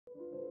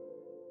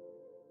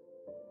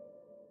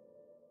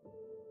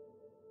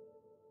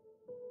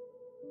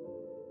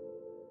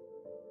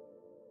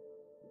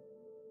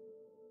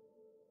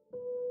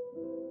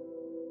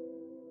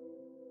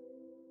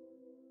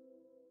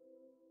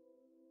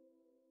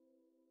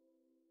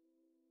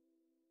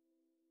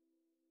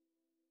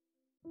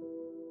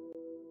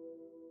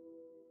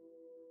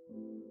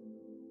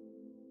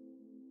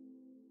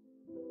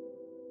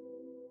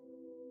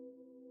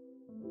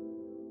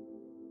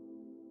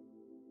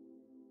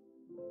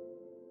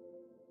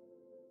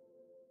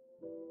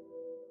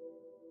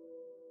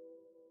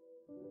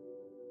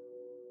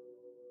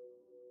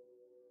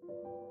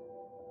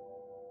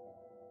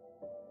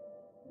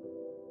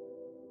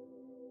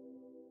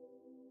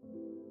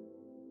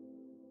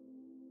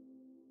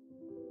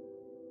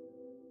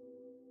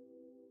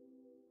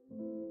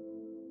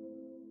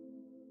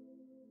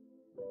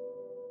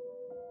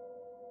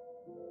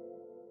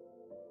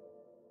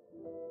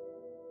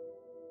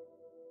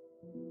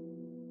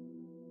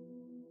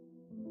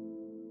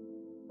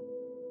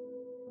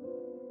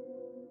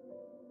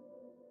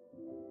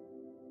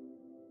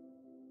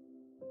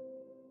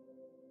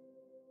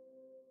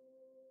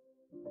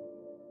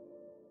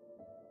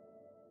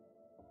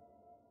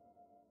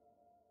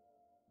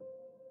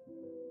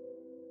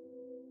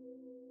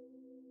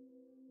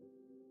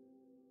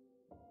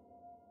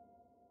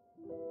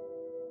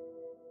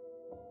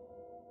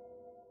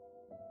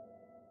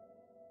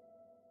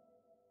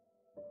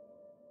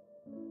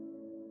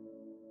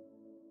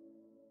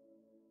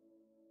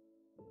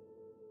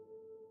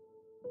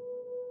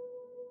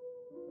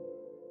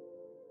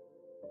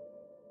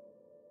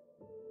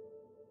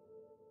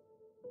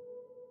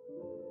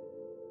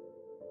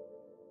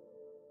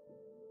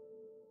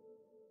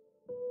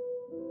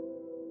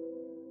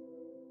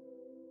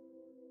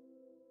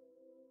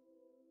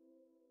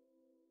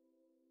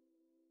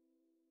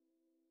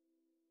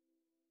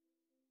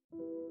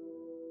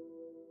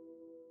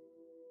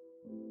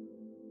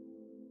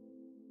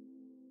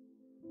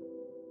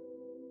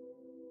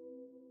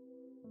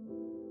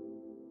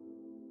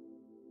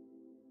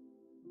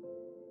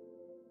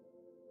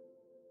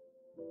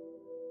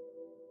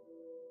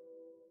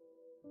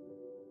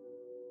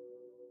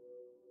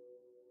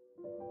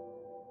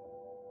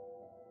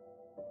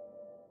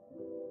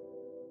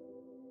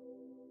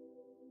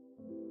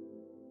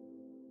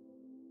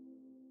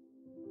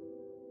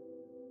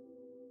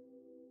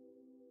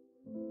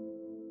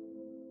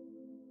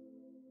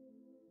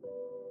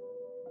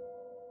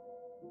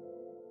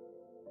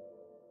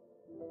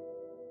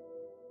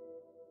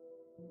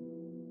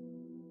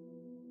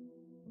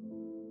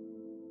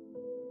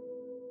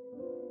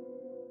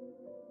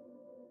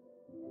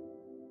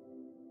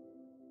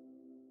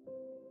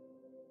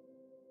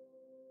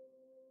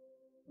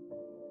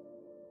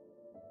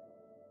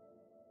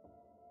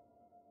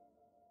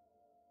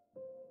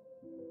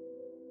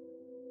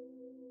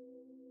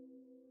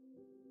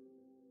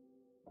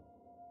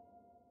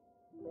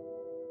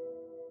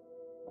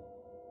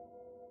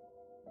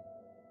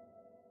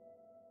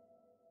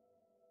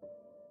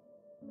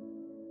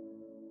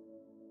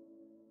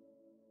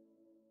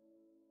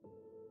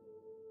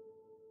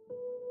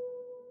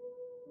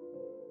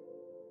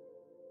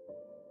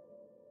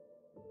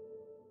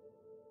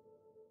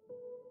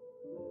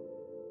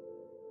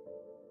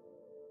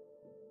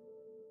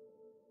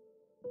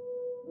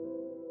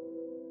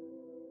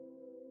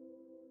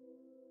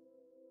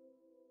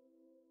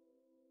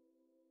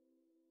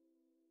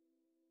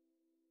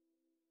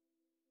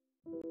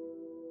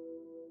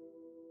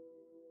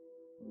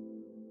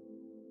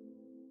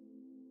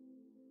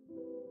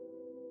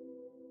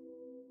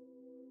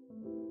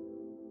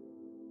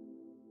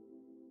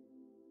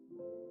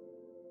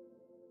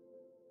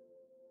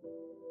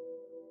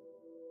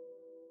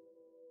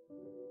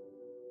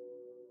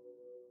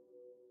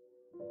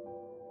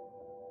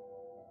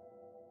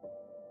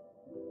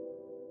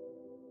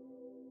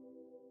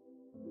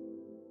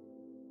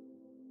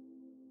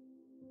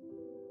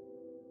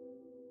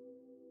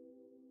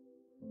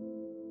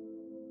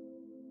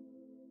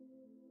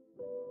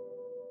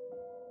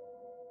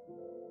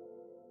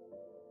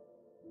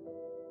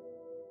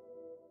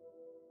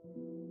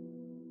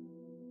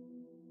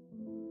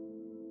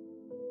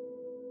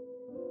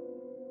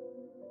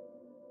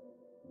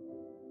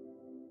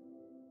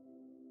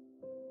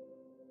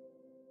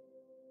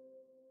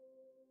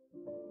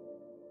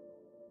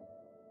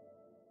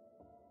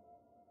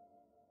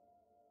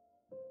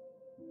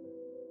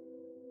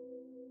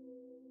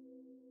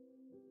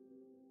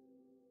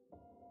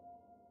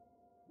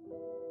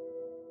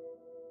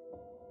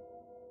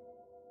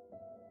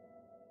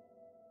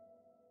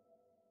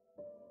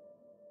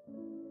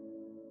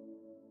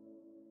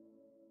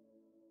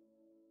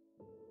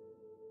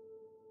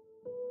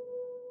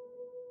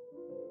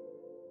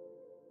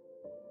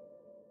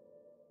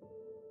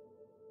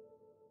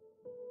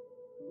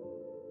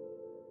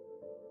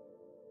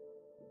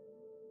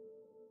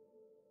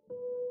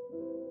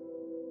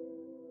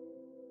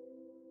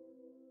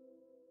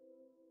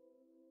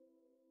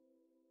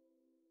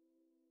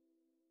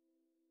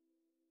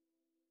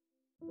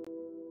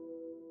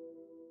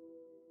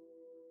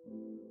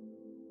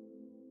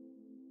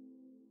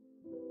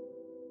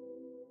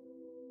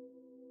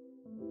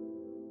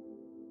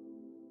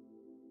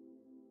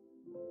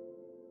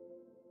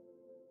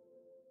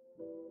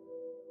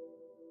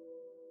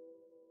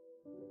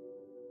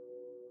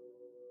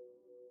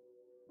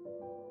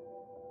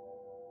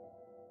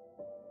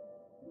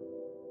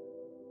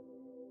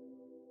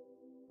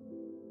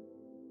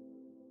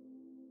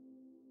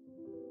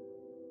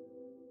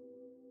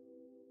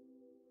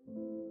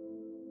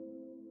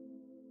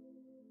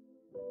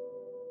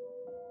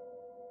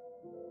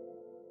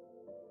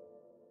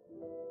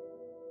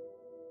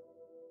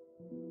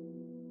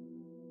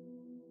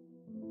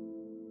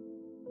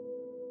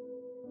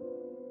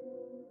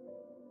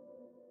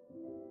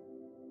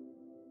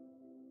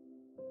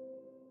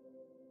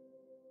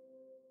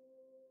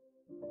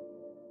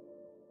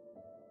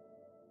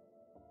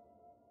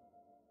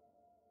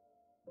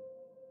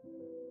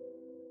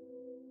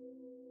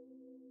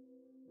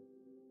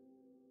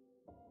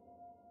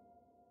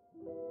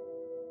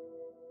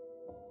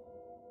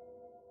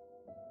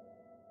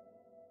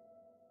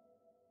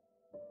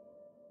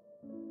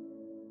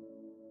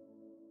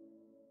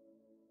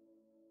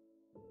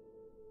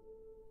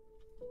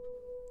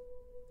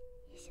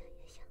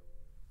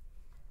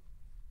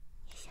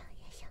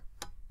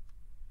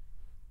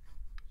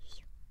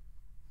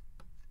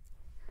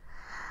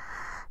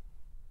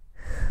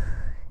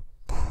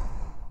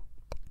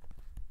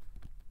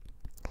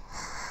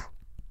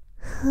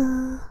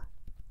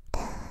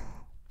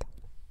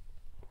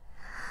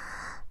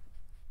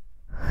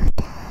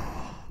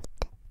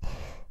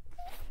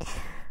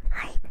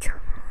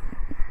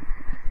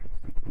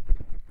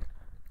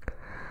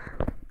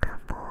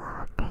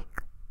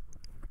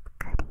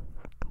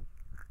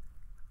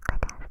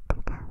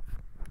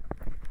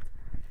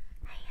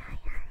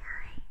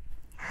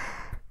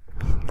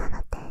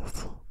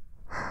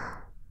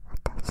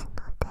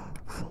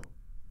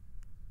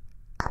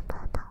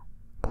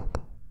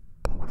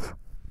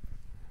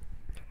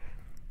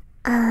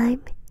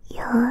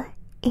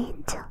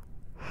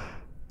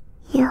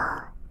も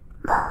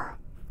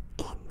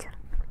いいんじゃん。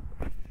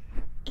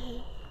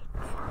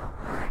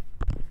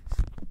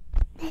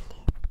何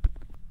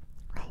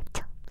？I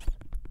jumps.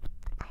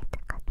 会いた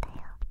かったよ。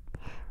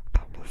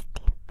I missed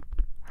you.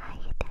 How are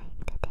you doing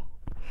today?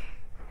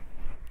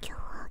 今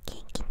日は元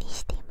気に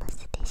していま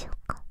すでしょう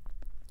か？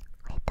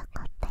会いた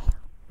かったよ。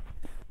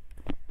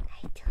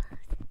I jumps.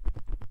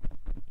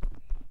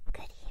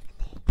 Good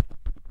evening.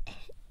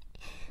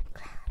 ク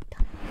ラウド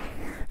も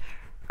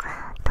ク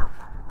ラウドも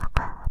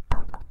クラウド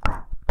もク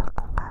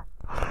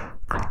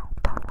ラウ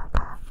ドもクラ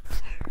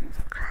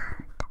ウ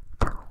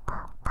ドもクラ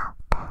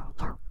ウ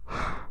ドもよ。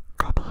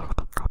Good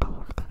evening, good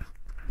evening.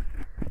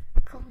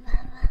 こんばん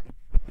は。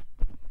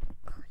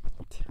こん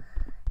にちは。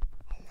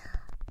Hello.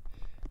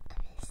 I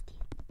missed you.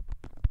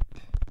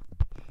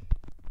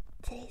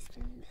 Today's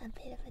been a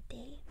bit of a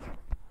day.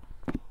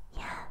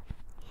 Yeah,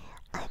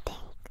 I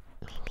think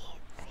maybe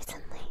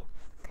recently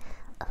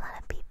a lot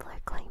of people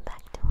are going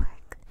back to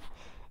work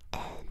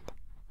and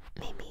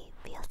maybe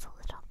feels a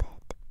little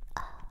bit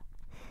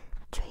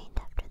drained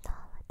after the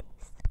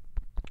holidays.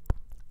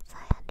 So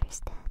I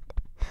understand.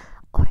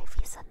 Or if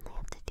you suddenly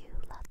have to do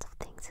lots of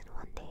things in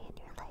one day and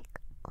you're like,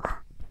 wow,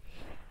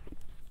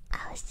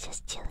 I was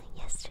just chilling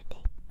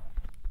yesterday.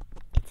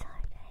 It's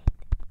hard, right?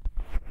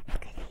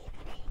 Good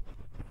evening.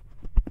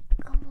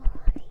 Good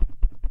morning.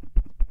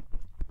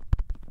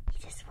 You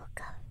just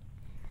woke up.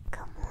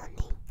 Good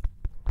morning.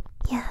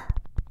 Yeah,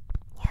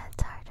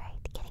 it's hard,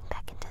 right? Getting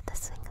back into the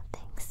swing of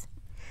things.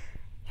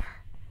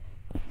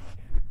 Yeah.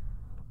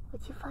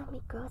 Would you find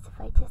me gross if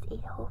I just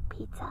ate a whole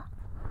pizza?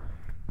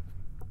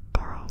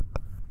 Do it.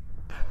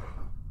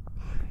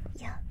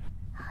 Yeah,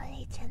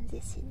 holiday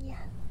transition,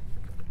 yeah.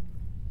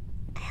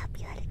 I hope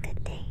you had a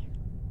good day.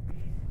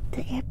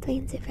 The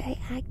airplanes are very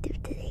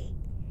active today.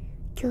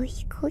 今日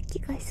飛行機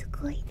がす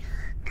ごいな。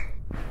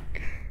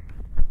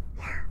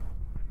Yeah.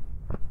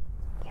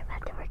 You're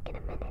about to work in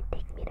a minute.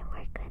 Take me to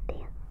work, aren't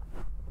you?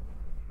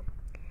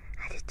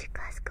 How did your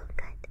class go?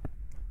 Good.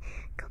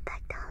 Go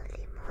back to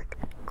holiday mode.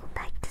 Go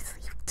back to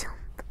sleep, jump.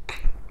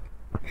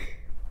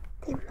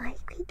 They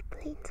migrate,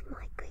 planes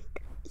migrate.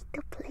 Eat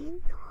the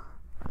plane, no.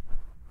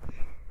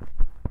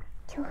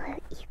 今日は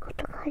いいこ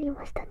とがあり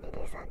ましたね。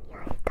レさんに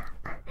会えた。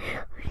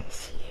嬉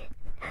しい。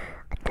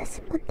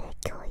私もね、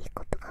今日いい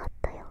ことがあっ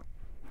たよ。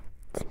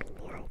君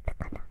に会えた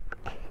から。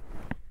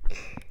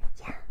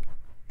Yeah.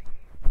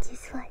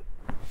 Guess what?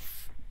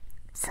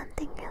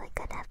 Something really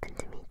good happened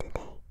to me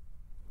today.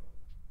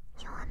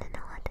 You wanna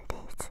know what it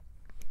is?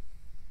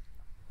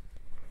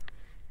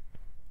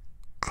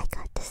 I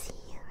got to see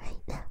you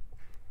right now.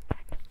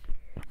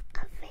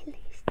 I'm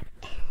finished.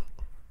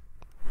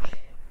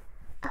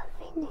 I'm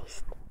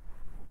finished.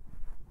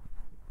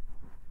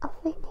 I'm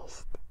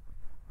finished.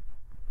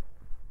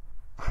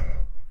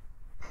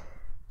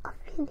 I'm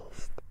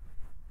finished.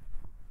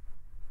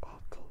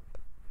 That's it.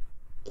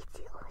 It's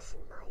the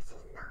ocean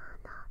noises. No.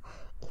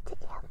 It's an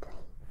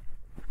airplane.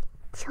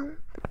 Jump.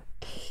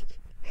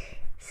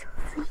 So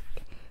sweet.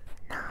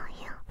 No,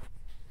 yeah.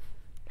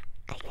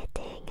 I get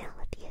to hang out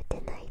with you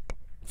tonight,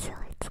 so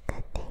it's a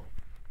good day.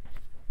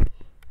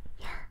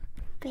 Yeah,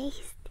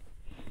 based.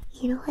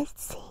 You know what?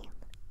 Same.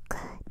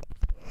 Good.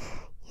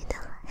 You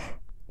know,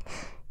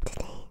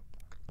 today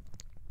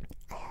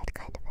I had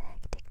kind of a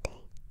hectic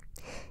day.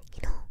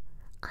 You know,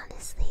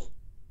 honestly,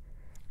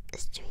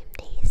 stream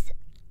days,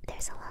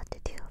 there's a lot to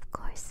do, of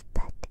course,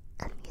 but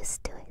I'm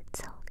used to it,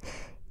 so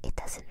it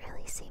doesn't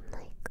really seem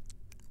like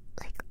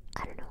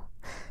I don't know.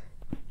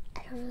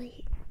 I don't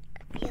really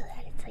feel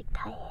that it's like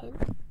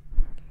tiring.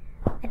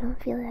 I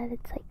don't feel that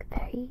it's like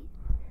very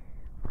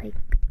like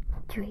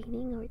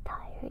draining or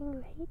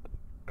tiring, right?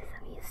 Because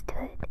I'm used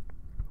to it.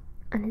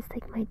 And it's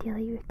like my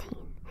daily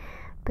routine.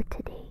 But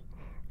today,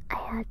 I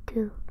had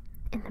to,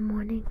 in the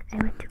morning, I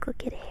went to go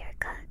get a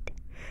haircut.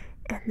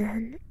 And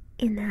then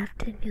in the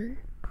afternoon,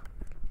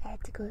 I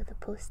had to go to the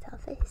post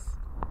office.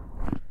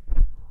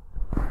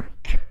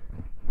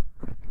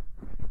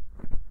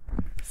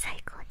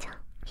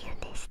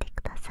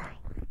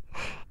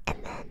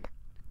 And then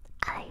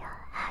I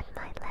had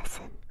my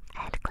lesson.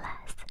 I had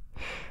class.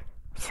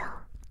 So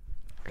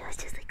it was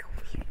just like a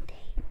weird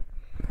day.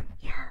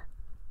 Yeah.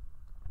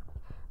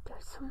 There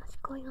was so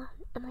much going on,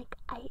 and like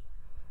I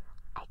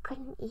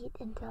couldn't eat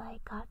until I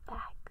got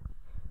back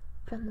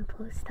from the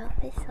post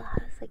office, so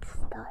I was like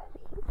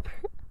starving.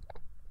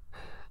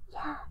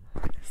 Yeah.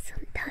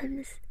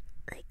 Sometimes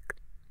like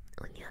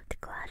when you have to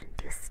go out and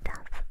do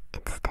stuff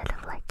instead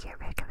of like your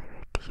regular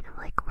routine of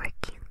like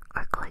working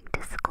or going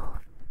to school,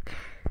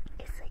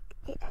 it's like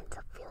it ends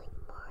up feeling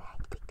more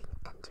hectic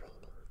and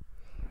draining.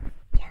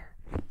 Yeah,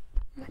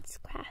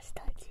 much grass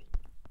touching.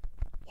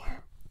 Yeah,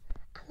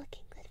 I'm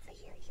looking good for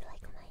you. You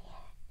like my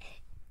hair?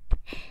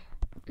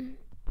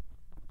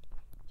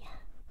 Yeah,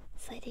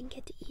 so I didn't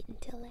get to eat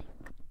until like,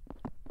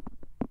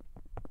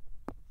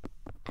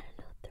 I don't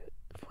know,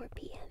 4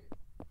 p.m.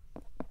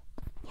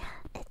 Yeah,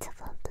 it's a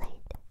full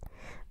plate.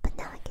 But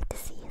now I get to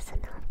see you, so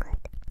now I'm good.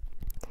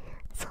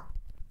 So,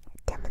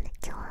 でもね、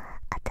今日は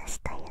私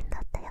大変だ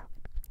ったよ。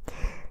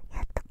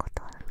やったこ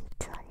とは3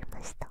つありま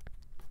した。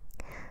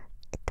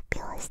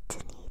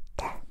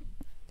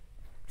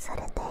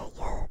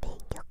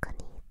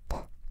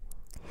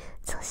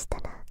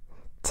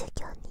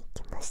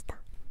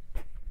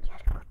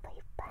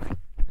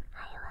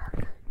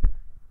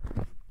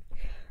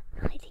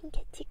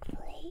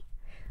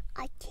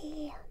I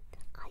can't.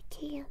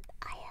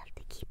 I have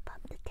to keep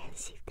up the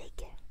Tenshi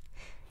figure.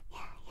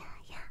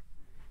 Yeah.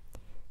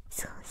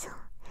 そう。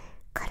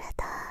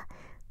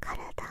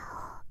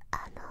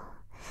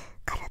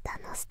体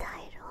のスタ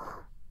イルを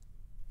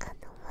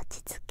持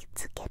ちつ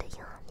ける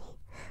ように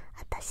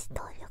私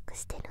努力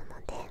してるの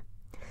で、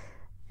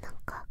なん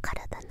か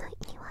体に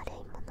悪い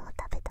ものを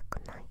食べたく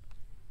ない。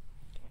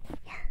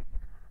Yeah.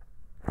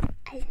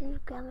 I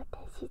didn't grab my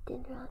Tenshi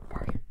dinner on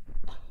time.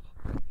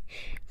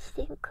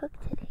 She didn't cook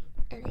today,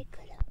 and I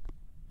could have.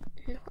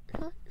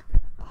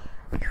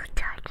 No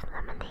charged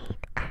lemonade.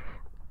 I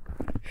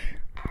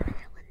haven't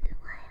had one in a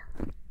while.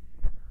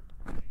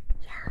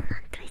 Yeah, I'm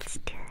on Twitch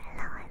too.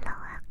 Hello,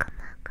 welcome.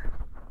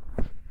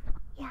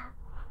 Yeah.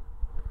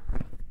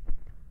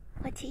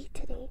 What to eat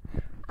today?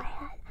 I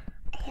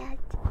had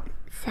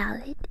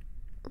salad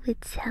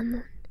with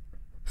salmon.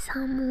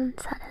 Salmon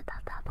salad.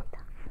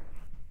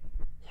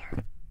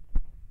 Yeah.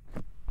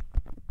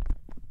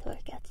 The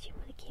workout stream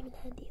would have came in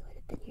handy. It would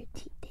have been your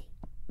cheat day.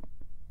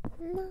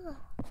 No,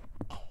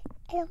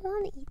 I don't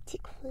want to eat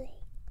Chick-fil-A.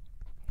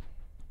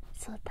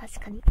 そう、確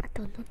かに。あ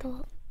と喉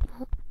も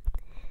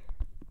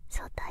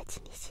そう大事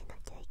にしな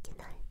きゃいけ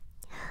ない。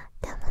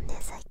でもね、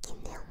最近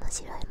ね、面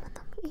白いも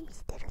の見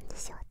てるんで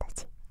すよ、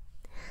私。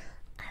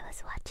I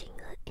was watching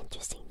an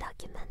interesting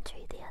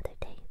documentary the other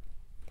day.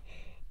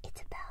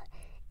 It's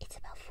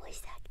about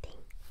voice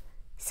acting.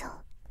 そ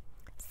う、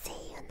声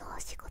優のお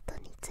仕事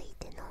につい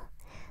ての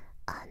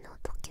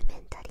ドキュメ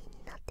ンタリー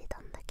になってた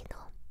んだけど、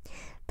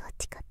どっ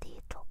ちかってい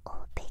うと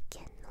欧米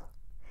圏の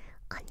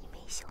アニメ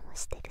ーションを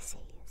してる声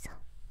優さん。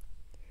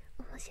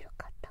面白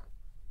かった。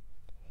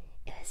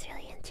It was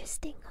really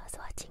interesting. I was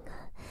watching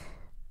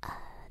a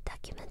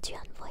documentary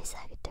on voice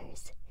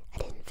actors. I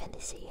didn't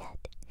finish it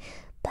yet,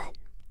 but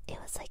it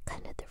was like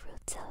kind of the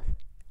roots of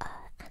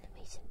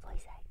animation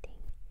voice acting.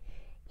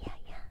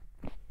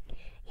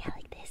 Yeah,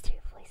 like the history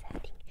of voice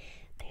acting.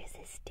 There's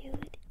this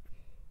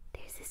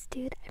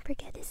dude, I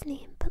forget his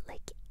name, but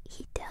like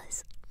he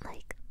does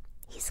like,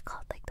 he's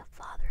called like the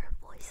father of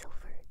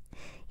voiceover.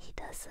 He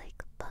does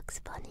like Bugs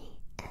Bunny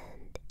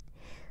and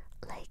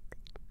like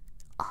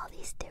all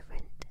these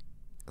different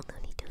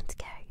Looney Tunes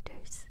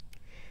characters.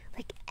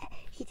 Like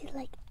he did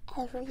like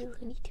every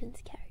Looney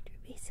Tunes character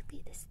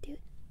basically, this dude.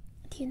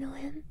 Do you know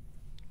him?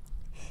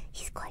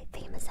 He's quite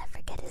famous, I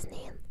forget his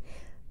name.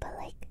 But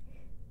like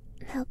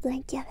Mel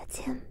Blanc, yeah, that's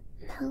him.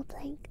 Mel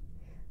Blanc.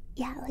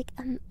 Yeah, like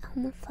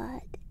Elmer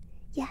Fudd.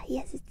 Yeah, he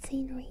has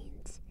insane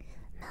range.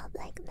 Mel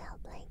Blanc.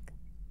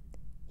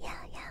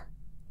 Yeah.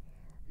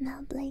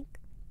 Mel Blanc.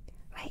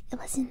 Right, it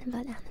wasn't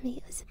about anime,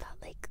 it was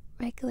about like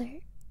regular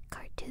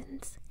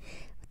cartoons.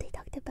 But they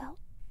talked about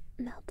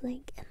Mel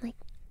Blanc, and like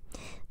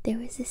there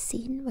was a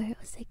scene where it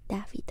was like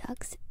Daffy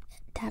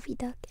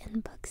Duck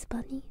and Bugs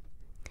Bunny,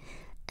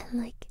 and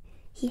like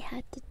he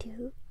had to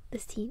do the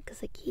scene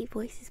because like he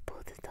voices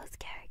both of those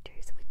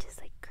characters, which is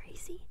like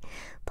crazy.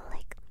 But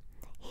like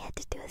he had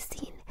to do a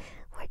scene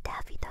where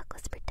Daffy Duck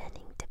was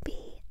pretending to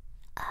be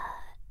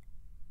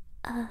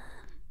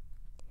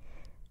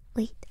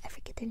wait, I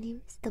forget their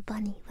names. The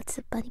bunny. What's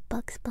the bunny?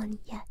 Bugs Bunny.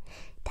 Yeah,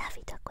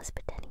 Daffy Duck was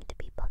pretending to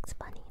be Bugs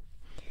Bunny,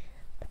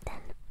 but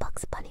then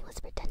Bugs Bunny was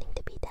pretending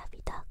to be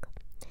Daffy Duck,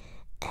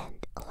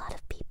 and a lot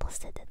of people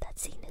said that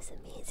scene is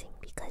amazing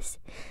because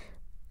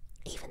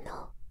even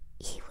though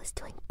he was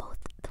doing both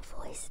the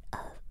voice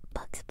of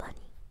Bugs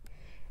Bunny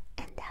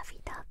and Daffy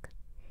Duck,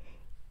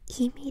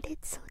 he made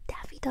it so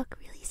Daffy Duck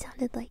really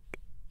sounded like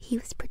he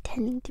was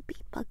pretending to be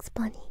Bugs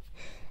Bunny,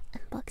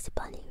 and Bugs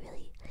Bunny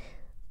really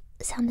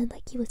sounded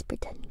like he was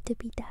pretending to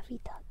be Daffy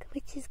Duck,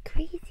 which is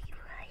crazy,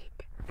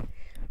 right?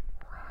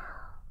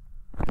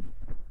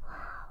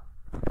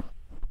 Wow.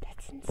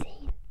 That's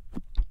insane.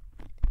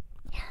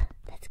 Yeah,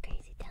 that's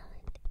crazy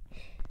talent.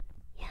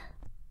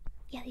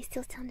 Yeah, they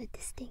still sounded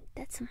distinct.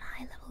 That's some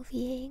high level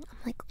VAing. I'm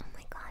like, oh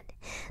my god,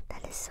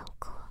 that is so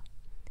cool.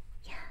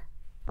 Yeah.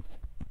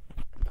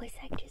 Voice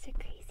actors are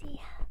crazy,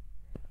 yeah.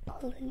 All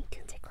the Looney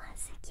Tunes are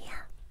classic,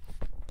 yeah.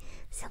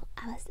 So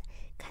I was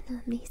kind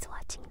of amazed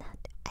watching that.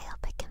 I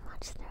hope I can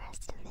watch the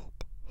rest of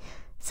it.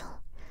 そう、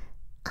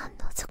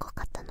すご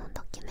かったの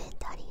ドキュメン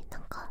タリー。な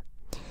んか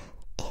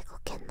英語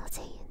圏の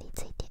声優に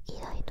ついてい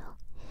ろいろ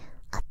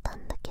あった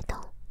んだけど、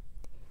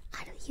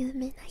ある有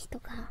名な人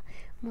が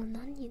もう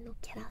何人の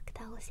キャラク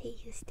ターを声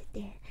優して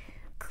て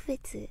区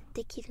別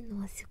できる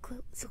のはすご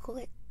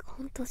い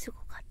本当す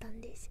ごかったん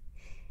です。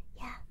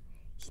Yeah,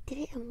 he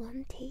did it in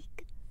one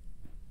take.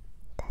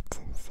 That's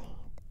insane.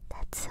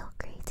 That's so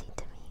crazy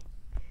to me.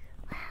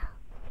 Wow.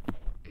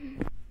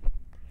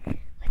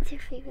 What's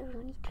your favorite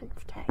Looney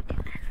Tunes character?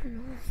 I don't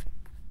know.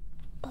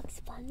 Bugs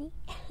Bunny?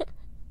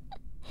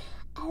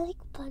 I like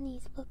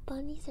bunnies, but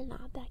bunnies are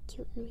not that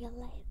cute in real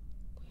life.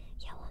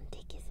 Yeah, one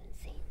take is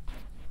insane.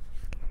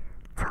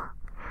 そう、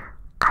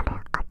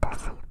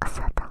私、ウ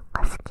サタン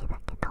が好きだ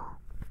けど、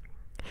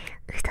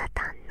ウサ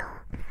タンの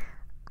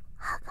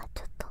歯が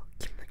ちょっと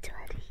気持ち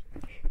悪い。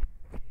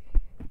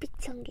Big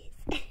chungus.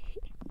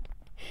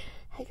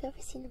 Have you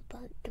ever seen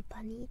the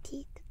bunny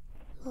teeth?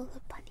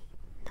 Lola bunny?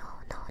 No,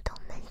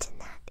 don't mention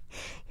that.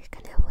 You're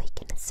gonna wake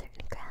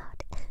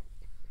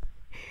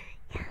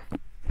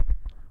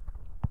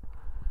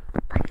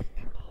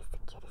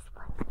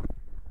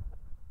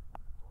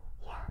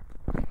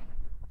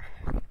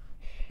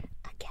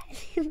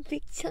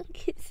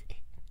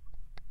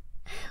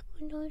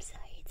no, I'm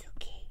sorry, it's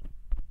okay.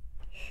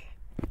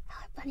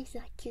 Our bunny's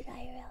not cute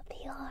IRL,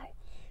 they are,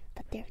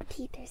 but their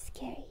teeth are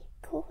scary.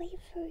 Go away,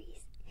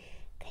 furries.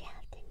 Good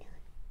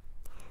afternoon.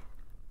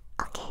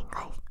 Okay,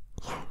 guys,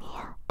 hear me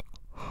out.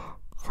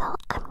 So,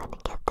 I'm gonna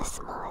get the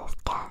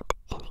smallest cat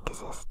in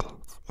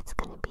existence. It's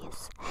gonna be a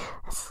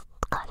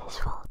Scottish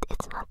fold.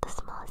 It's not the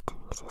smallest in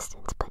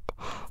existence, but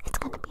it's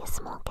gonna be a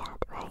small cat,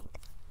 right?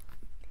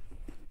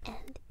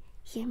 And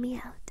hear me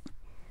out.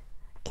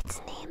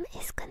 Its name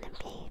is gonna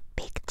be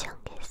Big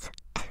Chungus.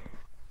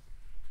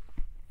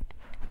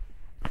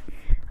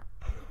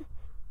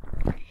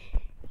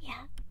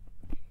 Yeah.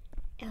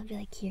 I'll be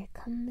like, here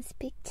comes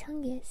Big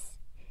Chungus.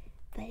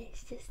 But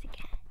it's just a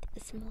cat, a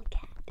small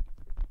cat.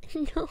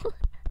 No.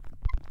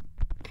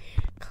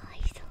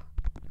 Kaizo.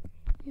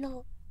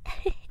 No.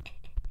 We're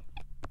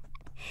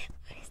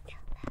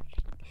still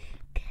laughing.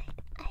 Good.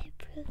 I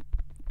approve.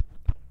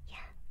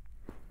 Yeah.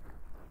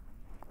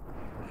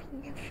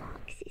 The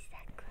fox is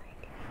that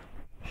good.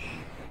 He's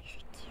so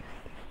cute.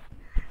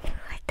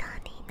 For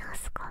Donnie, no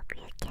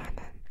Scorpio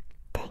Cannon.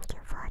 Thank you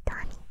for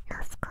Donnie, no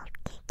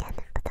Scorpio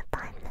Cannon for the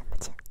Prime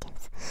membership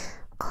gifts.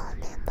 All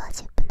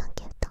membership no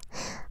gift.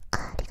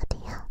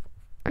 Arigato.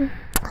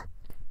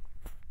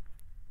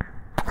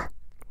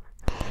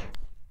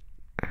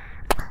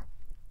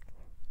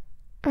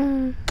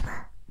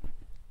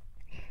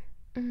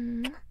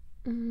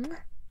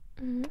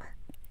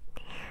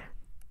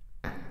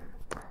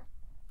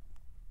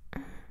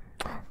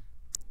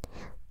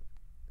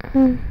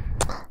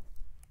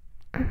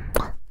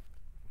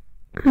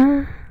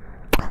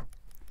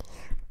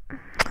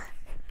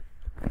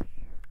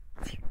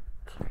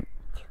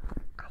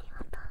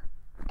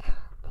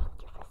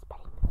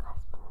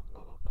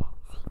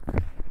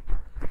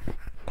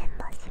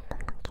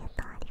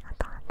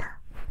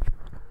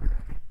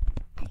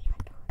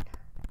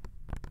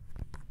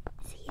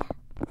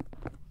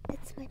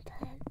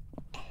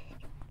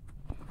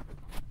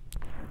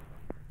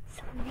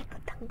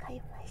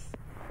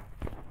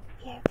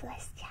 You're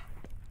blessed, yeah.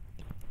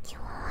 You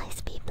will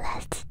always be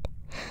blessed,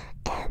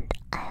 and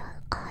I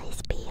will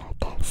always be your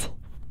Tenshi.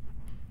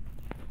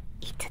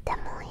 いつで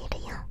もい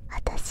るよ、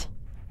私。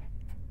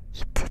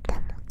いつで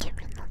も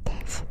君の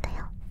天使だ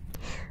よ。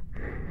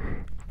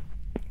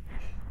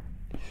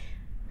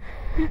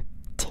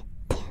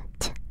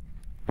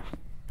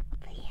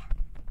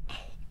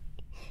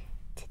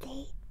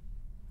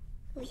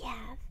But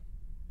yeah,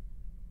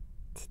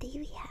 today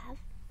we have,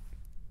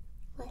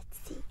 let's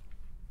see.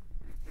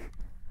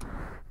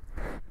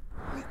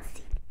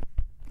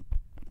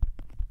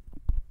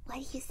 Why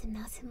do you use the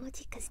mouse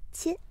emoji? Because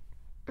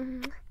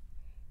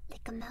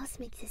like a mouse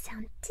makes a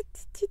sound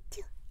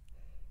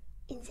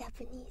in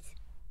Japanese.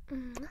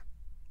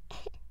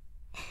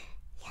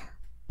 Yeah.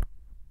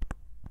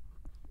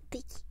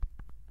 Big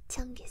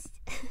Chungus.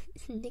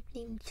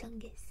 Nickname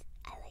Chungus.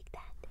 I like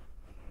that.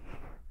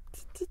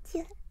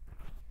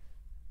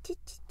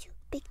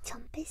 Big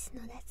Chumpus?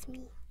 No, that's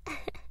me.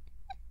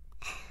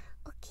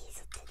 Okay,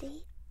 so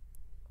today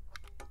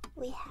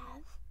we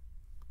have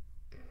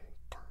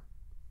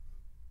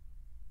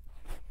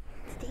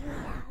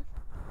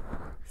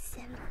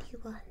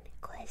 71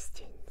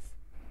 questions.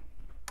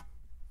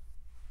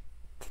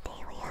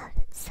 Today we have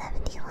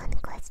 71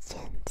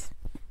 questions.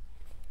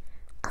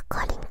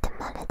 According to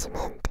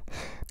management,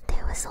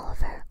 there was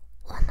over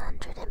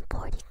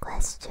 140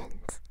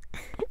 questions.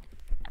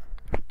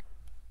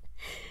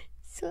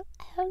 So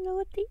I don't know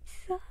what they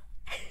saw.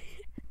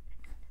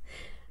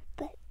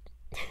 But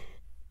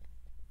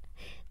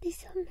there's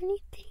so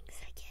many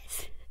things, I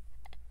guess.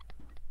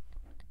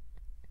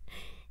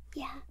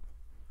 Yeah.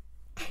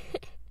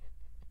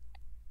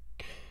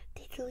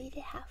 They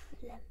deleted half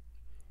of them.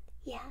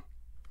 Yeah.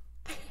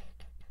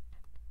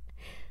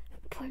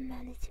 Poor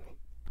management.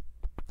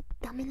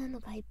 ダメなの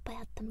がいっぱい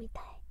あったみ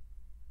たい.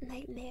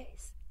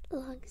 Nightmares.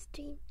 Long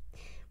stream.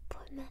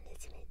 Poor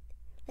management.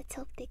 Let's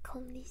hope they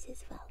comb these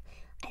as well.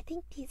 I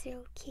think these are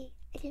okay.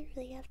 I didn't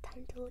really have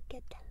time to look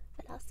at them,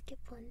 but I'll skip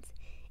ones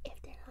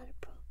if they're not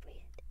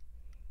appropriate.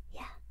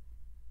 Yeah.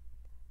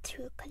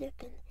 True, it could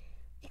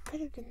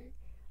have been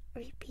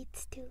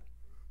repeats too.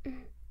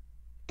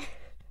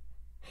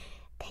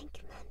 Thank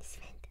you,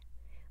 management.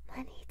 マ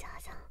ネージャ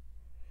ーさん、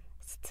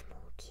質問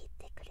を聞い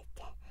てくれ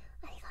てあ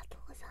りがと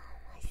うござい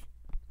ます。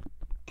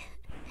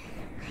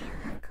You're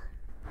welcome.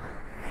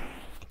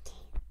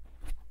 Okay,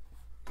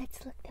 let's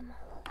look them all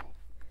over.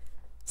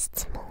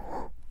 質問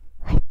を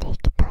入ってい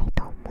きたい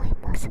と思い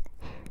ます。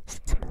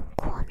質問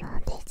コーナ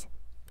ーです。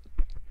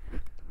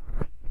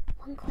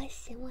One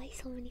question, why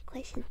so many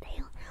questions だ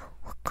よ。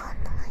わか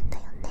んないんだ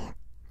よね。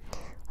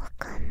わ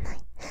かんない。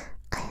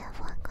I have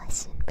one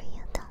question for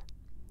you though.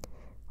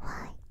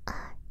 Why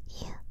are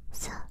you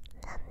so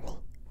lovely?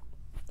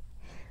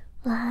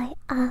 Why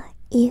are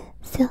you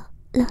so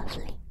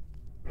lovely?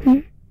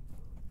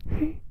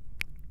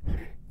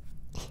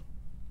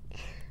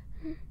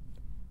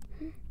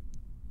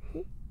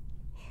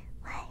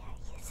 Why are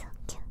you so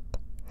cute?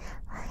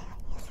 Why are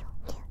you so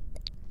cute?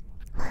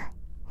 Why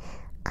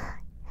are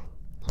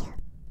you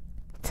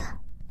so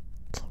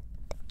cute?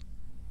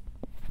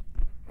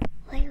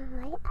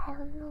 I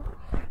don't know.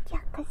 Yeah,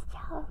 cause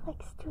y'all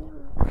like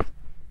streamers.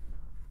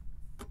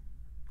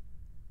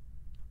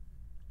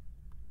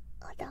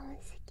 Hold on 1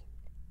 second.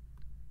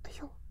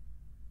 Yo.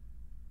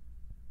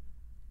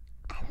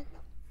 I don't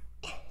know.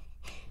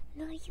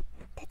 No, you.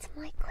 That's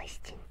my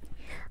question.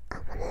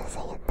 I'm gonna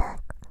say it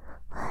back.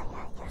 Why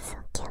are you so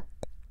cute?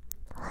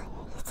 Why are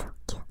you so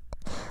cute?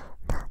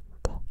 なん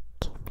で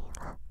君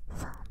は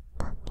そん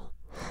なに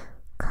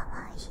可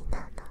愛いな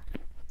の?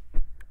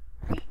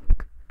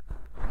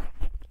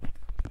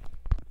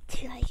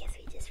 Dude, I guess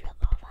we just rub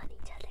off on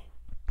each other.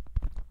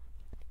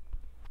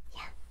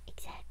 Yeah,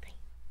 exactly.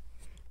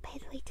 By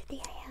the way,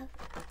 today I have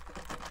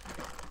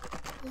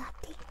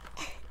latte.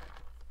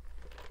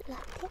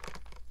 Latte.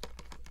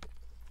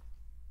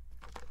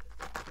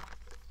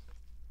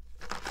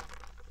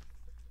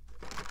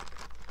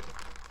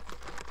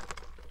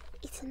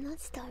 It's not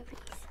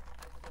Starbucks,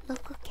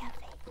 local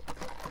cafe.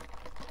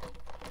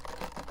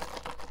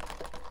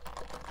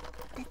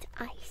 That's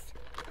ice.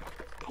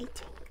 I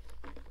drink.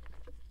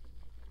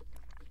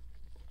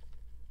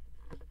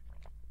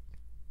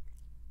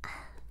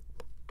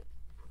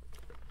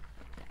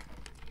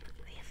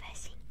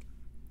 Refreshing.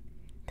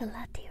 The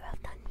latte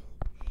rubbed on me.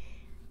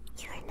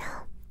 You are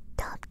now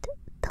dubbed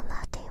the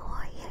latte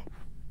warrior.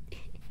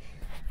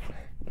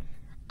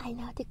 I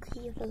now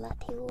decree you the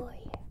latte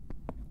warrior.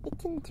 It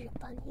didn't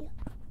drip on you.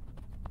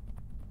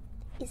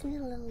 Isn't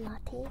it a little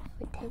latte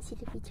for Tenshi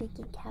to be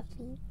drinking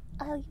caffeine?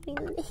 Oh, you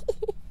mean me?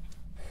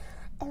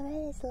 I read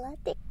it as a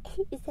latte.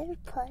 Is that a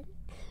pun?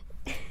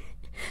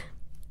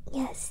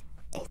 Yes,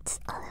 it's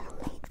a little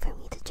late for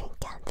me to drink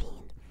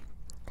caffeine.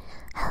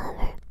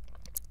 However,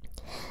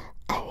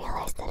 I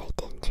realized that I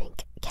didn't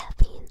drink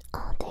caffeine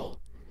all day,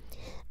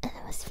 and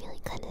I was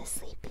feeling kind of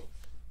sleepy.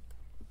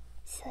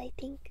 So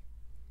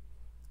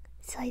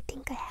I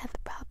think I have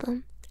a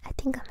problem. I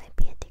think I might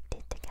be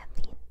addicted to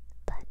caffeine,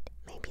 but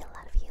maybe a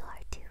lot of you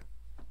are too.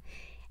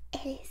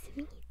 It is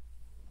me.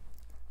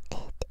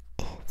 It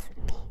is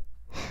me.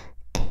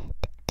 It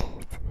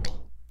is me.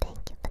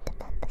 Thank you for the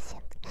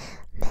membership.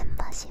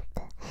 Membership.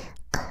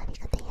 あり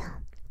がとうよ。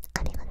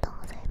ありがとう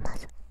ございま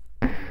す。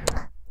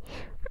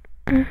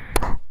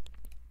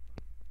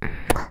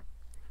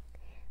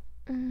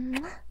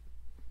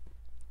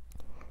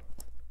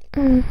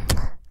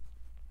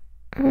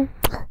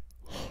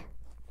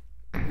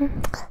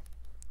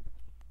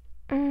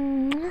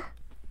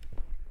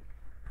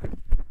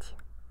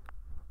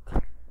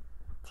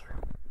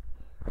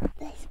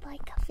Let's buy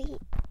coffee.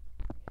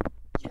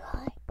 You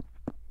hot?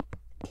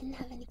 Didn't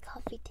have any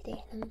coffee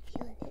today and I'm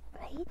feeling it,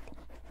 right?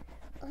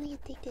 Only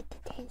addicted to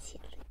Tenshi,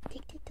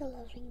 addicted to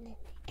loving Nene.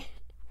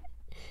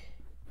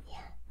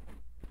 Yeah.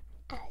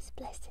 I was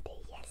blessed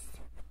today, yes.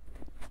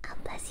 I'll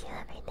bless you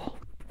every day.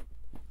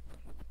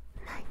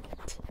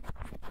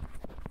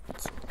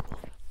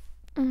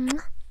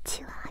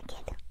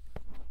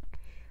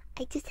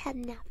 I just had a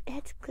nap.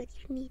 That's good.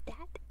 You need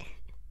that.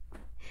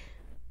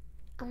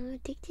 I'm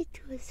addicted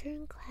to a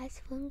certain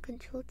class 1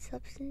 controlled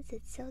substance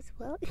that sells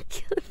well in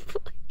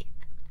California.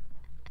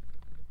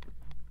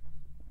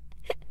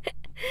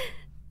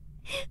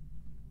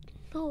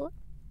 No.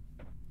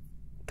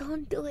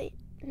 Don't do it.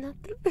 Not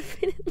the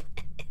forbidden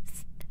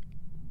lettuce.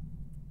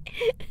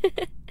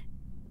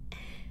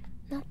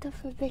 Not the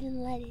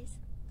forbidden lettuce.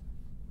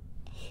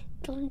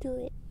 Don't do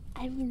it.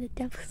 I mean the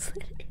devil's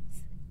lettuce.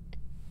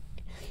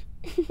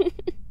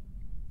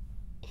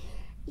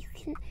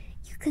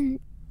 You can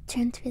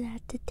transfer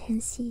that to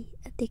Tenshi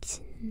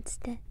addiction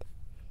instead.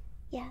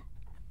 Yeah.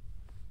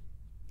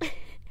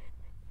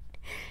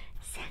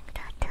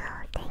 Sancto,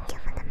 thank you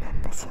for the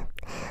membership.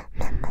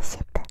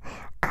 Membership.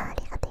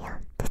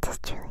 Arigato. This is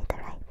truly the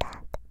right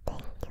path.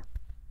 Thank you.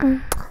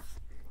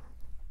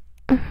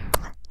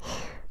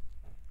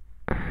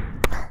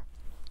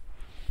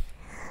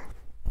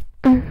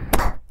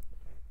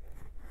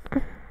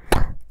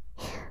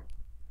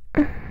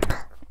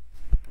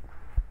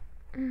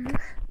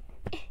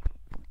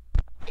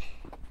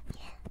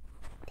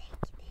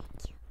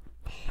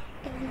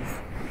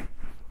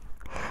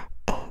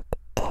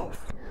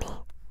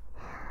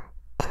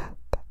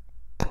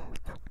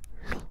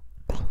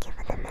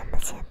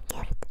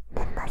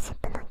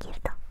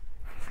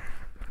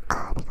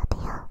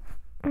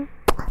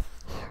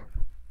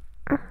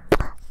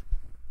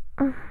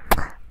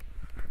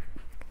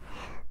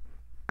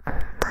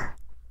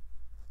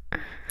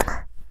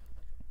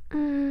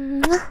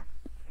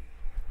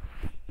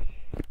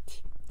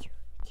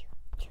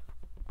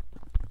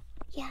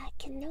 Yeah, I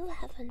can never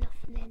have enough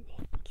Nene.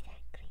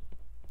 Exactly.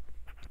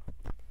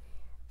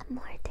 I'm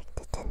more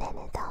addicted to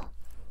Nene though.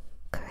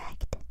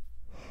 Correct.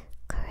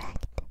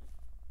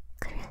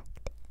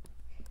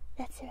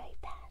 That's the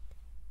right path.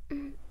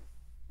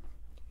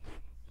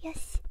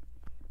 Yes.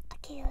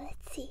 Okay,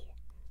 let's see.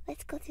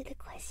 Let's go through the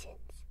questions.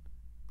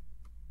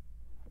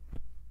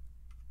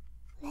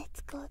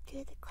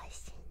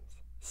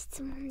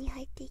質問に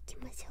入っていき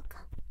ましょう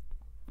か。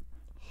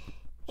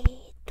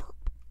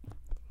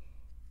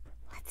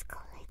Let's go.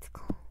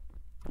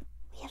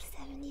 We have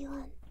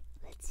 71.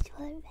 Let's do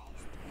our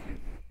best.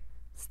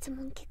 質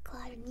問結構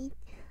ある。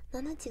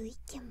71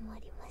件もあ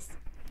ります。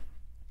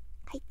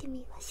入って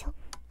みましょう。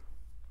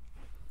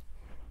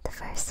 The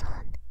first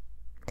one.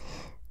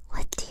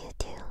 What do you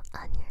do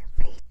on your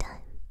free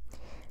time?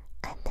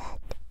 I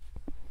bet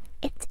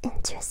it's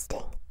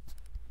interesting,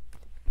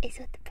 is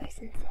what the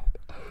person said.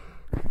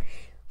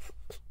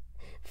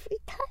 Free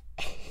time?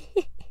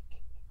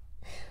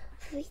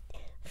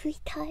 free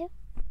time?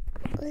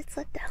 Let's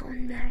let that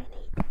one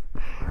marinate.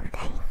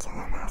 Thank you,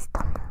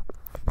 Namastomo.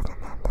 For the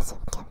membership,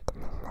 kept the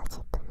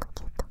membership,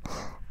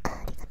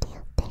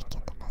 Thank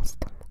you,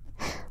 Namastomo.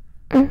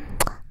 Thank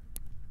you.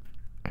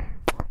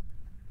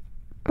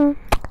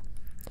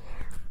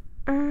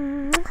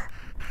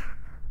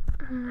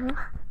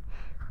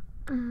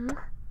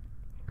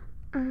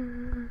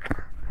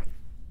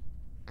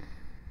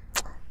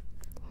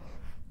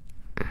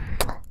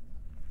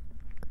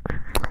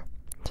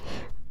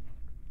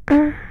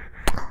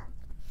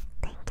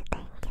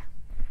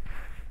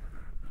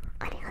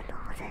 ありがとう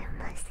ござい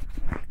ます。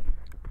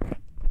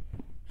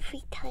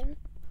Free time.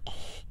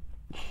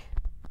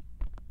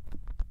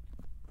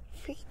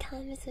 Free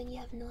time is when you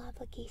have no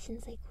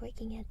obligations like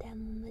working at that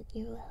moment.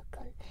 You're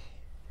welcome.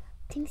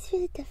 Thanks for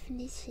the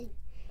definition.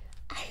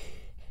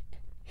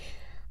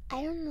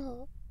 I don't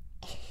know.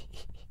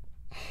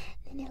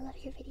 And I love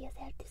your videos.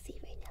 I have to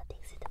sleep right now.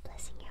 Thanks for the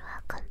blessing. You're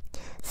welcome.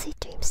 Sweet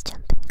dreams,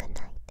 jumping. Good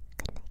night.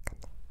 Good night.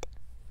 Good night.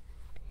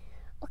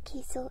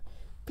 Okay, so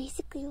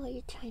basically what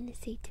you're trying to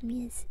say to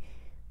me is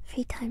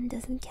free time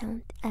doesn't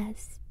count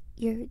as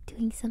you're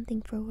doing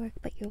something for work,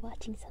 but you're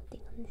watching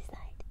something on the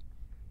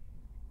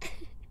side.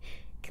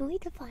 Can we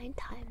define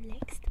time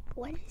next?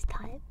 What is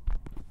time?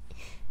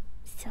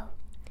 So,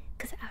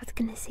 because I was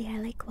gonna say I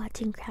like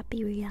watching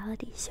crappy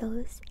reality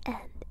shows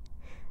and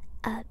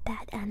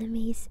bad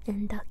animes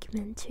and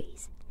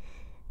documentaries,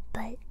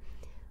 but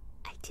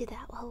I do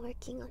that while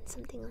working on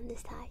something on the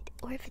side.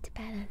 Or if it's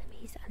bad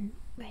animes, I'm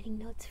writing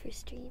notes for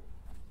stream.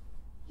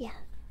 Yeah.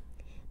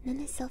 None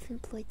is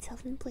self-employed.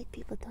 Self-employed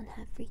people don't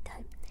have free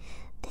time.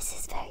 This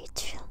is very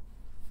true.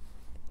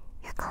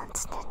 You're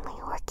constantly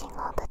working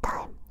all the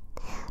time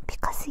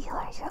because you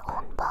are your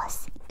own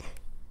boss.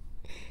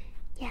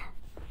 Yeah.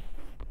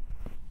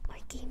 Or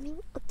gaming?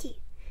 Okay.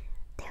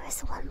 There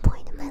was one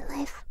point in my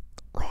life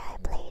where I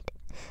played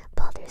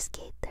Baldur's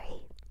Gate 3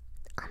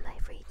 on my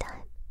free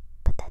time,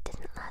 but that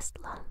didn't last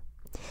long.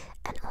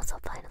 And also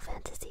Final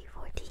Fantasy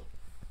 14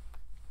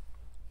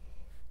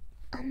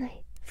 on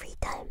my free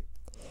time,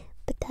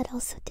 but that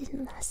also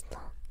didn't last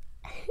long.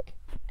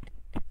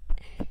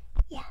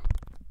 Yeah.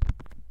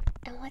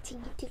 I'm watching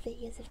YouTube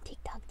videos of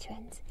TikTok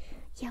trends.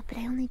 Yeah, but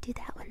I only do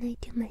that when I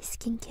do my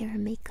skincare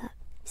and makeup.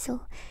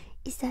 So,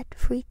 is that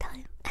free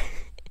time?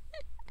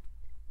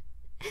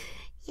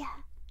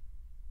 Yeah.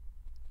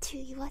 True,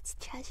 you watch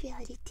trash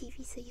reality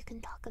TV so you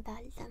can talk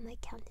about it. That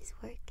might count as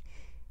work.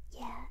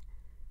 Yeah.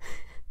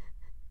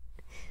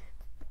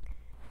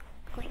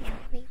 Going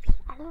out maybe.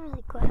 I don't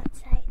really go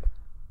outside.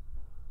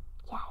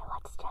 Yeah, I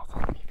watch trash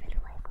anime for the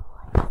life of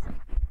once.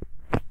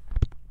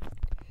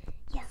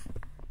 Yeah.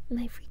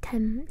 My free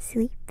time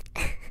sleep.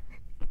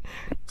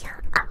 Yeah,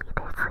 I'm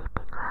either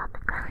sleeping or on the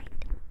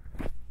grind.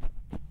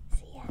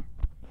 So yeah.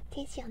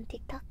 Tenshi on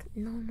TikTok?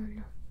 No.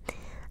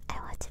 I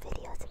watch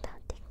videos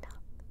about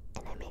TikTok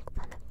and I make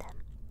fun of them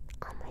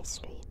on my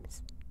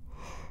streams.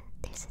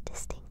 There's a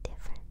distinct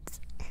difference.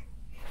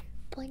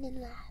 Point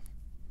and laugh.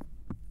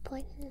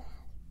 Point and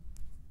laugh.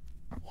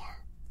 Yeah.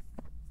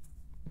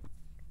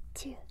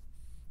 True.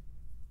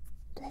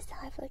 Bless the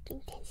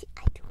hardworking Tenshi.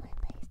 I do my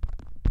best.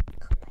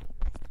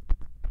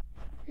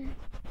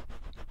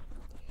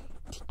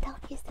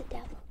 TikTok is the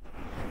devil.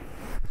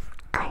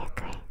 I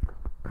agree.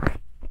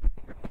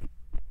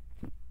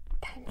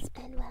 Time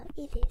spent well,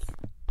 it is.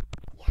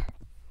 Yeah.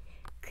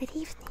 Good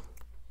evening.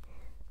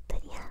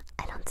 But yeah,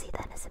 I don't see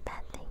that as a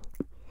bad thing.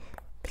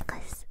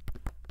 Because,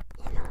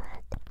 you know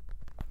what?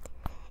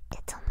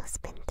 It's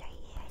almost been 3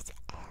 years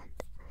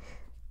and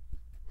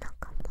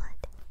knock on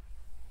wood.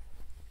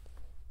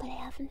 But I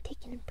haven't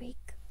taken a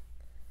break.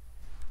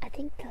 I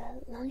think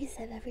the longest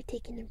I've ever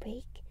taken a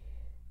break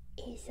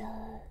is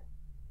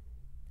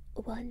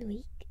 1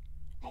 week,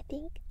 I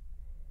think.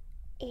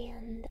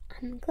 And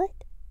I'm good.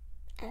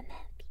 I'm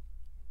happy.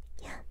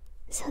 Yeah.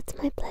 So it's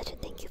my pleasure.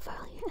 Thank you for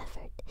all your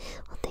effort.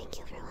 Well, thank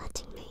you for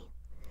watching me.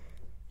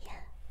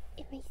 Yeah,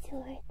 it makes it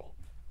worth it.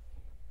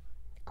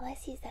 All I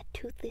see is that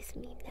toothless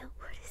meme now.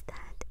 What is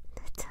that?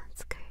 That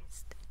sounds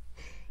cursed.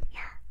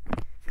 Yeah.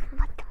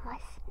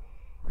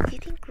 Do you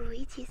think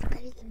Luigi is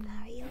better than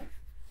Mario?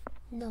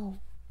 No.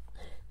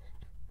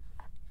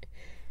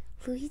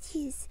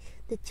 Luigi is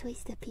the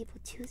choice that people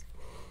choose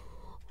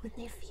when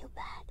they feel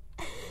bad.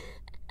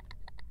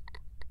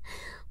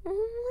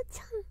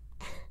 Momo-chan.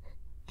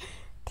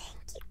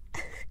 Thank you.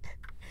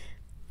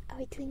 Are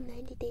we doing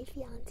 90 Day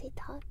Fiancé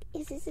talk?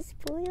 Is this a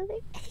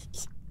spoiler?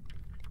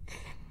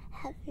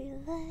 Happy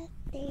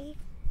birthday,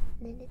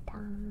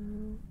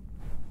 Nene-tan.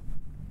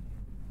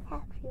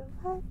 Happy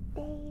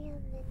birthday,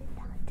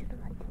 Nene-tan. ちょっと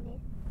待ってね。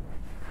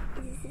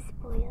Is this a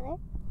spoiler?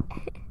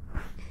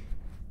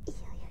 い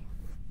や。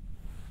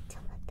ちょ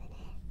っと待ってね。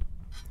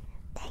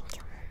Thank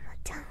you,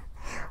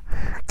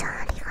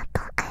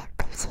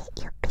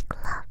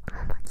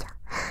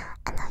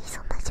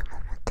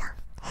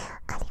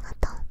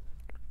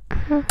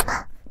 you,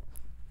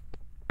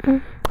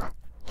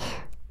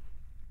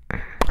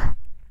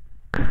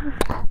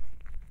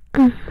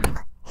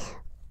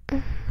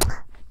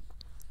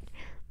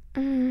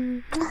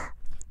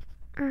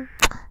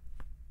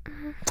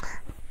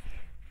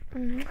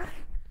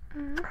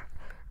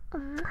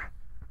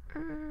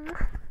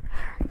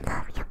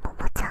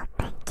 Momo-chan.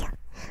 Thank you.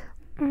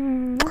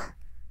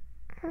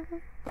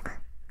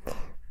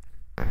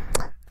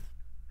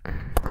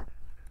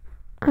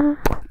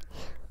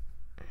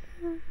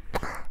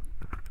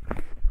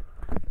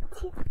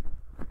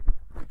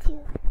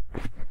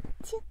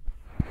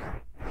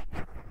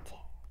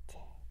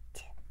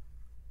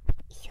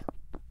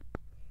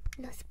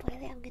 No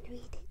spoiler, I'm gonna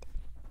read it.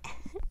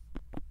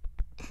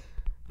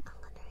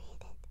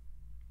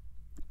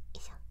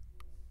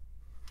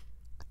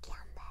 Okay,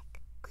 I'm back.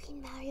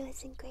 Green Mario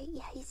isn't great.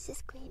 Yeah, he's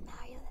just Green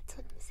Mario, that's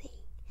what I'm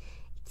saying.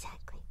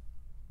 Exactly.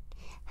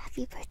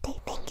 Happy birthday,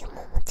 thank you,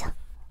 Momo-chan.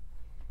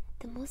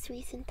 The most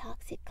recent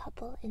toxic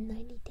couple in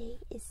 90 Day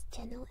is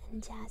Jeno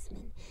and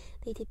Jasmine.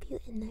 They debut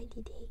in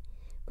 90 Day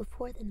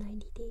before the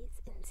 90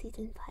 Days in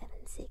season 5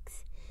 and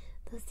 6.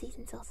 Those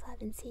seasons also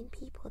have insane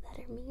people that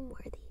are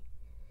meme-worthy.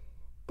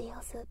 They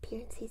also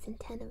appear in season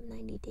 10 of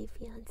 90 Day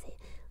Fiancé.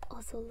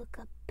 Also look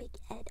up Big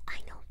Ed.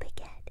 I know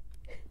Big Ed.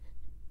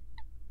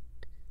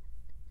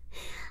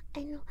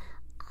 I know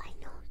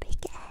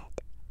Big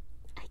Ed.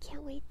 I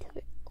can't wait to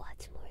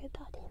watch more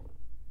about him.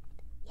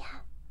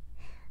 Yeah,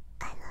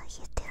 I love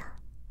you too.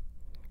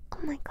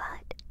 Oh my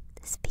god,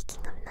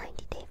 speaking of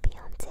 90 Day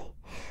Fiancé,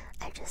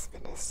 I just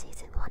finished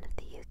season 1 of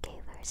the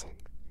UK version.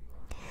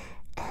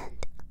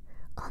 And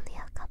only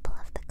a couple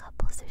of the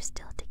couples are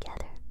still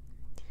together.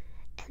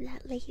 And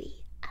that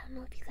lady, I don't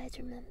know if you guys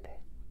remember.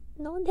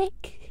 No,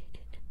 Nick.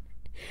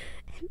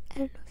 I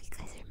don't know if you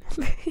guys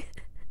remember.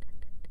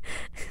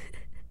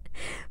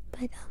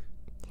 But,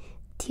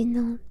 do you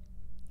know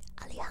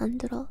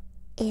Alejandro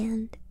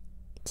and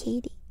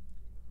Katie?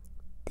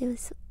 There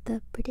was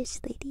the British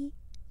lady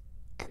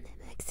and the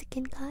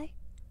Mexican guy.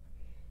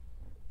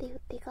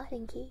 They got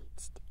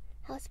engaged.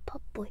 How's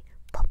Pop Boy?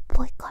 Pop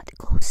Boy got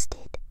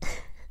ghosted.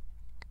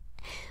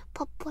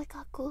 Pop Boy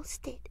got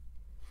ghosted.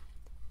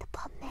 The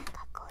pop man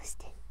got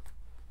ghosted.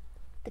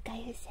 The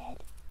guy who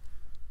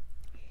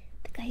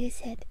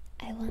said,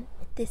 I want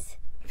this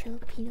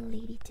Filipino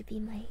lady to be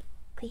my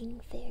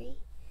cleaning fairy.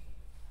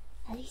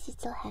 At least he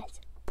still has.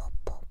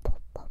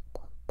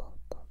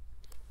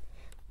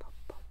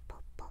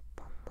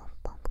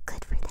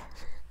 Good for them.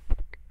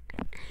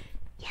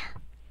 Yeah.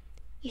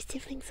 Your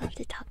siblings love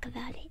to talk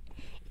about it.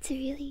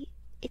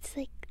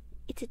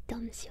 It's a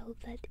dumb show,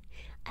 but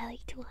I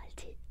like to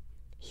watch it.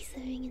 He's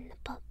living in the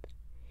pub.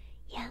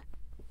 Yeah.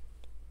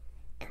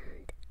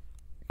 And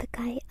the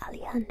guy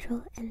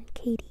Alejandro and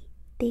Katie,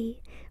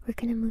 they were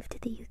gonna move to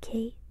the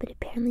UK, but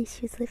apparently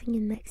she was living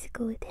in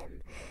Mexico with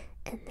him,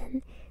 and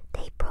then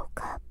they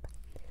broke up.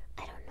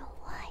 I don't know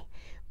why,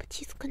 but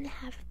she's gonna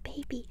have a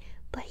baby,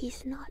 but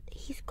he's not.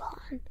 He's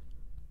gone.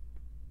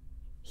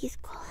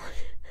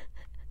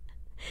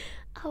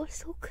 I was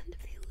so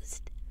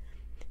confused.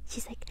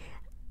 She's like,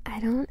 I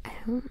don't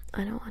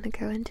want to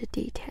go into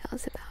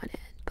details about it,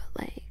 but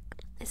like,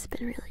 it's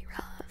been really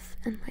rough,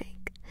 and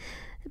like,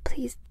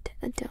 please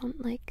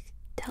don't like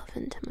delve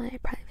into my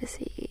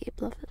privacy,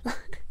 blah blah blah.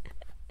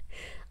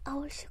 I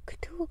was shook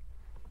too.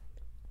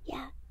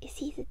 Yeah, is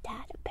he the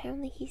dad?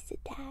 Apparently he's the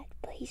dad,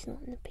 but he's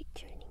not in the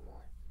picture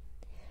anymore.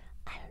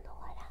 I don't know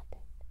what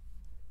happened.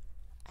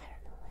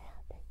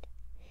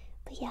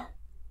 But yeah,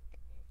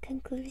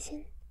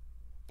 conclusion,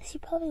 she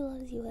probably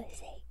loves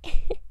USA.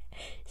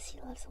 She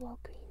loves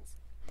Walgreens.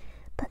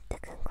 But the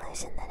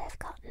conclusion that I've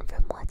gotten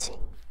from watching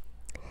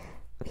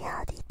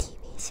reality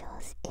TV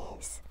shows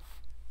is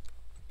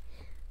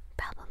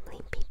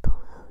probably people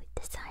who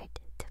decide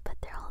to put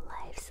their whole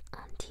lives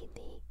on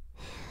TV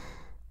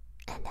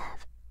and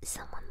have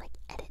someone like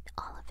edit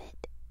all of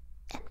it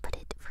and put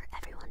it for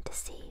everyone to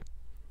see.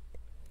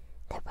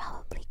 They're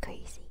probably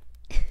crazy.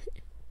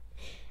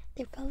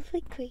 They're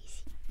probably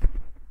crazy.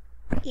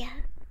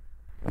 Yeah.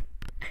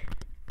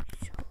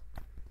 So,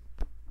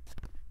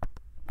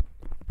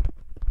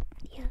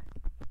 yeah.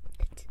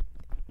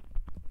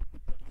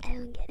 I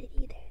don't get it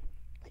either.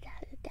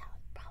 Without a doubt,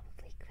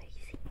 probably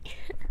crazy.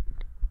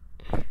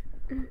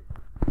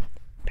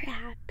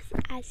 Perhaps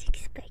as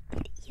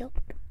expected. Yup.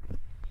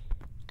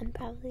 I'm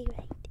probably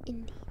right.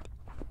 Indeed.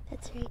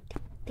 That's the right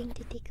thing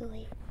to take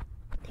away.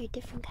 They're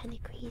different kind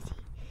of crazy.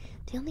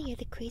 They only are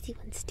the crazy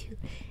ones too.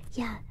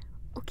 Yeah.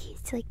 Okay,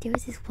 so like there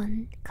was this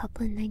one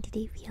couple in 90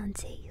 Day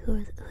Fiancé who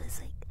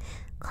was like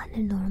kind of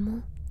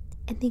normal,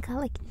 and they got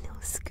like no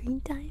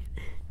screen time.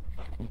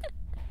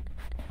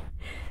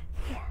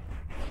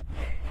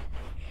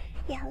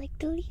 Yeah, like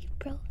delete it,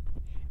 bro.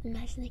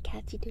 Imagine they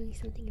catch you doing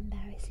something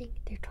embarrassing.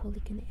 They're totally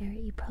gonna air it.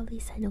 You probably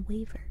sign a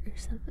waiver or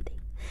something.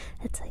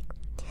 It's like,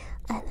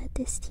 I let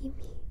this TV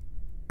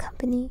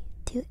company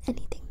do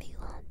anything they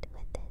want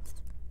with this.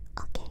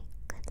 Okay,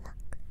 good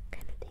luck,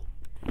 kind of thing.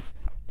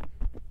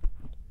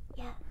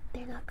 Yeah,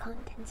 they're not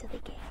content, so they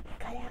get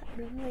cut out.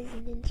 Normal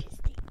isn't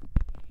interesting.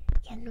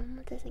 Yeah,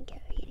 normal doesn't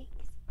get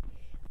ratings.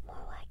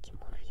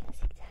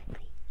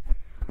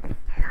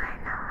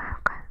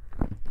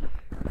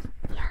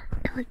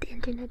 know the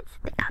internet is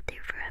out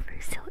there forever,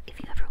 so if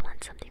you ever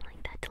want something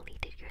like that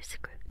deleted, you're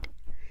screwed.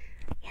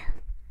 Yeah.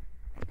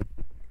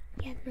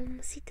 Yeah,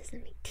 Nommies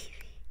doesn't make TV.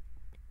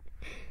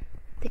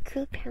 The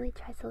crew apparently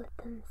tries to let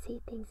them say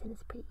things, and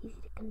it's pretty easy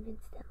to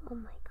convince them. Oh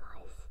my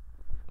gosh.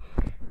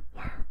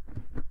 Yeah.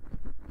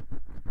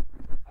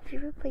 Have you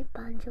ever played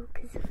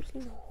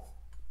Banjo-Kazooie? No.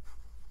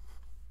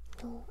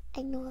 No,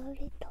 I know a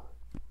little.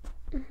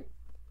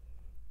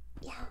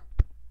 Yeah.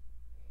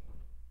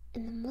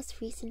 In the most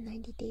recent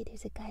 90 Day,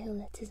 there's a guy who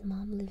lets his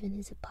mom live in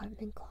his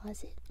apartment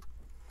closet.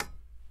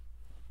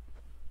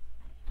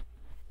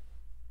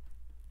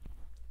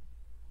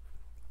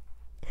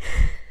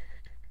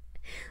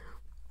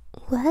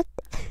 What?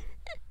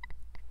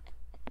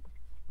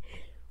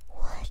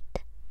 What?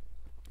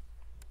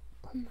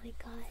 Oh my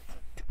god,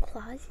 the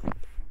closet?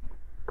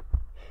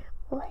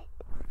 What?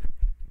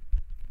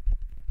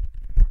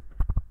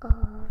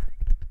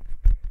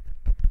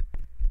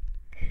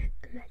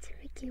 Imagine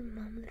making your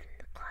mom live in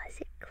the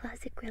closet.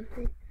 Closet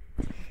gremlin.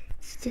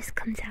 She just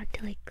comes out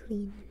to like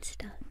clean and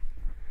stuff.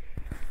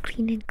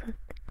 Clean and cook.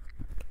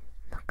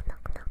 Knock,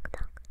 knock, knock,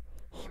 knock.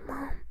 Hey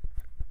mom,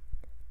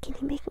 can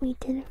you make me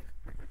dinner?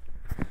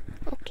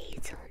 Okay,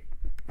 son.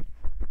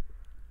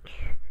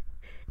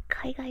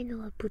 海外の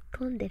はぶっ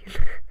飛んでる。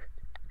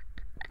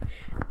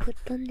ぶっ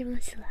飛んで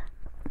ますわ。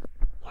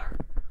Yeah.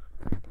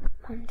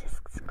 Mom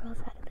just scrolls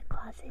out of the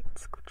closet,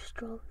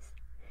 strolls.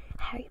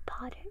 Harry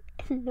Potter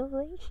and no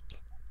way.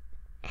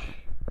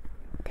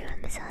 The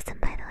room is awesome,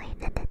 by the way.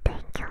 Nana,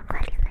 thank you. I'm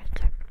glad you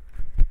like it.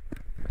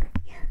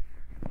 Yeah.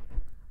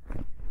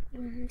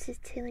 Your mom's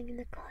just chilling in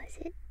the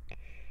closet.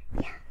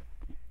 Yeah.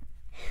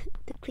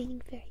 The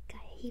cleaning fairy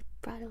guy, he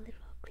brought a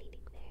literal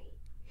cleaning fairy.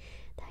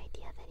 The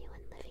idea of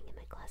anyone living in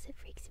my closet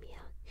freaks me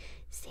out.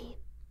 Same.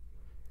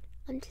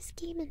 I'm just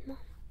gaming, Mom.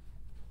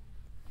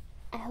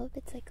 I hope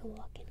it's like a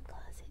walk-in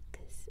closet,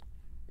 because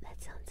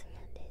that sounds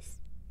horrendous.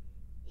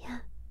 Yeah.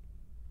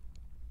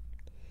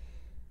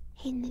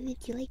 Hey Nana,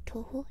 do you like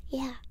Toho?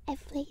 Yeah,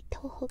 I've played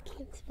Toho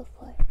games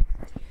before.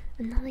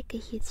 I'm not like a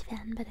huge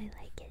fan, but I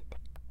like it.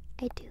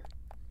 I do.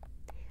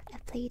 I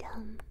played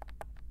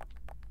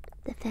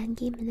the fan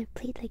game, and I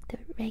played like the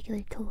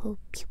regular Toho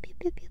pew pew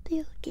pew pew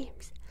pew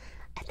games.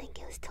 I think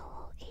it was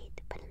Toho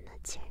 8, but I'm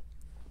not sure.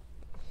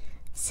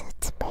 So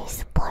spray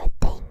support,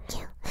 thank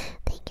you.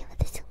 Thank you for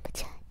the super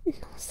chat.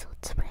 No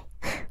salt spray.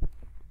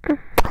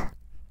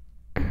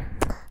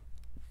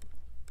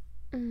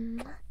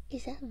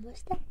 Is that a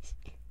mustache?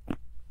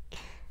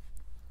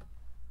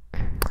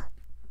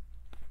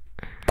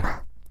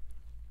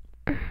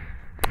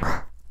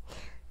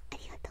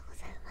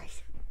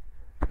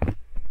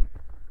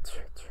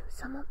 True.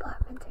 Some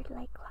apartments are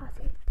like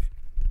closets.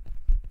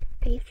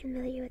 Are you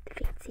familiar with the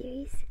Fate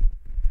series?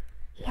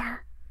 Yeah.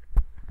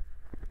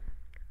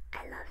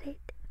 I love it.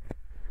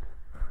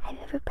 Have you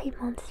ever played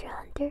Monster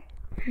Hunter?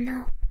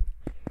 No.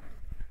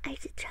 I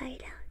should try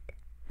it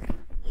out.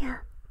 Yeah.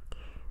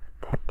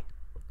 But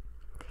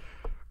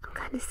I'm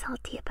kind of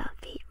salty about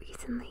Fate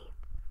recently.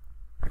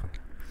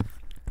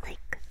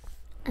 Like,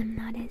 I'm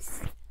not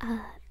as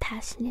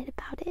passionate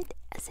about it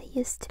as I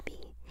used to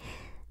be.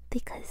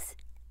 Because,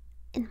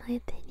 in my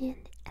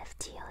opinion,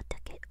 FGO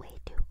took it way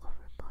too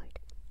overboard.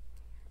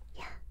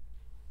 Yeah.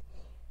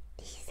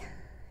 Lisa,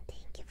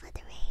 thank you for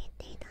the raid.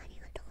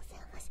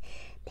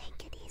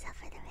 Thank you, Lisa,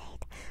 for the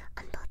raid.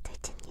 On both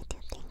Twitch and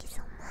YouTube, thank you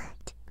so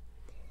much.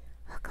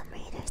 Welcome,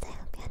 raiders. I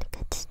hope you had a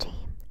good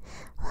stream.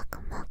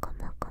 Welcome.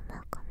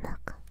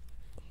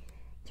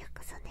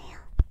 Yokoso neo.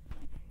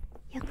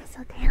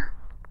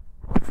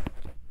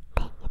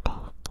 Thank you.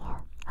 Welcome.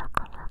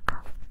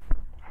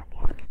 Hope you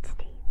had a good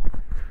stream.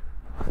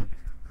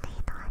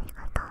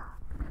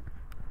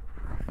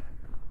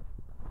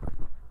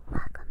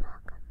 Welcome.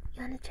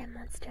 You wanna try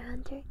Monster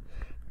Hunter?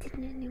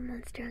 Didn't a new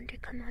Monster Hunter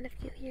come out a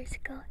few years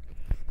ago?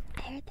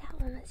 I heard that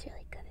one was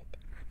really good.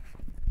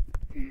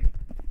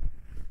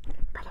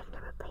 But I've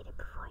never played it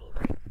before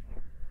either.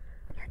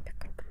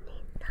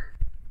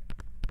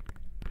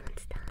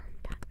 Monster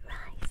Hunter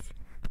Rise.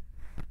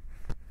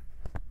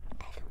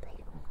 I haven't played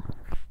it before.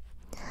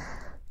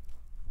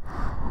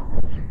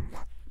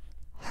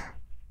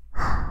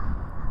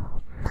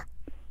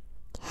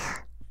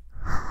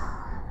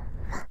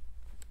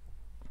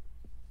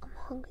 I'm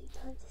hungry, so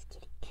I'm just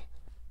kidding.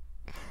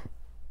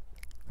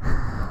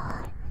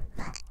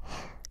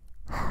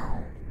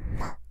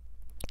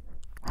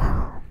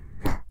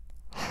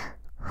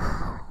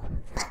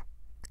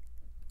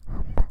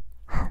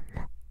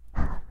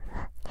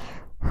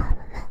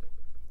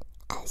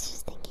 I was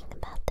just thinking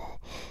about the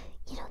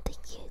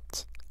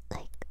huge,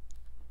 like,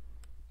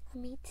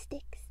 meat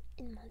sticks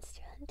in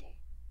Monster Hunter.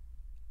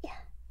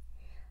 Yeah.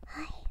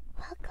 Hi,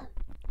 welcome.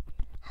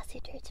 How's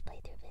your church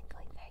playthrough been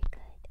going? Very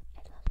good. I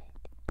love it.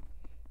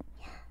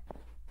 Yeah.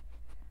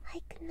 Hi,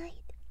 good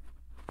night.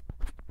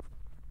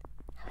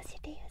 How was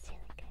your day? It was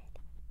really good.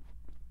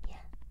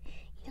 Yeah.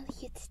 You know the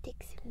huge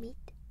sticks of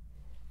meat?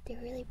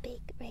 They're really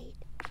big, right?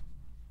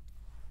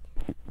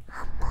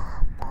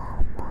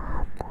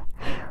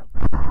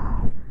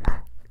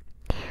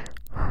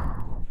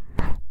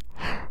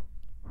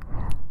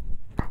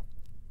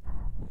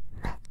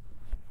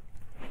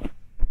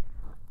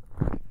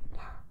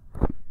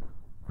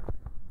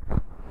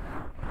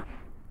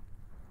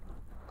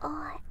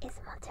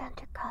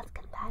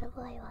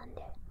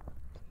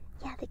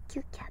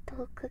 cute cat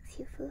who cooks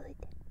you food.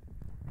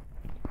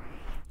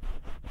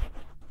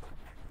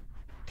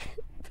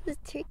 Those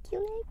turkey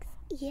legs?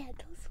 Yeah,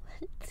 those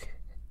ones.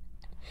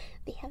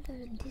 They have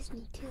them in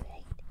Disney too,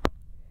 right?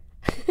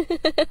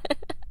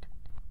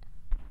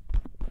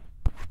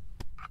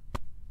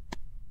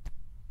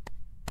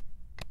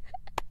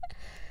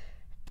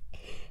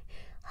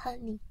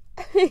 Honey.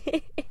 I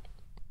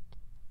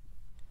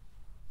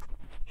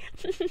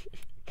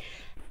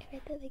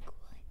read that like what?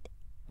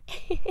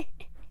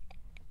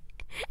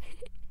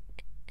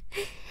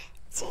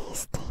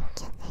 Jeez, thank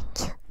you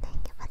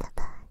for the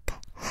bug.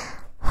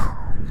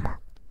 Home.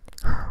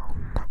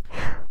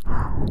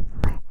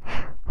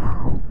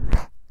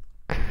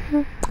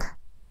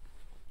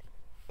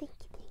 Thank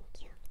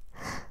you.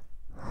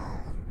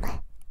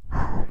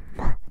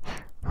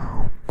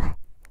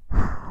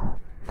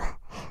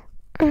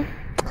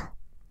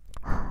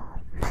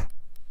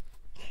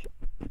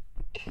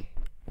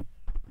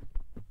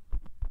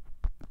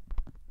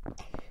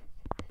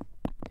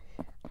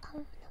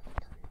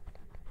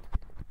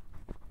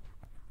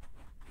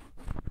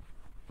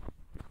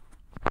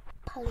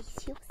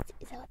 Policios?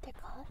 Is that what they're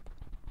called?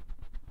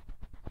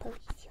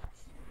 Policios.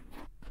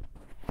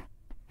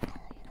 I love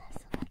your last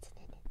so much,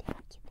 Nene.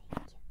 Thank you.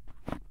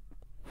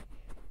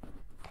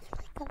 I feel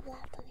like I've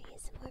laughed on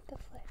ASMR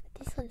before, but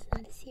this one's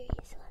not a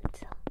serious one,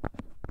 so.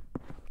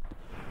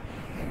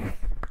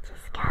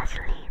 Just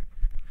casually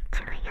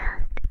chilling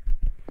out.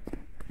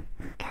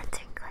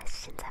 Answering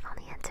questions. I've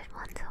only answered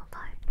one so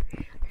far.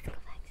 Let's go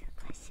back to the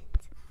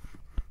questions.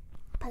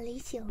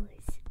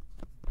 Policios.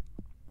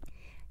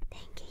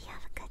 Thank you. You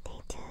have a good day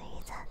too,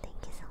 Lisa.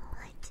 Thank you so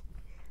much.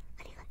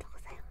 Arigatou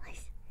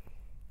gozaimasu.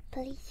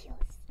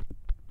 Policios.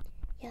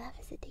 Your laugh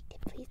is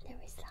addictive. Please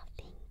never stop.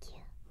 Thank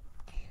you.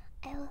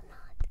 I will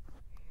not.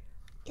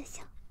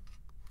 Yosho.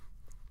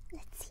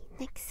 Let's see.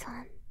 Next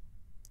one.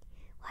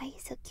 Why are you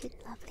so cute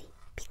and lovely?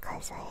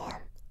 Because I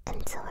am,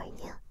 and so are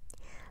you.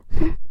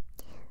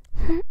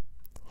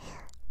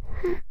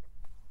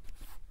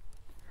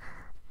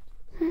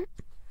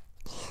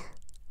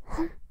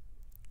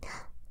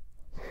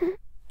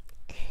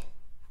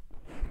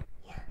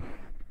 Yeah.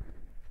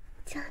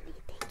 Johnny,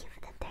 thank you for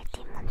the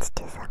 13 months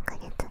to 3ヶ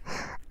月。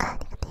あ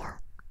りがとう。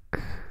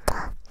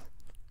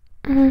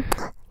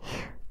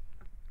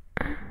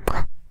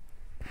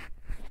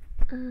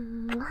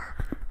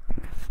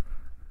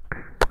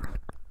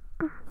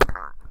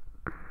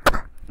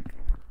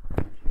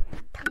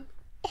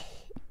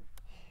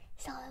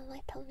Sorry, my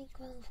tummy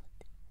grumbled.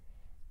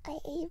 I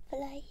ate, but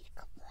I ate a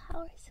couple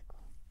hours ago.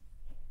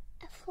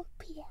 At 4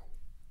 p.m.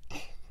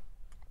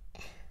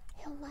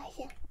 お前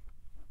じゃん。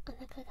お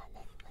腹が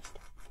鳴りまし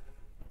た。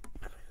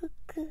お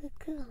腹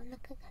が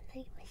鳴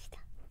りました。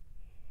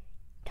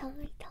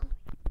Tummy.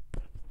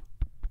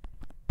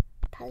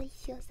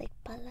 Palacios like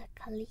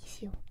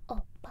Palacalicio.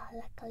 Oh,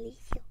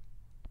 Palacalicio.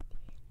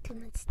 Too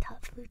much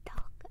tough food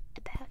talk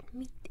about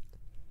meat.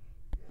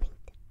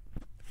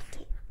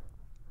 Okay.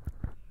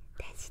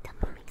 Tenshi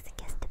Numba makes a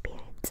guest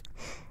appearance.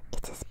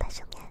 It's a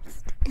special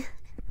guest.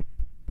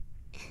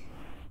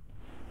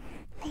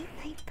 Late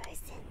night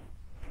person.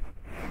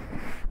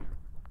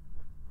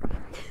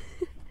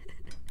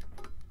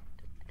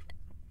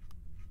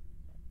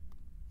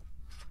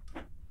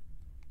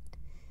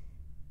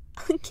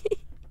 Okay.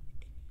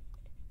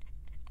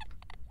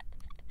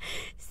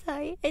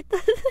 Sorry, I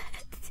thought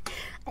that.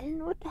 I didn't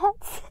know what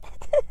that said.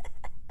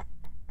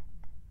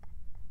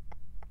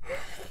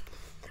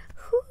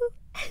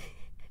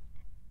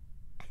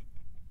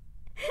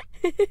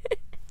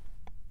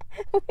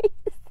 Wait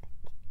a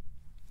second.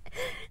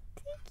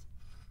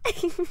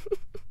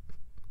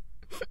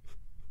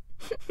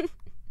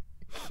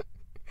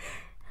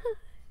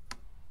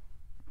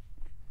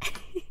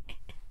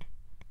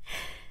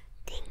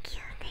 Thank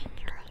you,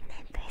 late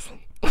night person.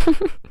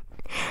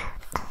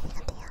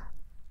 Thank you.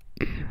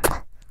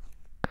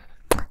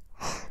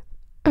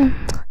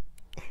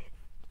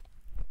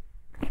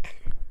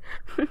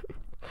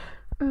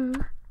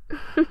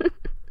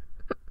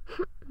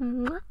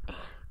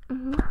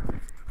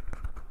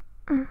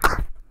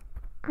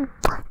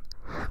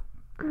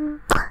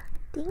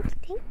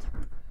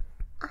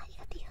 ありが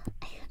とう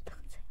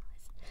ございま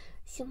す。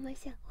すみま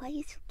せん。Why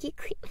you so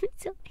giggly? I'm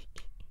sorry.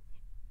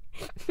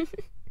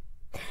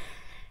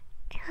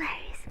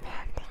 Hilarious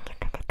man, thank you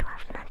for the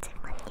 12 months and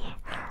 1 year.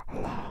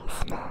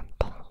 Hilarious man,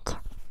 thank you.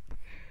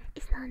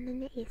 It's not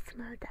an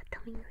ASMR without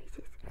tummy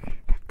noises.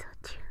 That's so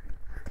true.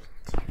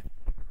 Thank you.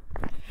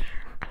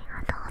 あり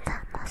がとうござい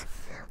ます。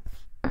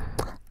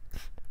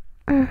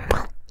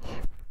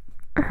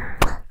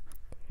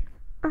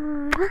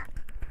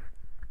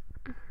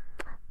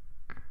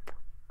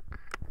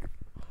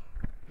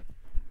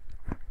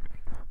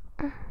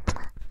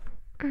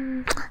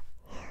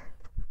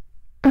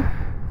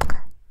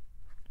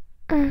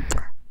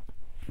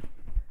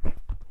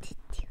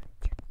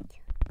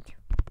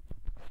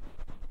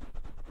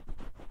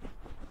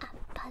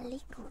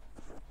Palico.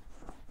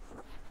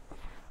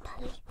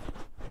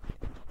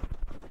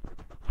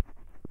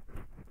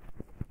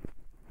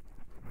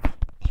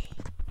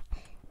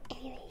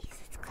 Anyways,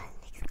 let's go to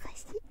the next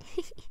question.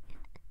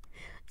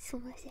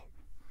 sumasen.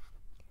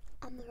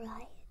 I'm a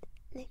riot.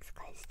 Next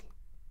question.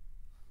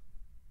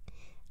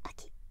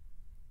 Aki.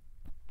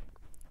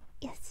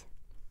 Yes.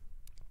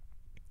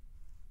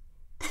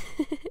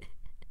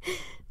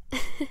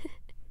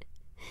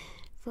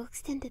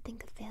 Folks tend to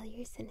think of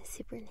failures in a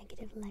super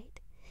negative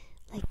light.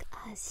 Like,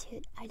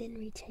 shit, I didn't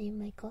reach any of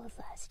my goals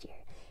last year.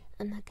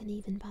 I'm not gonna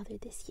even bother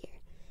this year.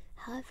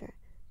 However,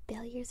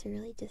 failures are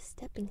really just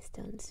stepping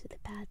stones to the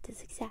path to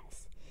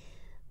success.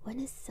 What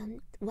is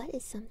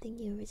something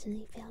you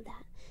originally failed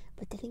at,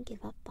 but didn't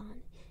give up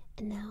on,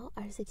 and now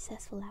are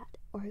successful at,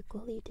 or a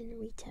goal you didn't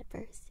reach at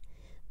first,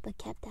 but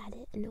kept at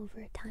it, and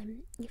over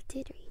time, you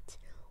did reach?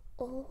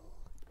 Oh,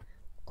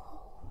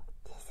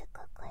 this is a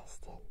good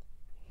question.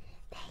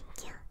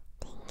 Thank you.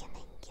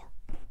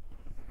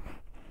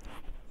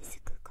 It's a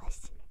good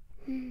question.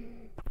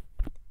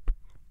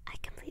 I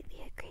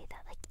completely agree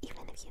that, like,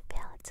 even if you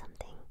fail at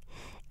something,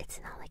 it's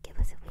not like it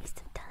was a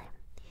waste of time,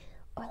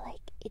 or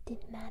like it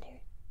didn't matter.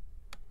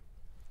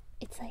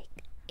 It's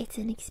like, it's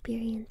an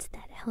experience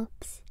that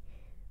helps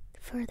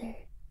further,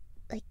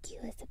 like, you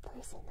as a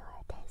person or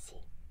a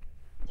Tenshi.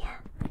 Yeah,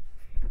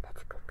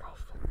 that's a good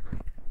question.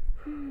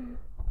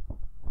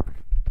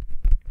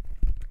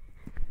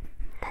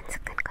 That's a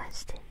good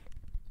question.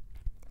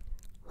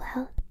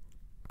 Well,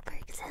 for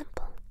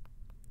example,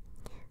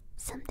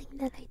 something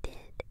that I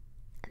did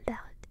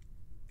about,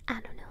 I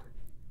don't know,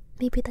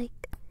 maybe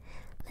like,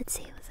 let's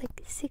say it was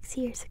like 6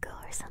 years ago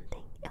or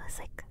something. It was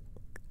like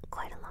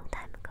quite a long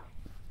time ago.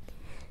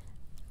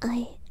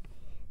 I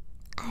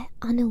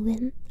on a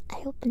whim,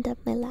 I opened up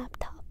my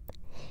laptop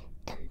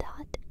and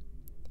thought,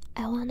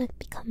 I want to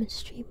become a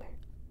streamer.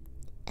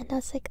 And I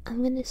was like,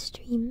 I'm gonna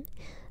stream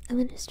a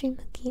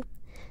game.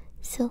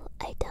 So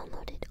I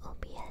downloaded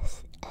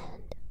OBS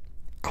and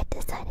I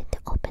decided to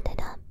open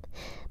it up.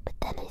 But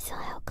then I saw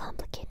how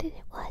complicated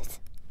it was,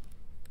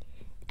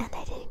 and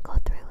I didn't go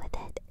through with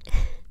it.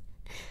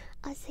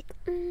 I was like,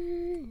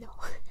 no.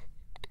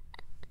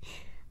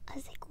 I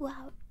was like,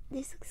 wow,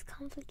 this looks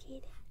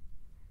complicated.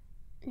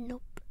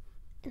 Nope.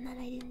 And then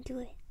I didn't do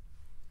it.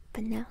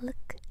 But now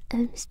look,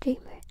 I'm a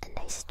streamer and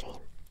I stream.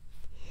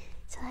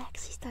 So I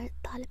actually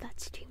thought about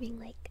streaming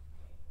like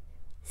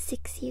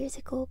 6 years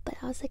ago, but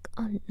I was like,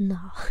 oh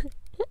no.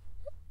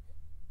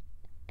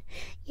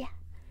 Yeah,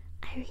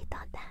 I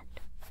rethought that.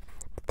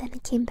 But then I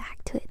came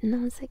back to it and I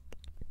was like,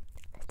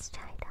 let's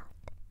try it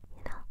out.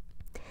 You know,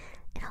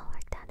 it all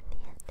worked out in the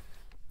end.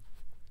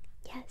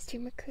 Yeah,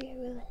 streamer career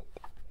ruined.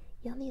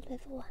 You only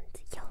live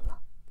once. YOLO.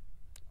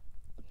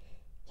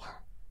 Yeah,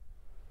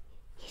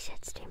 you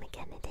should stream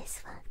again. It is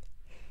fun.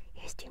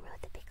 You're a streamer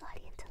with a big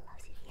audience who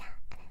loves you. Yeah,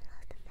 and I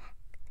love them back.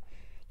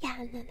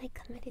 Yeah, and then I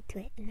committed to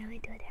it, and now I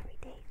do it every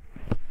day.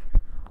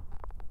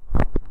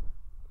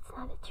 It's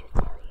not a true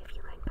failure if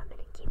you learn from it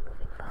and keep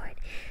moving forward.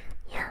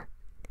 Yeah,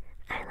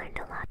 I learned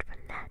a lot from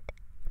that.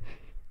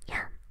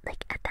 Yeah,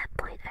 like at that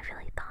point I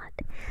really thought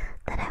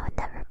that I would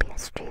never be a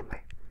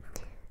streamer.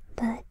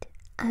 But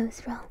I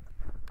was wrong.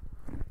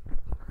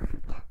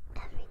 Yeah,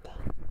 every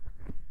day.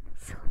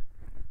 So,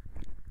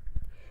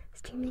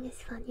 streaming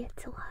is fun yet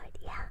so hard.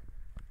 Yeah,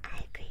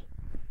 I agree.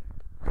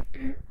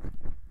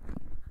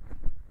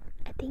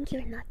 I think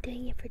you're not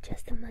doing it for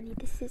just the money.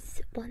 This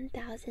is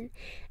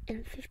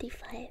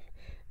 1055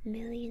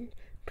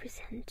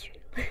 million%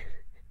 true.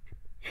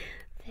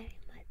 Very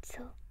much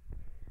so.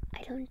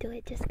 I don't do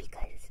it just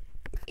because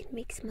it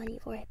makes money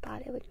or I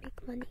thought it would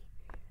make money.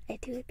 I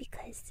do it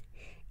because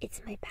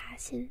it's my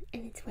passion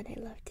and it's what I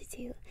love to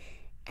do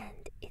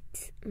and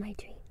it's my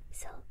dream.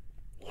 So,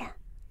 yeah.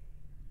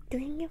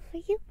 Doing it for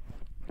you.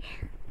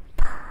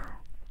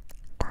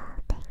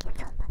 Thank you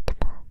so much,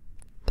 Paul.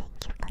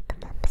 Thank you for the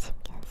membership,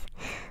 yes.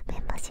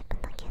 Membershipの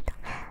けど、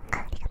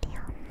ありがとう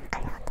よ。あ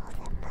りがとうござい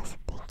ます。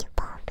Thank you,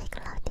 Paul. Big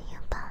love to you,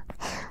 Paul.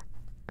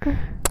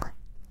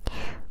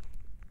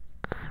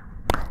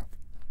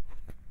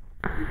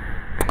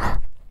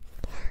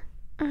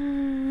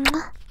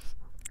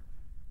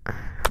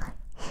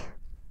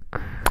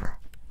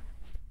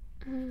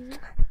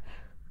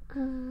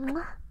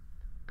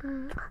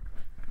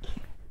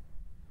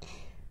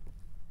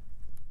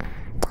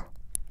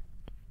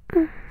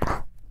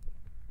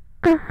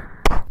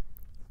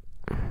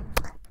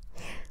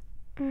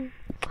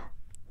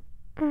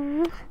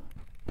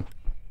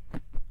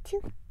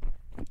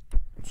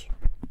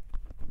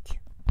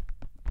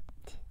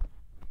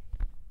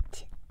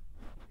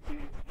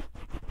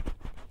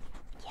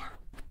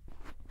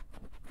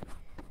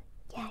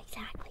 Yeah,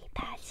 exactly.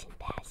 Passion.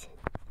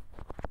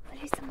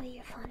 What are some of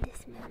your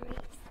fondest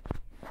memories?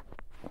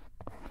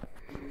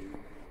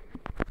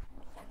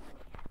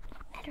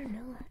 I don't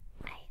know.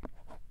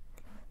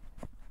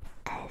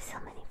 I have so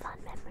many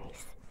fond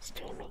memories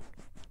streaming.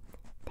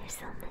 There's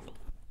so many.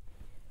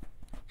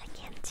 I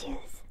can't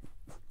choose.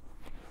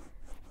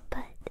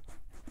 But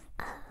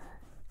I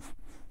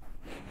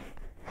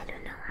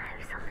don't know. I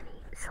have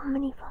so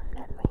many fond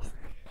memories.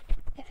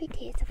 Every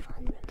day is a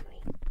fond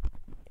memory.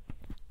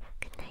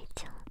 Good night,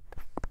 John.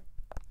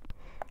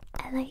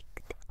 I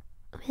liked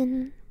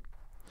when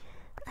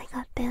I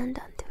got banned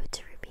on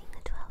Twitch for being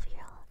a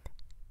 12-year-old.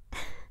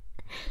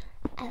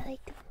 I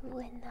liked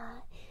when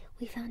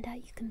we found out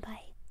you can buy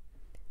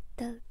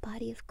the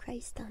body of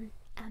Christ on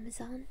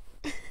Amazon.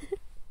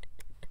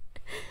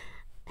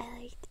 I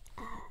liked,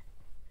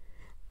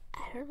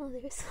 I don't know,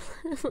 there's a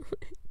lot of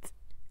moments.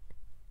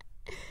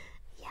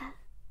 Yeah,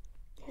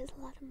 there's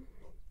a lot of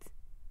moments.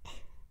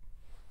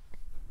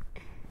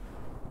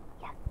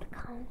 Yeah, the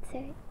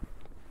concert.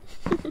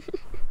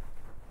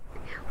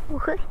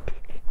 What?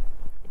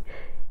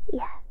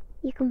 Yeah,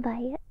 you can buy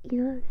it,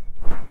 you know.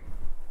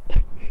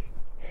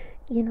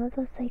 You know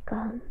those you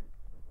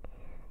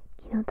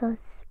know those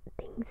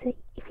things that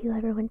if you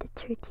ever went to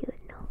church you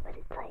would know, but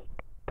it's like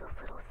those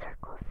little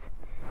circles.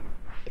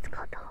 It's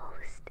called the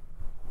host.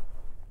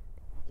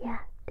 Yeah,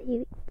 that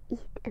you eat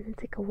and it's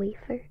like a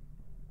wafer.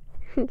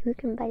 You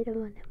can buy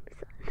them on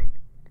Amazon.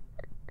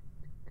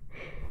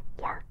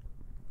 Yeah,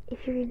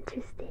 if you're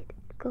interested,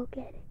 go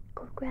get it.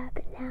 Go grab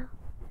it now.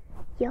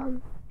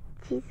 Yum.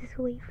 Jesus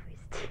wafers.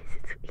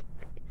 Jesus wafers.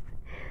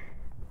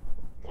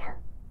 Yeah,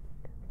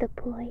 the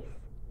boys.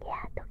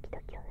 Yeah, Doki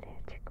Doki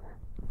Literature Club.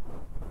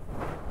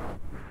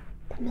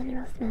 The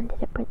Minerals Man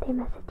did a birthday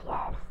message.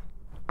 Yes,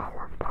 I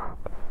love that.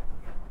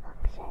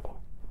 Shredder.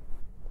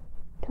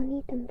 Don't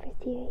eat them for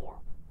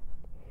cereal.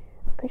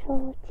 Good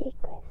old J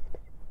Crisps.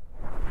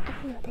 I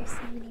don't know, there's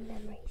so many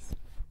memories.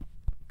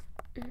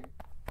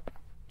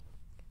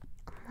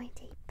 My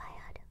date by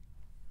Ado.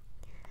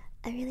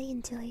 I really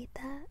enjoyed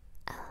the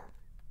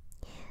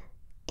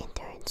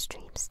endurance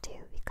streams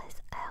too,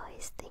 because I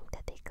always think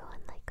that they go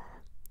in like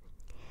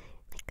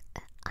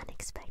an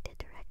unexpected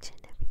direction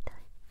every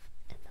time,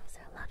 and those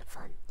are a lot of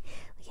fun.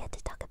 We get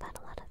to talk about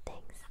a lot of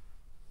things.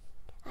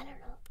 I don't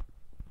know,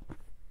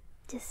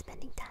 just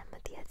spending time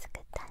with you is a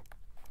good time.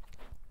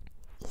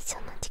 一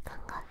緒の時間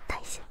が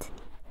大切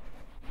に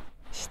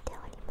して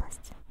おりま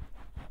す。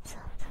そ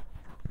う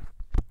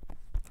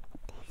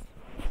です。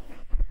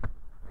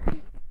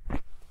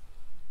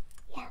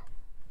Yeah,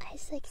 I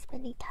just like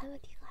spending time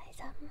with you guys.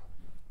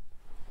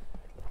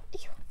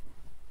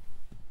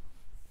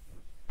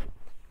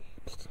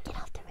 They can get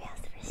off the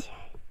rails for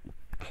sure.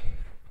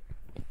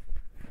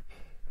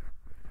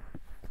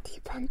 Do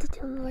you plan to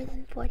do more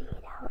than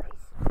 48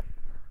 hours?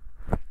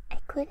 I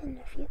could in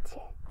the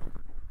future.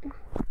 I love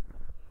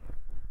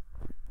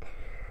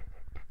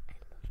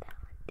that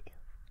one too.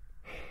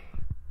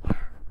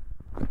 Yeah.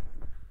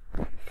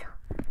 So,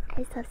 I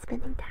just love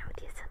spending time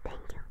with you, so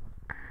thank you.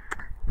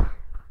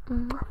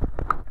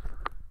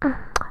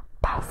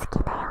 大好き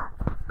だよ。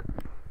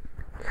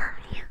Love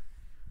you.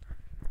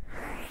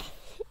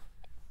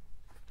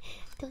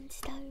 Don't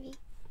stop me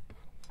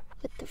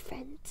with the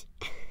French.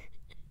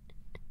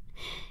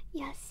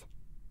 Yes.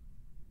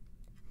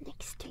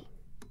 Next stream.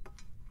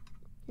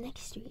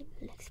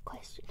 Next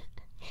question.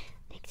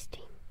 Next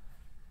stream.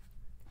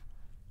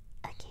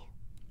 Okay.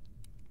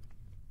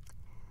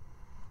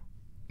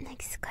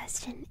 Next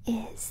question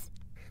is.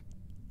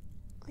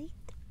 Wait.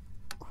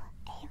 Oh,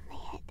 I hit my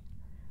head.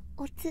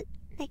 What's it?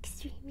 Next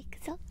stream.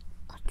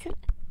 What's it?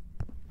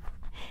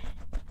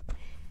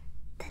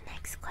 The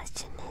next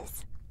question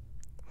is,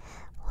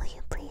 will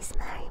you please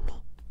marry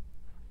me?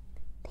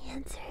 The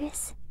answer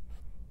is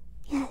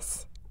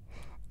yes,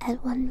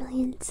 at 1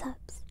 million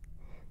subs.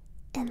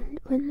 And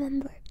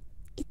remember,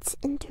 it's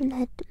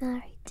internet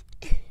marriage.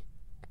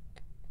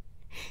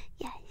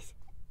 Yes.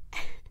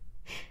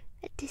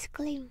 A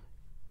disclaimer.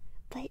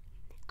 But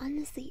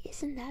honestly,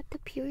 isn't that the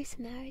purest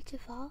marriage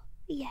of all?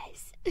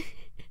 Yes.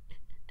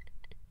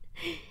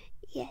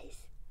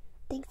 Yes.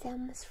 Thanks, I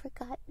almost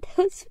forgot. That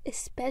was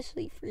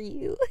especially for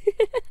you.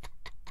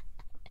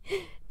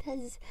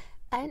 Because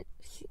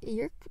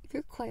you're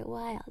quite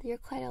wild. You're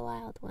quite a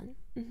wild one.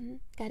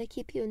 Gotta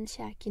keep you in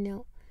check, you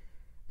know.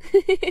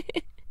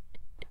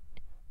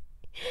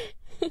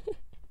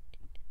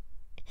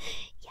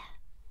 Yeah.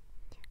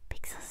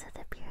 Pixels are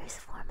the purest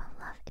form of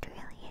love. It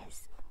really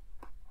is.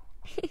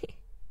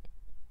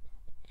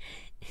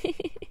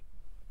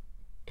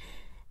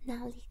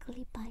 Now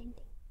legally binding.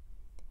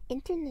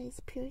 Internet is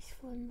purest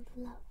form of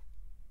love.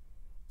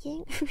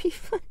 Getting a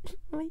refund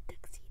for my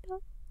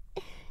tuxedo.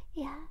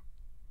 Yeah.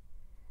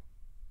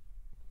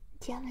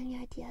 Do you have any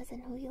ideas on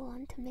who you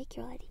want to make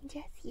your wedding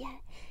dress? Yeah.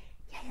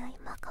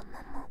 Mako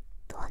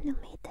the one who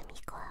made the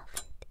Miko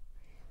outfit.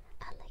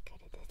 I'd like her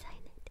to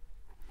design it.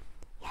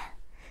 Yeah.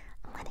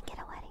 I'm gonna get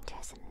a wedding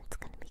dress and it's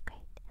gonna be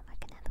great. And we're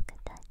gonna have a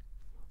good time.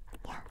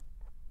 Yeah.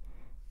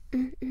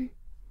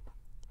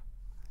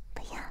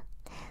 But yeah,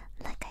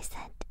 like I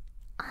said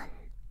on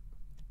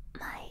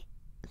my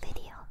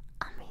video,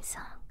 on my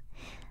song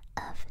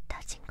of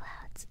Touching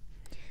Clouds,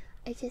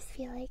 I just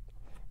feel like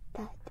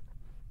that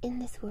in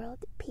this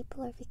world,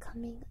 people are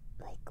becoming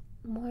like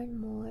more and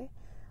more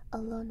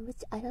alone,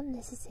 which I don't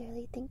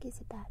necessarily think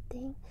is a bad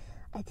thing.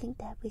 I think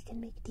that we can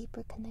make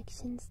deeper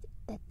connections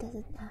that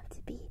doesn't have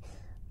to be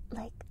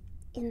like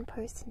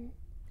in-person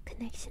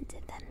connections,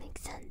 if that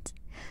makes sense.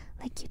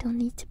 Like, you don't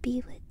need to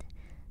be with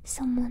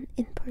someone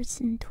in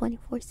person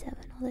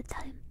 24/7 all the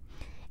time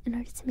in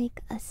order to make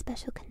a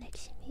special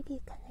connection. Maybe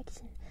a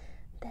connection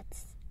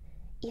that's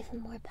even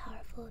more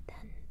powerful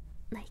than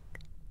like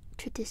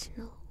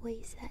traditional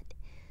ways that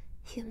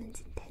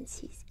humans and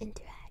Tenshis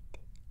interact.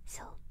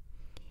 So,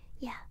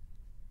 yeah,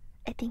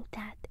 I think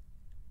that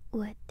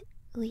what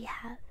we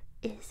have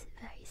is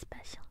very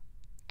special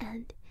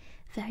and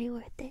very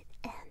worth it,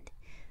 and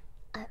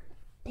I'm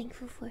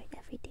thankful for it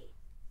every day.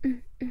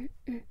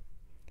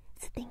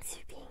 So thanks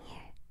for being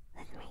here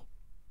with me.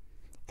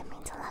 It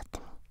means a lot to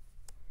me.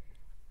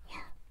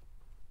 Yeah.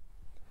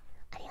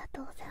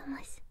 Arigatou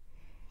gozaimasu.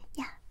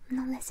 Yeah,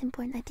 no less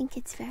important. I think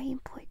it's very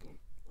important.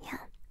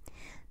 Yeah.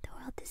 The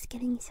world is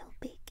getting so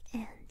big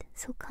and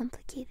so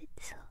complicated,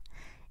 so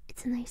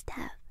it's nice to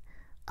have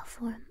a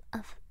form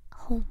of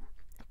home,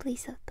 a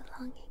place of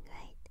belonging,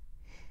 right?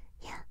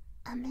 Yeah.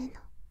 Ameno.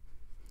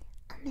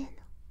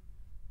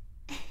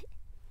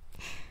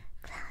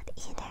 Cloud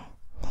Eater,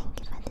 thank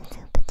you for the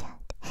super chat.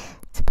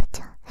 Super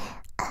chat.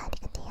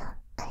 Arigatou.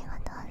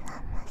 Arigatou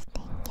gozaimasu.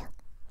 Thank you.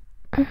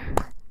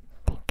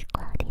 Thank you,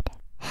 Cloud Eater.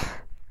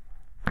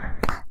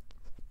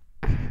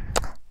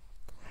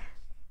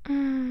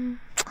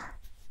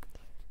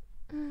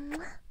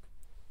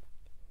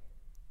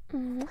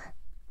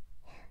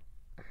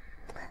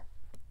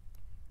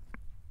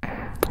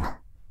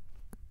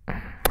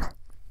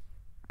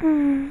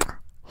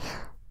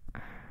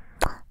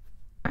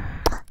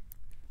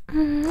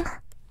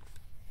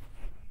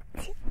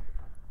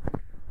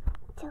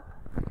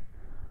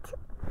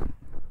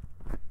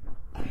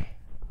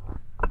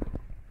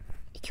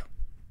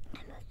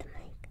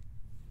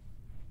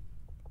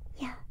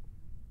 Yeah,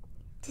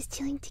 just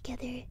chilling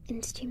together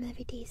in stream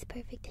every day is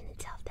perfect in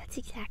itself. That's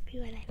exactly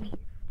what I mean.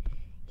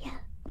 Yeah,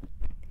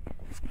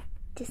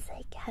 just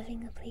like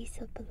having a place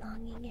of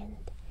belonging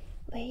and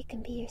where you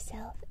can be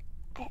yourself.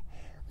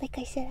 Like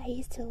I said, I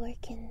used to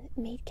work in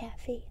Maid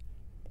Cafe,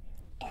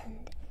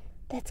 and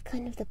that's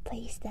kind of the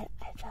place that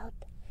I felt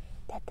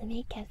that the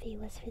Maid Cafe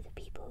was for the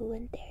people who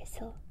went there.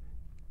 So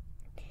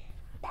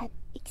that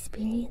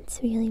experience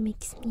really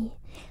makes me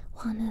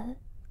wanna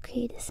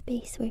create a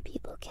space where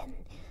people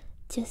can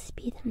just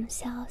be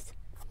themselves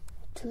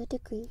to a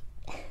degree.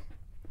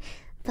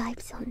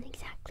 Vibe zone,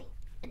 exactly.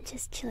 And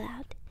just chill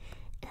out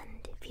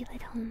and feel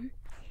at home.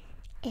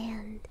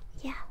 And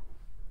yeah,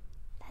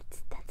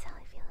 that's how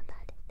I feel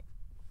about it.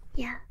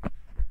 Yeah.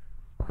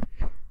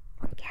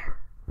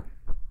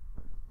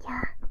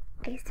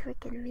 I used to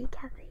work in a maid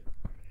cafe.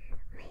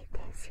 Maid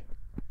Tenshi.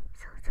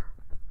 So.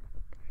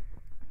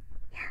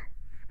 Yeah.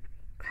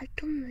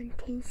 Cartoon and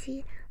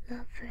Tenshi,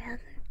 love forever.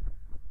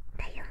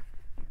 Tayo.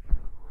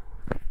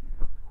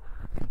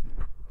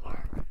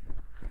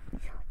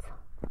 Yeah. So.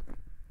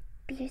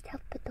 Be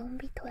yourself, but don't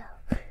be 12.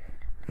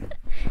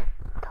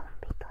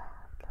 Don't be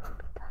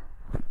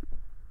 12.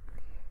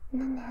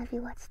 And then have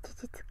you watched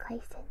Jujutsu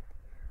Kaisen?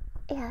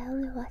 Yeah, I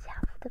only watched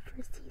half of the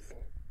first season.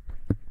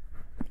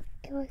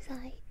 It was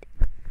alright.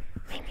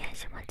 Maybe I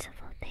should watch the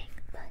whole thing,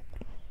 but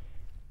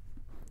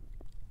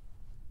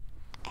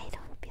I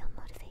don't feel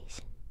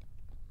motivation.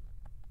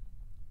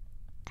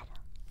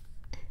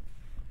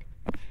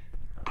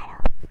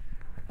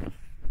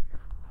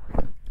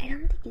 I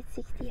don't think it's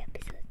 60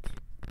 episodes.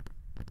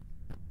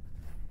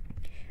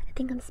 I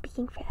think I'm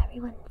speaking for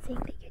everyone and saying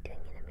that you're doing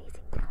an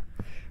amazing job.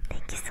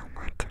 Thank you so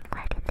much.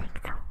 I didn't think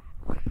so.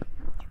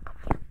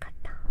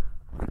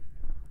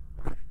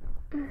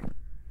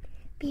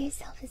 Be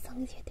yourself as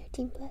long as you're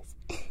 13 plus.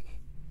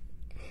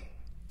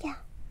 Yeah.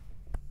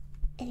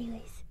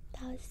 Anyways,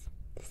 that was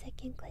the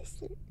second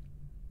question.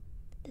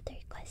 The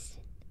third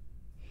question.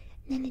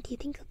 Nana, do you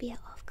think you'll be at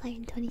Offline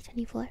in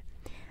 2024?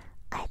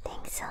 I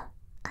think so.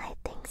 I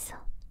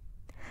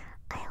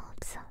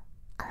hope so.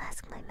 I'll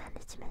ask my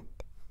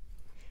management.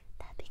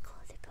 That'd be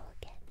cool to go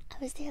again. I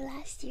was there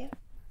last year.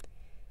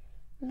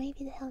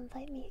 Maybe they'll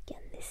invite me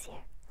again this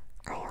year.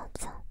 I hope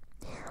so.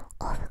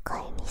 オフ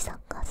会に参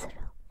加する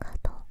か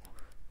と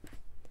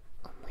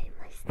思い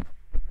ます。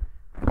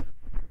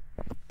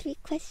3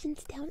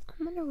 questions down.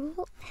 I'm on a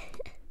roll.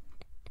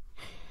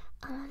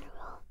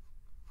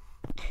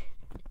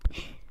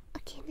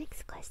 Okay,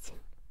 next question.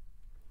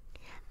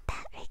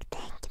 Patrick,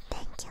 thank you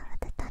for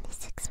the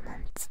 26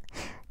 months.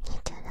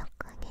 26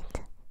ヶ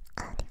月。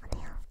ありがと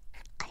う。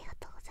ありが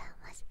とうござい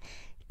ます。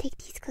Take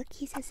these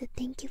cookies as a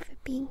thank you for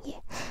being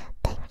here.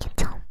 Thank you,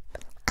 John.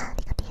 あ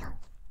りがとう。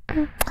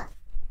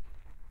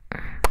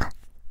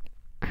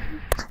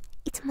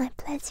It's my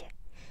pleasure.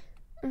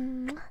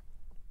 Thank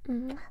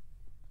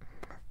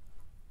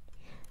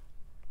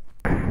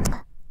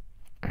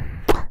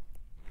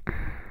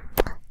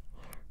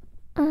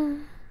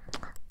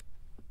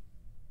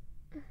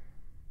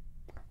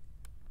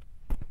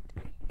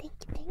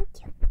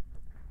you.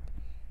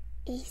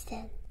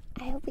 Ethan,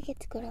 I hope we get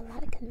to go to a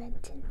lot of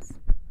conventions.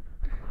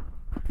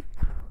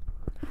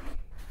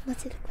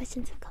 Most of the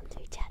questions have come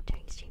through chat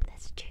during stream,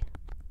 that's true.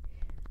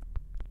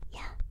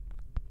 Yeah.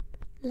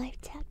 Live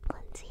chat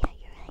ones, yeah,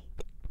 you're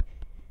right.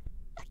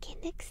 Okay,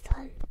 next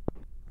one.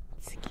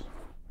 Tsuki.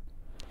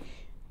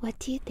 What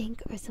do you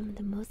think are some of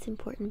the most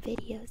important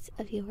videos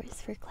of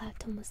yours for Cloud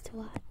Tomos to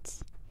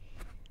watch?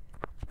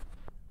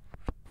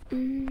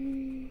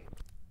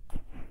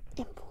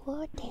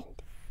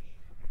 Important.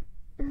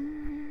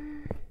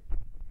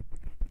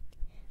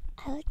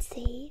 I would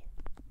say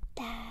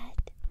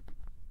that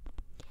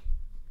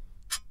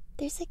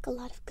there's like a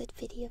lot of good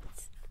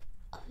videos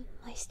of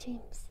my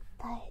streams,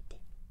 but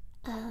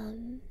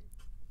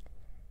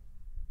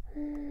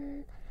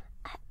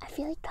I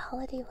feel like the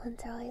holiday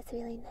ones are always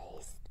really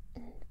nice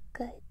and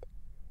good.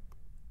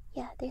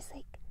 Yeah, there's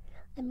like,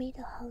 I made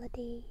a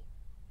holiday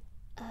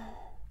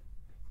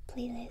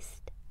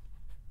playlist.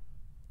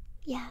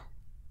 Yeah.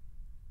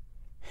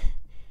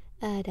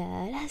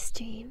 Arara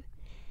stream.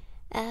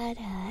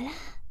 Arara.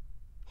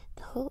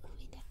 The whole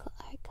Umineko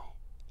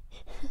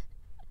archive.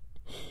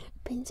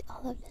 Binge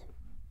all of them.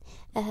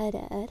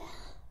 Arara.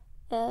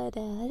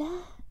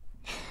 Arara.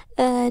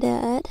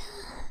 Arara.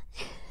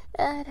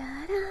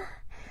 Arara.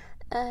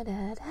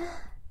 Arara.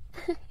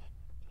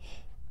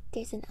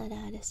 There's an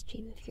Arara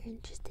stream if you're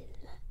interested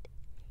in that.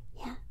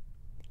 Yeah.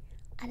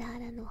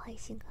 Arara no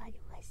haishin ga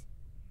arimasu.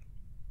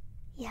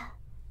 Yeah.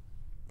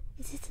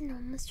 Is this a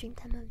normal stream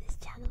time of this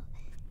channel?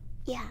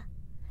 Yeah,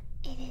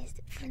 it is.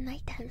 For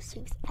nighttime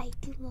streams, I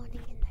do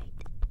morning and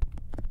night.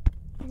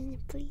 And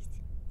then please,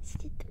 she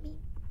did the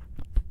meat.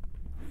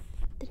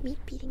 The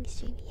meat beating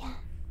stream, yeah.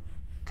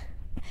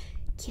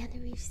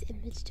 Keanu Reeves'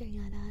 image during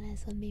Arara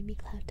is what made me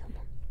cloud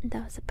Tomo.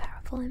 That was a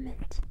powerful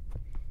image.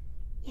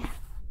 Yeah.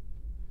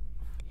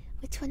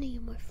 Which one are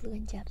you more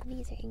fluent,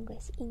 Japanese or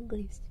English?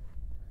 English.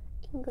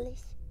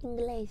 English.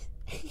 English.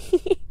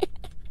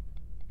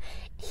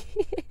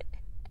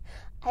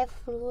 I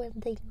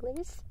fluent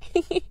English.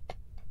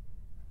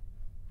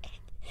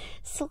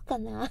 そうか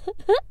な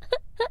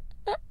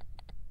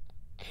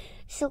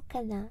そう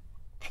かな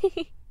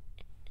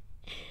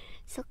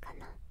そうか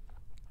な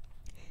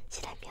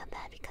Should I feel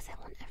bad because I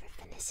won't ever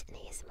finish an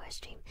ASMR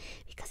stream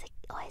because I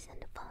always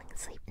end up falling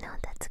asleep? No,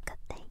 that's a good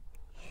thing.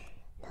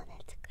 No,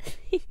 that's a good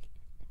thing.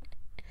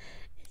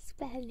 It's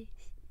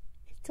Spanish.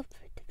 It's up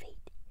for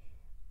debate.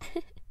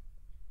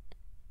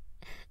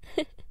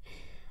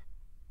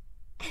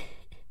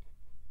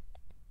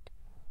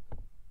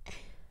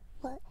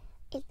 Well,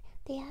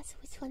 they asked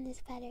which one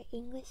is better,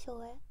 English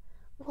or...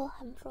 Well,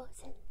 I'm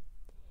frozen.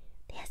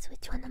 They asked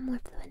which one I'm more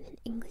fluent in,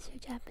 English or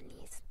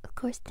Japanese. Of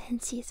course,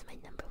 Tenshi is my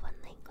number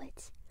one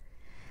language.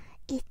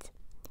 It's...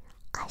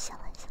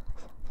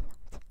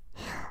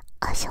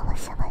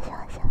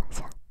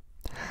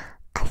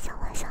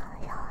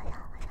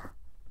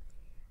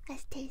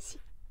 That's Tenshi.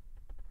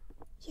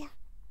 Yeah.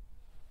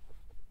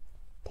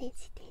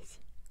 Tenshi. Tenshi.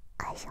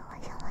 I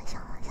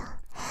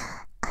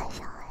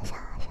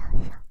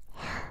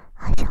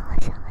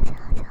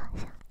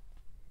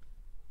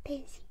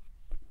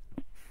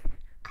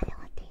don't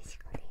want Tenshi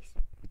go this.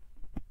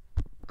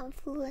 I'm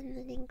fluent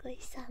in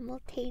English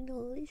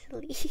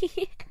simultaneously.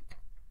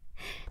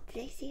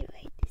 Did I say it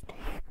right this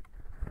time?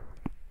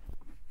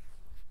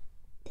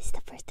 This is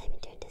the first time you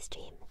turned to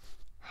stream.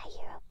 Hi,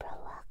 Hero Bro,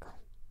 welcome.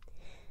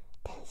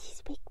 Tenshi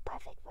speak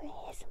perfect for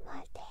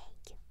ASMR.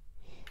 Thank you.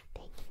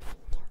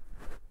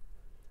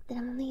 That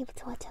I'm only able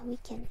to watch on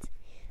weekends.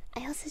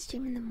 I also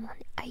stream in the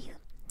morning. Are you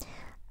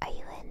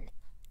in,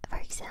 for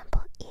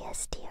example,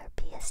 EST or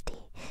PST?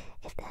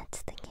 If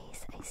that's the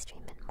case, I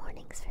stream in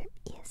mornings for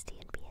EST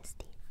and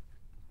PST.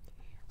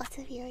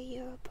 Also, if you're a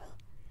Europe bro,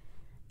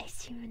 I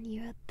stream in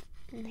Europe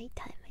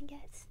nighttime, I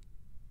guess.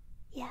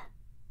 Yeah.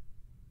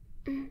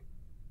 Do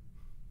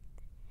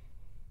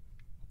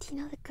you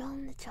know the girl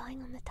in the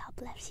drawing on the top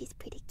left? She's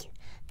pretty cute.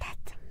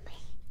 That's me.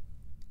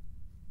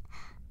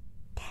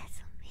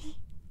 That's me.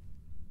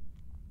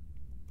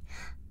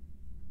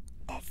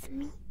 That's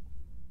me.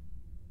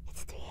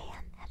 It's 3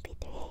 a.m. Happy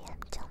 3 a.m.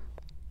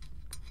 jump.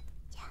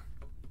 Yeah.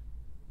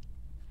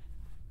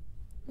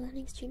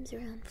 Morning streams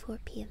around 4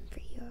 p.m. for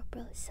Euro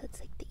Bros, so it's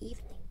like the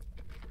evening.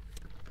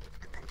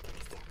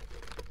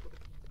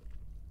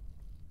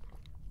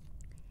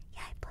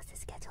 Yeah, I post a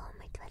schedule on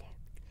my Twitter.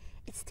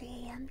 It's 3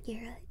 a.m.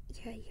 You're a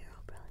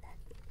Euro Bro then.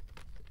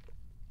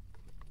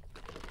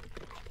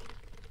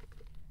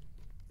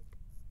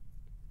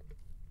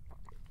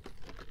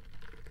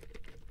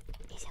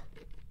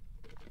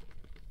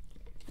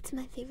 What's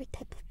my favorite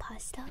type of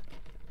pasta?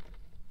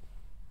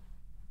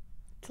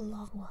 It's a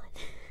long one.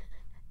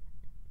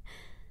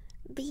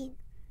 Bean.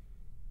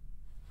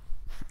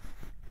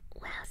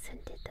 Wow, so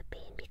did the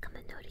bean become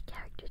a noted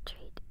character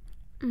trait?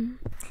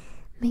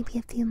 Maybe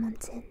a few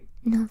months in.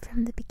 No,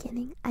 from the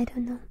beginning. I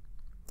don't know.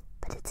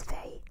 But it's a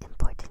very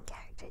important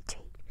character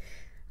trait.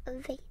 A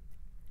bean.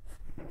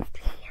 3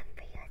 a.m.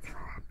 for you as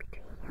well. Happy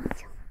 3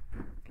 a.m.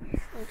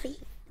 A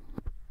bean.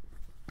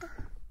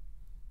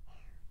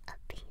 A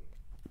bean.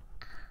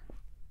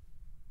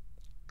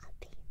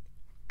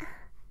 A bean.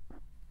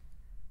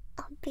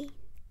 A bean.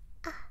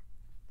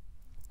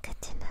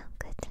 Good to know.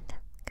 Good.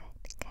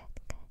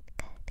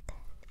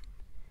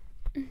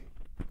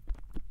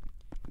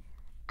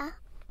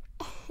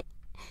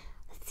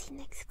 Let's see,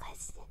 next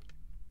question.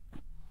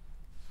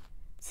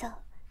 So,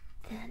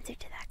 the answer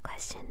to that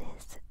question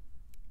is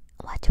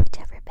watch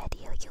whichever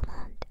video you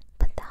want,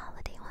 but the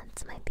holiday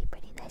ones might be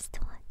pretty nice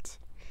to watch.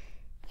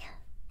 Yeah.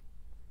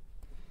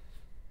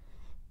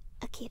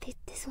 Okay,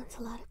 this one's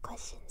a lot of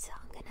questions, so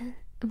I'm gonna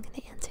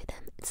answer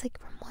them. It's like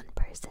from one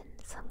person,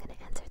 so I'm gonna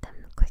answer them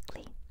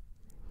quickly.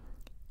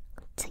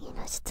 次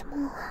の質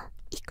問は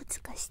いく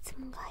つか質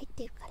問が入っ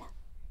てるから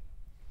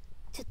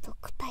ちょっと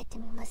答えて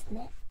みます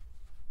ね。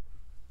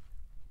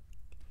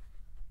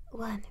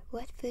 1.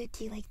 What food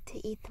do you like to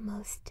eat the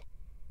most?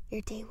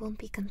 Your day won't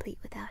be complete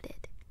without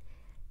it.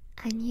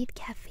 I need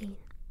caffeine.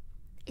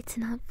 It's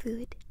not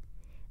food,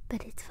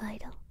 but it's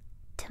vital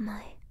to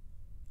my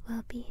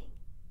well-being.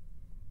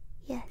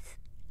 Yes,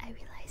 I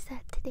realized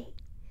that today.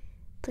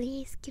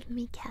 Please give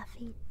me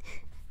caffeine.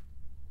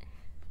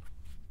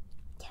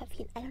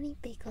 Caffeine. I don't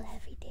eat bagel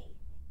every day.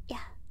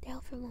 Yeah, they're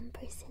all for one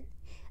person.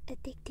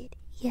 Addicted.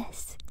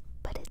 Yes,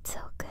 but it's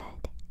so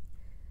good.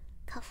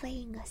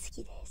 Caffeineが好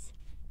きです。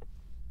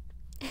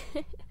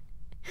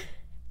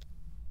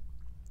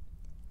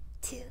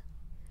2.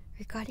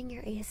 Regarding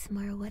your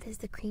ASMR, what does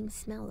the cream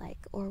smell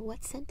like? Or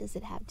what scent does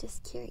it have?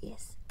 Just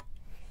curious.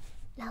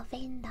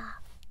 Lavender.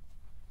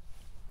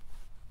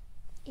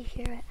 If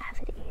you're an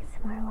avid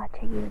ASMR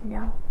watcher, you would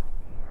know.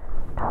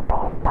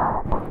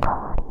 Lavenderの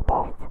香りです。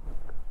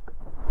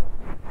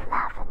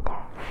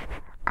Lavender.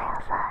 I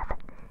also have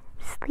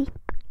sleep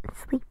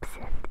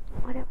scent.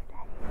 Whatever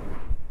that is.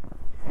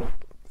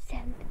 Sleep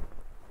scent.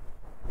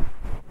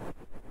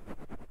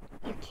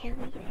 You can't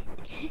read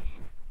it.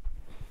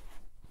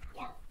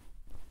 Yeah.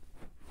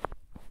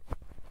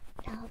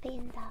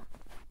 Lavender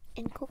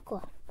and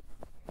cocoa.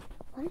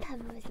 One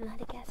time it was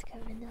Madagascar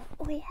vanilla.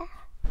 Oh yeah.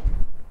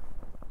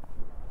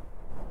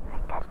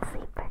 Good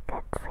sleep.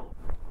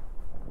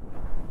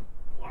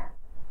 Yeah.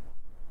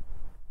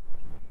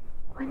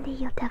 One day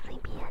you'll definitely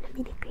be at a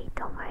meet and greet.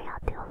 Don't worry, I'll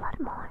do a lot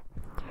more.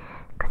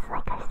 Cause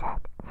like I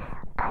said,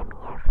 I'm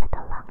here for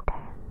the long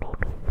term,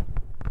 baby.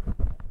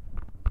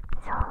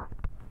 So,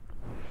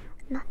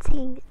 not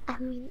saying, I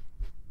mean,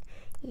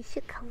 you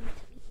should come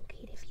to meet and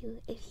greet if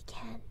you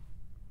can.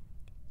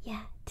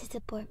 Yeah, to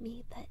support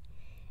me, but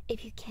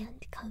if you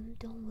can't come,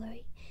 don't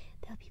worry.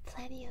 There'll be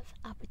plenty of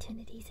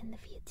opportunities in the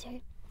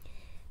future.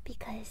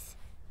 Because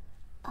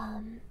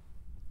I'm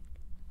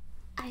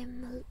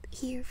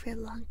here for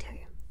long term.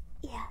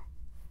 Yeah.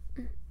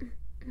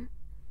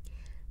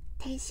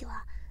 Tenshi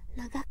は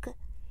長く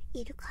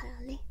いるか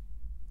らね。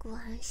ご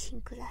安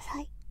心くだ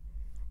さい。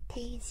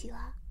天使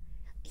は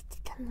い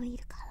つでもい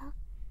るから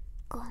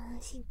ご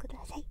安心く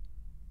ださい。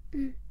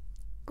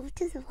Which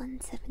is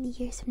 170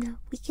 years from now,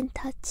 we can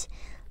touch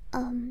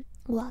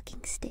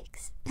walking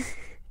sticks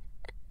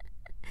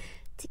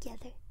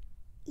together.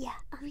 Yeah,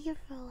 I'm here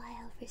for a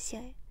while for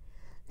sure.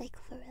 Like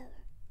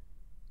forever.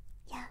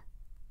 Yeah.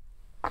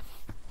 あ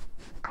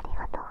り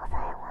がとうござい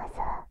ます。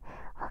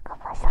若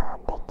葉さん、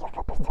Thank you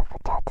for the super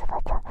chat, つ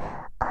ばちゃん。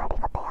あり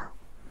がとうよ。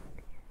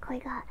声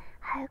が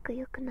早く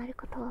良くなる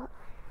ことを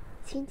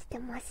信じて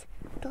ます。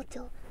どう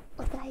ぞ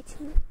お大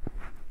事に。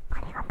あ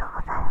りがとう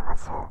ございま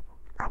す。あ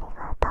り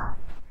がとう。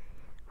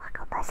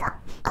若葉さ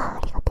ん、あ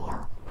りがとうよ。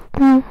あ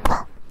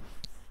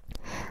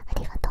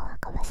りがとう、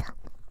若葉さん。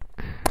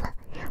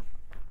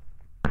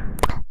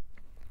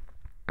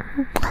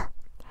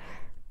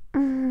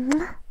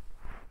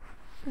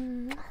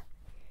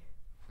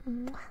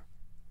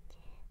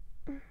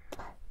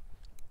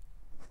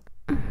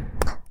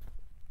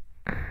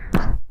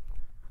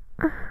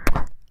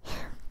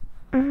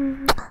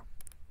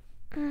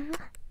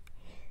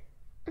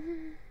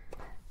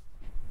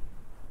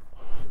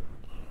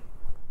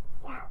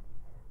Yeah,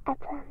 I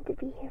plan to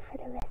be here for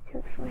the rest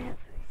of forever,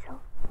 so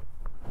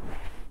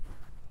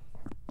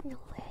no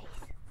worries.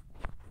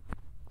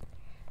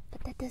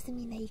 But that doesn't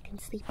mean that you can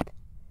sleep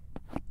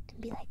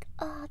and be like,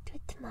 oh, I'll do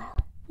it tomorrow.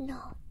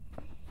 No,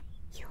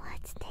 you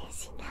watch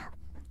Tenshi now.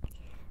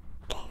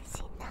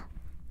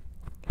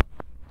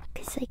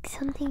 Cause like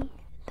something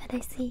that I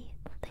see,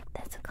 like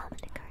that's a common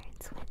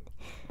occurrence when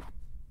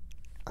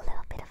a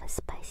little bit of a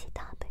spicy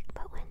topic,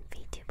 but when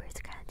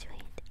VTubers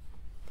graduate,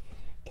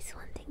 it's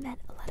one thing that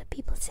a lot of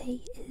people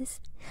say is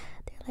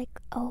they're like,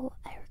 oh,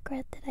 I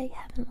regret that I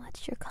haven't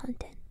watched your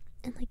content.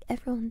 And like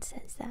everyone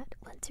says that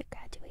once you're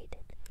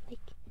graduated,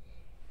 like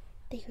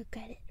they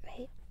regret it,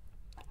 right?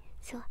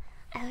 So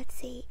I would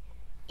say,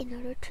 in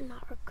order to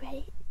not regret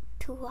it,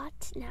 to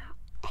watch now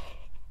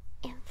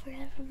and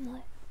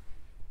forevermore.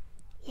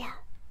 Yeah,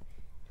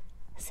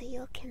 so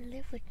you can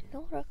live with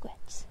no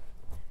regrets.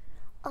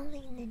 Only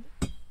in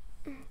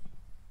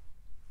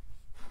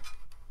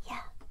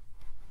Yeah.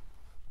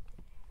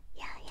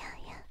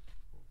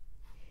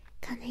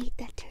 Kinda hate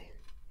that term.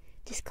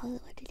 Just call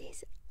it what it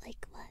is.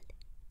 Like what?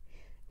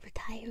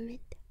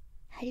 Retirement?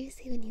 How do you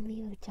say when you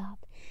leave a job?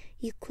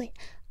 You quit.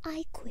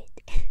 I quit.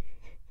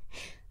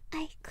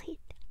 I quit.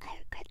 I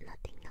regret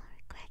nothing, no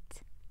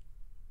regrets.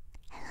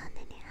 Hello,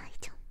 Nene. Hi,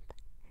 jump.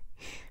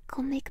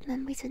 Go make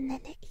memories with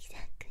Nene.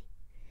 Exactly.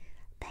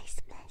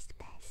 Best.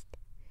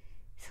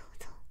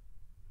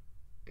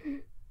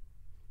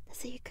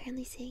 So you're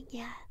currently saying,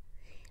 yeah,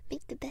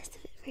 make the best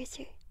of it for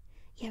sure.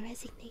 Yeah,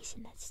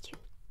 resignation, that's true.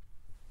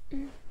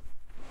 Is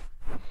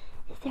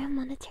there a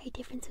monetary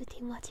difference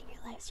between watching your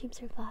live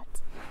streams or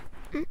VODs?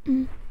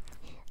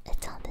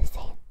 It's all the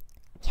same.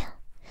 Yeah,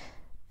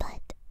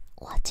 but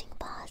watching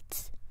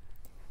VODs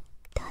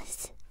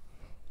does,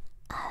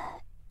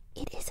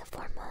 it is a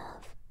form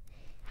of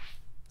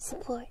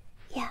support.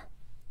 Yeah.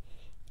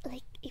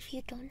 Like, if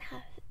you don't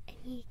have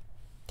any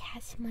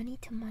cash money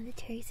to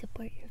monetarily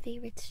support your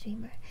favorite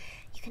streamer,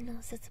 you can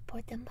also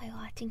support them by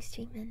watching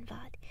stream and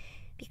VOD.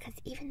 Because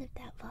even if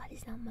that VOD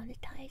is not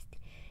monetized,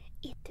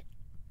 it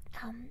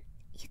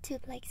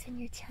YouTube likes when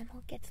your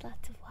channel gets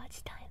lots of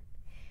watch time.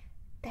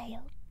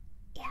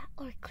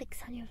 Or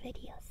clicks on your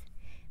videos.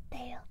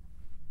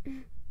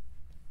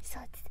 So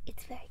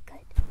it's very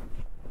good.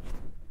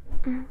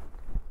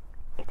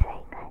 It's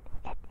very good.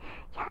 It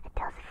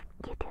tells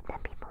YouTube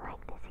that people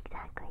like this,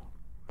 exactly.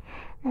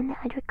 And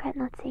I'd regret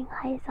not saying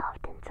hi as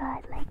often, so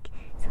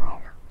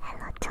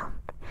hello,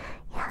 Jump.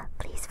 Yeah,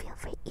 please feel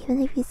free,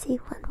 even if you say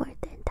one word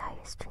the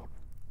entire stream.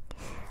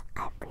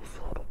 I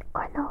appreciate it,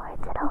 or no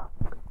words at all.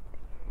 But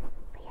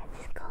yeah,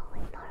 just go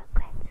with no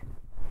regrets.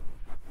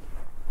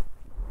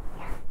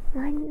 Yeah,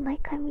 毎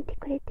回見て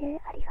くれ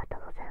てありがと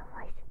うござい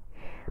ます。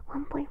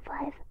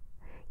1.5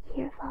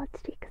 year VOD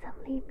streak because I'm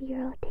lame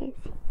Euro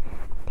Tenshi.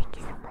 Thank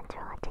you so much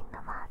for watching the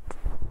VODs.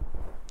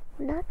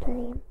 Not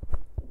lame.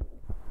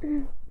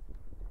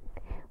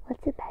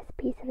 What's the best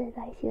piece of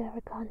advice you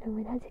ever gotten and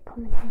when has it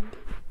come in handy?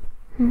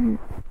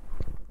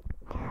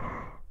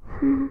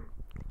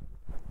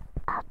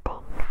 I'll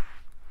think.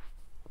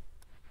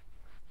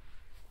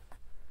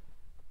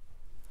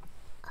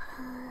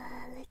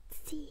 Let's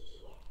see.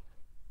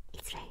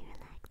 It's very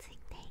relaxing,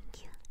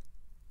 thank you.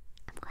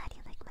 I'm glad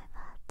you like my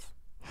VODs.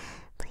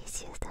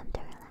 Please use them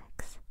to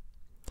relax.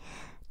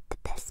 The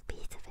best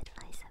piece of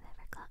advice I've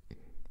ever gotten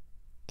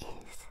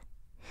is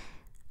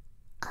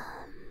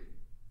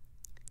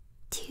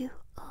to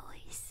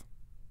always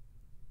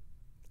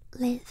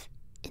live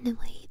in a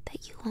way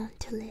that you want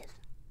to live.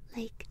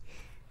 Like,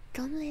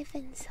 don't live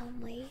in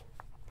some way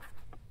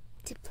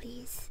to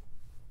please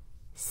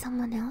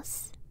someone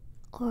else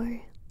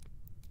or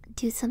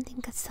do something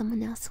because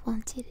someone else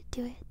wants you to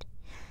do it.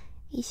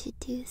 You should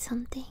do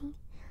something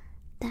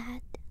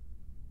that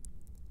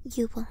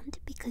you want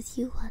because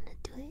you want to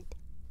do it.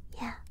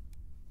 Yeah.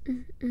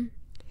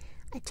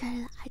 I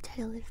try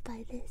to live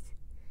by this.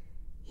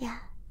 Yeah.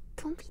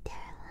 Don't be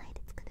terrified.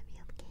 It's gonna be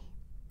okay.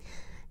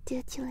 Do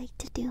what you like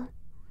to do,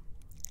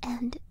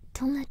 and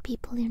don't let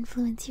people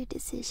influence your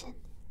decision.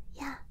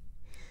 Yeah.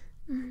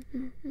 Don't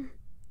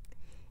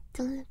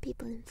let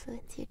people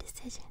influence your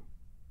decision.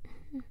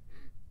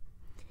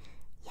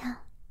 Yeah.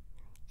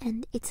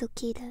 And it's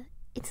okay to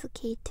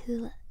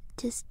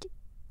just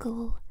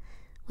go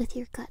with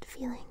your gut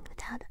feeling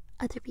without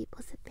other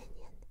people's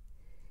opinion.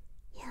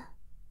 Yeah.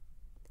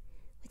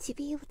 Would you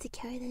be able to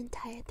carry the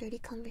entire 30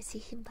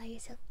 conversation by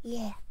yourself?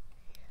 Yeah.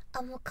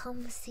 I'm a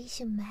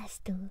conversation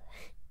master.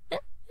 I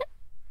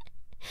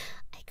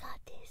got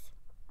this.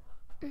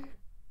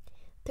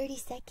 30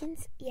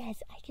 seconds?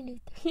 Yes, I can do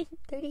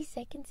 30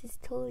 seconds is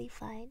totally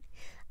fine.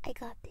 I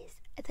got this.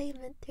 I thought you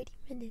meant 30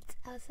 minutes.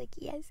 I was like,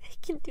 yes, I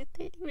can do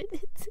 30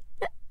 minutes.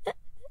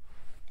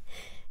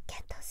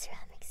 Get those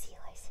ceramic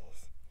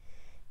seahorses.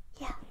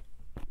 Yeah.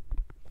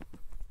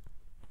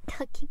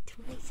 Talking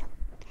to myself.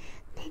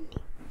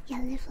 Yeah,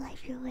 live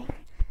life your way.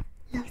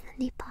 Love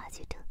the nippas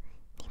you do.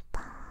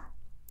 Nippa.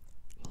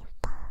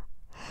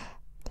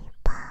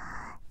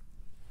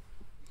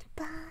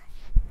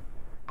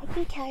 I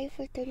can carry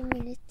for 30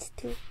 minutes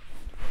too.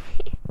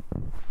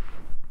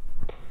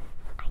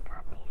 I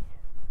got this.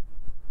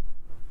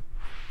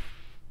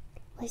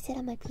 Well, I sit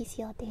on my PC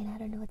all day and I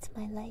don't know what's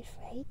my life,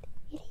 right?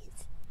 It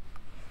is.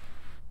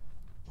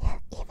 Yeah,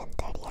 even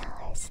 30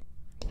 hours.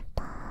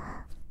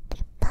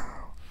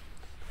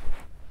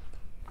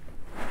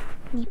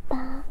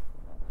 Nippa.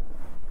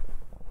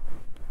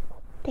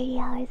 30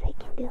 hours I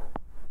can do.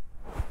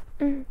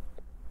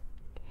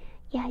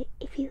 Yeah,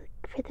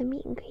 for the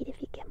meet and greet, if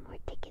you get more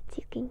tickets,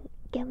 you can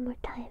get more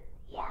time.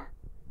 Yeah.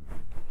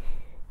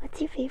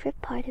 What's your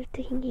favorite part of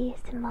doing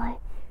ASMR?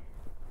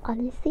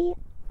 Honestly,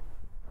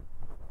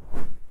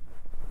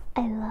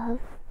 I love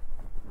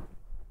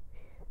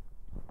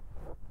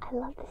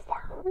the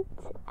sounds.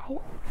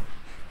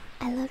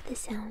 I love the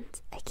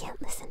sounds. I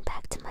can't listen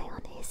back to my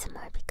own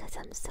ASMR because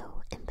I'm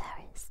so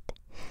embarrassed.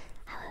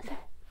 However,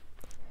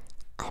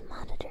 I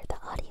monitor the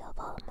audio of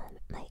all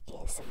my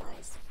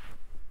ASMRs.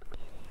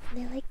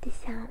 And I like the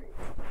sounds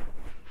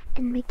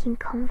and making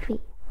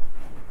comfy.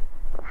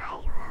 Hi,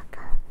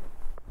 welcome.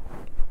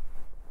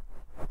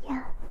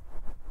 Yeah.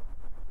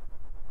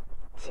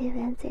 Should have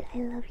answered, I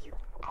love you.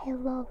 I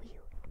love you.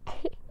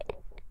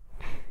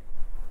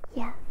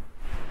 Yeah.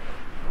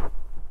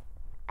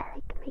 I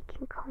like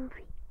making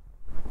comfy.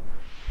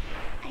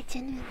 I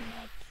genuinely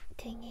like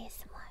doing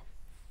ASMR.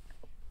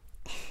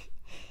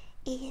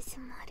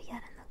 ASMR や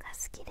るのが好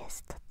きで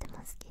す。とっても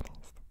好きで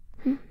す。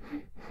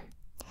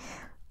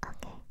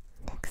Okay,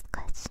 next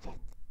question.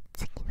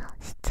 次の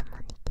質問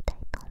に行きたい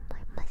と思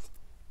います。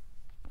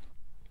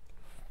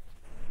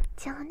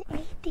John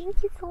A,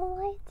 thank you so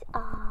much.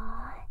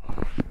 I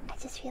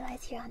just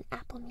realized you're on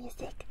Apple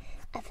Music.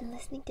 I've been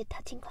listening to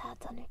Touching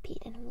Clouds on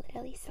repeat and I'm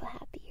literally so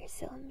happy. You're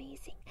so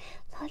amazing.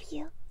 Love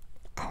you.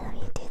 I love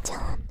you too,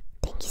 John.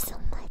 Thank you so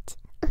much.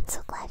 I'm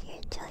so glad you're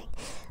enjoying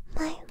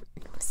my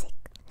music.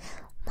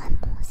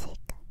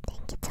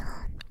 Thank you, John.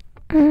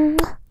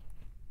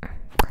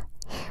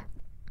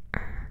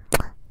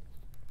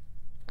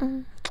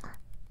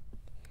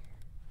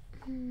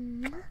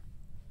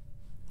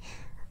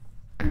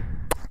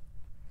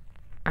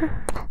 You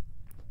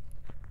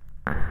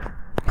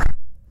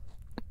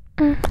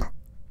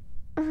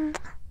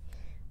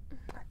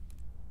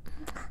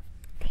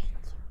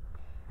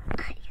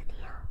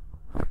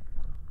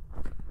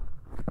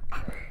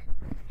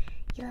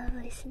love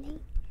listening?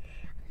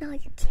 No,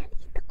 you can't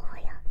eat the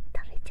oil.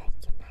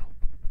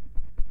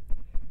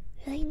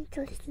 Really need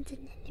to listen to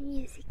the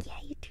music. Yeah,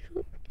 you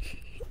do.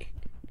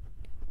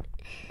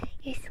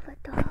 You're so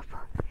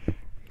adorable.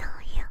 No,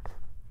 you.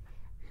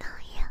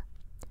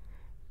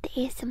 The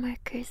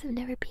ASMRkers have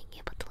never been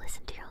able to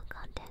listen to your own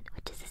content,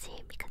 which is a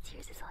shame because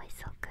yours is always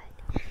so good.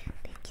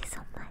 Thank you so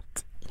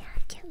much. Yeah, I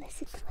can't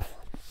listen to my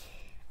own.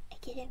 I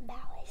get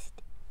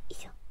embarrassed.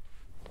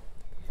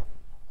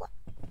 What?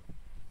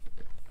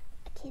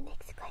 Okay,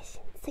 next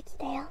question.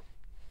 Suki-da-yo.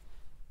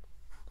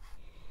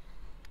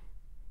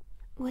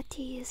 What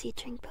do you usually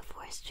drink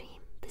before a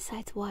stream?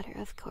 Besides water,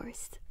 of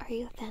course. Are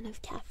you a fan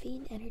of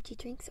caffeine, energy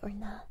drinks, or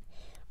not?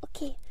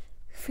 Okay,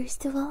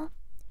 first of all,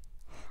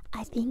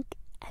 I think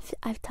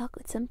I've talked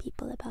with some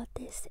people about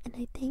this, and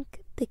I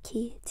think the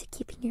key to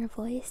keeping your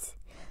voice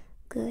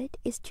good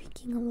is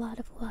drinking a lot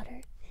of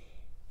water.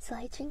 So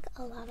I drink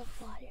a lot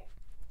of water.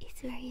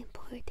 It's very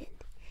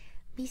important.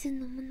 水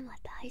飲むのは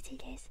大事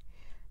です。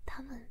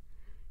多分、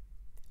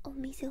お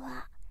水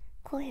は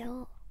声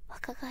を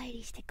若返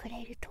りしてく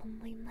れると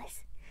思いま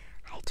す。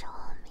Hydro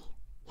homie.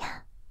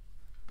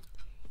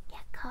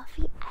 Yeah,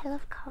 coffee. I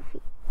love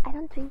coffee. I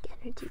don't drink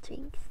energy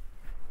drinks.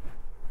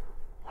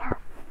 Yeah,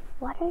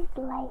 water is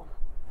life.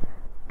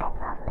 I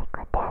love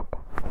liquid death.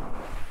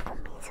 お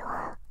水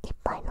はいっ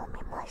ぱい飲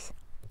みます。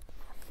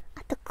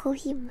あとコー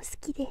ヒーも好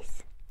きで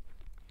す。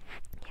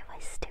Your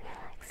voice is too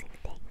relaxing.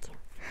 Thank you.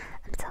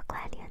 I'm so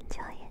glad you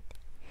enjoy it.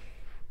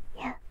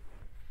 Yeah,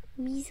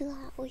 水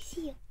は美味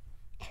しいよ。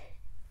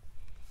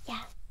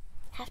Yeah,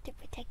 have to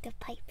protect the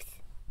pipes.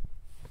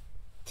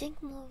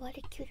 Drink more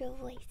water, cure your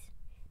voice.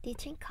 Do you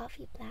drink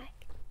coffee black?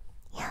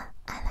 Yeah,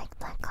 I like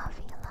black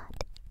coffee a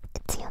lot.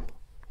 It's yummy.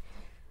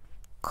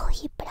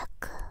 Coffee black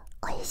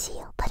美味しい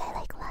よ, but I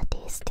like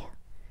lattes too.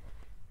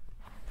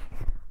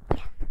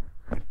 Yeah,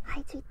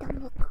 hydrate the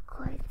vocal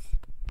cords.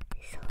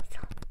 So.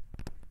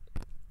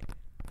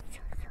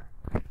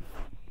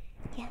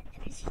 Yeah,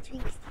 energy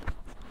drinks.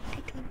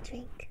 I don't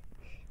drink.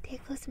 There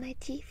goes my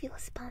G Fuel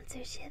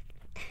sponsorship.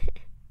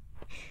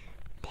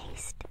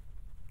 Taste.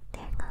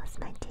 There goes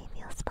my G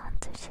Fuel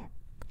sponsorship.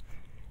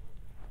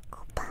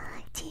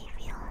 Goodbye, G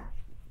Fuel.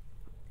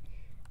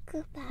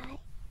 Goodbye.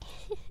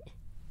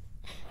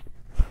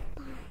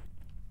 Bye.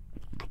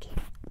 Okay.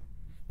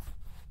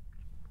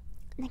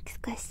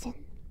 Next question.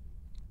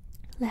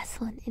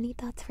 Last one. Any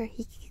thoughts for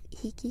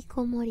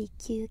Hikikomori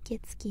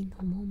Kyuketsuki no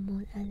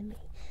Monmon anime?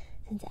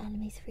 Since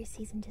anime's first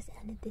season just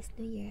ended this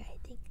new year, I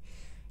think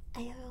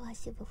I never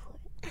watched it before.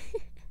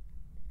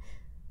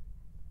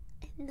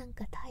 なん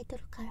かタイト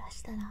ルから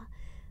したら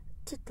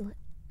ちょっと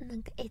な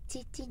んかエッ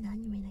チなア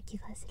ニメな気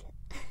がする。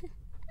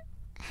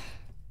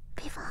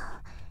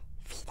Vidavla.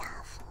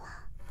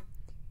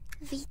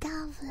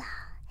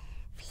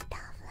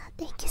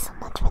 Thank you so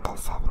much for the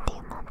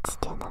 17 months.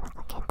 17ヶ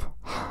月。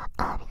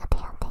ありがと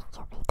う。Thank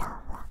you,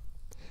 Vidavla.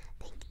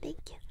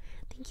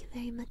 Thank you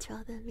very much for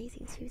all the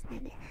amazing streams,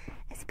 man.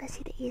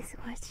 Especially the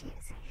ASMR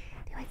streams.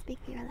 They always make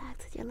me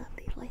relax with your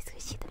lovely voice.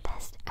 Wish you the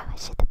best. I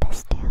wish you the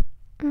best too.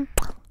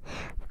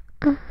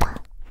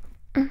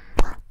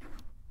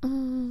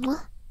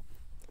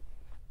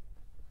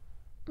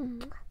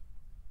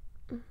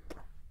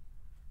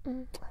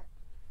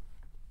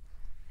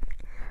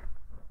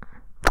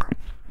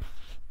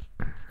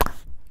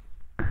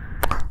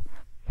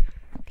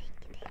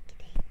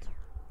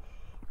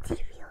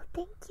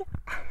 Thank you.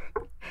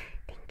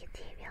 Thank you,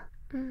 T-Real.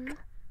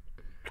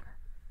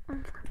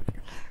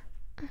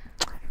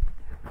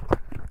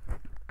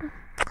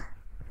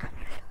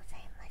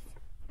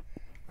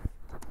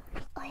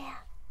 Oh yeah,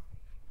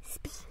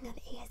 speaking of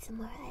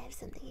ASMR, I have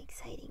something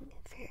exciting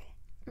for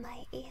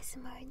my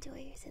ASMR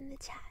enjoyers in the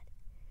chat,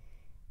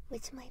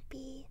 which might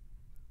be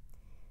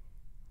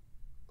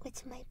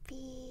let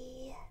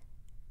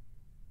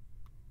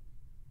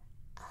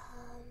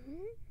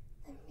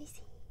me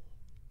see.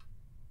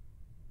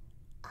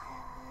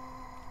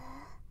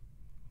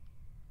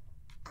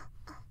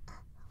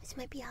 Which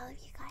might be all of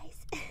you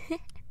guys.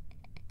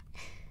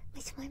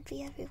 Which might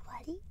be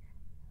everybody.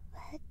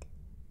 But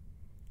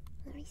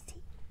let me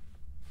see.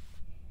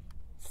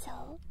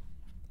 So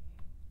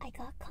I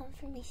got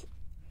confirmation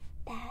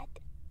that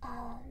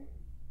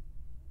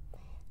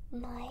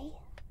my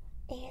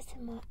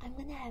ASMR, I'm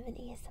gonna have an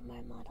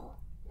ASMR model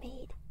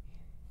made.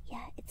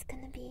 Yeah, it's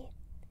gonna be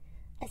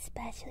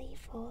especially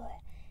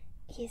for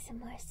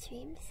ASMR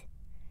streams,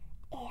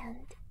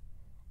 and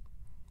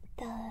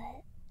the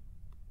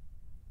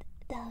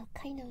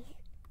kind of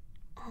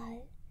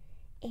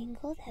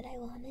angle that I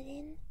wanted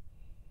in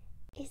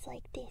is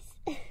like this.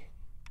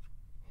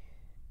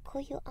 こ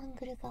ういうアン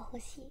グルが欲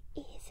しい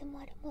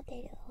ASMR モ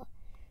デルを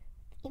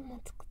今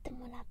作って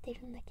もらって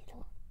るんだけ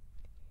ど、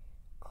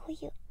こうい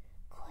う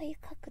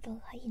角度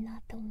がいい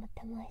なと思っ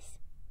てます。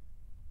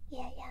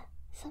Yeah,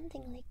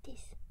 something like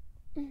this.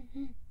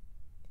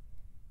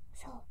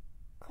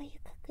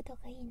 人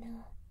がいいな。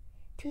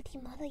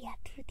 2D モデルや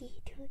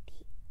 2D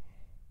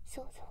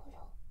そう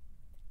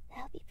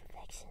That'll be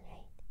perfection,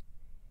 right?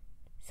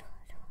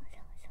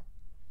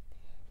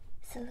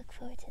 So look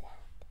forward to that.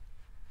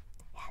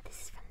 Yeah,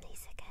 this is from the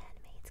second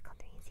anime. It's called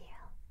 3-0.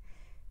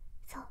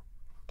 So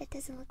that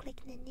doesn't look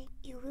like Nene.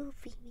 It will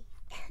be me.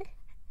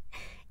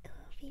 It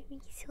will be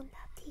me. So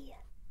naughty.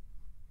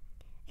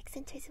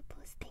 Eccentric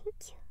suppose.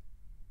 Thank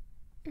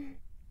you.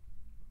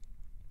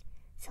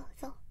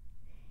 So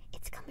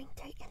it's coming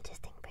to an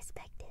interesting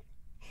perspective.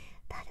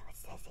 Thought it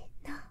says it.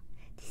 No,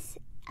 this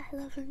I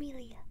love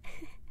Amelia.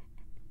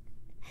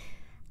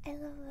 I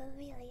love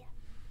Amelia.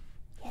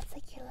 Yeah, it's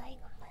like you're lying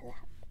on my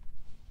lap.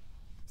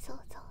 So.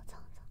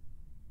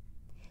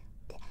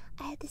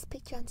 I had this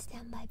picture on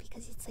standby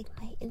because it's like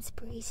my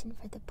inspiration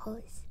for the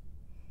pose.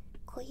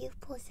 こういう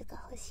ポーズ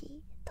が欲し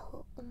い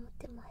と思っ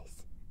てま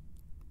す.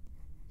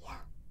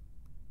 Yeah.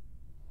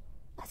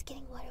 I was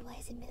getting water. Why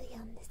is Amelia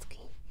on the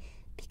screen?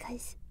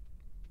 Because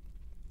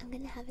I'm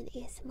gonna have an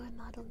ASMR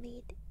model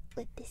made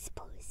with this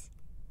pose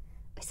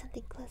or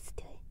something close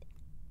to it.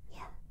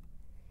 Yeah.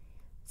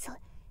 So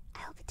I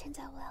hope it turns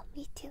out well.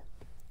 Me too.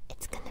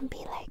 It's gonna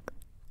be like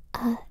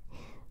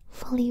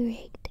fully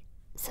rigged.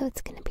 So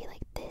it's gonna be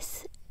like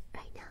this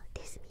right now.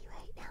 This is me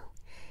right now.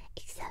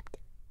 Except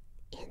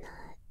in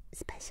a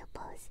special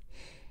pose.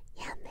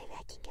 Yeah, maybe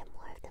I can get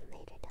more of them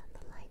later down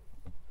the line.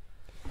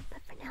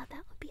 But for now,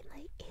 that would be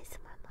my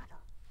ASMR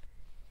model.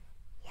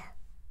 Yeah.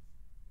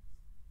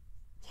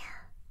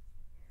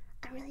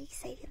 I'm really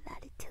excited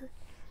about it too.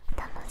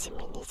 楽し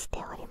みにし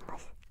ておりま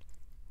す.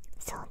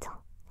 So.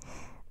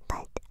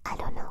 But I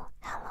don't know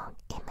how long.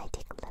 It might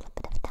take a little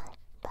bit of time.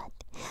 But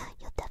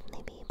you'll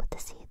definitely be able to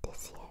see it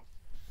this year.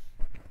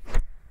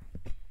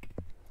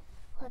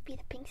 Will it be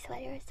the pink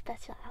sweater or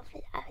special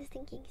outfit? I was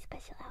thinking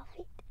special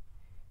outfit.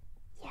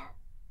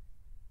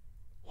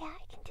 Yeah,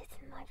 I can do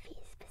some more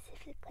feet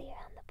specifically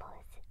around the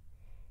pose.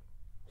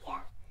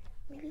 Yeah,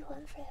 maybe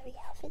one for every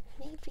outfit.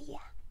 Maybe,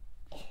 yeah.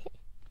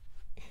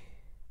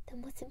 The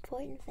most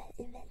important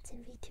events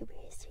in VTuber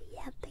history.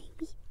 Yeah,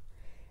 baby.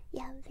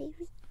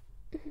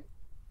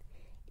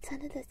 It's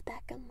one of those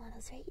background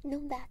models, right? No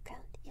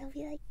background. It'll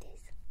be like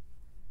this.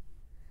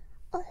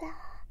 Hola,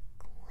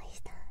 ¿cómo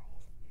estás?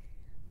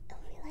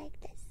 It'll be like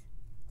this.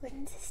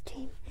 When's the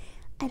stream?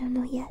 I don't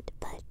know yet,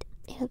 but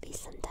it'll be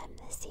sometime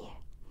this year.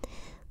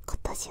 今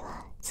年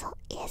はそう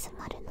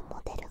ASMR の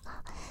モデル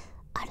が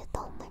ある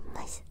と思い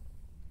ます。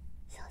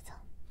そう。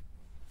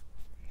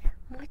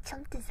More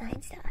chunk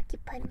designs that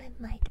occupy my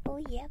mind. Oh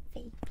yeah,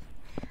 baby.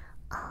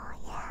 Oh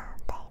yeah,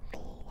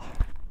 baby.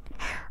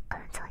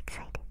 I'm so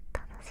excited.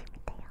 楽しみ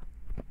だよ.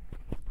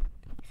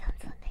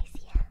 Sounds so nice,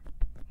 yeah.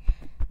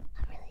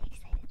 I'm really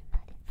excited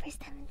about it. First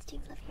time in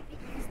stream, love your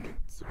videos.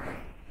 Thank you.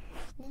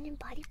 And then your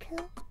body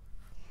pillow.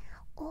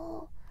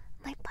 Oh,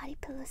 my body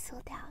pillow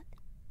sold out,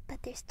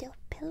 but there's still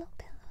pillows.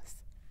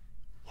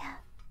 Yeah.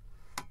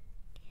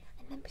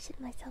 I membership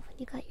myself when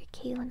you got your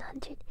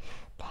KU100.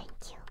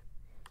 Thank you.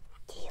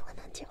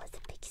 KU100 was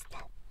a big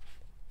step.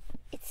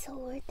 It's so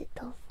worth it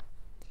though.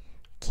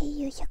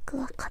 KU100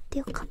 は買って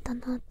よかった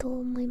なと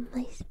思い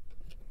ます。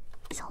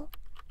そう。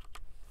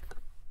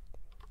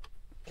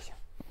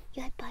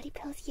You had body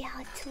pillows?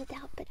 Yeah, it's sold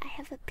out, but I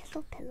have a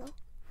pillow.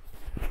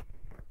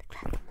 The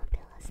classical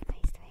pillow is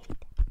nice, right?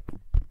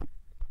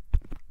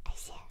 I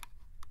share.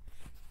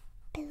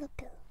 Pillow.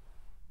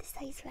 The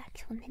size of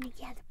actual mini.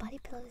 Yeah, the body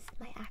pillow is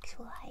my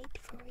actual height,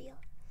 for real.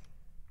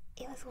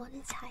 It was 1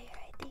 inch higher,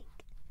 I think.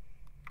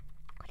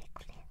 これ。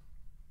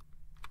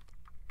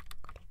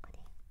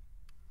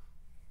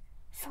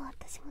そう、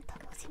私も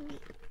楽しみ。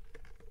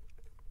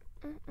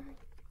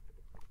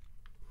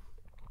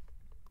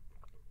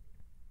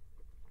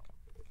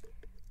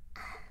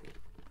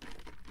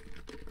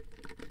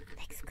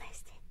Next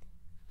question.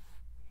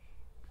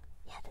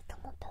 Yeah, the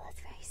Tomo pillow is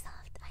very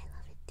soft. I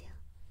love it too.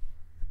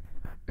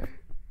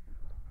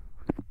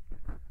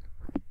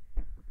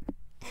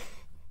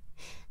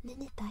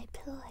 Nene thigh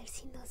pillow, I've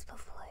seen those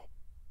before.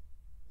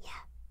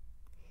 Yeah.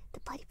 The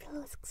body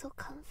pillow is so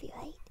comfy,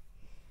 right?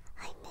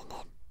 Hi,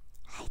 Nene.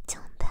 Hi,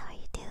 Tom. How are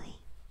you doing?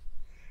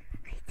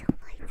 Hi, Tom.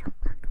 Welcome.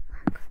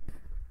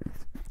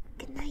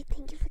 Good night.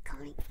 Thank you for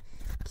coming.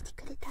 来て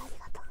くれてあり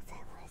がとうござい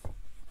ます。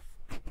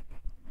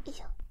以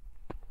上。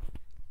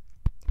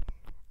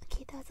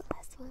Okay, that was the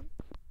last one.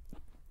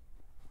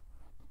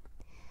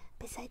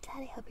 Besides that,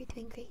 I hope you're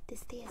doing great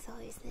this day as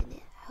always.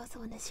 And I also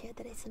want to share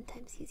that I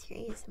sometimes use your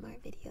ASMR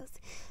videos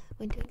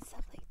when doing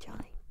stuff like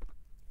drawing.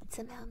 It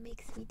somehow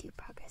makes me do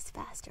progress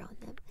faster on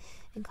them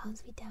and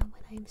calms me down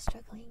when I am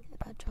struggling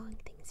about drawing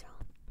things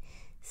wrong.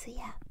 So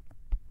yeah,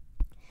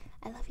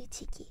 I love you,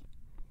 Chiki,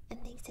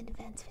 and thanks in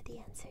advance for the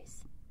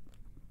answers.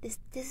 This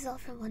is all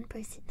from one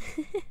person.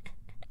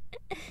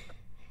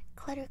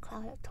 Clutter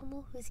Cloud,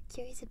 Tomo, who's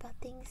curious about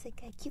things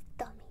like a cute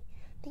dummy.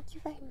 Thank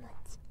you very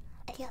much.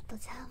 Arigatou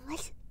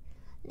gozaimasu.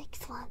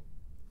 Next one.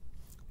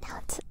 Now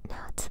it's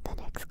the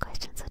next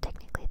question, so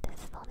technically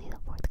this is only the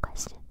 4th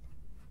question.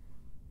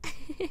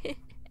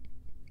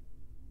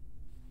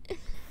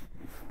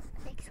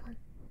 Next one.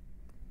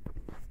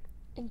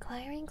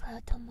 Inquiring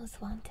Cloud Tomos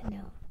want to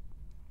know,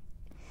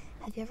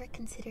 have you ever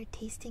considered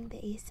tasting the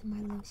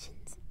ASMR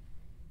lotions?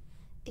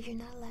 If you're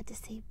not allowed to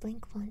say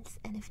blink once,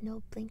 and if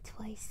no, blink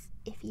twice.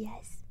 If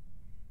yes.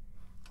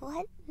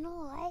 What?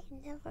 No, I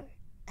never.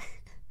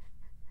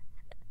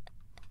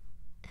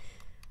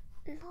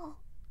 No.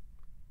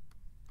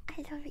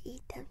 I never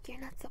eat them.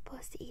 You're not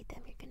supposed to eat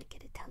them. You're gonna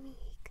get a tummy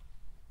ache.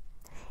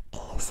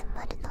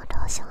 ASMR のロ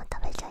ーションを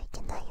食べちゃいけ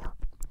ないよ。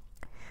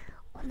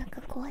お腹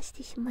壊し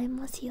てしまい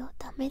ますよ。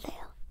ダメだ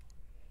よ。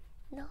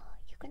No,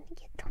 you're gonna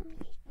get tummy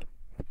ache.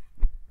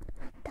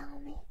 ダ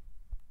メ。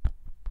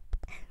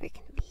We're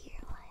gonna be here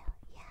a while.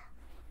 Yeah.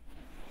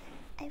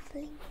 I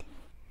blinked.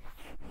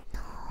 No.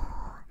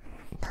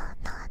 Not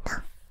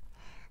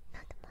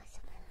the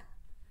marshmallow.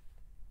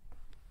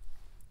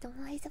 Don't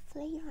lie the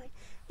flavor.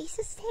 It's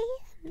the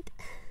sand.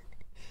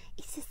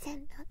 It's the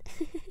sand, not.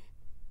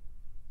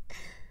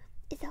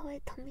 Is that where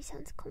tummy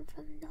sounds come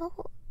from? No.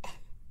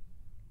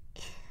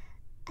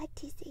 I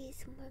taste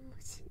ASMR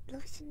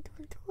lotion.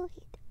 Don't do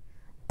it.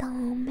 ダ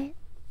メ。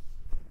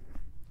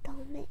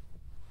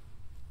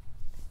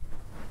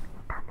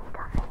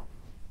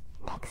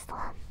Next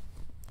one.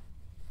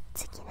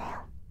 次だ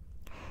よ。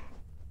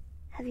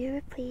Have you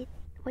ever played?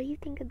 What do you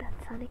think about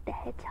Sonic the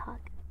Hedgehog?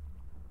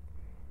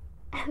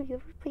 Have you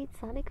ever played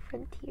Sonic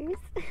Frontiers?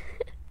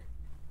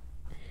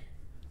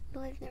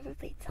 No, I've never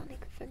played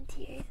Sonic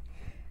Frontiers.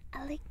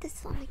 I like the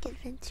Sonic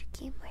Adventure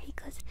game where he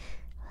goes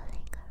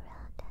rolling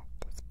around at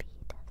the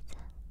speed of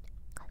sound.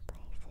 Got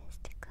places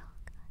to go.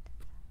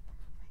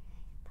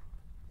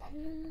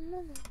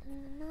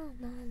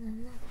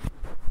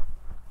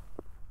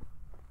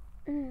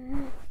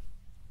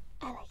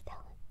 I like that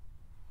one.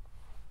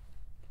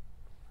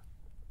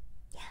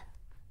 Yeah.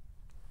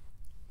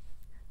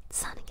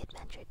 Sonic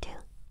Adventure 2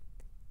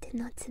 did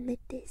not submit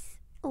this.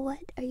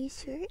 What? Are you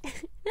sure?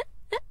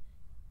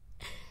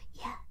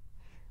 Yeah,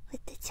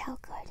 with the Chow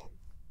Garden.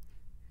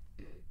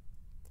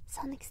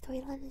 Sonic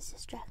storyline is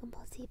just Dragon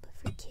Ball Z, but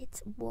for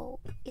kids. Whoa,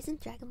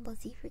 isn't Dragon Ball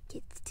Z for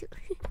kids too?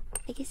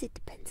 I guess it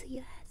depends who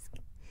you ask.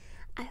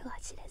 I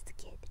watched it as a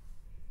kid.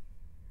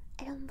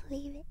 I don't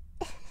believe it.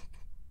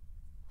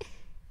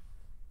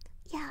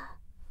 Yeah,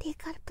 they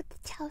gotta put the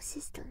Chow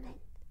system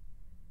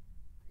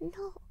in.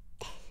 No.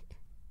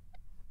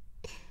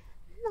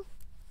 No.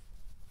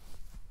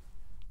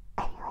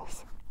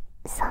 Anyways,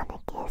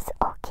 Sonic is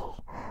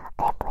okay.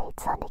 I played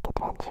Sonic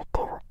Adventure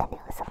 2 and it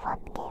was a fun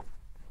game.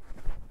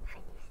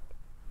 Finished.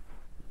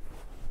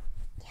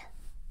 Yeah.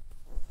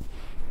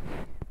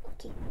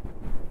 Okay.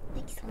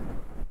 Next one.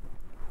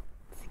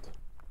 Tsuki.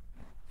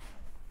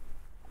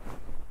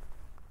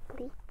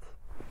 Bleach.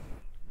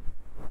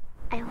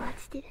 I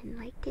watched it and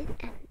liked it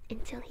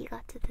until he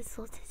got to the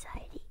Soul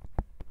Society.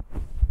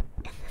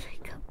 And then I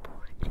got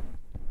bored.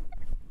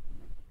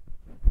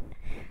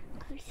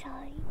 I'm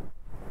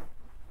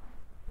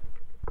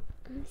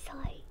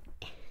sorry.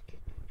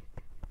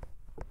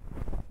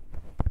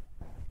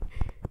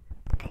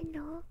 I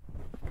know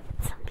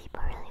some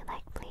people really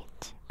like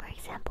Bleach. For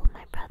example,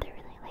 my brother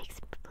really likes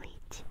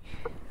Bleach.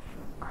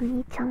 お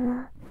兄ちゃん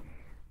は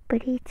ブ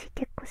リーチ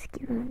結構好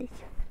きなんでしょ。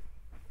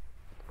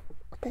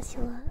私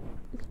は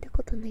見た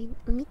ことない、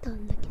見た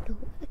んだけど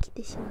飽き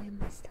てしまい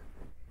ました。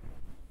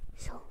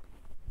そう。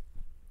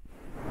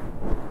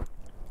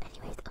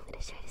Anyways, I'm gonna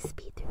try to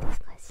speed through these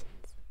questions.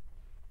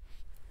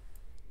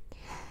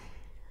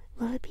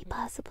 Will it be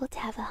possible to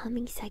have a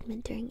humming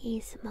segment during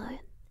ASMR?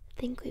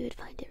 Think we would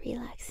find it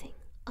relaxing.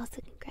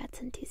 Also, congrats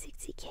on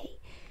 260k.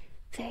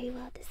 Very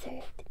well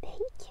deserved.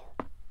 Thank you.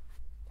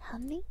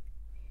 Humming?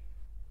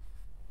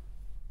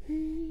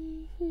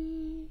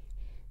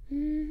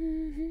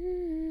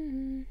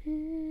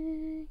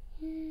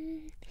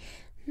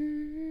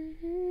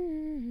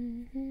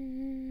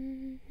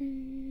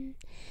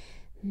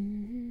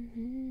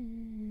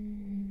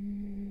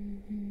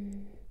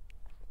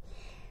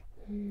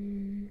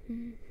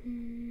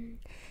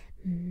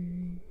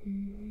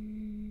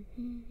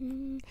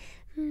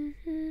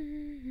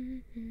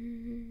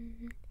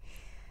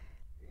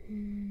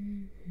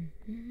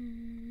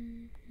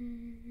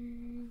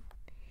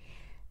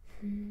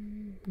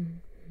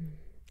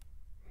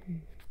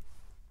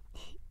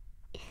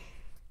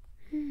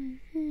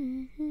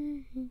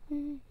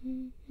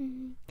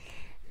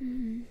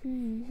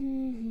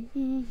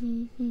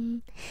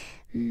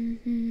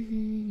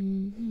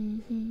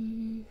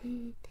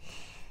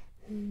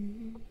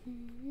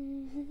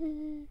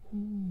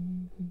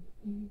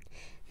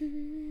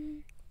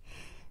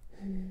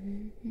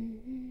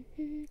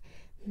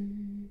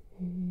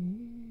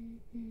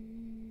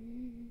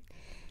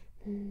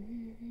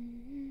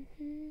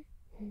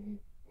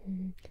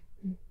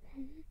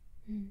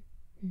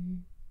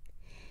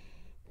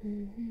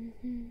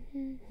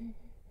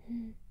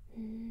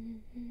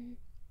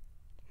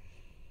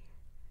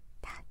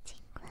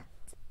 Touching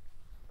grunts.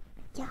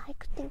 Yeah, I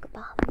could think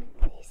about humming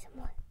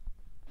ASMR.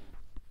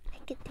 I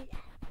could do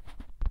that.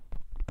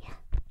 Yeah,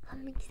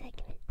 humming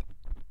segment.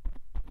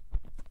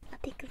 I'll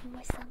think of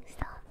more songs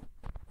to hum.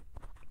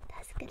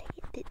 That's a good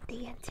idea.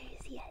 The answer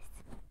is yes.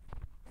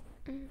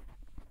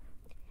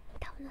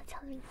 多 not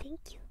humming, thank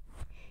you.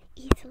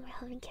 ASMR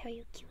humming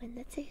karaoke when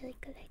that's a really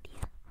good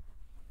idea.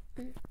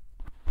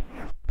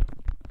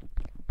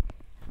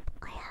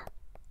 Oh yeah.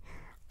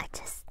 I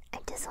just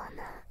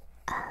wanna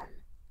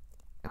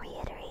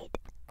reiterate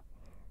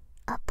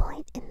a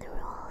point in the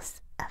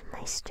rules of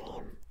my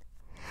stream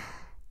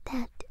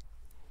that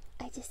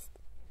I just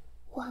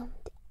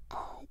want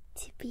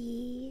to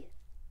be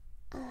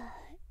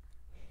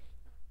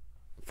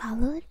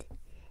followed,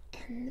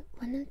 and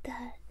one of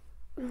the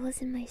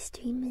rules in my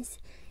stream is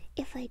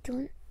if I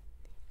don't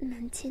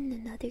mention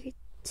another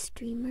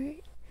streamer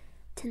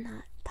to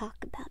not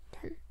talk about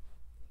them.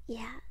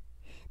 Yeah,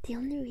 the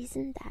only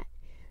reason that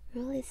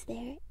rule is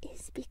there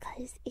is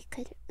because it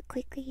could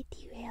quickly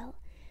derail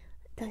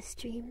the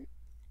stream.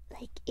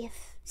 Like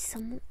if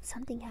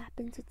something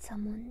happens with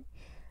someone,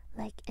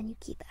 like, and you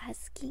keep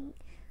asking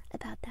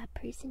about that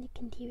person, it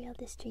can derail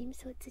the stream.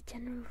 So it's a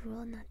general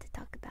rule not to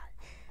talk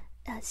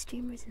about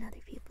streamers and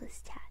other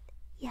people's chat.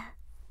 Yeah.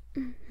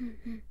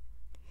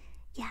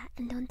 Yeah,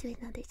 and don't do it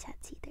in other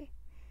chats either.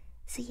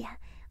 So yeah,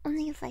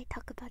 only if I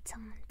talk about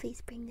someone,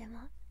 please bring them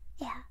up.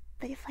 Yeah,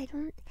 but if I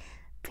don't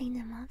bring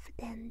them up,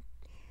 then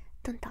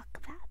don't talk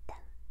about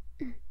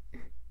them.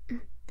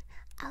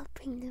 I'll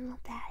bring them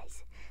up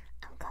as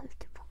I'm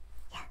comfortable.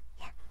 Yeah.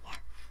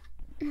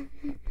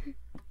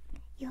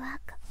 You're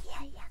welcome.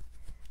 Yeah.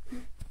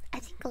 I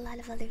think a lot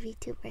of other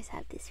VTubers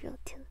have this rule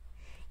too.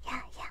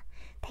 Yeah.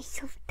 Thank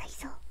you.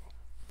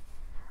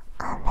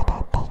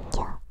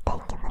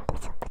 Thank you for the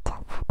super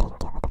chat. Thank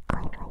you for the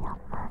coin for your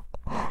month.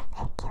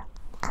 Thank you.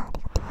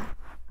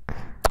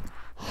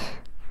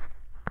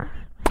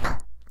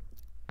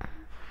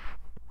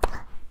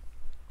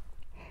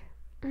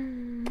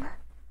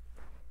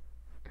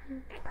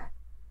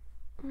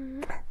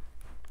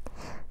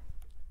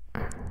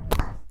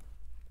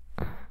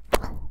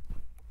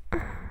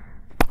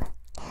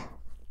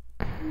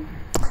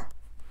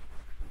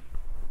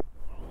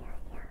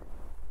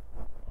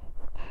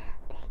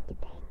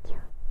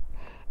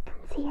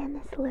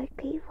 CNS Lord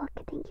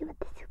Greywalker, thank you with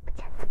the super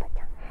chat.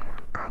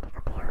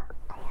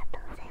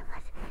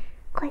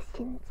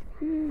 Questions?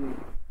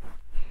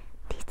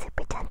 These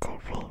super chats are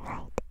free,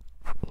 right?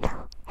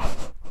 No.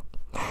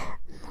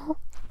 No.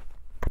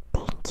 But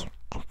thank you,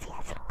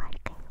 CNS Lord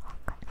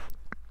Greywalker.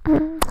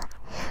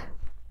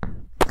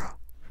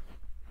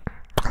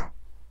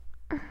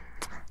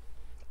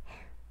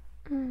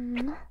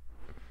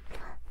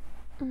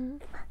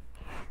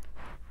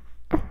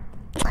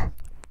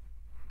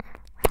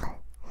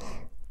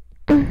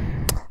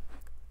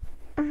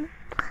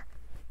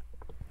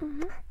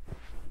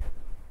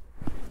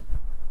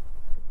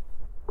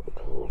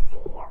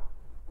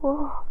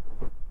 Whoa,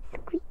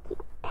 squeaky.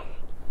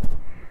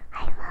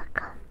 Hi,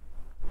 welcome.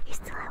 You're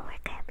still at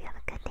work. I hope you have a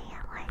good day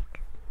at work.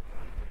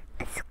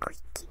 A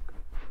squeaky.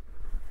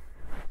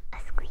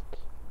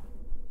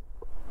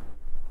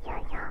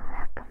 Yeah,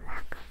 welcome.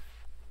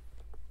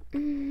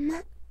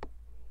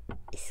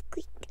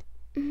 Squeak.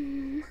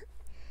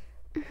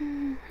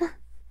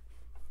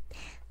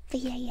 But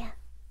yeah.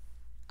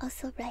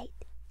 Also, right,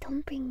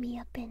 don't bring me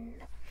up in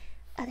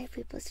other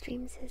people's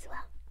streams as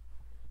well,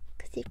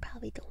 because they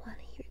probably don't want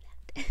to hear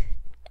that.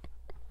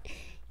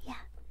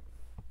 Yeah,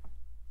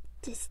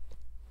 just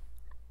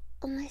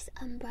unless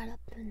I'm brought up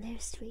in their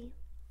stream,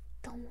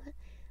 do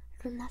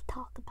not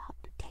talk about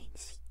the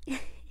Tenshi.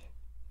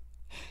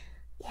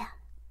 Yeah,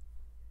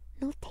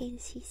 no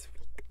Tenshi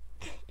speak.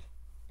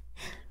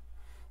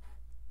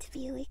 To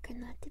be awake or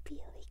not to be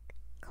awake,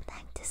 go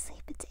back to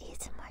sleep. It's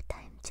ASMR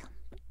time, jump.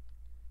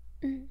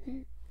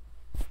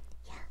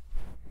 Yeah.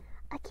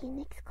 Okay,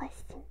 next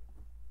question.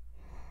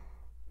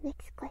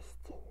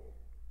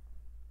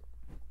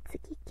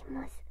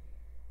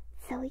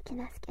 So we can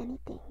ask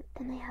anything.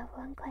 Then I have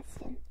one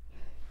question.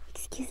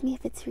 Excuse me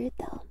if it's rude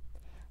though.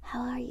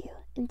 How are you?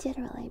 In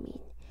general, I mean.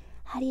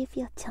 How do you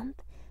feel,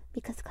 chump?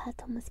 Because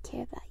Kato must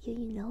care about you,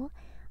 you know?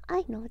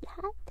 I know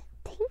that.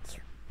 Thank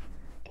you.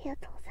 Thank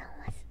you.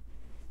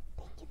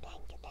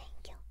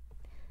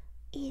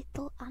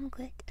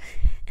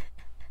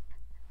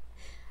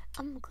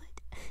 I'm good.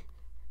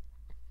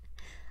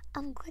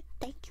 I'm good,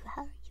 thank you.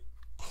 How are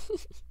you?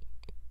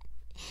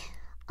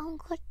 I'm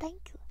good,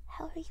 thank you.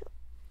 How are you?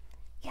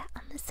 Yeah,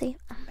 honestly,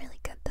 I'm really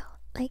good though.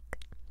 Like,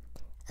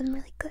 I'm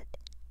really good.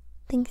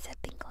 Things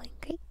have been going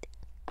great.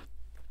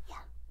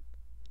 Yeah,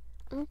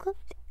 I'm good.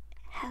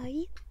 How are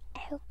you?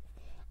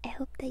 I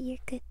hope that you're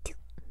good too.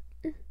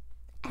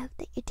 I hope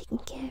that you're taking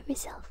care of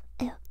yourself.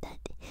 I hope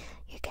that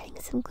you're getting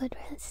some good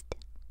rest.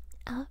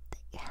 I hope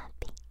that you're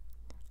happy.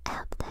 I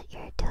hope that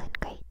you're doing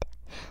great.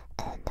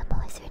 And I'm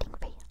always rooting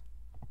for you.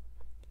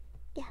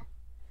 Yeah.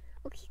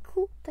 Okay,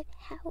 cool. But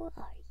how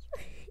are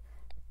you?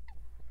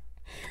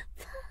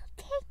 Paul,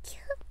 thank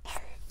you.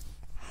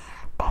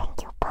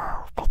 Thank you,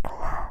 Paul. Big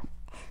love.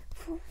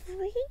 For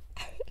free?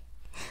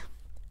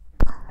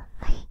 Paul.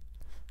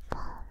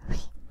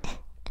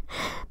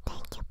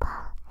 Thank you,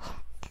 Paul.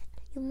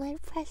 You might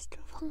have pressed the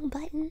wrong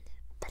button,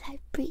 but I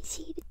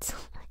appreciate it so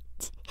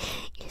much.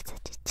 You're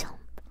such a chump.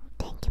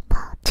 Thank you,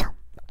 Paul. Chump.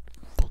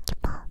 Thank you,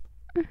 Paul.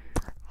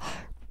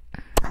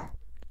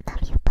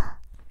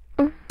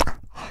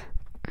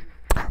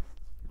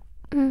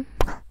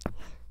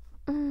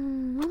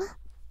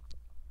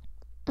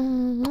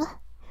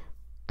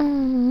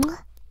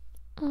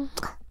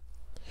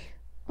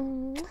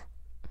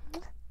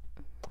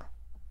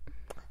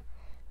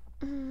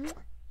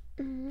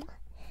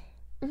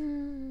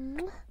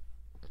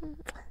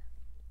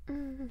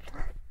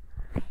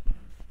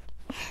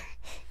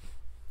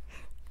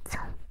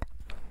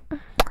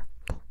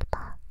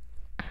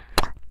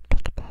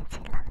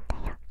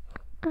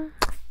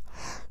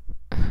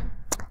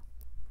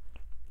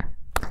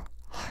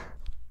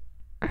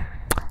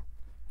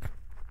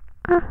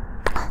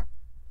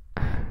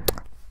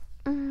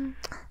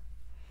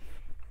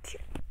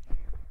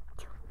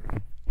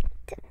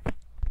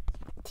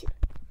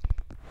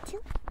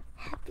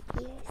 Happy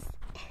ears.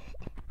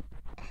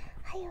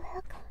 Hi,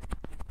 welcome.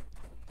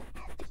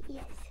 Happy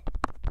ears.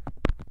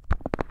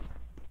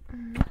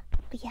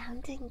 But yeah,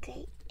 I'm doing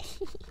great.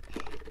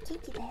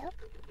 Thank you, Dale.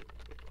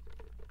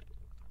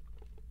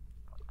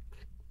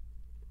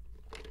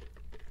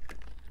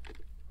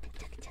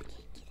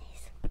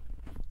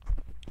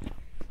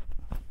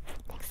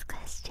 Next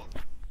question.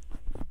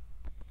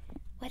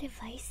 What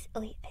advice?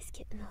 Oh wait, I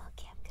skipped. No,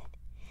 okay, I'm good.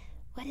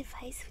 What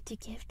advice would you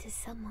give to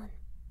someone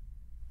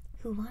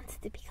who wants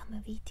to become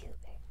a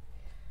VTuber?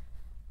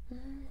 Who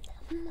wants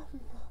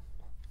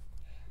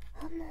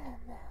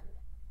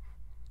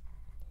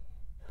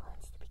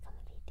to become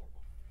a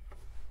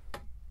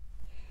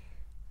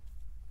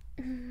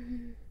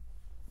VTuber?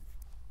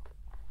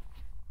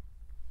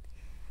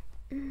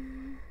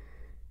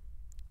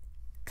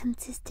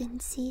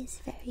 Consistency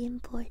is very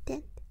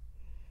important.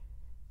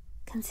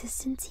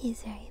 Consistency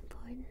is very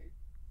important.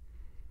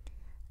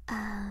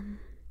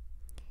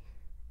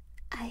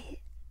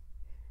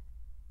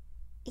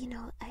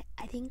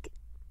 I think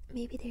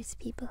maybe there's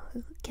people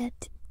who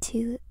get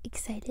too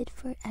excited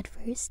for at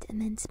first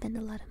and then spend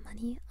a lot of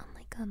money on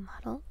like a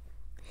model,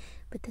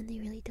 but then they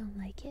really don't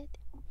like it.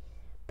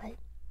 But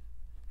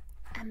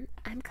I'm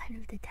kind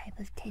of the type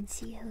of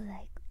Tenshi who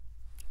like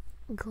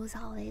goes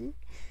all in,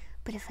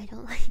 but if I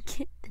don't like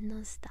it, then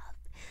I'll stop.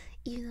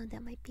 Even though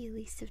that might be a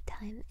waste of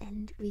time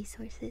and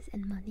resources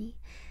and money,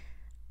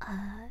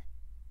 I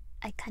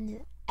kind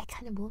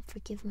of won't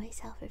forgive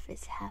myself if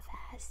it's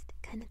half-assed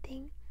kind of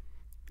thing.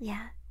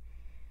 Yeah,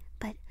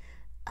 but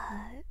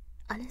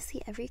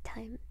honestly, every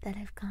time that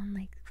I've gone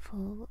like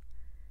full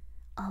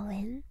all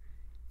in,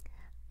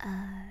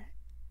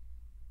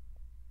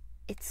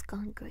 it's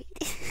gone great.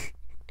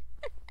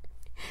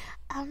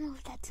 I don't know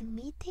if that's a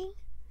me thing,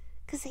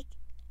 cause like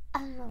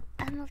I don't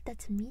know if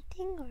that's a me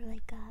thing or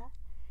like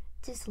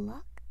just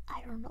luck.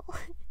 I don't know.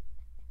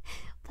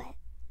 But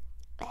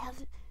I have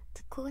the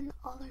going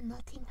all or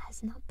nothing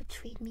has not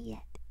betrayed me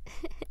yet.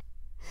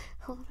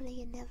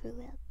 Hopefully it never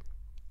will.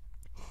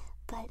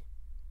 But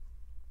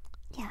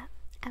yeah,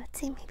 I would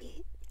say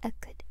maybe a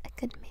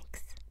good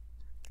mix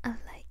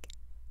of like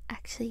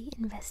actually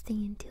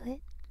investing into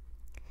it.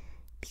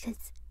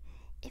 Because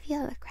if you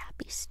have a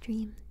crappy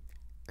stream,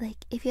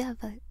 like if you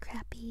have a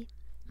crappy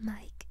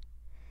mic,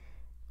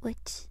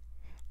 which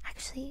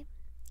actually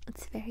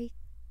it's very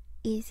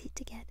easy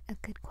to get a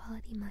good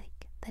quality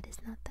mic that is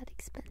not that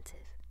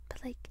expensive,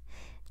 but like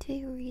do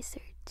your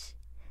research,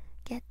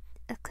 get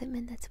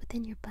equipment that's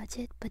within your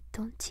budget, but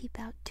don't cheap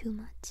out too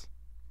much.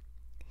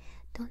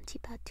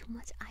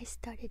 I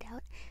started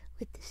out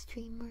with the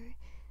streamer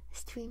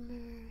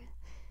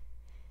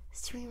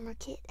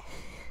kit.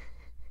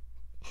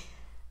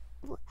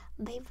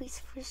 Baby's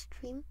first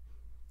stream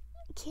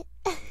kit.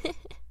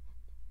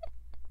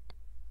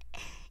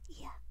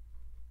 Yeah,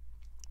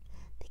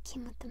 they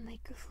came with the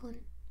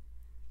microphone,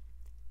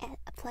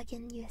 a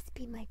plug-in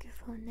USB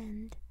microphone,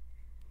 and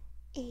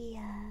a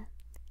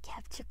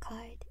capture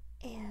card,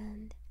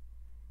 and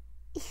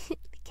the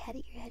cat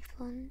ear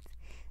headphones.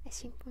 I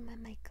stream from my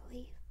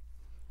microwave.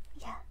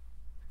 Yeah,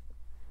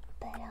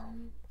 but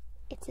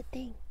it's a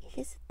thing. It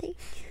is a thing.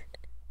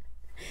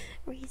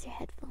 Raise your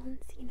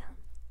headphones, you know,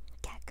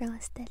 cat girl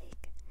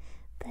aesthetic.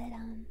 But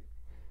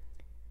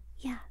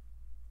yeah,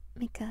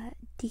 make a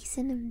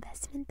decent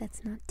investment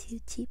that's not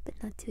too cheap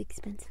but not too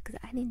expensive, because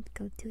I didn't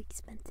go too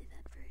expensive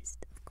at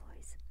first, of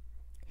course.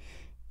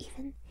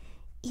 Even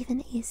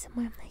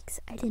ASMR mics,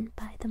 I didn't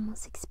buy the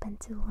most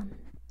expensive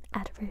one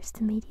at first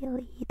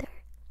immediately either.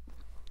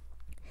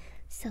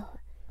 So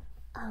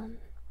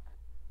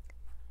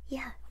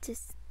yeah,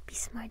 just be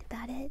smart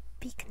about it,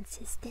 be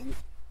consistent.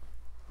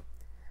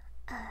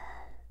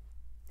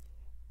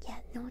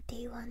 Yeah, no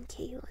day one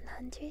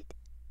KU100.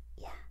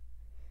 Yeah,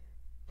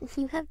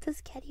 you have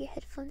those cat ear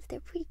headphones, they're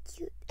pretty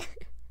cute.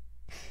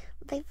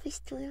 Viper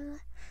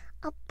stream.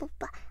 I'll go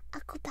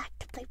back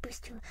to Viper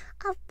stream.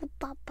 How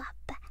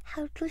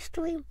to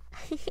stream.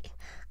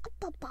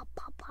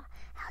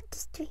 How to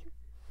stream.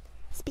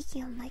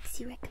 Speaking of mics,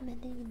 you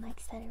recommend any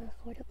mics that are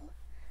affordable?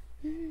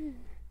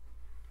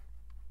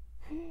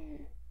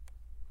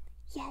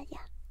 Yeah,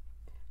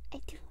 I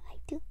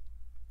do.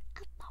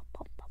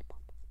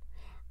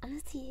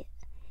 Honestly,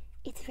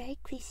 it's very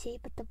cliche,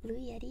 but the Blue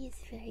Yeti is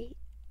very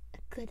a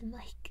good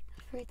mic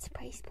for its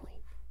price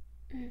point.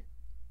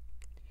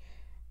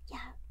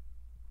 Yeah.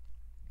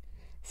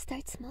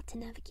 Start small to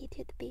navigate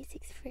through the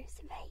basics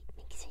first, right?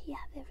 Make sure you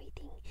have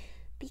everything.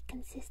 Be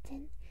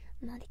consistent.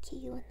 Not a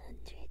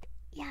KU100.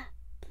 Yeah,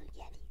 Blue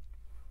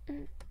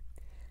Yeti.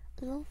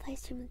 Lo-fi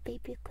stream with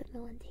baby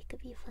equipment one day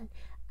could be fun.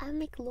 I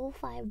make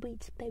lo-fi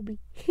beats, baby.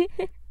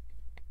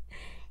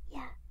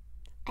 Yeah,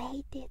 I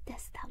hate the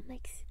desktop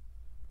mics.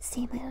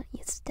 Same, I don't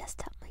use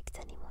desktop mics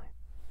anymore.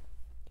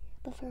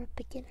 But for a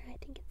beginner, I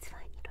think it's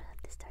fine. You don't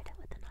have to start out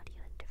with an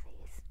audio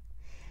interface.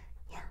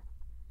 Yeah.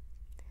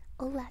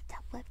 Oh,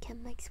 laptop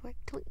webcam mics work.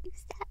 Don't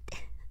use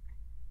that.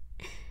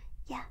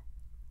 Yeah.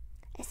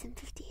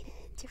 SM58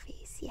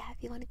 interface. Yeah,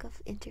 if you want to go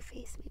for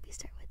interface, maybe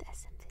start with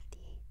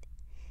SM58.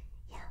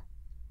 Yeah.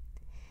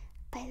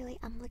 By the way,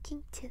 I'm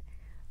looking to...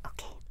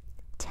 Okay,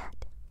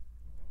 chat.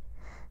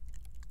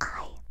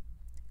 I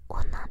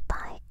will not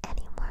buy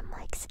any more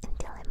mics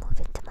until I move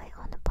into my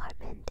own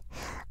apartment.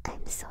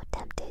 I'm so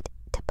tempted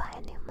to buy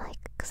a new mic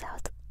because I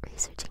was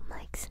researching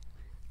mics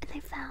and I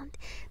found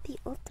the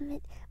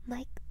ultimate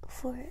mic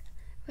for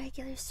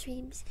regular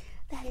streams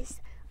that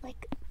is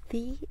like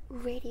the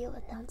radio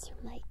announcer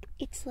mic.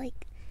 It's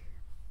like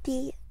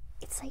the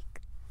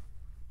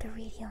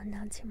radio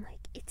announcer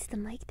mic. It's the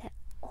mic that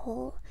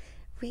all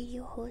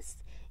radio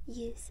hosts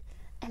use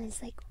and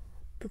it's like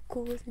the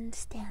golden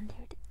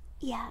standard.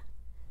 Yeah,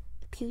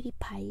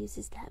 PewDiePie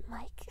uses that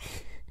mic.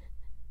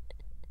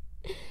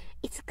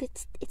 It's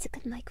a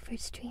good mic for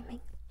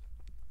streaming.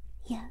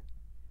 Yeah.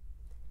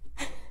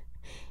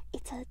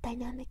 It's a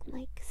dynamic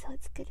mic, so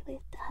it's good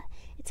with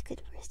it's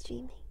good for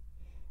streaming.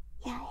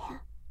 Yeah.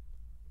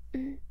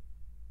 I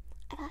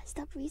gotta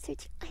stop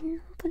researching. I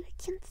know, but I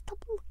can't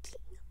stop looking.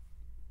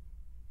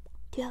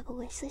 Do you have a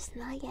wish list?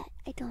 Not yet.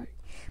 I don't.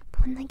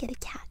 But when I get a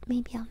cat,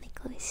 maybe I'll make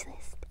a wish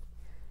list.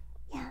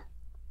 Yeah.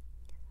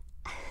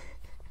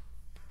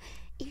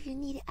 If you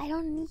need it, I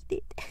don't need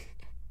it.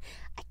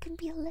 I can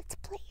be a let's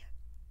player.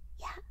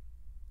 Yeah.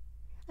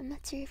 I'm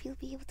not sure if you'll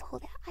be able to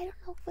hold it. I don't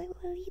know if I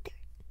will either.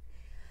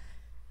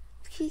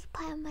 She's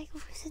buying a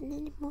microphone and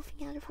then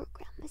moving out of her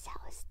grandma's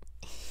house.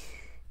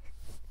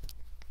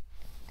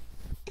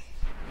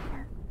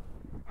 Yeah.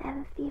 I have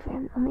a fever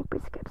and the only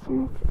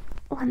prescription is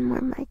one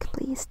more mic,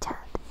 please,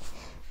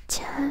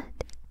 Chad.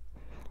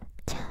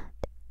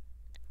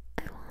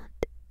 I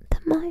want the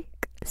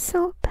mic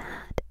so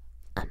bad.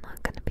 I'm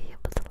not gonna be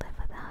able to live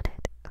without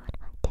it. What do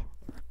I do?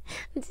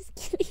 I'm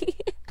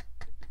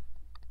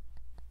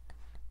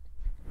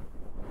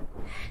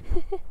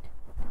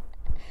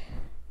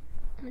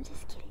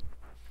just kidding.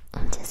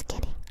 I'm just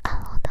kidding.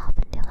 I'll hold off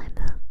until I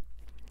move.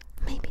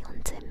 Maybe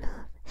once I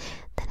move,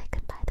 then I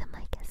can buy the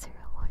mic as a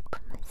reward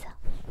for myself.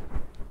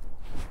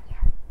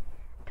 Yeah.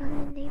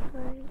 Don't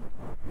enable.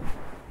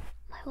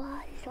 My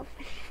wallet is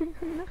open.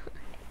 No.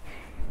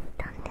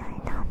 Don't do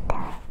it.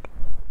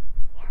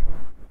 Yeah.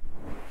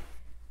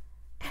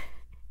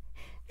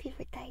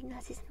 Fever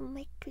diagnosis, no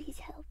mic, please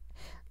help.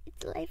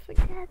 It's life or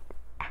death.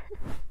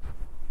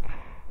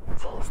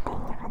 Jeez,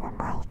 thank you for the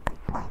mic.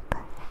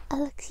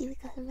 Alex, you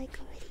got the mic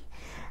already.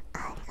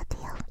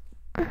 Arigato.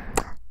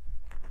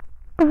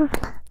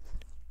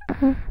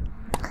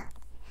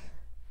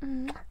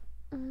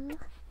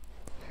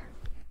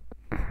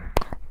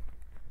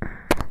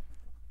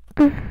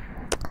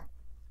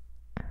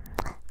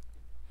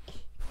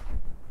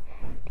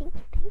 Thank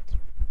you.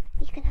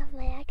 You can have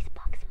my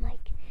Xbox mic.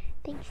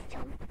 Thanks,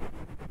 John.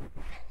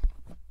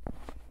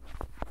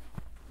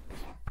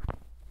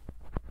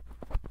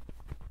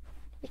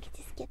 We can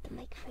just get the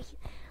mic for you.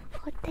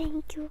 Oh,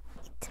 thank you.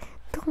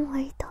 Don't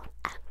worry though.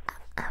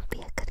 I'll be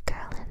a good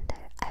girl and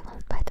I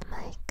won't buy the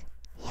mic.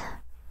 Yeah.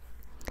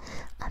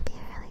 I'll be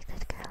a really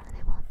good girl and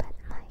I won't buy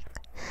the mic.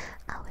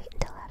 I'll wait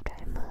until after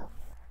I move.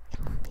 It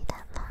won't be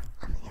that long.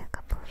 Only a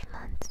couple of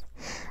months.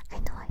 I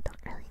know I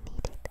don't really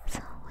need it, so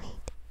I'll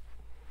wait.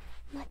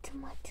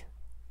 Matu.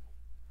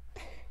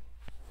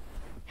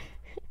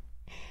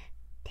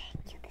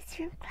 Thank you, the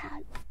stream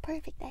cloud.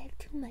 Perfect, I have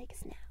 2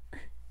 mics now.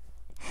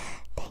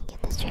 Thank you,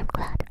 the stream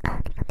cloud.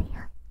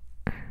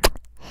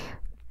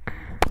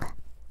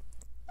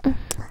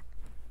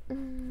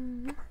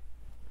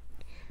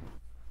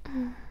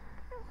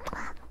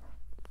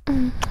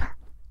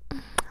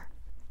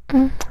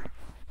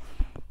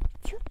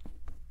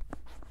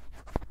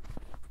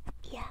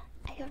 Yeah,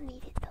 I don't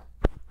need it though.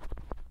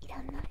 You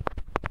don't know it.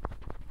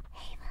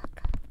 Hey,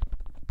 welcome.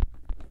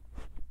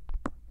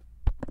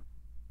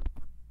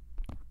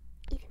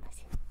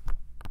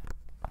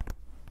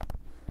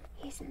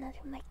 Here's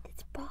another mic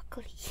that's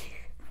broccoli.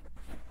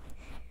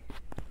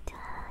 Do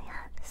I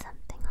have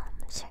something on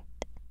the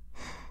shirt?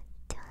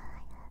 Do I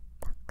have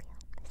broccoli on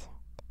the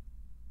shirt?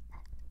 I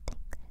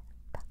think I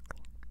have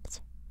broccoli on the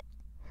shirt.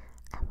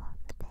 I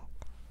want it.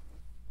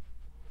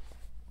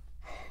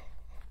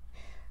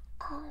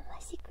 Oh, my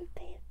secret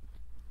babe.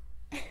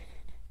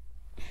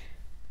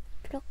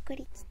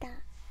 Broccoli kita.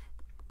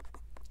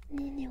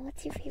 Nene,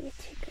 what's your favorite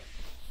trigger?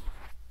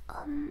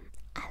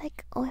 I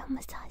like oil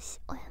massage.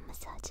 Oil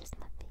massage is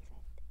my favorite.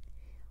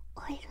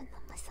 オイルの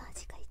マッサー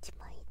ジが一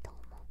番いいと思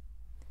う。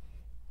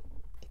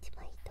一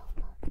番いいと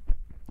思う。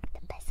The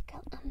best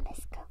girl, I'm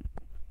best girl.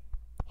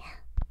 Yeah.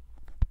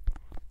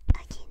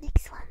 Okay,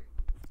 next one.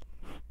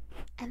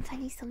 I'm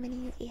finding so many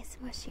new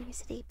ASMR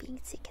streamers today. Being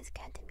sick has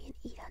granted me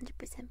an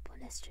 800%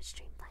 bonus to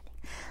stream finding.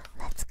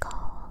 Let's go.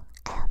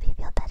 I hope you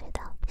feel better though.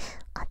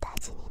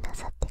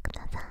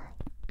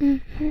 Will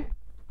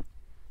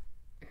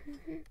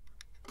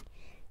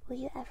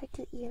you ever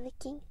do ear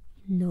licking?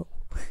 No.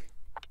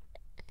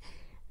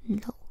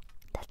 No,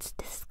 that's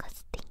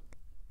disgusting.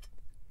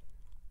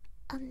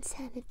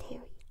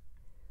 Unsanitary.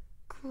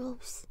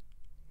 Gross.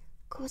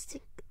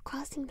 Crossing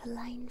the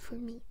line for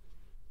me.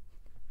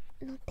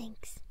 No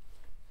thanks.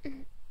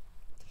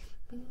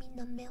耳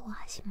の目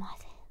はしま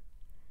せん.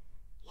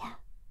 Yeah.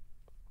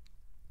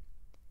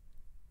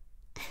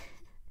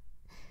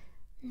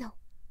 No.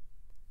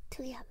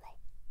 とやばい。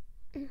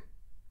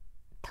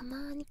た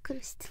まに来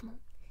る質問。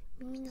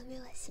耳の目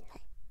はし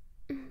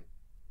ない。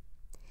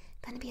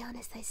Gonna be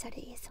honest, I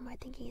started ASMR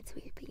thinking it's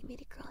weird, but you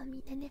made it grow on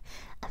me, didn't it?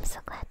 I'm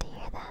so glad to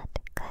hear that.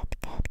 Good.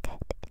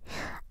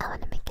 I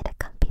want to make it a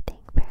comfy thing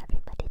for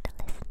everybody to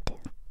listen to.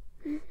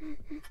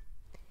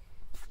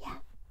 Yeah.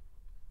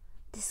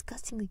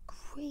 Disgustingly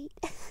great.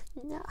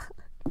 No.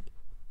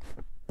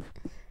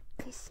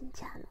 Christian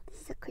channel.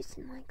 This is a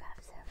Christian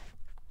Minecraft server.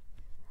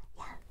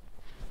 Yeah.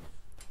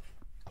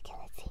 Okay,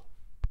 let's see.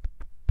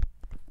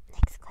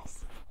 Next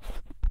question.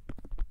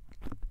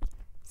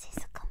 Say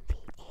so comfy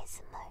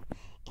ASMR.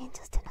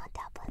 Angels do not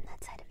dabble on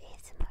that side of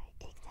ASMR.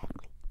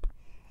 Exactly.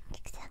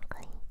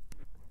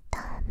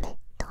 Dame.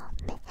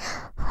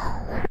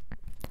 Home.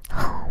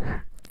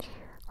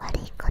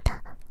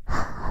 Warikoda.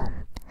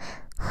 Home.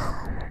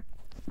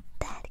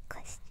 Bad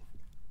question.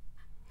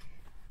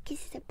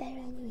 Kisses are better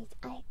anyways.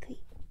 I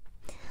agree.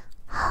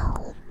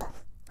 Home.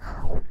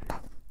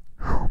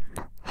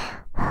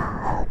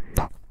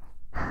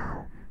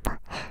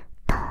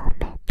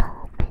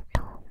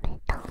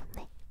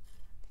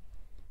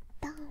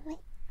 Dame.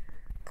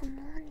 Good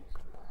morning.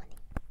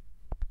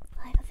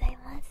 Ohayou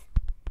gozaimasu.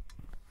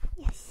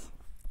 Yes.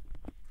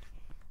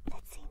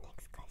 Let's see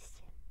next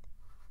question.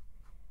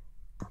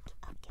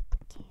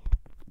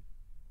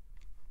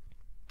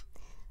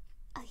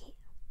 Okay.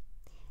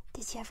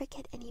 Did you ever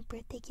get any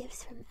birthday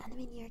gifts from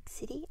Anime New York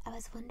City? I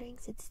was wondering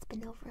since it's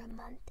been over a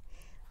month.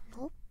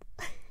 Nope.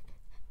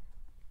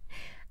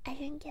 I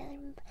didn't get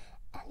any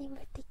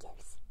birthday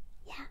gifts.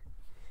 Yeah.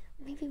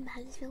 Maybe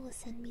management will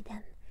send me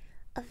them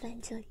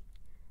eventually.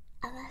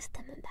 I'll ask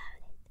them about it.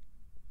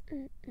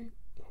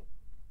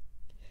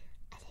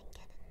 I didn't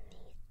get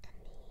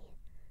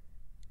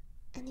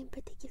any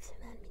birthday gifts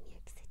from Anime New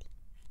York City.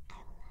 I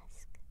will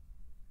ask.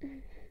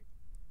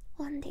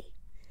 One day.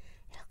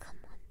 It'll come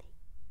one day.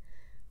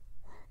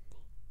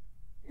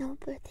 No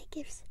birthday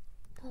gifts.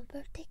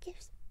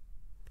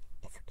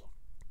 It's okay.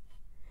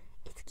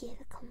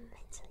 It'll come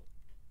eventually.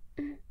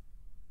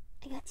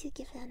 I got you a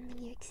gift from Anime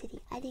New York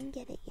City. I didn't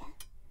get it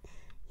yet.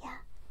 Yeah.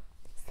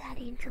 Sad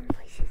angel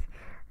voices.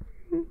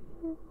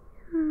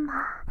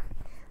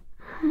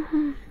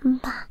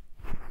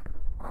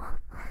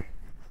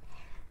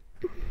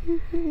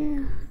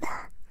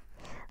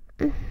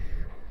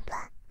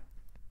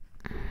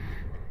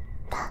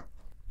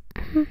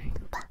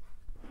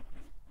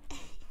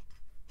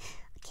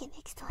 Okay,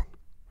 next one.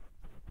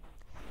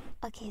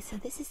 Okay, so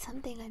this is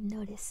something I've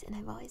noticed and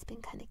I've always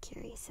been kind of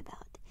curious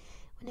about.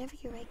 Whenever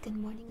you write good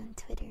morning on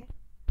Twitter,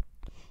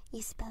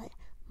 you spell it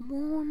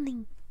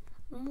morning.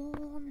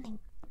 Do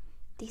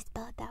you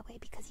spell it that way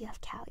because you have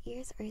cow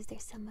ears, or is there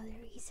some other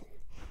reason?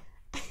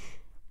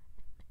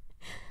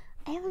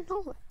 I don't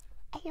know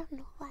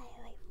why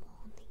I like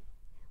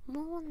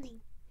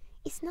morning.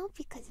 It's not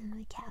because of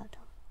my cow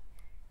though.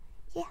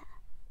 Yeah.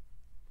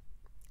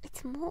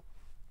 It's more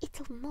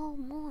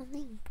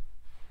morning.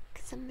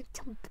 Cause I'm a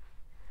chump.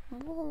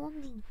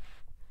 Morning.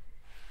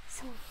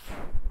 So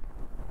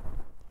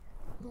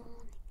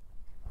morning.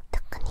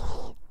 特に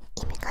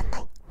意味がな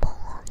い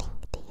morning っ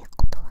ていう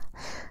ことは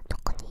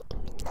特に意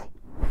味ない。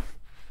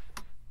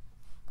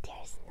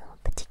There's no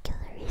particular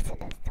reason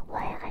as to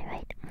why I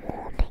write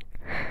morning.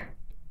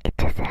 It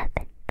just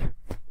happened.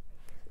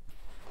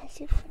 I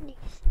should finish.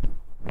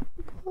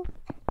 A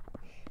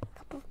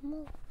couple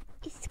more.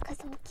 It's because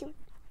I'm cute.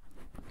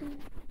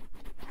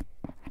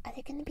 Are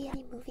there gonna be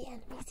any movie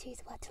anime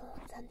series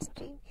watch-alongs on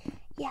stream?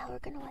 Yeah, we're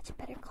gonna watch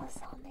Better Call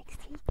Saul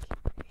next week.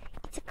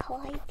 It's a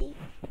kawaii thing.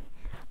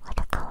 What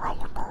a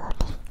kawaii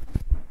morning.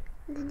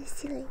 And then it's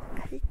silly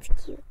because it's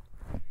cute.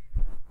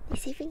 They're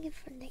saving it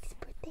for next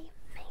birthday.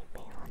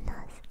 Maybe, who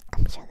knows?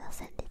 I'm sure they'll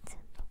send it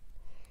soon.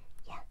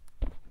 Yeah.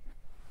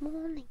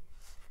 Morning.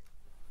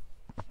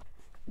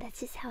 That's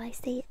just how I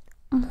say it.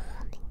 Morning.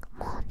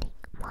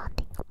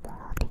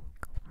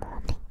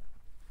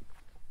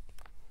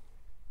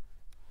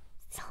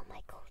 Saul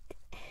my goat.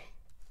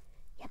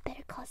 Yeah,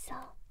 Better Call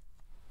Saul.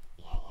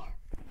 Yeah.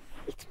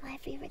 It's my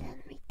favorite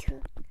anime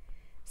too.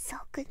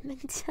 Saul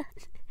Goodman-chan.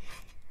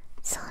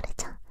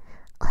 Saul-chan.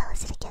 What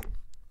was it again?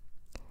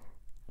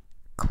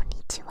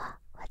 Konnichiwa.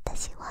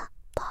 Watashi wa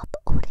Bob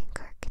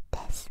Odenkirk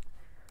desu.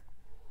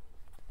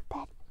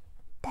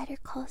 Better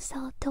Call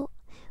Saul to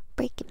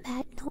Breaking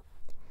Bad no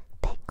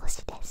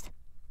bengoshi desu.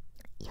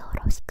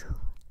 Yoroshiku.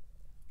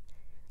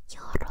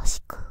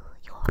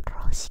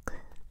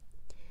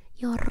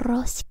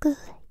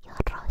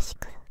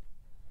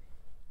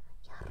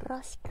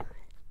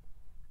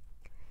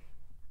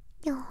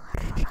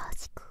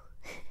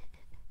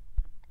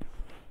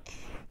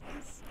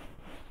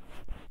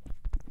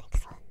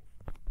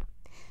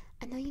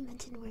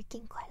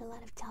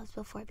 jobs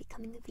before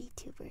becoming a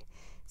VTuber.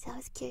 So I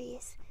was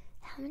curious,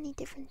 how many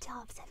different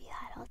jobs have you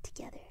had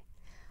altogether?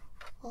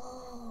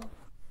 Oh.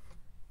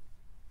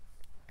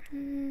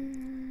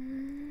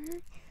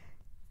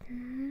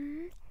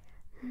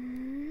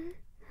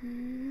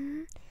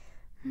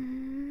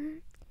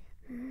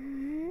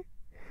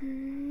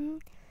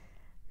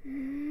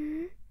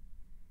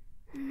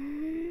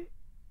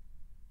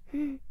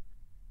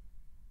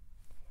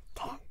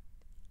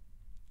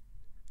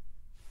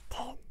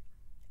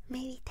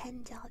 Maybe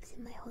 10 jobs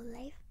in my whole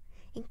life,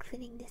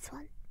 including this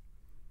one.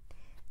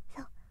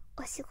 So,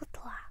 お仕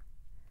事は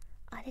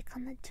あれか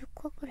な、10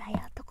個ぐらい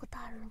やったこと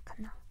あるのか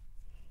な。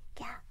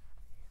Yeah.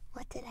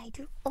 What did I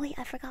do? Oh wait,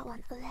 I forgot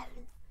one.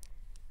 11.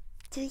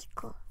 11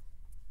個.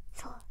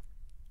 So,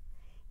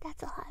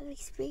 that's a lot of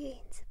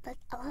experience, but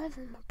a lot of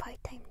them are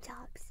part-time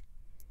jobs.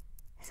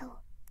 So,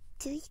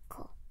 11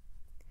個.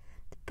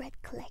 The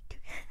bread collector.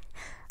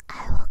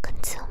 I will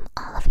consume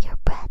all of your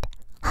bread.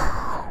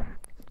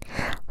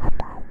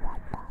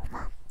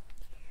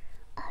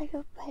 All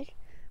your bread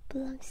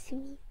belongs to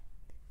me.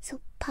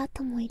 So, パー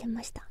トも入れ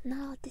ました.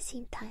 Not at the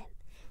same time.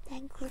 That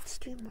includes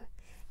streamer.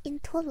 In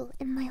total,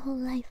 in my whole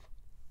life.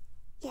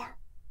 Yeah.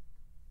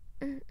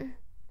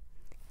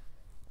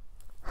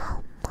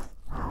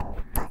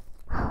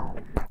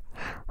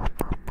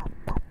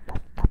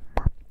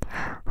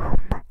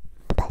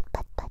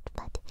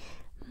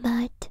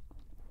 But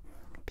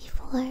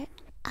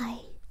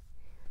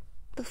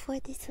before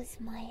this was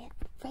right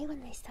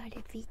when I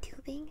started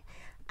VTubing,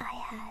 I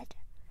had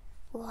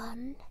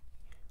 1,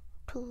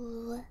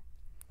 2,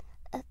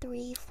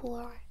 3,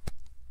 4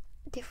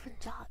 different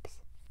jobs.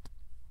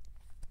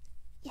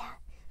 Yeah,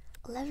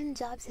 11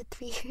 jobs at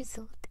 3 years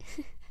old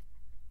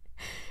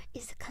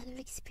is the kind of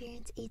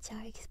experience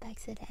HR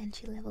expects at an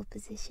entry-level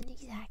position.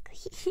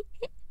 Exactly.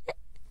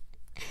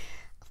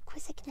 Of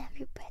course I can have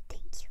your bread,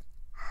 thank you.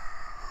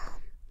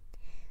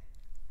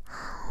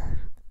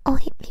 Oh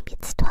wait, maybe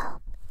it's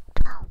 12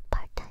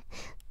 part-time.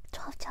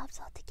 12 jobs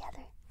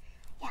altogether.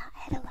 Yeah, I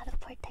had a lot of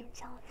part-time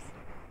jobs.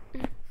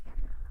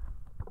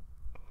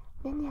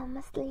 Then I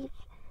must leave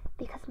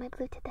because my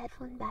Bluetooth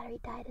headphone battery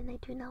died and I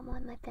do not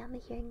want my family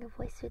hearing your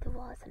voice through the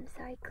walls. I'm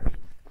sorry, Queen.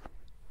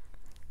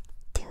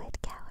 Do it,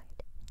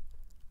 coward.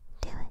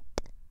 Do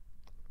it.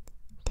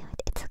 Do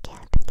it. It's okay,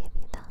 I forgive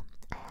you though.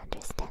 I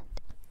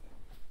understand.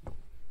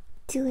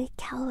 Do it,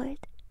 coward.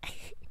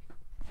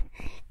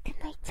 Good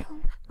night,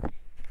 Tom.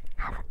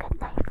 Have a good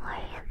night,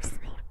 warrior.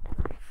 Sleep.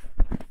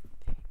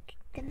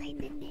 Good night,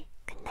 Nene.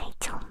 Good night,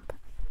 Tom.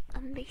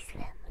 Base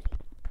family.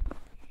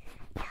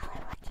 Now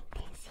we're watching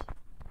Tenshi.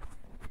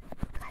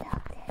 Got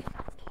out there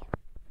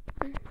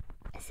from you.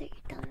 So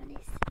you're done with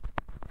this.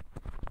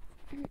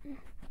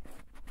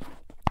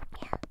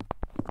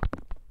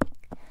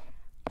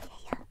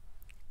 Yeah.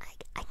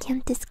 I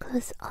can't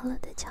disclose all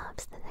of the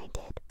jobs that I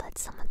did, but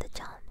some of the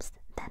jobs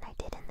that I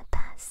did in the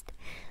past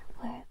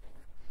were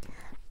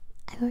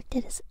I worked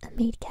at a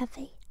maid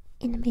cafe.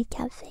 In a maid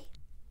cafe.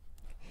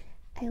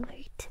 I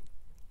worked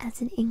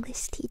as an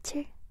English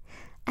teacher.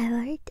 I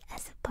worked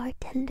as a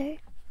bartender.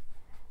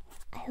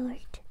 I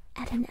worked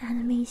at an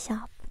anime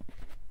shop.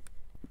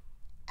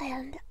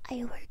 And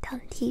I worked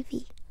on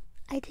TV.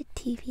 I did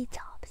TV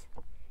jobs.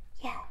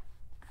 Yeah.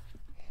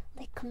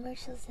 Like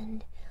commercials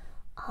and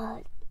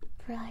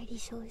variety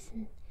shows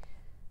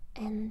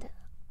and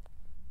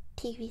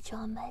TV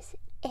dramas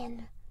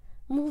and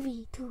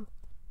movie too.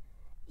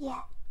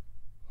 Yeah.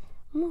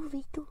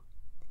 Movie too.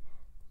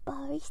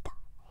 Barista.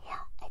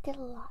 Yeah, I did a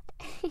lot.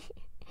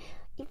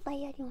 いっぱ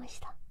いやりまし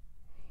た。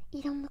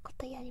いろんなこ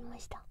とやりま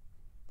した。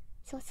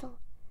そうそう。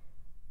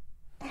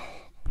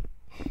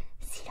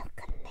白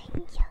くない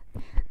んや。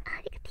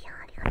ありが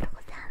とう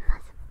ございま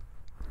す。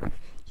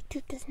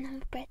YouTube doesn't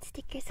have a bread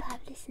sticker, so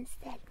have this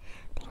instead.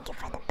 Thank you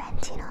for the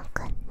Benjino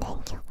good.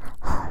 Thank you.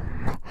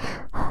 Home.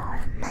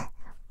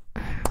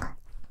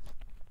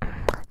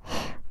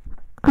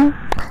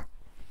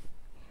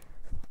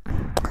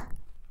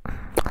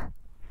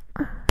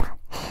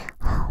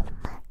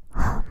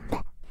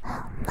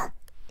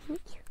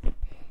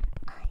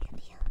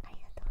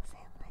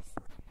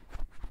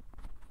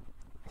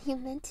 You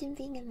mentioned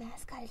being a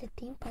mascot at a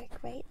theme park,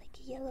 right? Like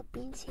a yellow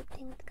bean-shaped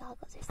thing with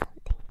goggles or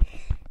something.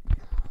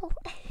 No.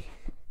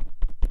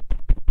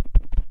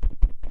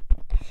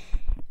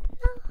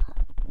 No.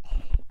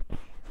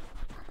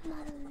 I'm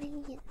not a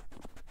minion.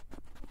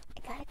 I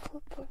got a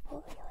cool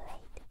portfolio,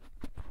 right?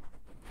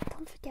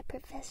 Don't forget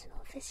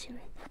professional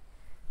fisherman.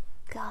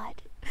 God.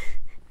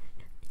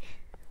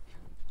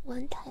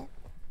 One time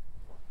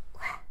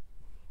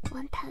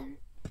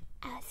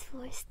I was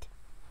forced.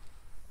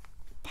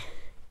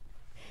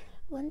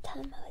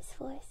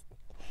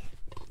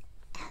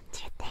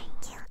 Andrew,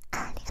 thank you.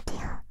 Thank you for the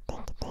bed.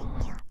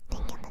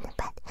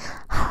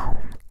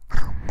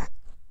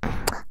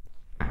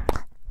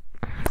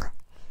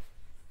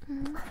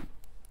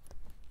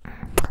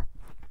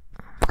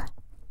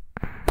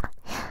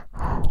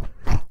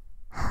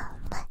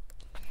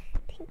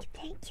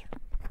 Thank you.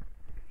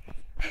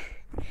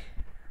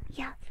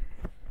 Yeah,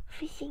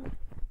 fishing.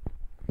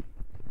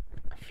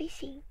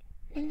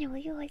 Nanya, will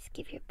you always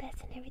give your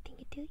best in everything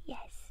you do?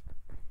 Yes.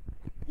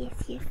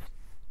 Yes.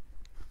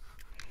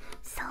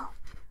 So,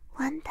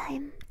 one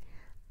time,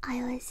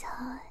 I was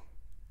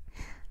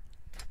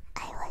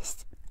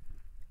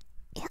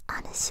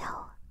on a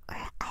show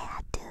where I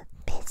had to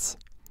pitch,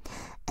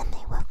 and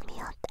they woke me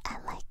up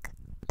at like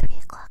 3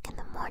 o'clock in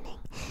the morning,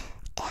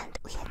 and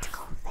we had to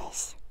go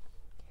fish,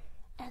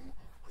 and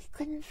we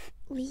couldn't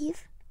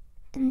leave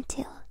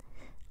until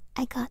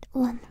I got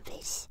one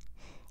fish,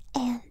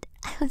 and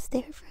I was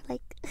there for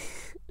like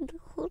the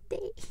whole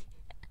day.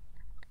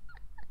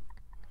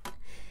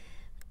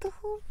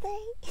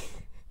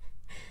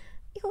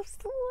 It was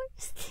the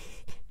worst.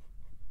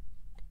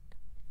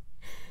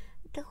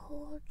 The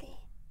whole day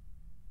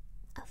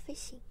of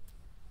fishing.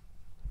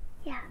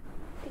 Yeah,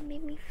 they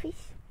made me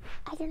fish.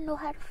 I didn't know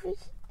how to fish.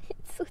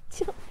 It's so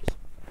chilly.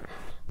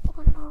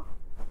 Oh no.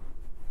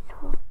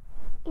 So,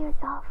 it was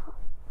awful.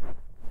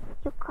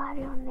 You got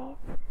it on there.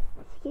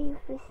 Did you get your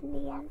fish in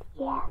the end?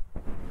 Yeah.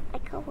 I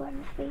got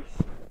one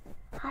fish.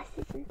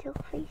 Hostage until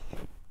fish.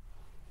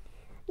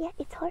 Yeah,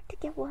 it's hard to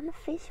get one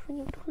fish when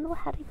you don't know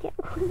how to get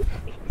one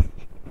fish.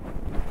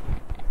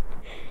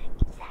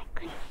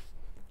 Exactly.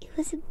 It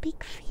was a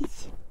big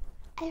fish.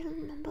 I don't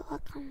remember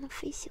what kind of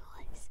fish it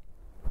was.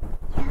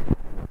 Yeah,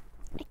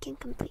 I can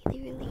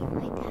completely relate.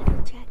 My dad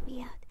would drag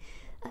me out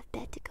of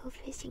bed to go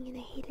fishing and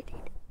I hated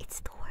it. It's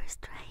the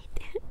worst, right?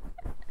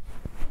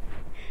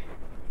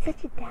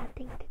 Such a dad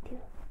thing to do.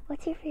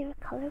 What's your favorite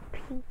color?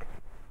 Pink.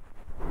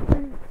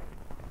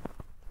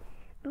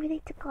 Maybe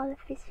they took all the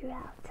fish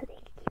out so they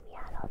could keep me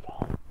out all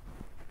day.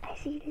 I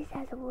see this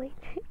as a win.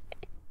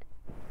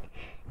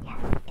 Yeah,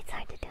 it's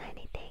hard to do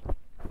anything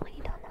when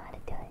you don't know how to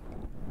do it.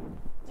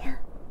 Yeah.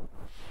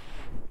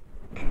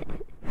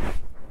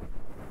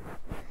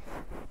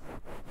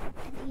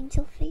 An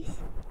angel fish.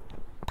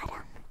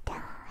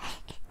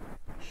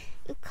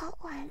 You caught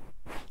one.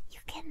 You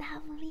can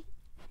have me.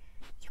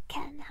 You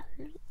can have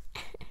me.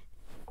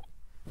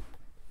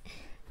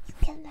 You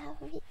can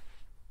have me.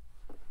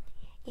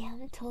 Yeah,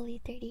 I'm totally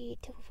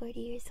 38 to 40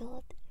 years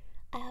old.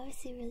 I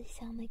obviously really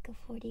sound like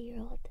a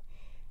 40-year-old.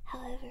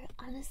 However,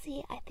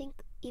 honestly, I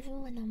think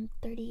even when I'm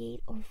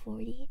 38 or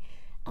 40,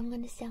 I'm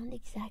gonna sound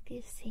exactly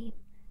the same,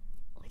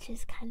 which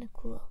is kind of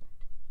cool.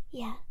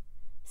 Yeah,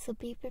 so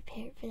be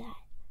prepared for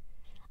that.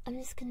 I'm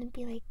just gonna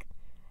be like,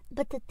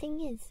 but the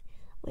thing is,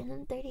 when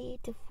I'm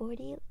 38 to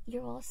 40,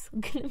 you're also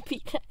gonna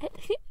be that.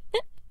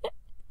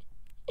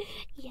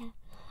 Yeah,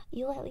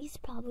 you'll at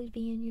least probably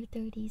be in your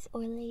 30s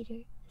or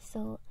later,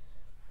 so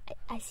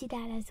I see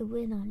that as a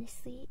win,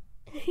 honestly.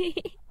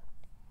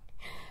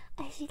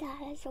 I see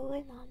that as a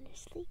win,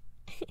 honestly.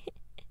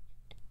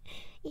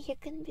 You're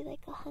gonna be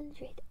like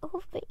 100.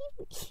 Oh, baby.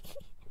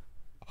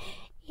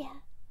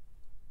 Yeah,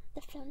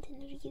 the fountain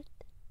of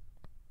youth.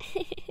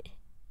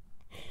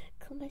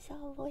 Come as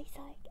all voice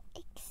like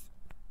X.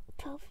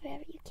 12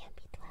 forever, you can't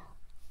be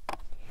 12.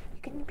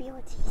 You're gonna be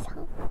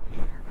OG-san.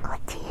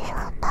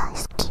 OG-san 大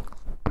好き。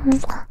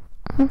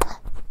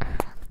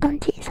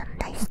OG-san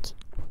大好き。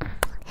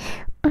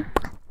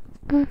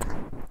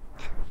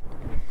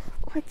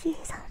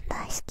OG-san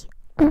大好き。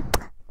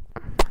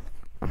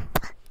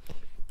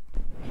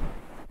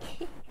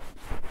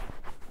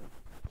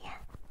Yeah.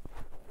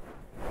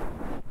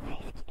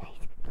 Nice.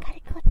 Gotta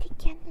go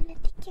ticket and a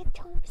ticket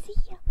home. See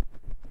ya.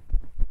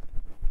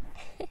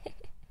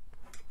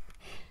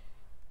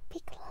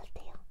 Big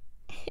tail.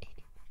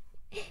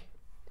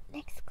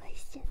 Next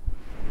question.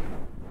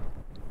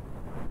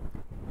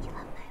 You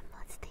love my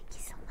emotes. Thank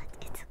you so much.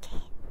 It's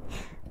okay.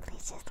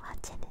 Please just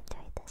watch and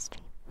enjoy the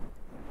stream.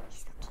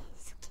 It's okay.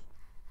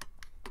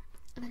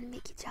 I'm gonna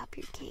make you drop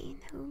your cane.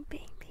 Oh,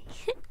 baby.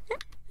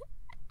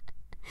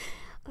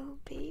 Oh,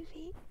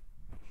 baby.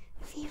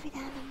 Favorite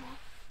animal?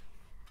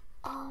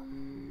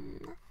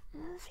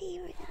 My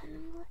favorite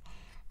animal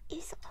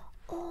is,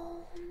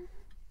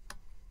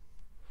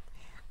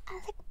 I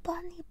like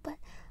bunny, but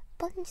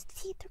bunnies'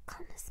 teeth are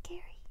kind of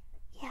scary.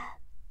 Yeah.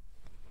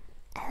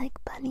 I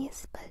like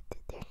bunnies, but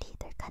their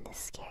teeth are kind of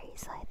scary,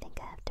 so I think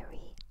I have to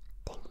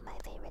rethink my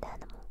favorite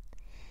animal.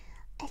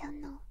 I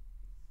don't know.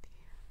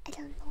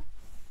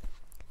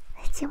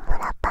 藤村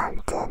パン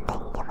ツ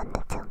땡기면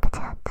늦은 그지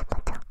않죠?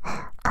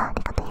 아,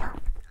 아리가또요.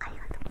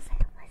 아리가또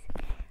고자이마스.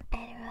 I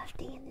had a rough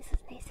day and this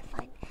was nice to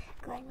find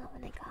going on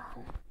when I got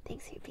home.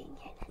 Thanks for being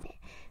here, Nana.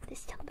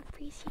 This chump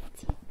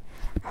appreciates you.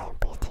 I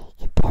appreciate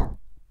you too.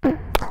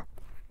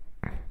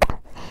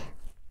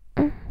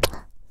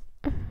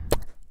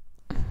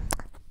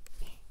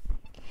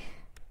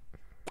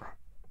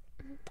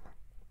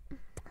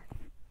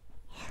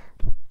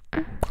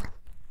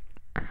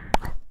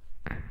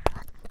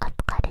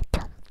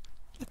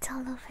 It's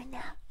all over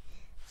now.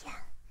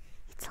 Yeah,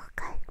 it's all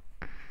good.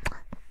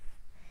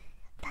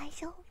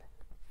 Daijoubu.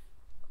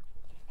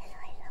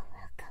 Hello,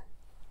 welcome.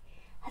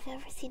 Have you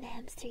ever seen a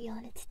hamster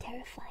yawn? It's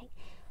terrifying.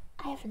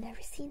 I have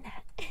never seen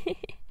that.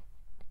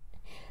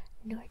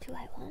 Nor do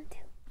I want to.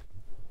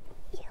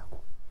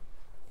 Ew.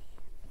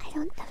 I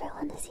don't ever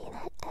want to see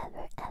that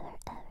ever.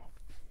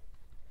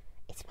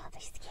 It's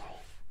probably scary.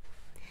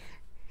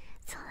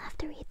 So I'll have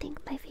to rethink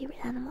my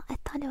favorite animal. I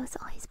thought it was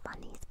always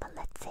bunnies, but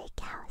let's say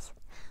cows.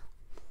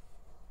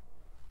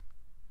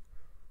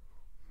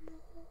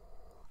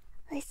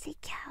 Let's say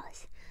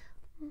cows.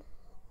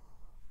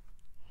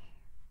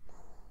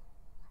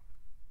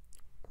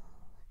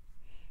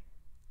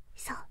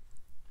 So,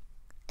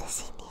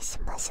 牛にし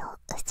ましょう。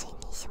牛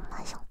にし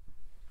ましょう。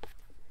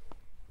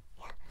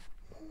Yeah.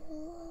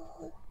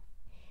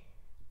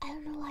 I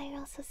don't know why you're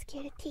all so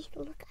scared of teeth.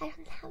 Look, I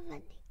don't have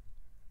any.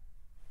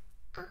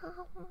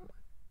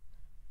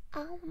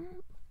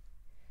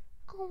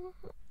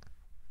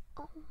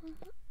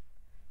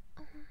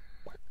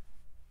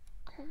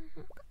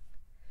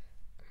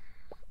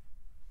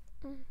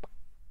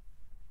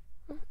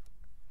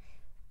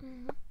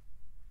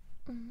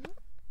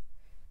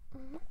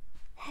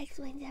 That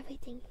explains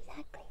everything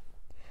exactly.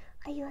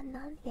 Are you a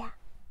nun? Yeah.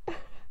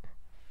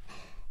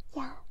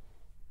 Yeah.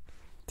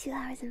 2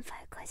 hours and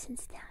 5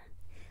 questions down.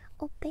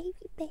 Oh, baby,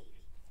 baby.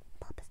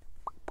 Papa.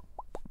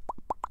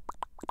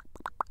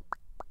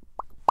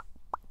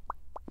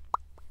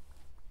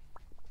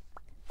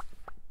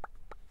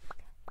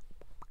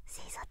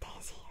 See, so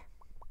Tenshi.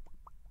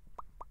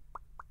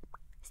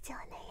 Still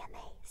an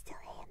AMA. Still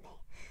AMA.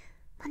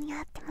 間に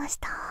合ってまし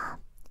た。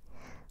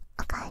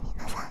おかえり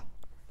なさい。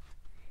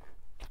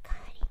おか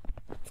えり。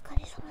お疲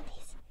れ様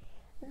です。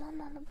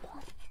None on the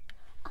block.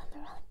 On the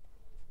run.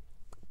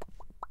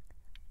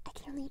 I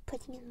can only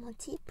put him in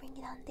mochi, bring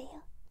it on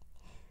there.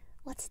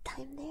 What's the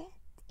time there?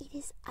 It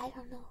is, I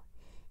don't know.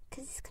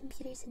 Because this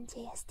computer's in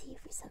JST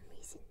for some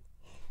reason.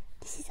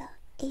 This is a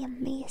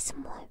AMA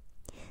ASMR.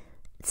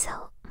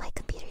 So, my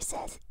computer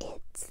says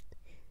it's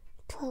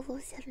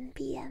 12:07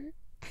 p.m.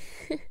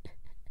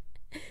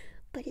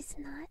 But it's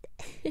not.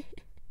 Yeah,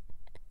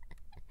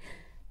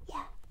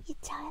 you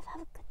drive,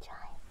 have a good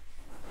drive.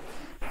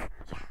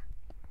 Yeah.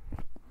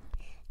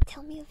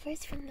 Tell me a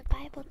verse from the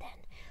Bible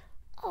then.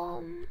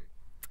 Oh,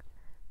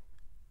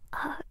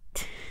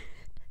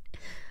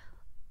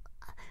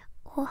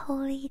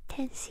 holy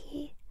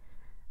Tenshi.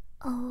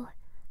 Oh,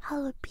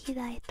 hallowed be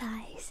thy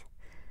thighs.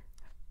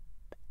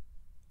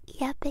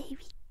 Yeah,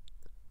 baby.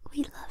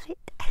 We love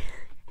it.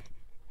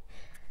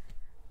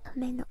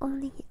 Amen.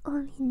 Only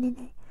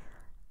nene.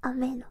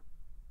 Amen.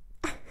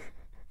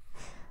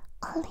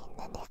 Only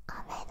nene.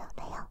 Amen.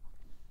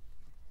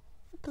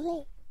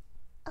 Play.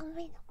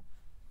 Amen.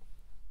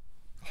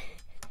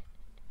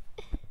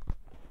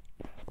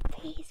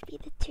 Praise be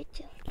the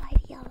Church of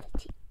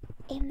Ideology.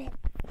 Amen.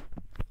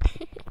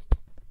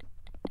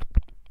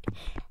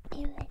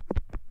 Amen.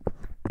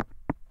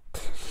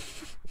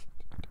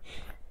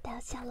 Thou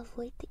shalt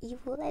avoid the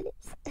evil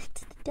letters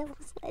to the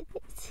devil's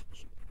letters.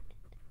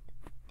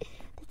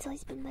 That's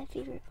always been my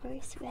favorite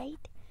verse,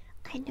 right?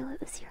 I know it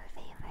was your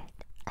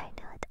favorite. I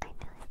know it.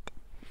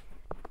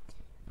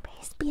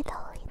 Praise be the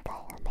holy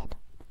thy. Amen.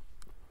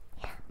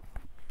 Yeah.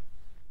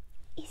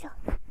 Iso.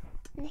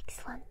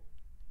 Next one.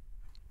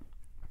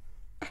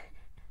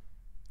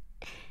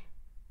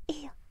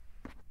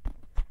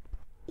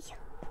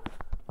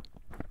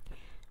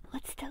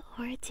 What's the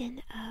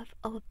origin of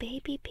 "Oh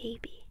baby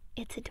baby"?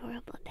 It's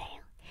adorable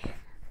nail.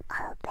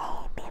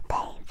 Oh baby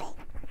baby.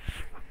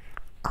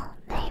 Oh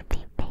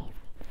baby baby.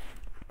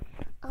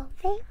 Oh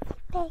baby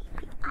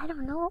baby. I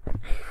don't know.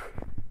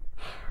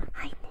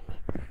 I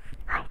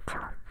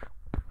don't.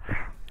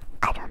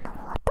 I don't know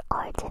what the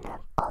origin of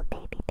 "Oh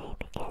baby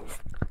baby" is.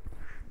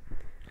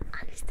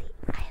 Honestly,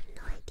 I have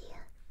no idea.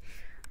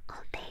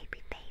 Oh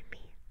baby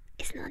baby.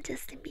 It's not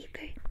Justin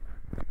Bieber.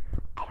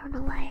 I don't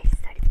know why I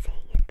started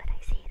saying it, but I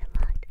say it a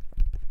lot.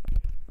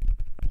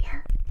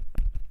 Yeah.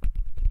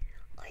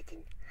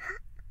 Origin.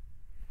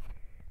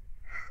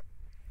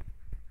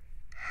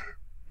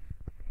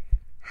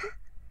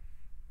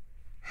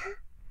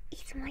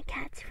 It's my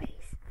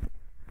catchphrase.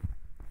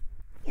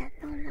 Yeah,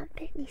 no, not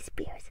Britney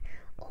Spears.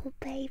 Oh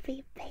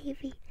baby,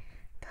 baby.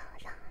 No.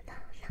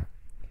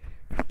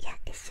 Yeah,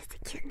 it's just a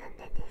cute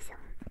nonism.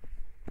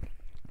 I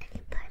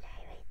can put it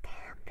right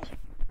there, baby.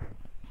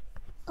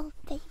 Oh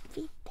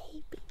baby,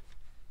 baby.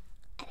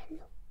 I don't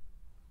know.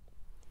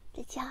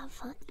 Did you have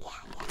fun? Yeah,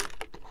 I'm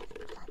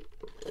having fun.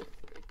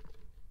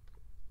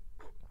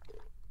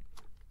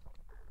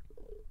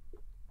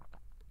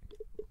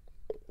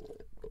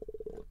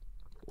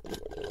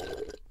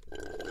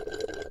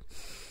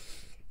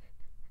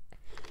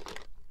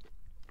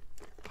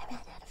 I ran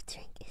out of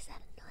drink. Is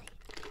that annoying?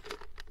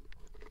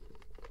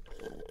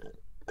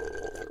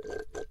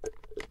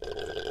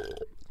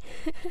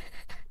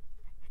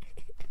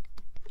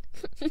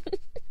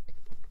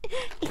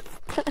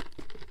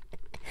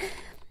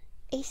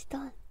 It's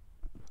done.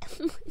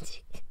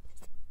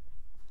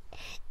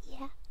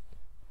 Yeah.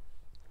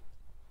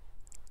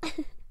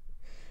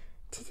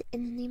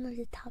 In the name of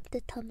the top,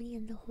 the tummy,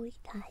 and the holy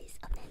ties.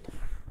 Amen.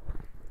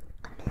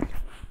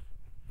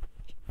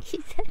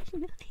 He's that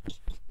annoying.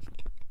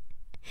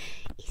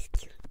 He's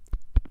cute.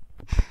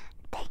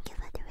 Thank you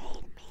for the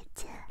raid,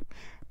 mate.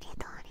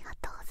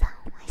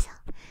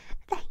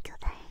 Thank you.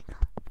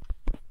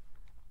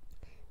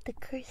 The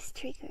curse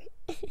trigger.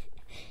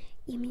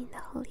 You mean the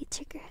holy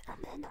trigger?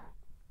 Amen.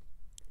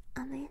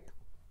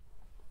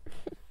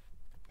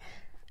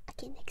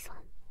 Okay, next one.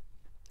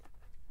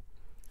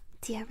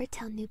 Do you ever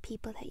tell new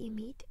people that you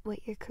meet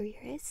what your career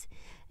is?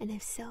 And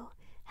if so,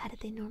 how do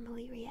they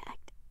normally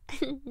react?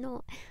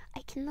 No,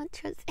 I cannot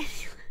trust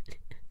anyone.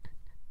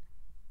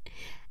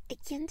 I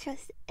can't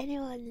trust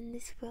anyone in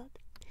this world.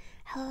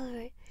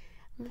 However,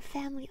 my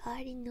family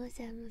already knows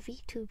that I'm a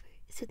VTuber,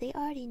 so they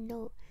already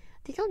know.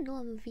 They don't know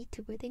I'm a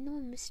VTuber, they know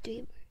I'm a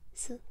streamer,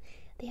 so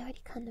they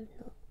already kind of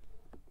know.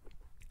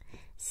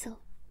 So,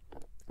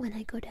 when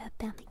I go to a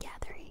family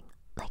gathering,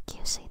 like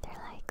usually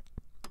they're like,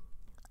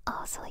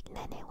 oh, so like,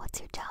 Nene, what's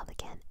your job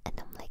again? And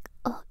I'm like,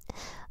 oh,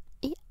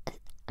 yeah,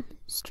 I'm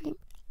a streamer.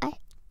 I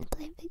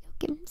play video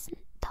games and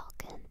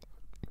talk and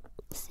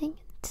sing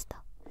and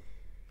stuff.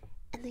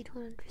 And they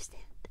don't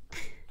understand.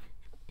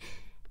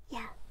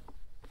 Yeah,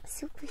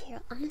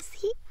 superhero.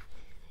 Honestly,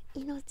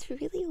 you know, it's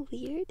really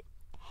weird.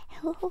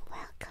 Hello,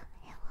 welcome.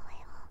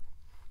 Hello.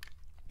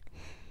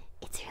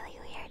 It's really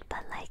weird,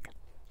 but like,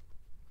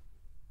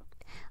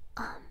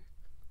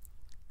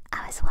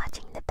 I was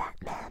watching the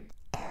Batman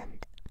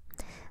and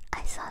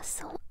I felt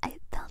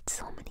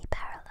so many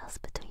parallels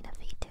between a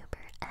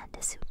VTuber and a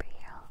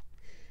superhero.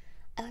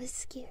 I was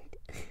scared.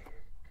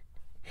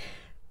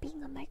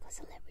 Being a micro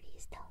celebrity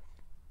is tough.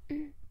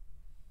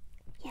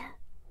 Yeah.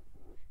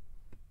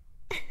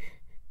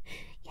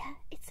 Yeah,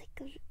 it's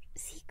like a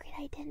secret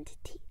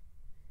identity.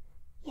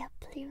 Yeah,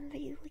 play on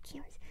video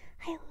cameras.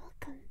 Hi,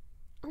 welcome.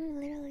 I'm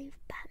literally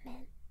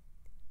Batman.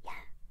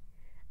 Yeah,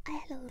 I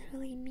had a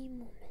literally me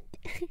moment.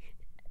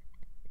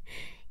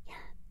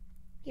 Yeah,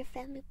 your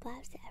family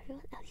blasts to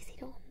everyone. At least they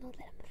don't know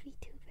that I'm a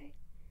VTuber.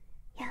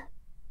 Yeah.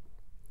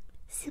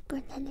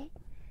 Super Nene.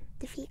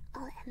 Defeat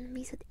all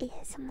enemies with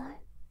ASMR.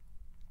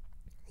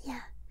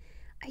 Yeah.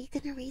 Are you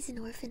gonna raise an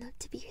orphan up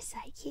to be your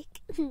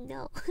sidekick?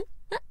 No.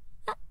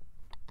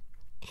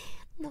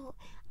 No,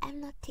 I'm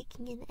not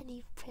taking in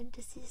any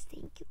apprentices,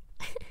 thank you.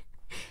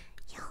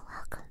 You're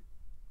welcome.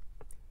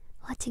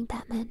 Watching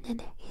Batman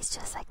and he's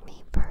just like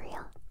me, for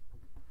real.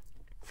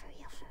 For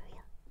real.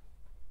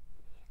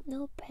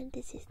 No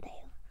apprentices,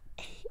 though.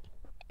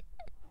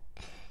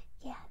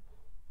 Yeah,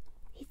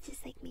 he's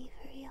just like me,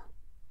 for real.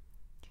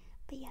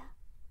 But yeah,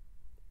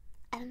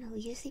 I don't know,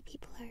 usually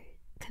people are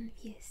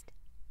confused.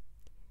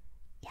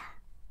 Yeah.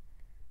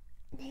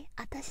 ね、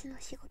私の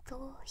仕事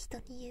を人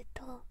に言う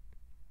と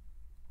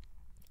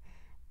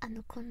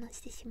混乱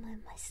してしまい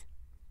ます。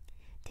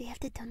Do you have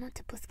to download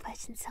to post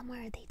questions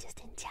somewhere or are they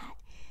just in chat?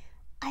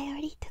 I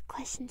already took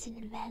questions in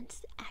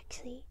advance,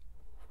 actually.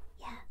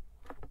 Yeah.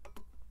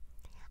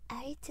 I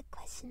already took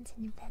questions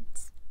in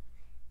advance.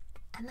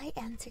 I might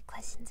answer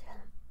questions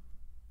from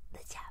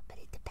the chat, but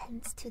it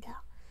depends to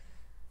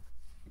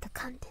the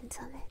contents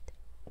of it.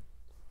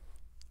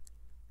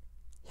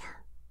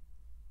 Yeah.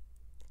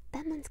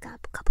 Batman's got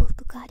a couple of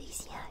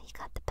Bugattis. Yeah, he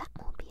got the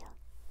Batmobile.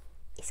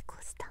 It's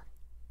cool stuff.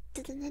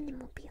 To the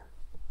Nenemobile.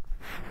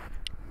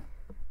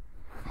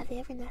 Have they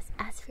ever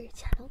asked for your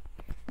channel?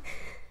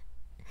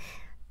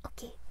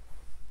 Okay.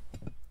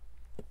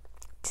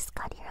 Just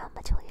got here. How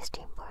much will you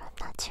stream for? I'm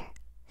not sure.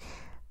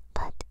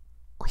 But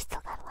we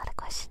still got a lot of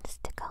questions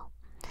to go.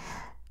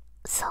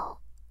 So,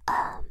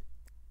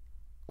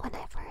 when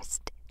I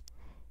first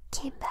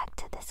came back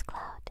to this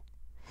cloud,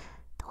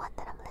 the one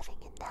that I'm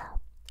living in now,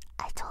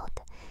 I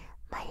told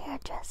my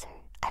hairdresser,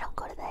 I don't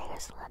go to the hair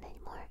salon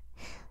anymore,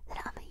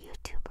 that I'm a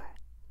YouTuber.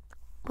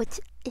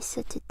 Which is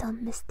such a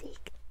dumb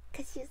mistake.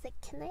 Because she was like,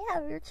 can I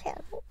have your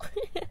channel? I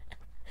was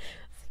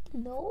like,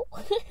 no.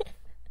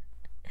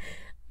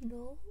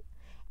 No.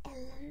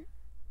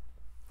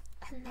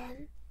 And then,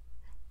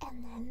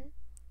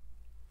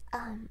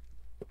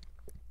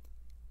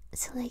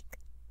 so like,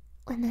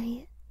 when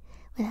I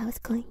was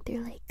going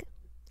through like,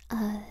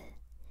 I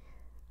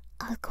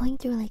was going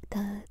through like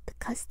the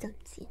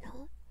customs, you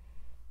know?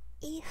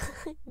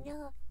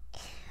 No.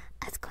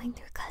 I was going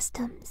through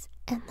customs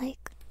and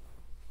like,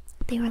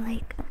 they were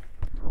like,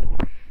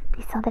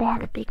 they saw that I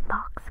had a big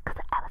box because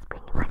I was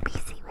bringing my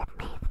PC with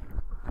me.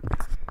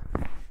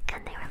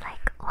 And they were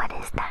like, what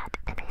is that?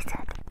 And I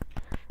said,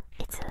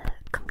 it's a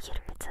computer,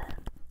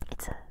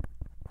 it's a,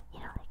 you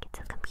know, like it's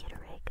a computer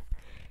rig.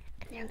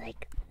 And they're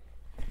like,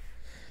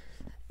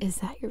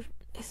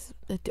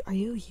 are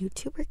you a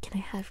YouTuber? Can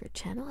I have your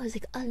channel? I was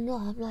like, oh no,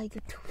 I'm not a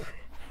YouTuber.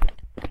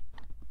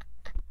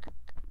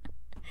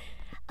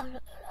 I'm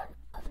not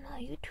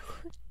a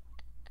YouTuber.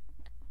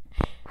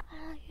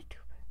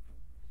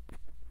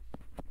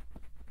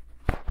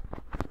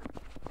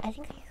 I'm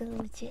not a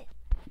YouTuber.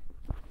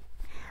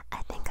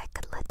 I think I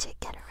could legit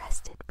get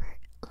arrested for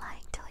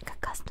lying to like a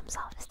customs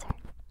officer.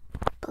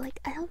 But like,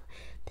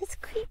 that's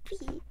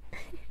creepy.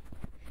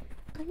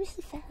 I'm just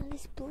a fan of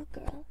this blue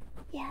girl.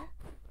 Yeah.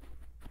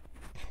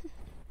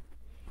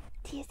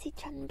 TSC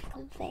trying to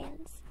become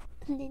fans.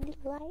 And then the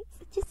lights.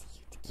 It's just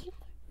cute.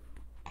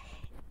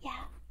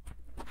 Yeah.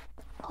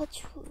 Oh,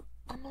 true.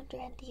 I'm under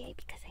NDA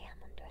because I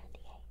am under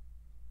NDA.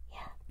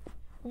 Yeah.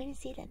 I'm gonna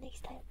see that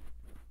next time.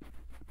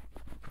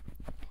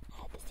 I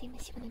had the same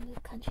issue when I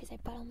moved countries. I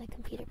brought all my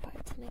computer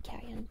parts and my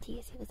carry-on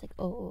TSC was like,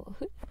 oh.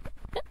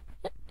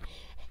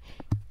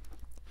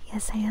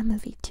 Yes, I am a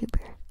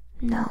VTuber.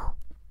 No,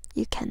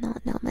 you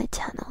cannot know my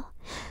channel.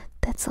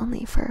 That's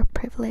only for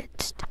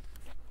privileged.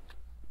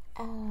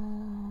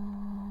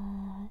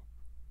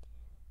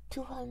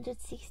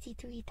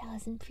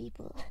 263,000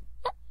 people.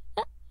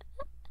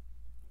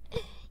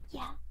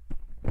 Yeah.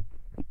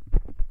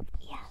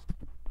 Yeah.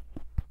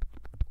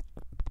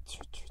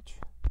 True.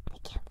 They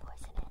can't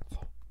force an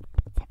answer.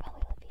 That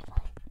probably would be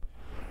fine.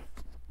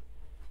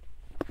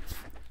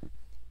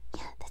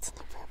 Yeah, that's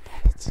only for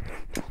privileged.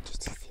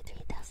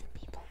 263,000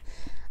 people.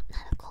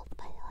 Not a cult,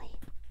 by the way.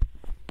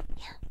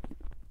 Yeah.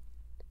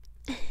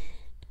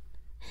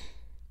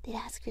 They'd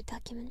ask for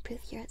document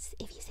proof if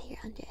you say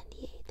you're under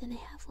NDA, then I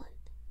have one.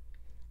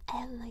 I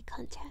have my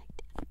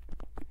contract.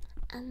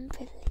 I'm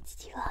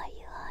privileged. You are.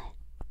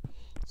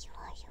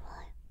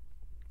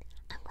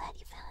 I'm glad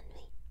you found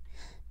me.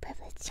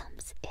 Privilege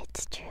chumps.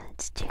 It's true.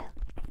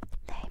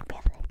 Very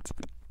privileged.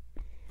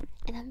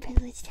 And I'm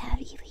privileged to have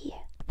you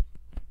here.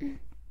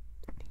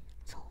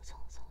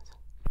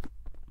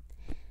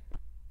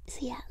 So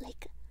yeah,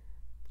 like,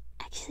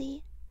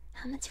 actually,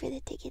 how much for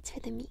the tickets for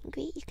the meet and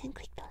greet? You can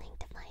click the link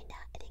to find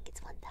out. I think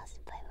it's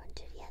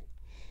 1,500 yen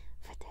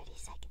for 30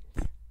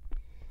 seconds.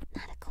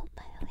 Not a cult,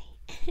 by the way.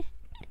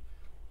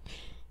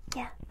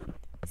 Yeah.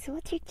 So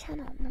what's your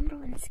channel? Number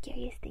one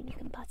scariest thing you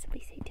can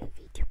possibly say to a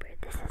VTuber.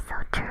 This is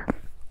so true.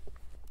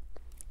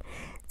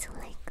 So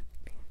like,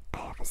 I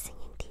have a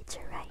singing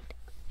teacher, right?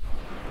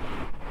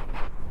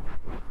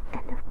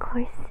 And of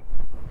course,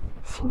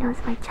 she knows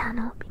my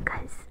channel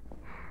because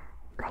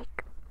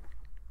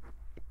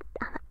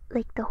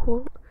like the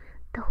whole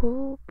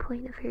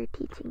point of her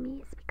teaching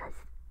me is because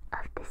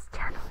of this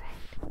channel,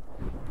 right?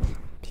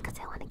 Because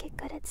I want to get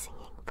good at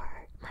singing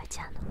for my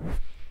channel.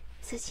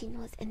 So she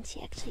knows, and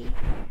she actually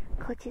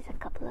coaches a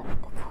couple of the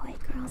kawaii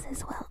girls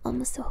as well.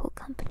 Almost the whole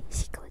company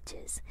she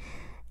coaches.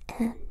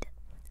 And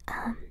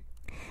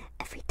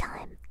every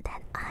time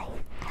that I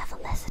have a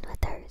lesson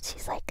with her,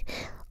 she's like,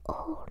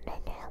 "Oh,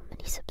 Nene, how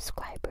many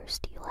subscribers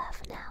do you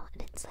have now?"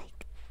 And it's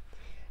like,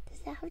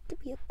 does that have to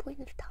be a point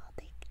of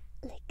topic?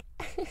 Like,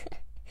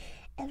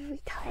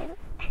 every time?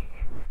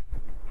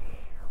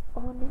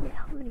 "Oh, Nene,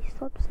 how many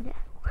subs now?"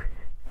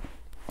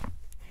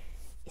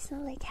 It's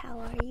not like, "How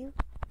are you?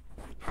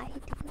 How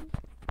you doing?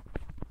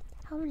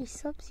 How many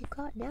subs you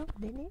got now,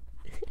 Nene?"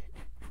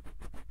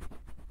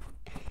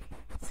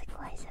 It's like,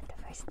 why is that the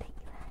first thing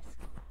you ask?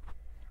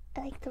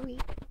 I like 3.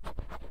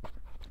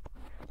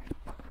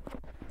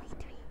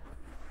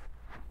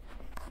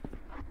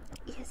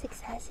 Your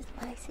success is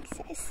my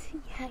success.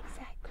 Yeah,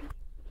 exactly.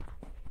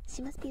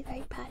 She must be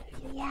very proud of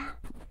you. Yeah.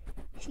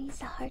 She needs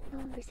the hard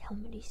numbers. How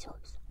many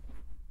subs?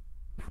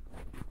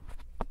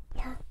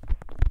 Yeah.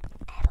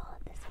 I have all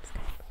of the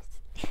subscribers.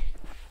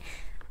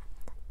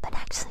 But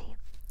actually,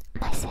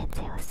 my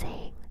sensei was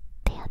saying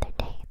the other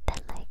day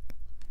that like,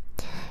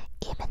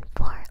 even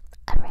for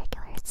a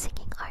regular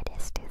singing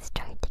artist who's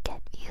trying to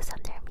get views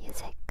on their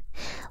music,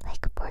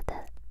 like for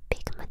the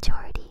big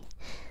majority,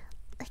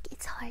 like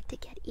it's hard to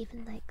get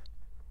even like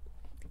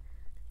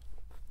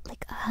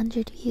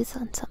 100 views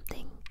on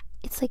something.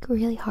 It's like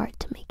really hard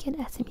to make it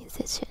as a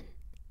musician,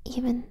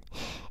 even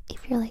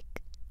if you're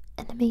like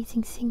an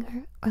amazing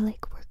singer or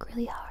like work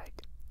really hard.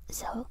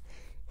 So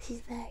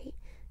she's very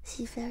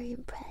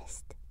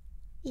impressed.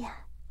 Yeah,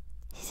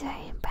 she's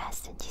very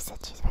impressed, and she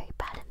said she's very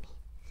proud of me.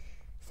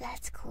 So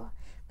that's cool.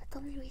 But the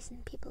only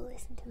reason people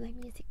listen to my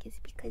music is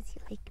because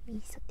you like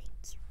me, so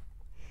thank you.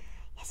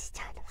 Yeah, she's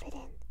trying to fit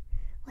in.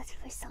 What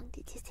first song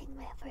did you sing?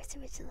 My first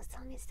original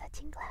song is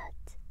Touching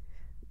Clouds.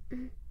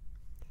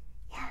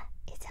 Yeah,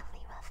 it's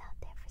definitely rough out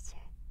there for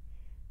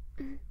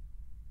sure.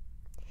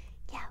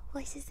 Yeah,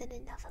 voice isn't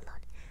enough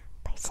alone.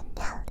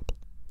 Personality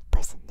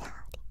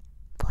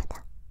for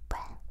the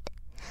brand.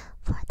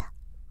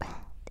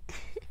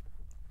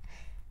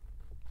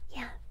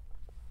 Yeah,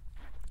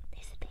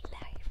 there's a big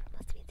barrier for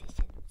most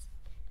musicians.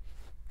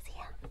 So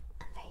yeah,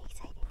 I'm very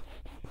excited.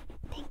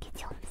 Thank you,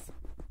 Jones.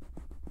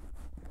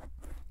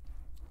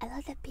 I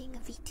love that being a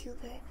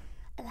VTuber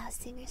allows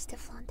singers to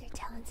flaunt their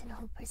talents and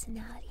whole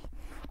personality.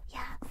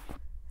 Yeah,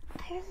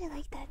 I really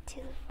like that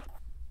too.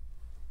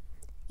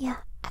 Yeah,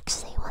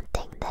 actually one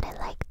thing that I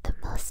like the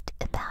most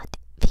about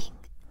being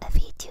a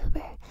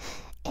VTuber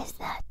is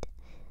that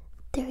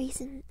the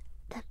reason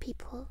that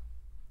people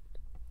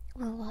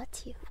will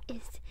watch you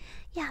is,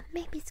 yeah,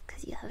 maybe it's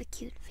because you have a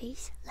cute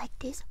face like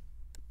this.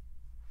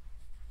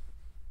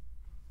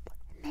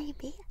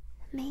 Maybe.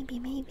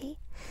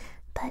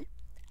 But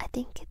I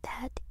think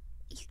that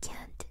you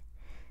can't,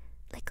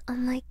 like,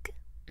 unlike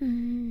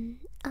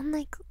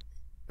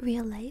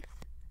real life,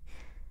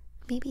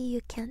 maybe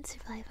you can't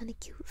survive on a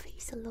cute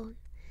face alone.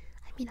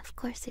 I mean, of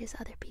course there's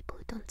other people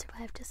who don't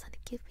survive just on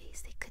a cute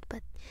face. They could,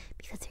 but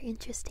because they're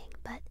interesting.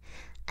 But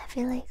I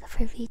feel like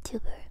for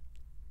VTuber,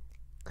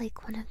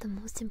 like, one of the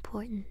most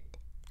important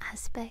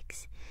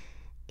aspects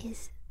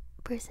is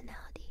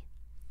personality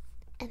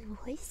and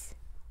voice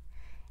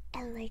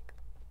and like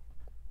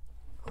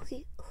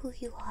who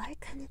you are,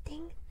 kind of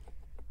thing.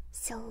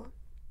 So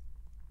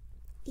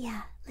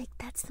yeah, like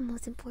that's the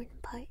most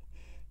important part,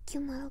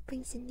 Cute model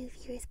brings in new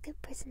viewers,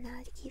 good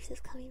personality keeps us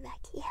coming back.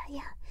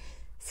 Yeah.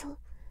 So,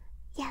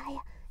 yeah.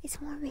 It's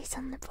more based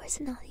on the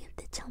personality of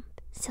the jump.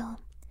 So,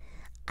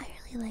 I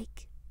really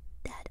like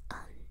that,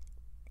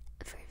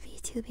 for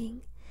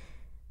VTubing,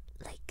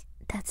 like,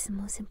 that's the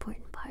most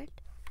important part.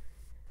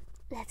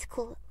 That's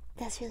cool.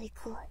 That's really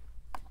cool.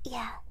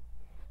 Yeah.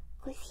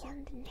 Goes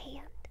hand in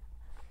hand.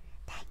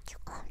 Thank you.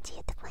 OMG,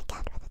 I took my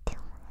cat for the 2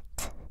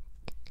 months.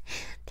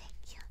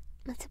 Thank you.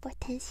 Must support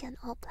Tenshi on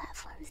all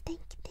platforms. Thank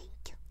you.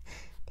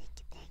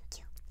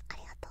 あ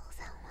りがとうご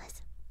ざいま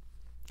す。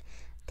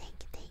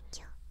Thank you.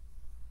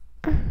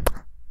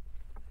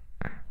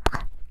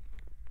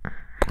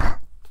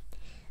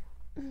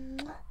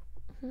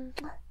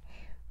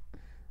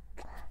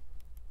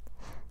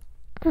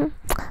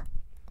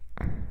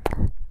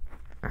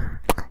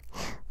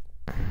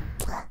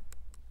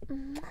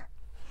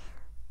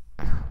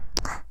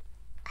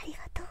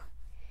 Arigato.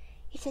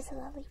 You're just a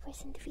lovely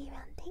person to be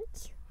around.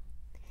 Thank you.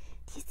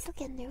 Do you still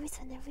get nervous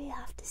whenever you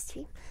have to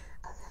stream?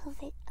 A little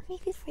bit.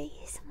 Maybe for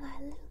ASMR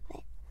a little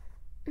bit.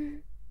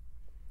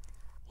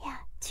 Yeah,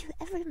 true.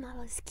 Every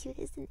model is cute,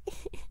 isn't it?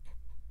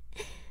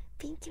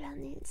 Pink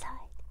around the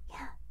inside.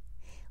 Yeah.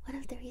 One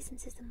of the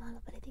reasons is the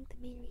model, but I think the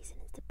main reason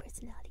is the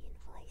personality and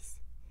voice.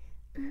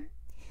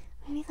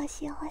 耳が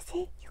幸せ?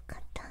 よか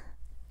った.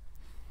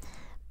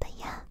 But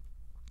yeah,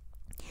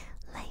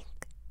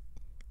 like,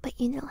 but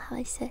you know how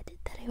I said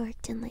that I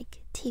worked in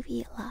like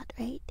TV a lot,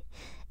 right?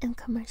 And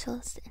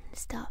commercials and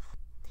stuff.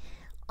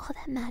 All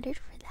that mattered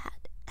for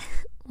that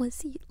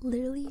was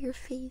literally your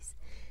face,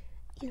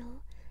 you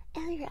know,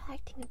 and your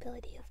acting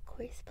ability, of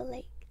course, but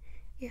like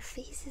your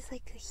face is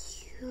like a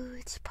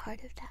huge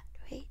part of that,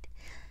 right?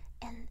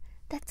 And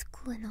that's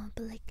cool and all,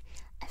 but like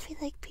I feel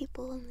like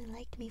people only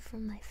liked me for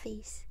my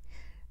face,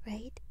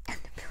 right? And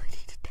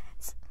ability to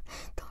dance.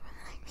 Don't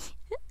remind me.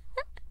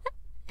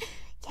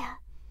 Yeah,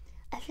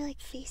 I feel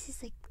like face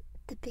is like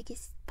the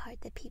biggest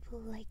part that people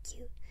like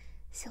you.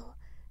 So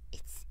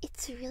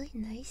it's really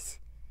nice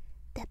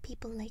that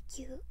people like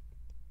you,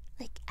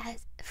 like,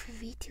 as for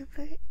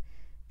VTuber,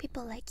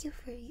 people like you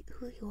for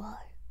who you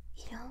are,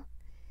 you know,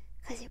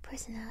 because your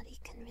personality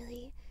can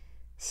really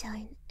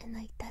shine, and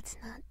like that's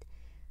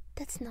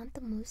not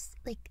the most,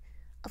 like,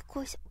 of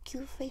course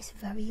cute face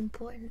very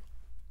important,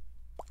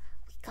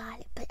 we got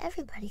it, but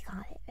everybody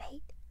got it,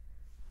 right?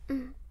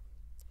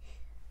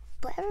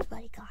 But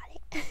everybody got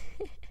it.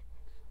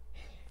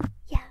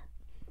 Yeah,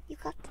 you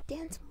got the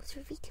dance moves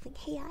for VTubing.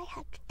 Hey, I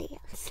had to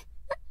dance.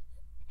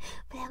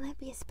 But that might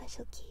be a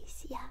special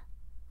case, yeah.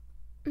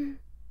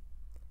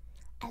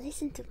 I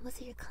listen to most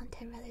of your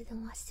content rather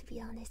than watch, to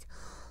be honest.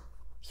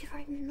 You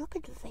don't even look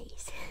at the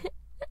face.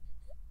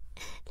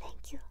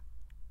 Thank you.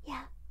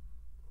 Yeah.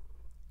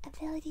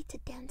 Ability to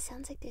dance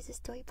sounds like there's a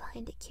story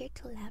behind it. Care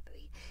to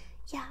elaborate?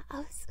 Yeah, I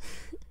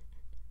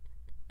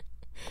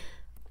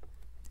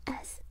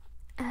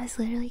was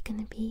literally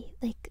gonna be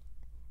like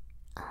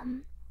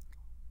an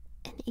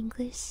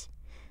English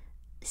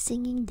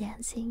singing,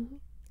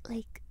 dancing,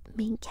 like,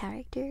 main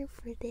character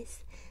for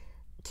this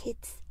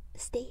kids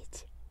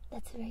stage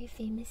that's very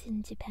famous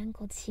in Japan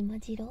called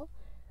Shimajiro.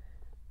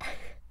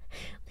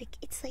 Like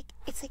it's like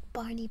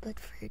Barney but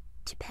for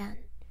Japan.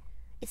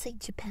 It's like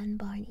Japan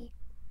Barney.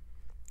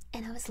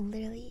 And I was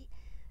literally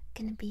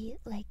gonna be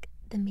like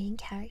the main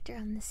character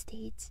on the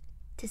stage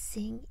to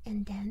sing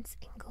and dance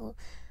and go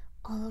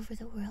all over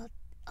the world,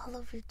 all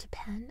over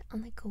Japan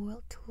on like a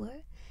world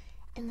tour.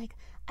 And like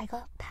I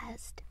got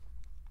past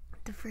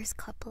the first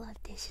couple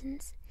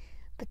auditions,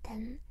 but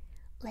then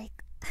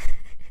like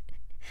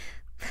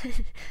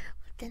but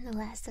then the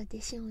last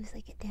audition was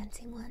like a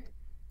dancing one,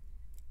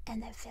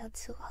 and I failed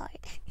so hard.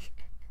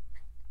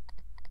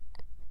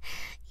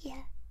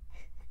 Yeah.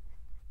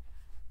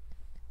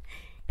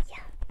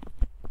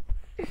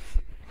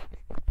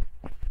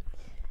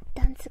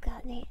 Dance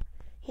がね、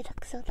下手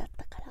くそだっ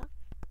たから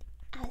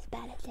I was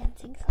bad at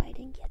dancing, so I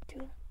didn't get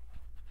through.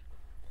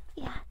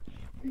 Yeah,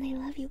 and they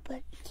love you,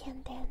 but you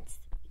can't dance.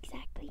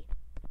 Exactly.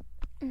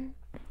 Yeah.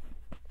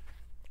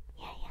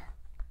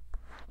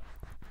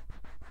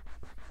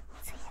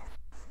 So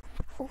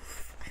yeah.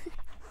 Oof.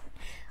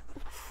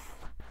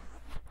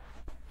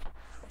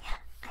 Yeah,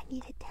 I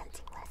needed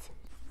dancing lessons.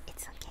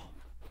 It's okay.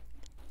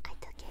 I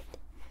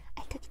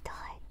took it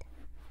hard.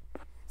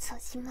 そう、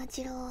島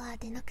次郎は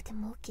出なくて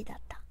も OK だっ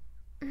た。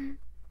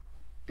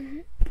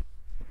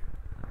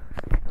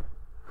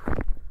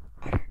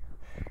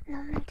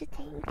Non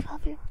entertaining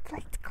 12-year-olds,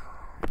 let's go.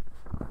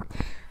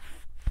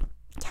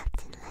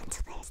 Captain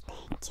Lens Players,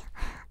 thank you.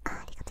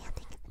 ありがとう。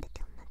Thank you for the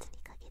 2months2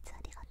ヶ月あ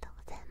りがとう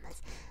ございま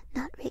す。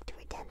Not rigged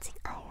for dancing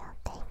IRL,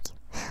 thank you.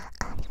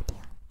 ありがとう。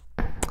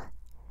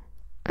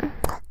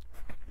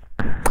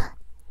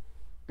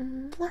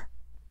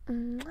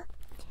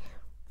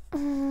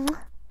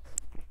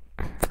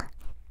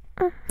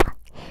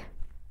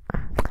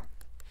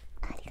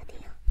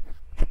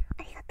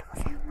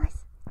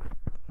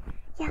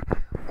Yeah.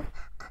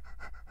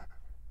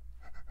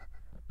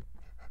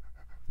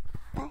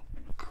 But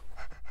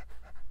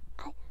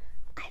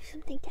I have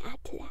something to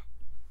add to that.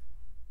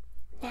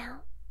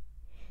 Now,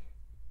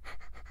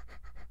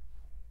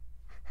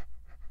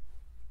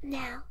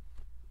 Now,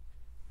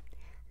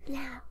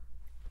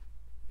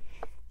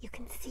 you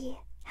can see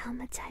how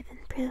much I've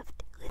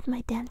improved with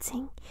my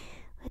dancing,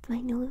 with my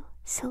new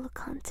solo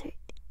concert.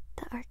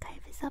 The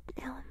archive is up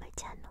now on my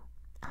channel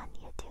on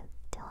YouTube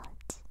to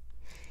watch.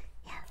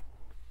 Yeah,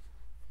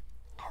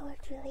 I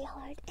worked really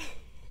hard.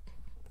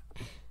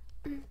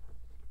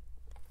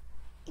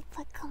 いっ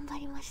ぱい頑張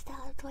りました。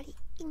踊り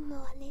今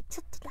はね、ち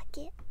ょっとだ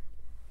け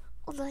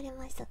踊れ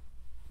ました。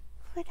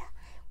For the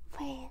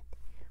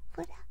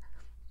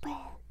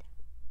brand.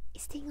 You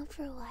staying up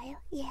for a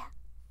while? Yeah.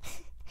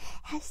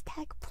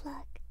 Hashtag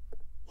plug.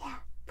 Yeah,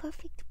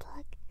 perfect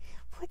plug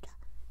for the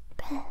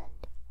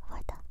brand.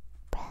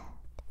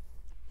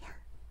 Yeah.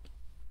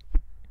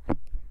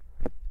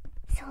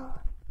 そ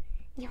う、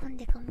日本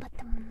で頑張っ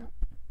たもの、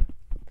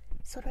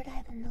ソロラ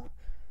イブの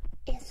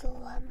映像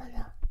はま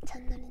だチャ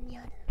ンネルに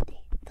あるの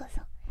で、どう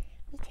ぞ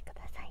見てく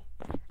ださい。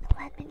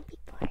Glad many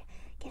people are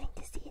getting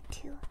to see it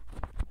too.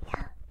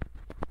 Yeah.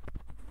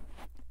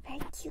 Very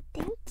cute,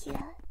 thank you.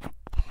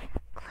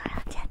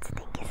 Coral Jets,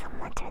 thank you so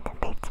much for the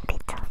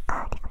pizza.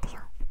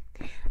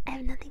 I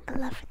have nothing but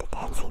love for the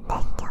dancing,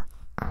 thank you.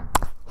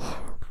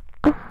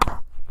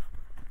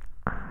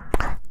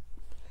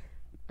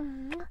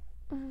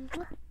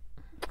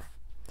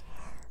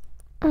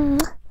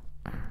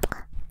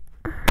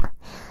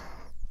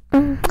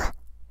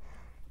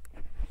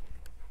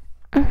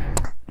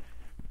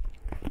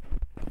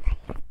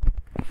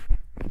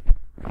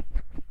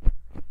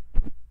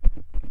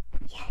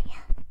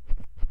 Yeah.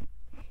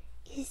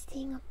 Is it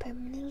staying up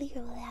permanently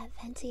or will it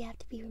eventually have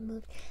to be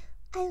removed?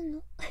 I don't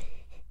know.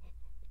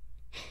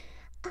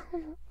 I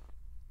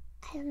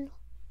don't know.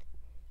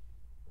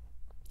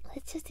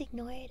 Let's just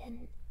ignore it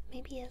and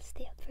maybe it'll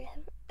stay up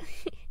forever.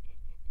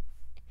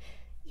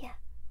 Yeah.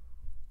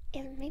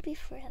 And maybe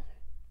forever.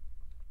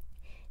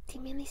 Do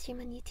you mainly stream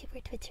on YouTube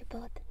or Twitch or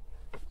both?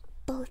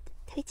 Both.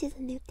 Twitch is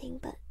a new thing,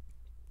 but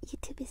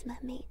YouTube is my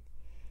main.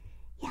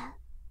 Yeah.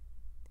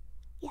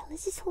 Yeah,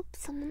 let's just hope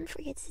someone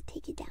forgets to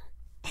take it down.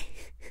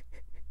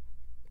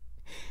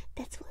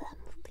 That's what I'm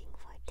hoping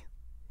for too.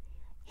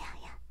 Yeah.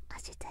 I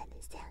should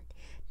understand.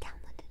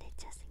 Downloaded it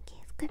just in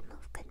case. Good move.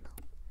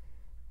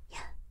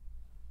 Yeah.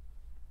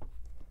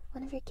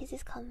 One of your kids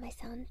is calling my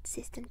sound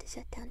system to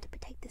shut down to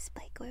protect the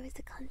spike. Where was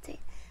the concert?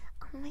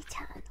 On my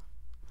channel.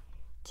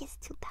 Kids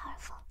too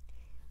powerful.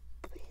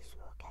 Please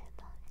forget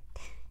about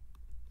it.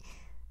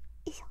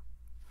 Isho.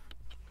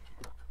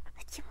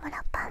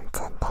 Uchimura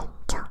Panzen,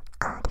 thank you.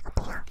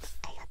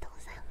 Arigatou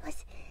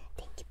gozaimasu.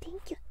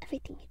 Thank you.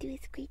 Everything you do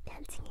is great,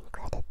 dancing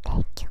included.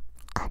 Thank you.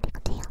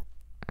 Arigatou.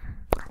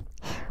 Thank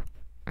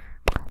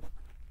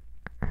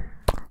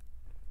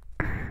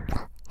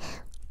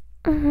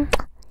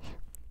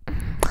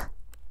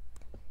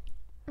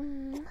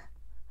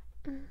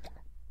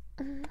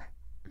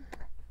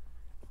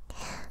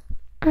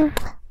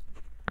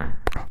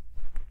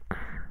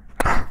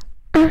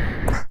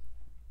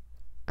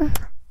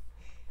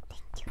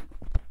you.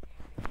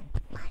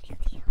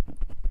 Arigatou.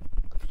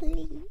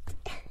 Please.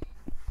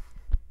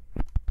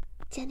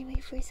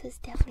 January 1st was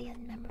definitely a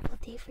memorable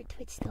day for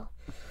Twitch though.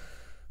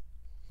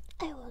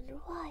 I wonder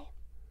why.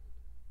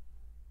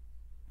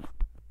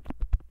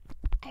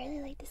 I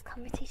really like this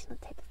conversational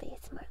type of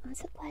ASMR. I'm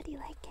so glad you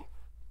like it.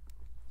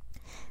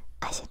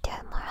 I should do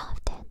it more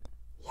often.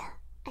 Yeah,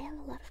 I have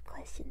a lot of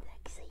questions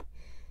actually.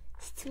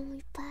 質問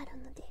いっぱいある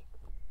ので、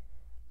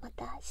ま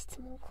た質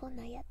問コー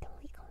ナーやって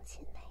もいいかもし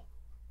れない。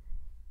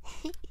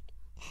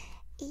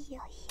いい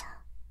よ。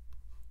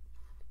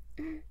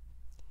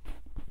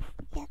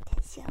Yeah,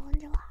 Tenshi, I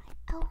wonder why.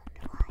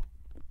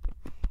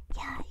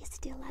 Yeah, I used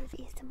to do a lot of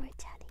ASMR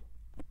chatting.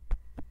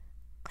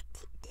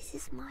 This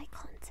is my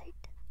concert.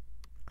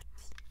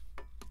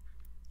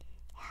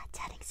 Yeah,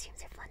 chatting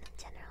streams are fun in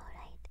general,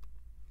 right?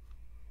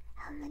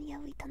 How many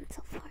have we done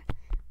so far?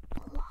 A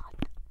lot.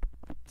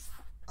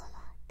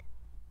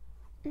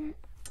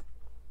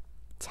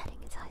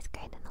 Chatting is always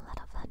great and a lot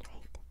of fun,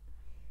 right?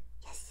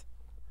 Yes.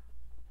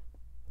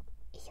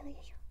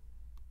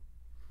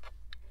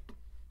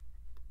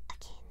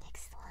 Okay,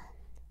 next one.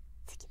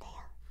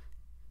 Tsukidayo.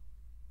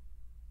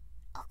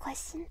 Oh,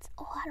 questions?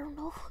 Oh, I don't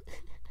know.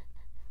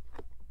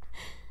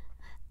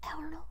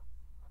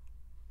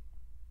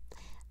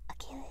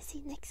 Okay, let's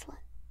see, next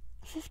one.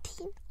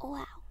 15? Oh,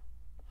 wow.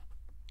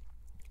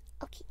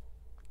 Okay,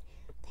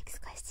 next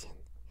question.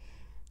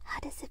 How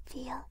does it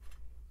feel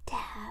to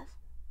have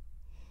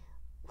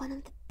one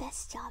of the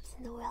best jobs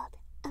in the world?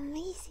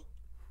 Amazing.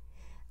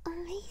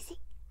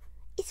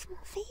 It's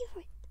my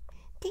favorite.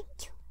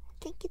 Thank you.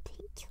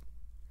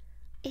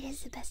 It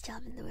is the best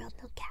job in the world,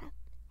 no cap.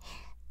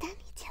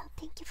 Danny-chan,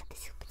 thank you for the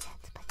super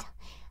chat.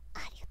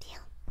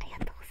 Arigatou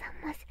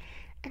gozaimasu.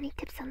 Any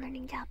tips on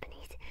learning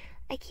Japanese?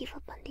 I gave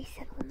up on these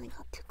 7 when I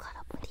got too caught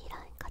up with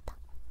Hiran kata.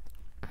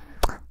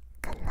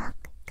 Good luck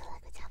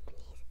with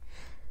Japanese.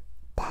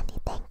 Danny,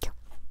 thank you.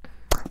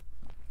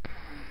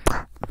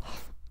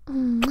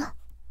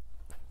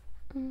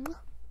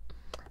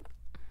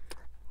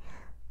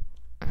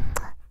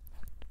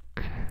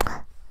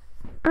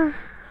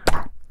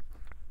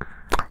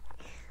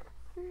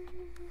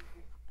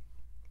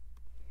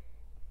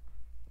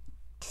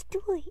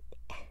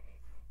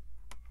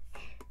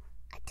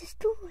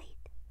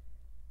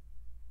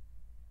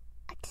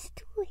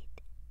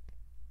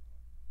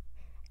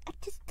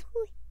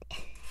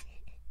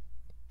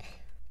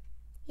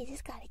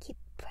 just gotta keep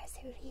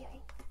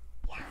persevering.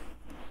 Yeah.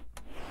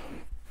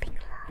 Big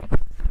love.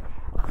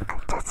 I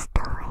just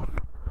do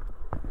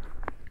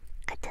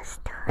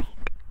it.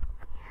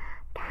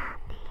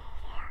 Danny,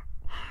 yeah.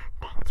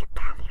 Thank you,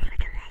 Danny, for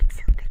the like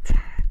super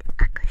chat.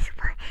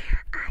 Akushima,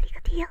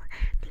 arigato.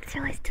 Thanks for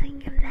always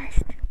doing your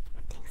best.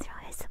 Thanks for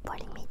always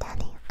supporting me,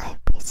 Danny. I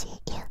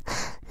appreciate you.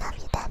 Love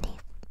you, Danny.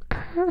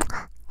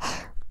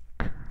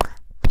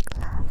 Big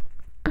love.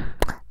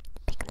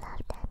 Big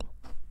love, Danny.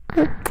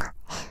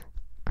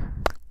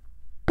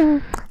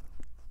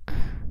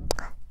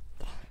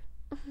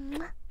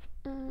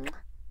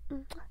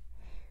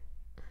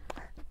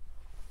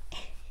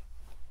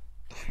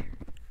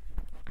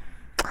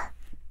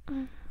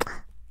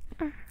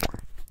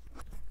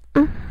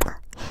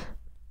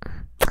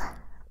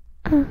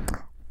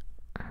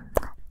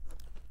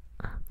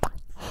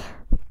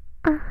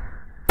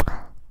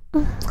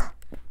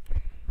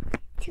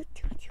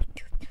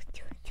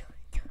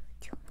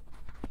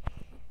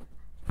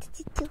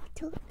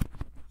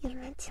 You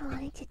mentioned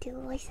wanting to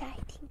do voice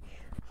acting.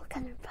 What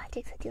kind of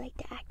projects would you like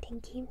to act in?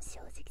 Games,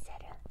 shows,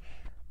 etc.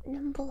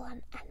 Number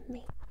 1,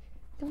 anime.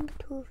 Number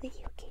 2,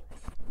 video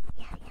games.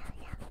 Yeah.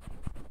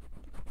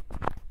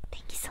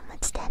 Thank you so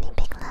much, Danny.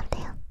 Big love to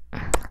you.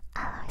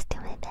 I'll always do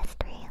my best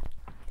for you.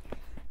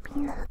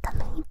 みんなのた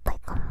めにいっぱい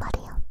頑張る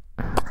よ。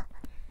あ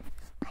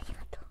り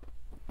がとう。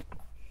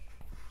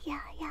Yeah.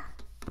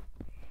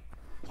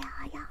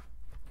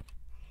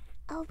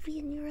 I'll be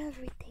in your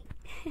everything.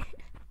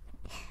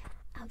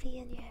 I'll be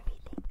in your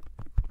everything.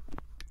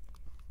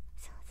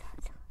 So.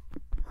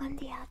 One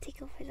day I'll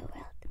take over the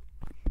world.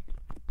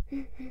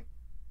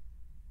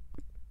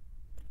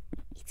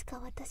 いつか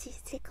私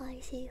世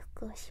界征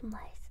服をしま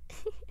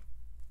す。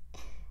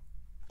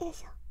よい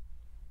しょ。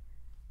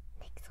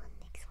Next one.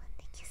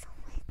 Thank you so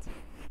much.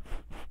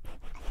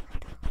 ありが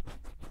とう。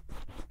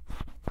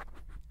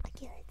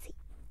Okay, let's see.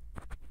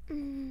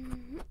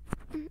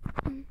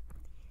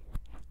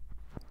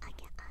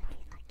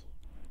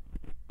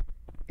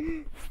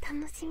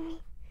 楽し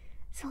み。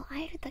そう、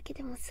会えるだけ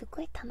でもす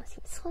ごい楽し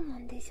み。そうな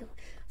んですよ。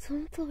そ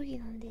の通り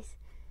なんです。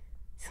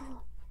そう、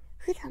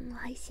普段の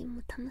配信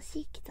も楽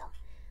しいけど、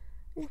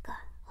なん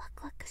かワ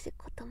クワクする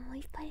こともい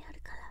っぱいある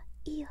から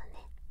いいよ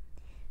ね。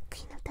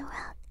Queen of the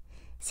World、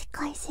世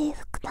界征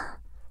服だ。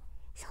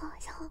そう。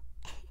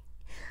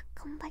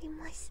頑張り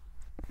ます。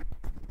そう。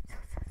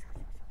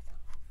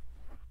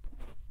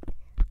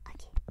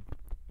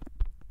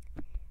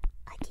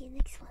Okay,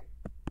 next one.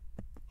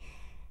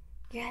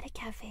 You're at a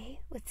cafe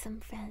with some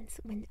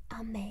friends when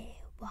Ame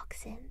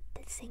walks in,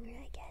 the singer,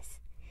 I guess.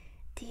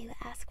 Do you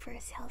ask for a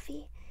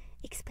selfie?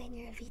 Explain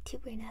you're a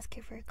VTuber and ask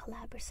her for a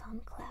collab or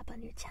song collab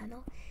on your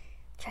channel?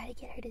 Try to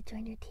get her to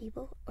join your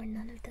table, or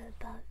none of the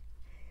above?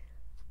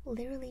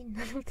 Literally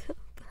none of the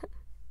above.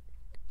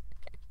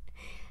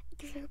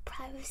 Give her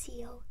privacy,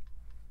 yo.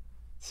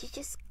 She's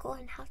just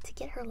going out to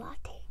get her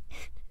latte.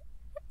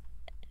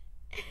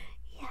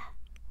 Yeah.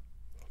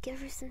 Give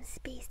her some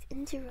space.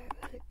 Introvert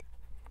rude.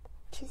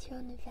 Choose your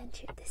own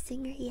adventure. The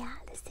singer, yeah,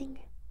 the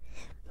singer.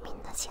 み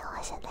んな幸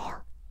せだ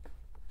よ。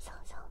そう。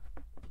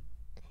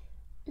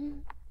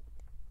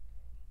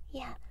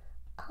Yeah,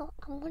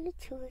 I'm gonna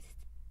choose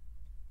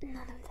none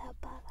of the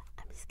above.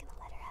 I'm just gonna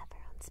let her have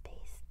her own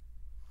space.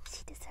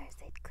 She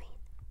deserves it, queen.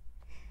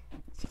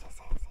 She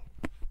deserves it.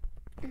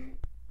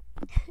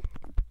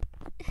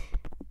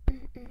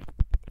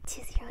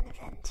 Choose your own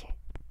adventure.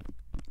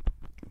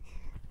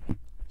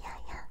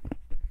 Yeah.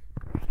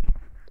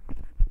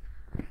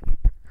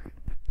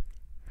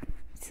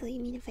 So you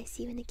mean if I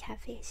see you in a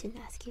cafe, I shouldn't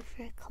ask you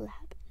for a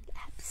collab?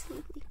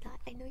 Absolutely not.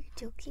 I know you're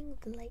joking,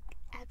 but like,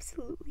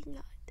 absolutely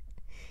not.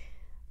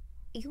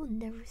 You'll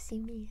never see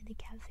me in a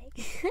cafe.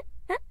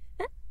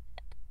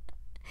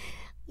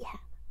 Yeah,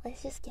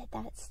 let's just get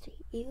that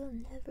straight. You'll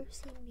never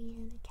see me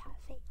in a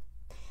cafe.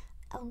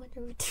 I'm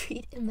gonna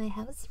retreat in my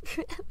house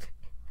forever.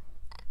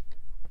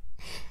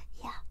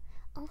 Yeah,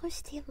 I'm gonna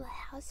stay in my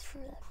house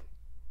forever.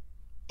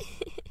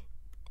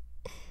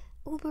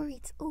 Uber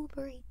Eats.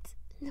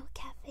 No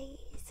cafe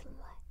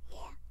ASMR.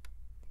 Yeah,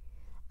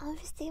 I'm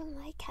gonna stay in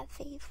my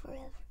cafe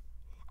forever.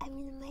 I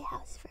mean, in my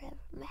house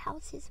forever. My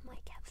house is my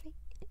cafe.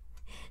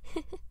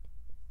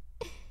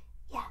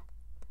 Yeah,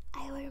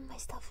 I order my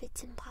stuff.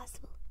 It's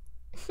impossible.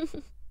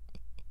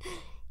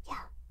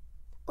 Yeah,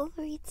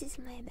 Uber Eats is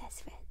my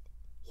best friend.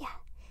 Yeah,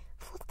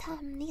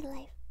 full-time need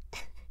life.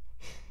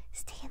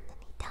 Stay in the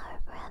need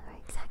tower forever.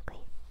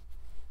 Exactly.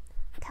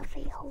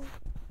 Cafe home.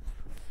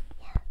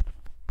 Yeah.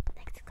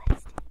 Next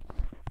question.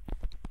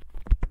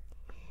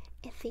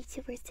 If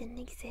VTubers didn't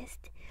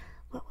exist,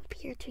 what would be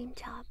your dream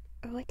job,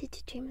 or what did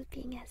you dream of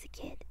being as a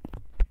kid?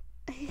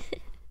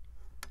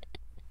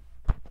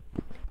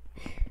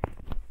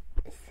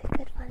 This is a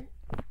good one.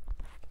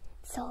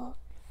 So,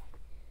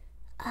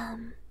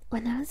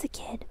 when I was a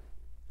kid,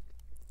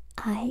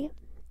 I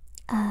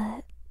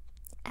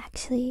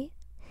actually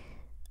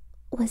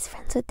was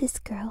friends with this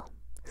girl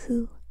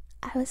who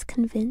I was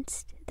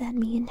convinced that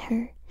me and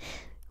her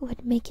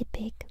would make it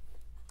big.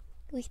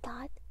 We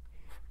thought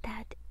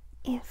that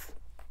if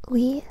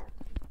we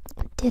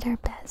did our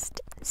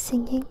best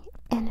singing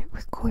and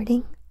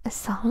recording a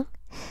song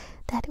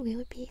that we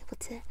would be able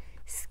to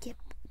skip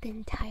the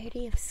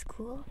entirety of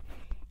school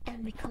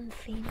and become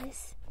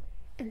famous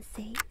and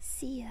say,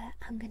 "See ya,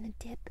 I'm gonna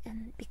dip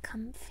and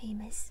become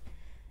famous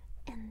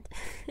and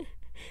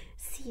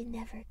see you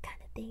never,"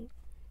 kind of thing.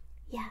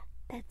 Yeah,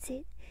 that's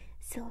it.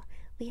 So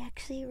we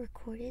actually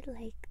recorded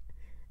like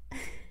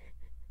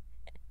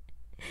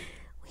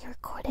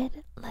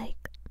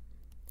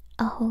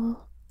a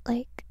whole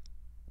like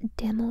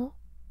demo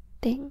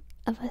thing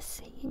of us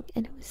singing,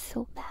 and it was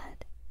so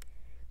bad.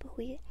 But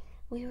we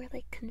were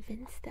like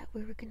convinced that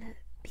we were gonna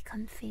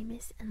become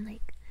famous and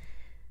like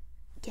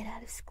get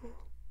out of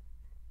school.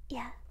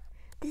 Yeah,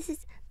 this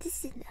is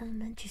in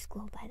elementary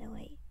school, by the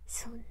way.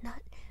 So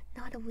not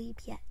a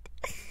weeb yet.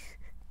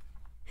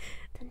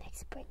 The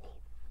next Britney,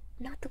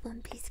 not the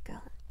One Piece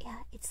girl.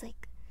 Yeah, it's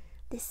like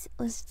this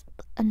was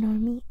a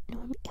normie. It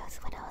was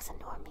when I was a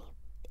normie,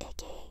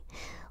 aka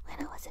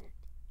when I was in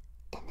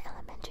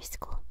elementary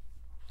school.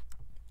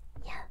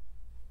 Yeah,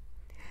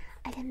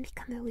 I didn't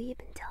become a weeb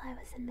until I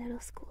was in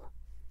middle school,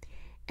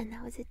 and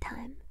that was a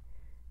time.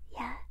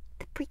 Yeah,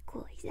 the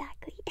prequel,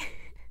 exactly.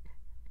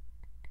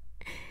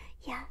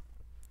 Yeah,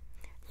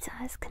 so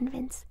I was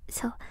convinced.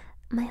 So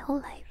my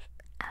whole life,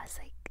 I was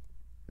like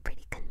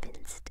pretty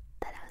convinced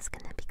that I was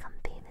gonna become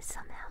famous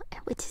somehow,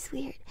 which is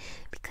weird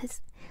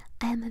because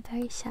I am a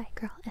very shy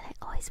girl, and I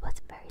always was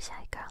a very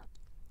shy girl.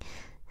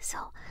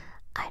 So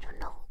I don't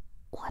know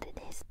what it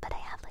is, but I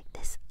have like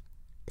this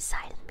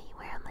side of me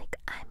where I'm like,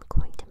 I'm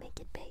going to make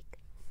it big,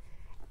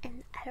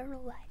 and I don't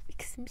know why,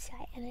 because I'm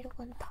shy and I don't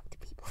want to talk to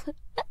people.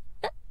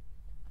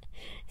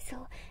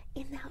 So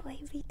in that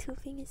way,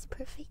 VTubing is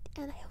perfect,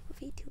 and I hope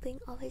VTubing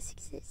always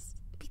exists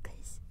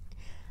because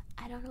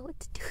I don't know what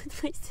to do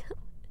with myself.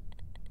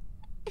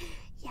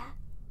 Yeah.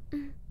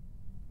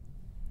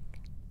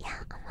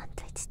 Yeah, I'm on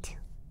Twitch too.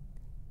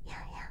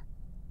 Yeah.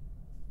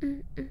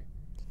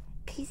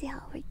 Crazy how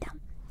it worked out.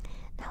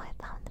 Now I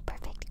found the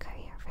perfect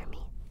career for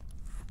me.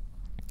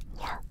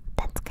 Yeah,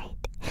 that's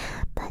great.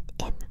 But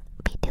if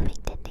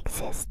VTubing didn't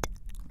exist,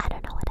 I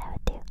don't know what I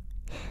would do.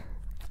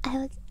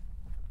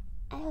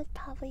 I would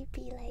probably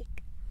be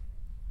like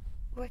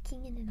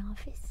working in an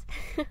office.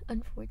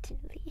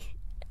 Unfortunately.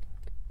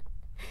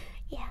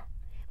 Yeah,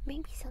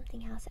 maybe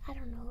something else. I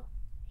don't know.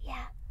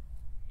 Yeah,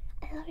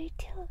 I love it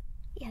too.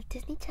 Yeah,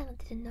 Disney Channel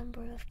did a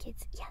number of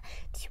kids. Yeah,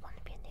 do you want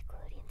to be a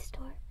Nickelodeon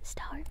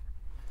star?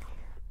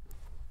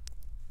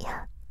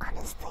 Yeah,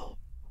 honestly,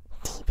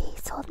 TV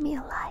sold me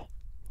a lie.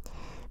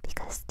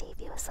 Because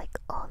TV was like,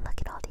 "Oh,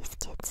 look at all these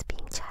kids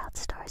being child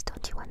stars.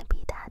 Don't you want to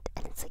be that?"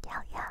 And it's like,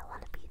 yeah, I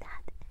want to be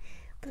that.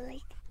 But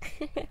like,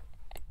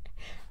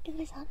 it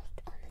was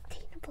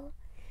unattainable.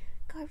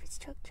 Garbage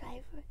truck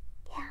driver.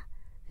 Yeah.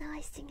 Now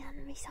I sing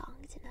anime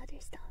songs and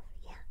other stuff.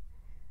 Yeah.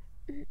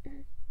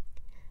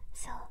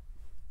 So,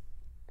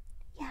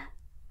 yeah,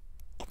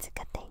 it's a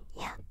good thing.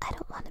 Yeah, I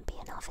don't want to be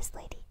an office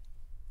lady.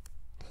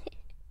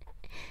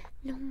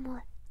 No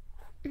more.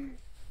 Yeah,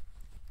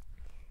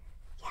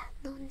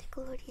 no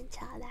Nickelodeon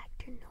child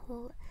actor,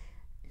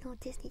 no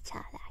Disney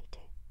child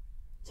actor.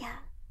 Yeah.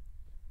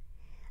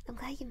 I'm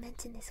glad you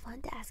mentioned this.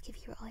 Wanted to ask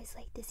if you were always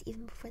like this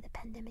even before the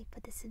pandemic,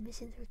 but the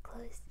submissions were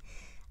closed.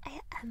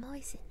 I'm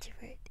always an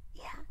introvert,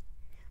 yeah.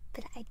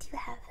 But I do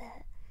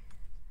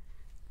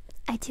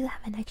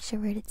have an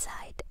extroverted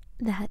side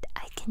that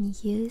I can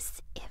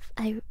use if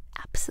I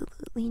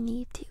absolutely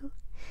need to.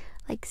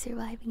 Like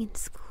surviving in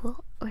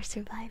school or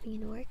surviving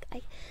in work.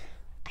 I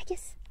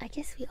guess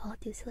we all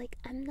do. So like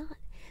I'm not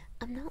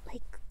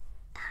like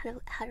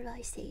how do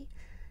I say,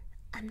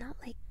 I'm not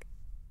like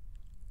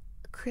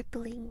a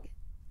crippling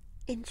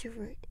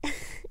introvert,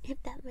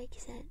 if that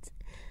makes sense.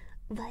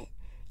 But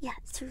yeah,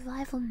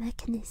 survival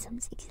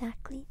mechanisms,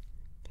 exactly.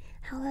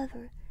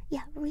 However,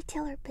 yeah,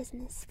 retail or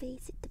business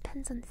space, it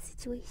depends on the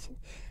situation.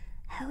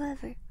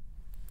 However,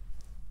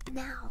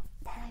 now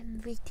that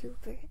I'm a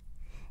VTuber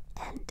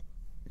and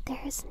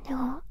there's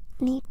no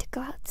need to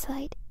go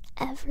outside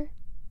ever,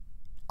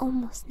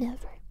 almost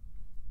never,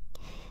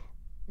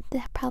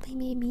 that probably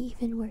made me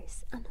even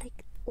worse. I'm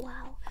like,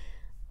 wow,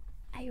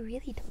 I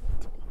really don't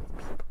need to meet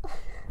with people.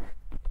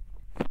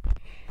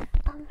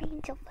 I'm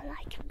angel, but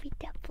I can be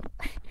devil.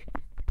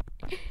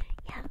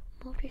 Yeah,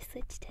 motor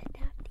switch to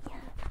adapt.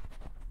 Yeah,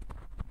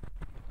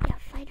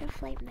 fight or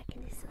flight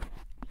mechanism,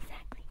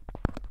 exactly.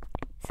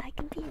 So I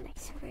can be an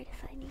extrovert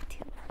if I need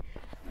to,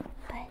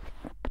 but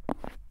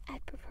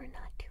I'd prefer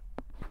not to.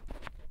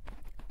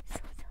 So.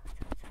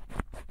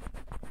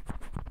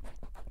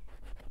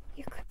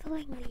 You're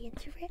cripplingly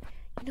introvert?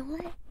 You know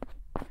what?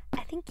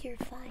 I think you're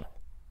fine.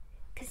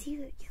 Cause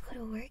you go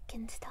to work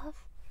and stuff.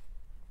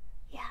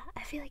 Yeah,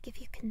 I feel like if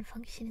you can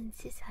function in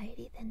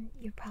society, then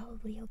you're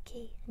probably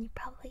okay. And you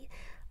probably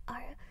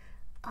are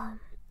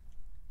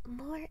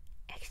more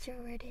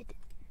extroverted,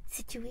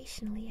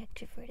 situationally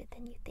extroverted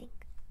than you think.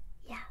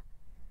 Yeah.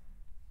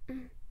 I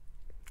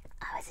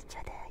always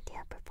enjoy the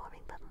idea of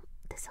performing, but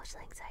the social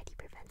anxiety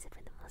prevents it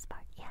for the most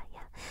part. Yeah,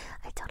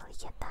 I totally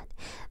get that.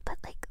 But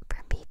like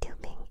for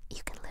VTubing,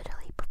 you can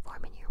literally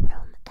perform in your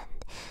room,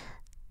 and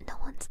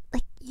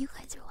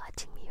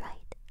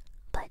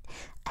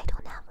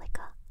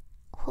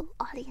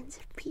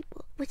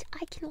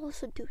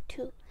also do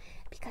too,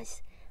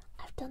 because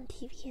I've done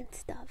TV and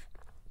stuff,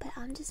 but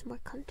I'm just more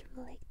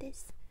comfortable like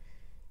this.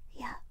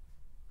 Yeah,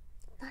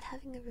 not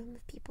having a room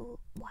of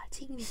people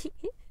watching me.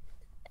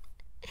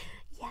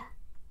 Yeah.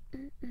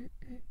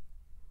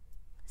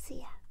 So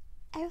yeah,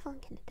 everyone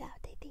can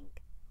adapt, I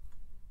think.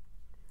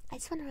 I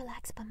just want to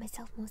relax by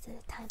myself most of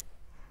the time.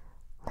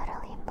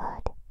 Literally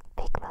mud,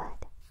 big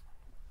mud.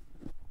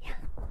 Yeah.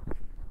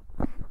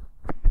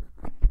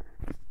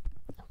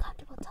 I'm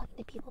comfortable talking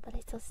to people, but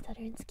I still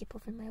stutter and skip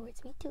over my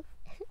words. Me too.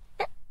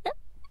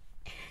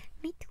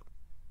 Me too.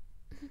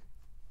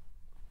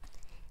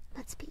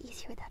 Must be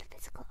easier without a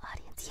physical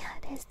audience. Yeah,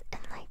 it is.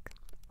 And like,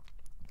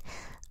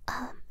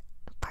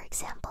 for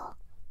example,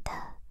 the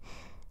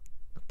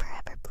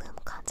Forever Bloom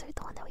concert,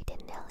 the one that we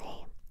did in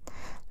LA,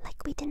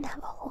 like we didn't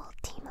have a whole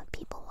team of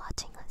people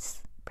watching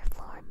us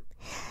perform,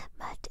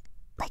 but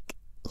like,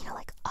 you know,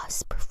 like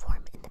us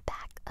perform in the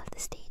back of the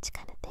stage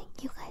kind of thing.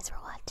 You guys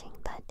were watching,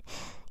 but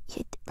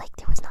you like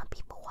there was not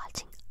people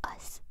watching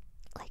us,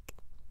 like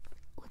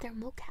with our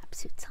mocap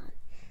suits on,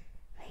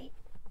 right?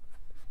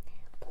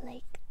 But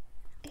like,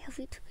 yeah,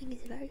 VTubing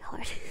is very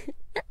hard,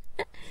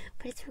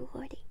 but it's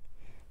rewarding.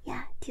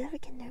 Yeah, do you ever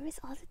get nervous?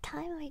 All the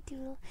time I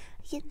do.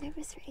 I get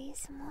nervous for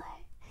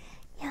ASMR.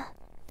 Yeah,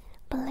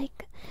 but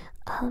like,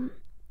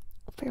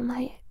 for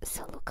my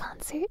solo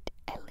concert,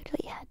 I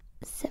literally had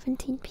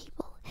 17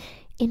 people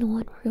in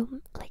one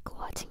room, like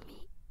watching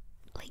me,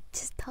 like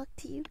just talk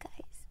to you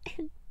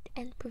guys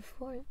and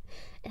perform,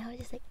 and I was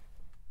just like,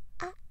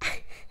 ah,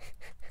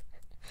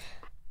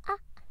 ah,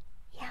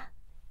 yeah.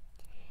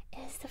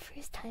 It was the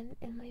first time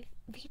in my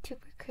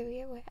VTuber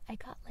career where I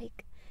got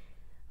like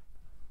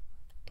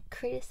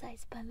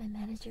criticized by my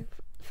manager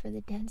for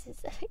the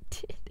dances that I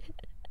did.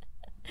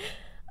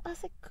 I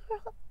was like,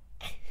 girl.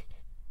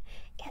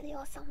 Yeah, they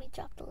all saw me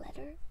drop the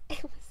letter.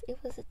 It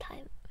was a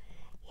time.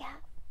 Yeah.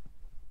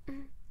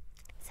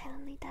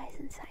 Silently dies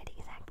inside,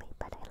 exactly.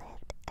 But I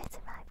lived. I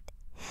survived.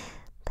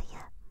 But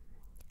yeah,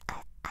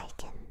 I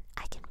can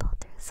pull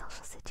through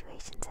social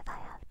situations if I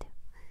have to.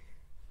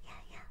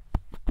 Yeah.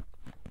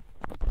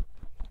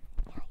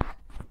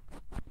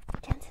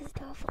 Dance is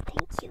adorable.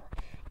 Thank you.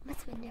 Must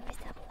have been nervous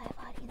to have a live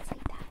audience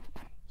like that.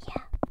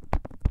 Yeah.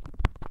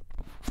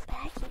 But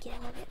I can get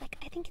over it. Like,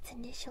 I think it's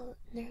initial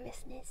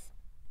nervousness.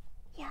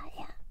 Yeah.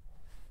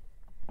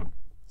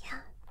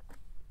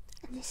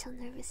 Initial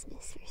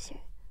nervousness for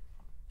sure.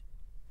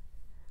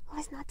 What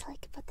was not to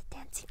like about the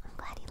dancing? I'm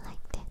glad you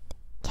liked it.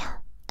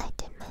 Yeah, I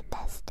did my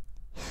best.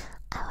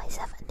 I always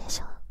have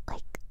initial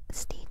like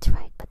stage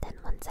fright, but then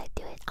once I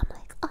do it, I'm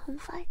like, oh, I'm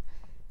fine.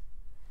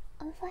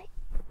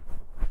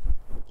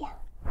 Yeah,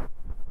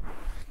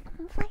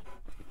 I'm fine.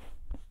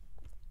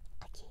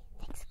 Okay,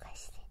 next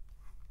question.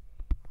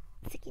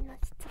 次の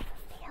質問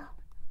だよ。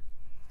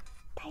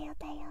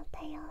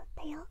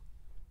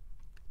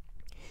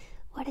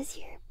What is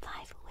your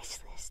 5 wish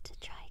list to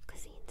try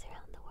cuisines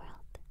around the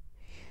world?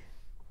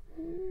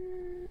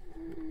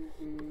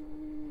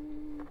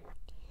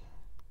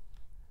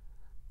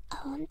 I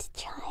want to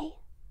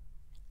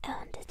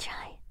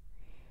try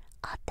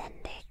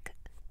authentic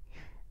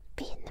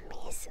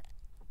Vietnamese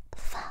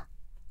pho.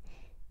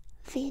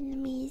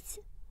 Vietnamese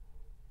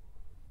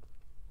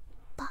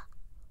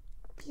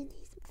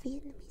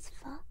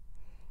pho.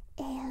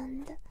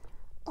 And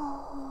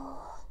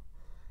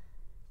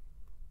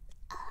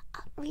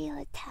real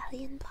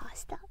Italian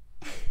pasta.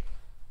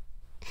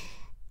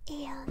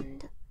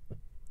 And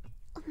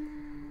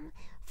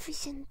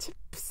fish and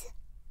chips.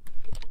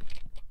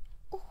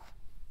 Oh,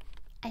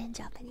 I didn't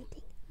drop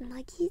anything.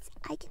 Nuggies,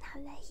 I can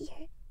have that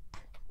here.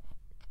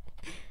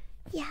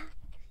 Yeah,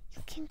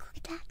 you can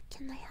cook that.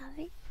 Can I have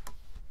it?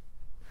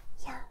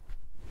 Yeah.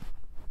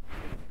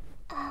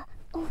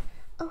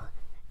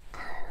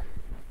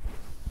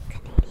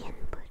 Canadian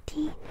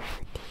poutine.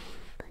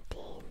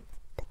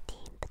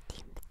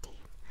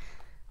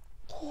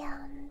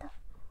 And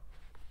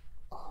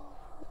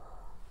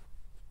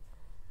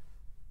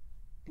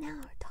now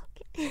we're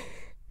talking.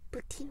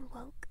 Poutine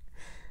woke.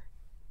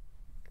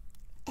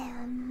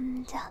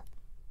 And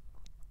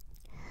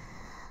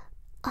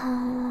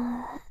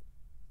I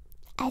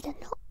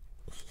don't know.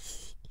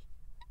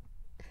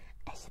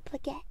 A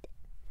spaghetti.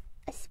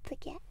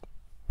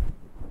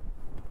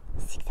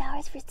 6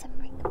 hours for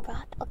simmering the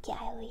broth. Okay,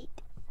 I'll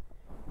wait.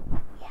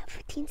 Yeah,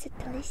 poutine's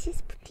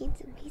delicious.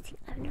 Poutine's amazing.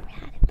 I've never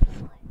had it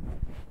before.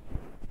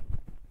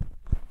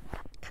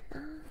 Come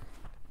on.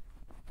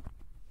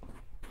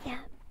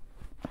 Yeah.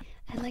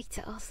 I like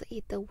to also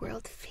eat the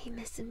world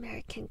famous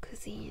American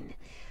cuisine,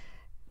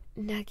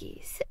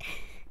 nuggies.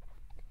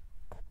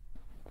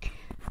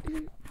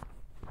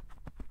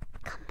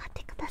 頑張っ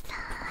てください。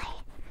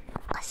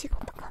お仕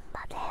事頑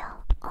張れ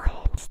よ。応援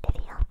して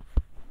るよ。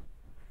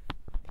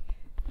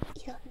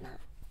いろんな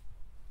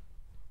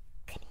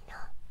国の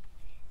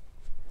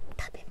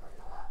食べ物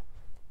を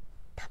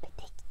食べ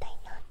ていきたい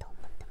なと思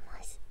って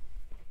ます。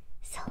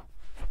そう。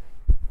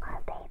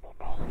Our baby.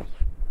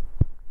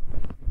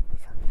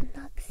 So the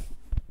nugs.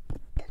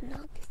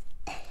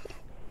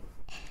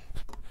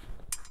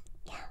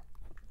 Yeah.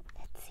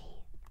 Let's see.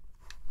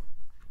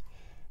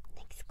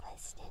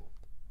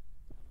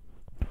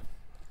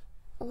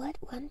 What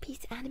One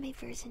Piece anime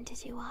version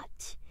did you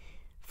watch?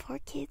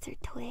 4Kids or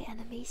Toei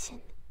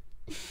Animation?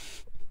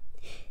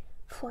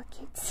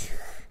 4Kids.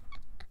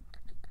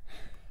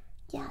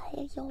 Yeah,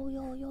 yo,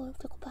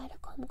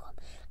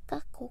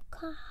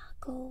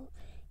 Kako.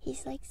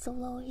 He's like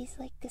Zolo, he's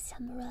like the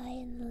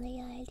samurai,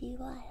 and he's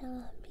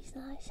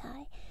not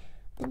shy.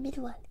 The mid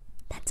one.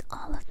 That's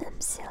all of them,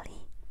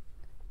 silly.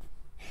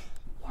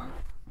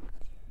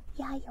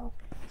 Yeah, yo.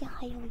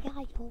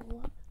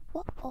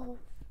 Whoa.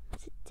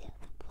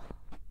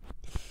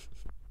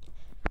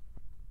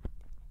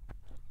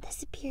 The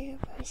superior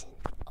version.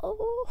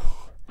 Oh.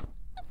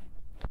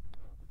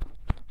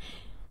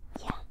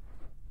 Yeah.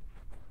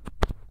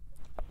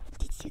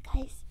 Did you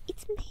guys?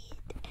 It's made.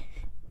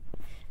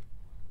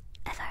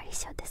 I've already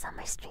showed this on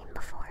my stream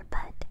before,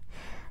 but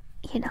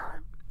you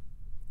know,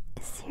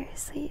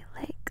 seriously,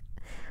 like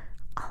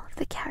all of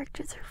the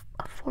characters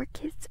of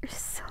 4Kids are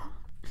so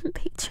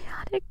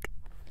patriotic.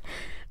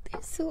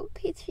 They're so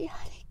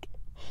patriotic.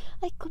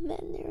 I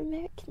commend their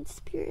American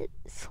spirit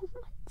so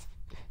much.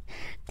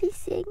 They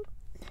sing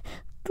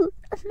the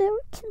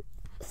American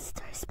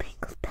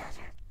Star-Spangled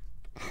Banner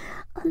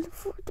on the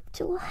 4th of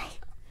July.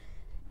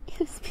 It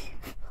was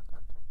beautiful.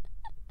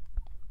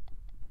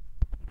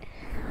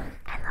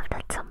 I love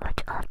that so much.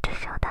 I'll have to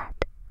show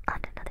that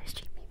on another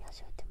stream. Maybe I'll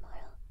show it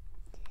tomorrow.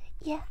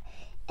 Yeah,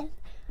 and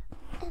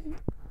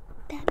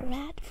that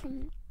rat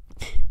from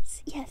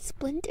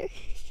Splinter.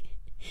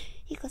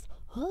 He goes,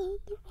 on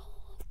the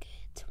road,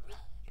 get to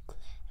Red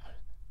Claire.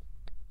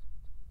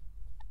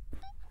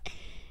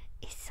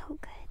 It's so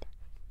good.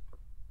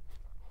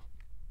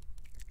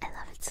 I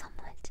love it so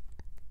much.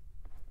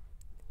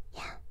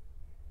 Yeah,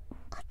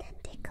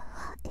 authentic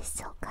is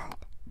so good.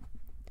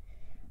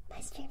 My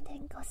stream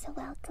didn't go so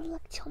well. Good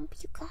luck,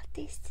 Chomp. You got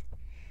this.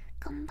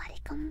 Gambari.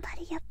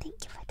 Yeah,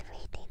 thank you for the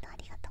rating.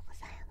 Arigatou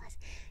gozaimasu.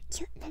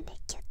 Cute nene,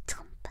 cute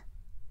Chomp.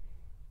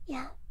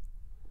 Yeah.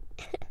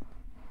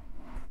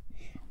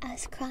 I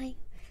was crying.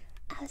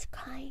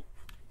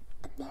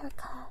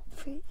 America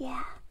fruit,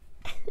 yeah.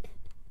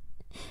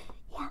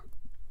 Yeah.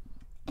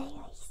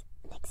 Anyways,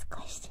 next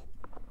question.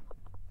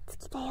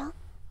 Tsukitayo.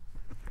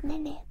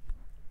 Nene.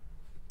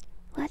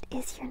 What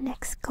is your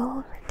next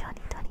goal for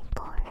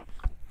 2024?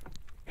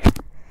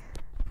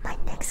 My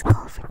next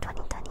goal for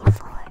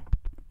 2024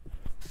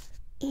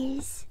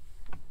 is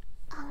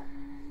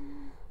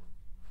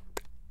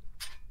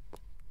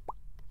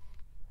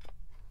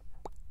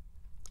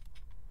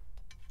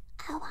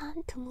I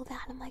want to move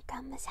out of my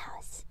grandma's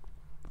house.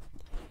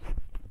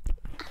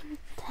 I'm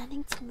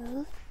planning to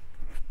move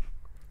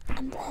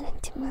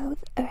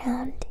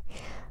around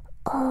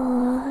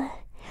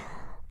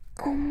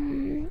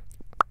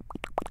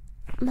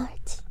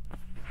March.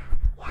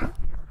 Yeah.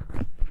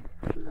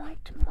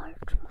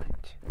 March.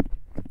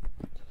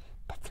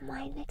 That's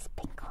my next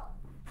big goal.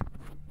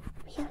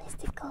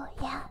 Realistic goal,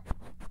 yeah.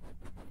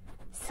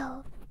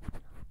 So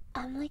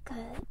I'm like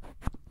a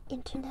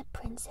internet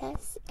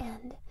princess,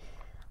 and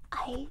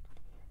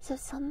so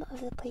some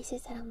of the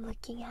places that I'm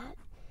looking at,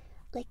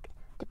 like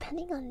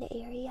depending on the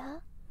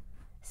area,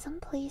 some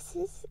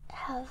places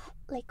have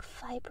like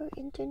fiber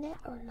internet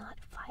or not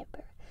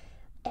fiber.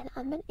 And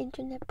I'm an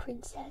internet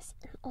princess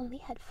and only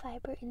had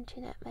fiber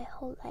internet my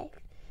whole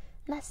life.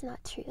 And that's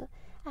not true.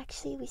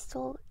 Actually, we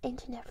stole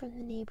internet from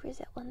the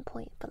neighbors at one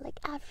point, but like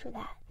after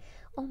that,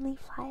 only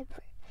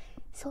fiber.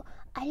 So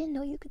I didn't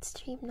know you could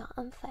stream not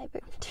on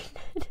fiber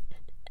internet.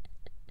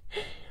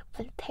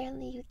 But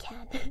apparently you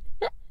can.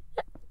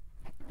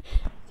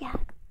 Yeah.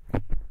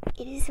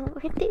 It isn't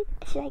worth it.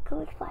 Should I go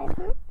with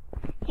fiber?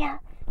 Yeah.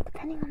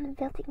 Depending on the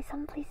building,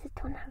 some places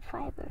don't have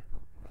fiber.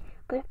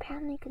 But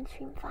apparently you can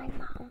stream fine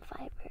not on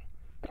fiber.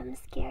 But I'm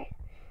scared.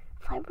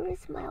 Fiber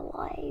is my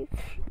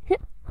life.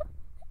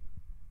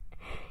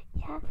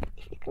 Yeah,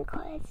 if you can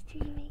call it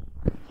streaming.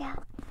 Yeah.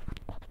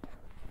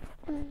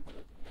 I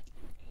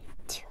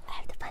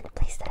have to find a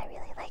place that I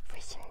really like for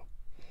sure.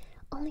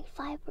 Only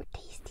fiber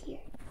tastier.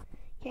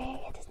 Your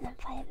area doesn't have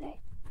fiber.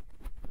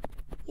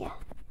 Yeah.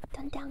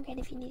 Don't downgrade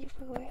if you need it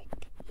for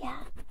work.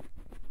 Yeah.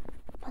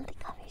 Monthly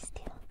covers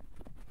too.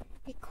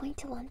 You're going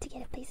to want to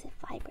get a place with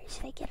fiber.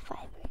 Should I get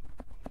fiber?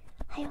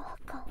 Hi,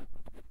 welcome.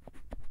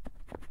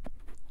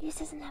 Yours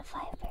doesn't have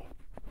fiber.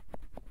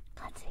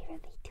 God's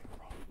favorite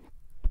VTuber.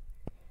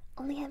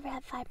 Only ever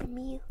had fiber.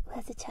 Me, who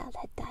as a child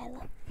had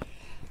dial-up.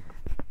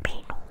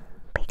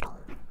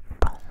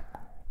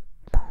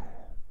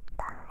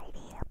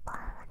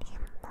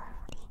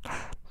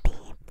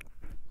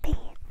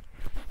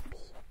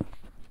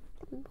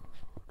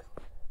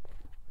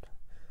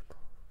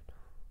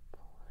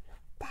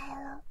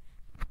 Dial-up.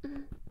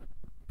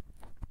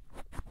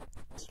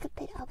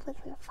 Gigabit up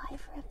with your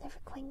fiber. I'm never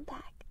going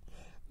back.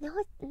 Now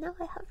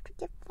I have to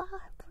get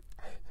fiber.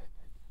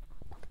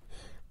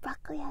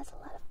 Broccoli has a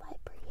lot of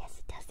fiber. Yes,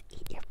 it does.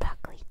 Eat your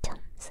broccoli,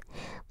 chums.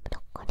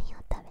 Broccoli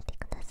を食べて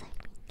ください、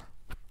みんな.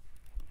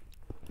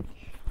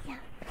 Yeah.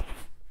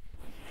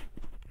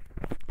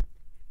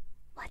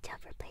 Watch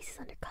out for places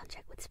under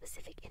contract with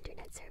specific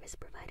internet service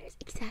providers.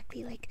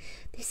 Exactly, like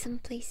there's some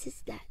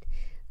places that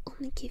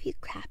only give you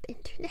crap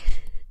internet.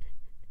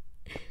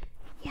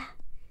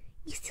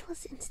 You still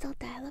install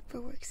dial-up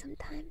for work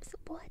sometimes?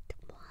 What?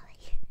 Why?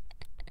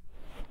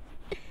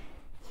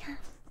 Yeah.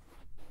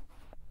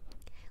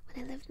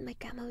 When I lived with my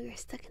grandma, we were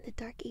stuck in the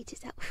dark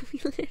ages. That where we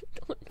lived.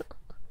 Oh no.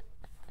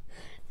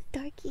 The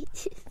dark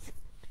ages.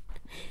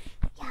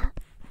 Yeah.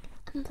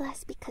 I'm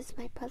blessed because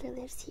my brother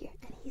lives here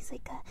and he's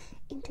like a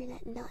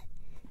internet nut.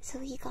 So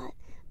he got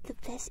the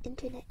best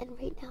internet, and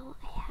right now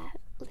I have,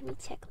 let me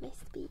check my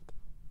speed.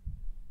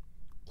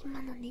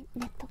 今のネ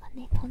ットが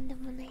ね、とんで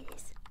もないで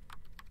す。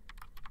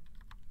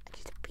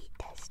Speed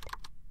test.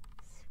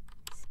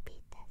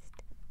 Speed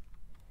test.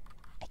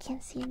 I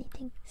can't see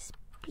anything.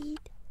 Speed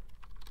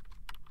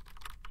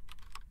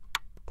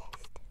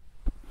test.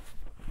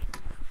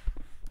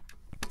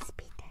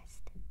 Speed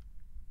test.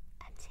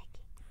 I'm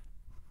checking.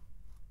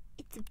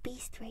 It's a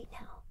beast right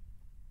now.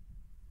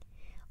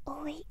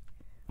 Oh wait.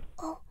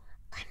 Oh,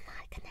 I'm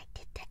not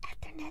connected to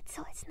Ethernet,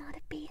 so it's not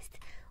a beast.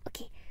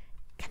 Okay,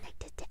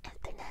 connected to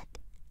Ethernet.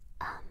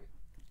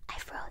 I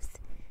froze.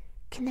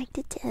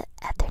 Connected to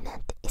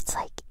Ethernet, it's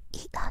like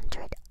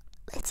 800.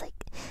 It's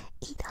like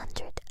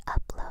 800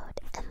 upload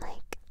and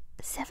like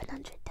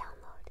 700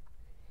 download.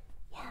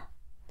 Yeah,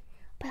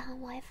 but on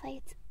Wi-Fi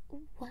it's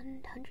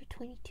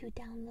 122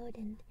 download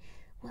and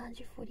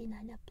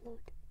 149 upload.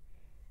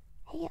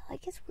 Hey, I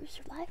guess we're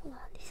surviving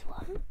on this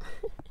one.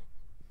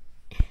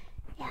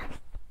 Yeah.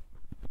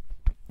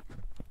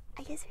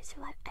 I guess we're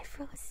surviving. I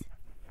froze.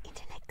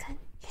 Internet gun.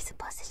 You're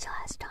supposed to show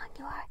how strong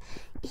you are,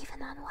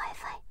 even on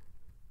Wi-Fi.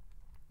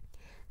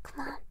 Come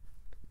on.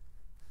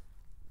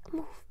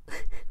 Move.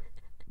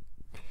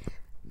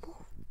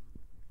 Move.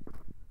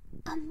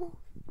 Move.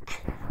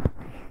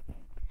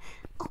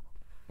 Oh.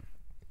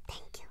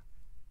 Thank you.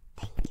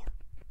 Thank you.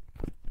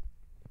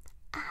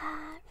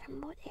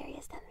 Remote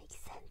areas, that makes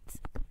sense.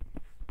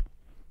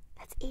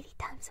 That's 80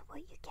 times of what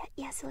you get.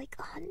 Yeah, so like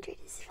 100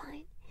 is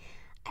fine.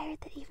 I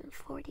heard that even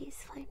 40 is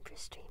fine for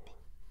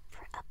streaming,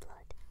 for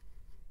upload.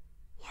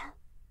 Yeah.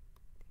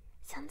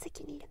 Sounds like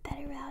you need a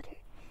better router.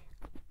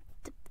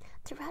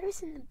 The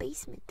router's in the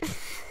basement.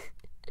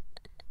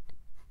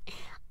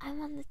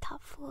 I'm on the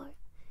top floor.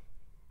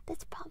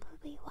 That's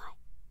probably why.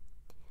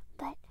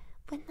 But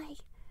when I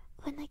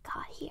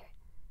got here,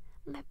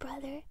 my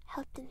brother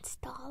helped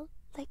install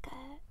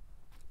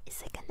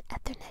it's like an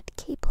Ethernet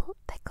cable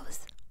that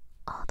goes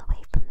all the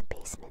way from the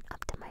basement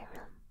up to my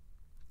room.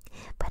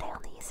 But I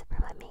only use it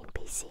for my main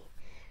PC.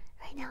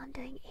 Right now I'm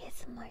doing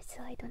ASMR,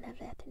 so I don't have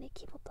the Ethernet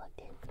cable plugged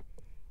in.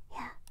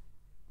 Yeah.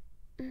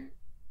 You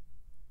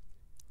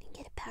can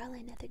get a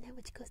powerline Ethernet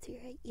which goes through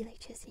your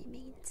electricity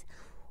mains.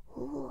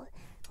 Ooh,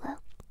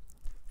 well,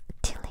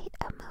 too late.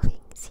 I'm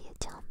moving. See you,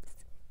 chums.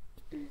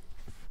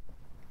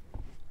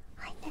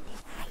 Hi, Nene.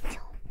 Hi,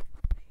 chum.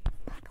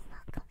 Welcome,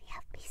 welcome.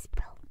 Yeah, peace,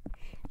 bro.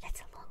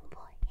 That's a long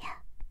boy. Yeah.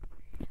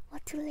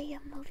 Well, too late.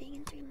 I'm moving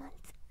in 3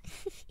 months.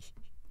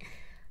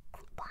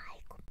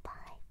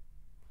 Goodbye.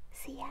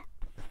 See ya.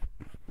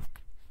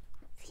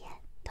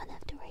 Don't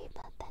have to worry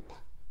about that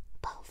now.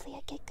 But hopefully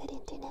I get good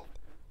internet.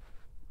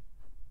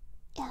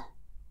 Yeah.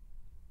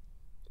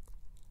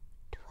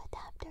 2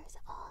 adapters.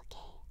 Oh,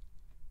 okay.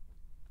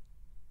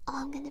 Oh,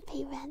 I'm gonna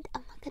pay rent.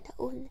 I'm not gonna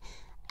own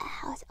a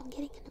house. I'm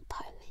getting an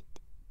apartment.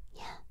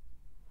 Yeah.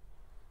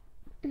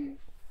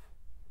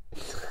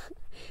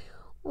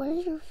 What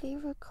is your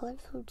favorite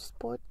colorful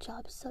sport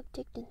job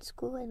subject in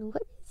school, and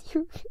what is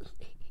your real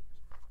name?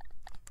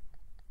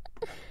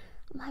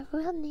 My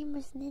real name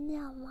is Nene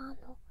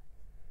Amano,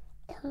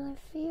 and my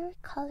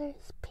favorite color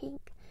is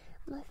pink.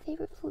 My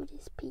favorite food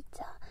is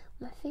pizza.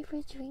 My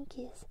favorite drink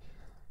is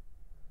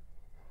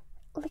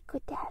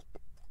liquid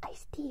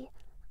iced tea.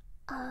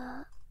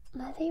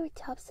 My favorite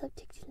job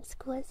subject in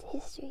school is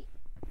history.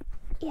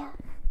 Yeah.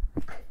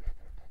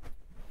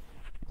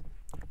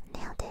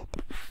 Nailed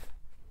it.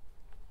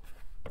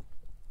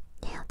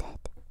 Nailed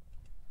it.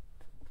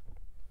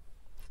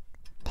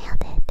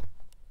 Nailed it.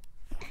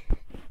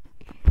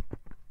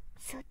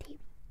 So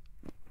deep.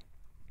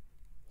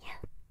 Yeah.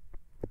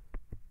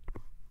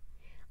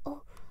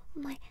 Oh,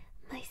 my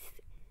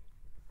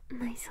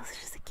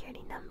social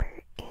security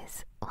number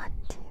is 1,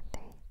 2,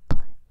 3,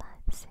 4, 5,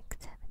 6,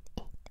 7,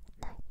 8,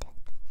 9, 10.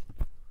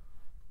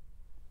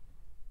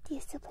 Do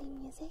you still play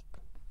music?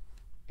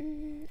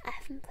 I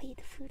haven't played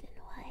the flute in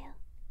a while.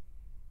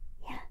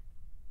 Yeah.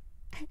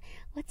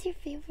 What's your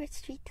favorite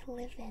street to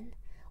live in?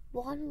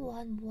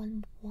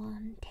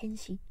 1111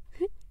 Tenshi.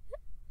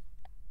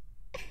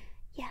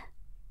 Yeah.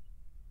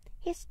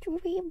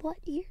 History.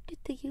 What year did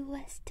the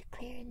U.S.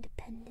 declare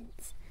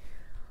independence?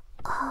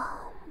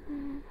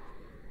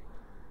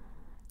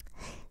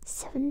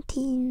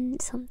 17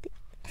 something.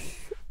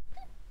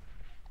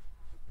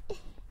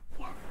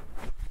 Yeah.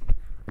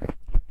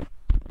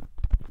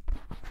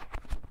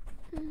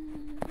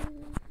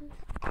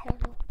 I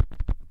don't know.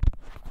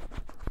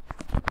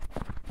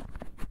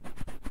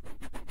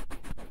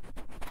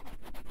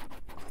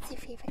 What's your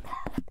favorite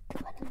cloud? The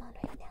one I'm on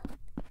right now.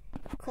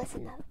 Close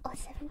enough. Oh,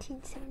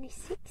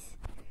 1776?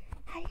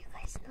 How do you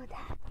guys know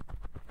that?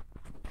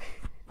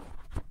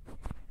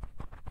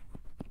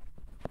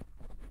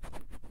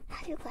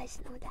 How do you guys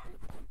know that?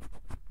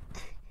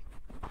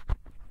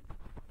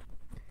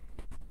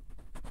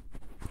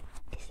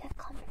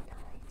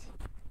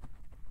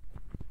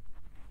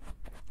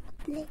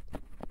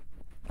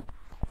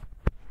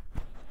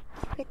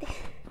 て.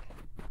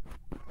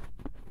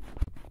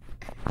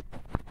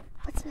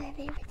 What's my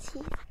favorite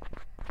cheese?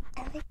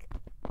 I like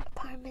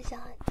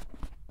Parmesan.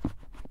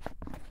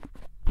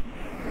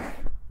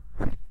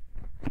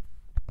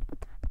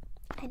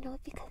 I know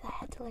it because I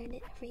had to learn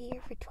it every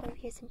year for 12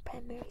 years in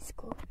primary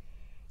school.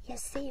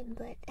 Yes, same,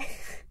 but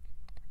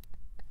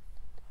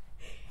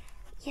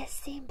yes,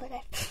 same, but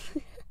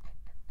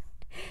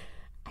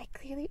I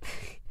clearly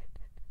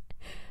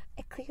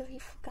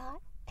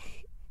forgot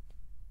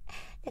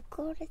the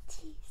Gouda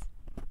cheese.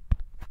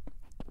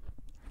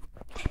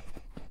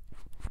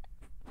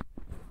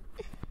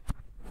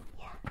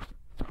 Yeah,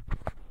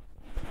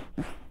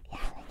 I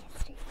like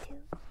history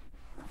too.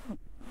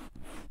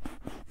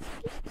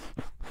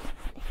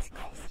 Next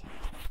question.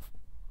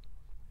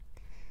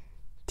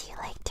 Do you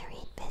like to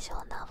read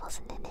visual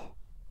novels, Nene?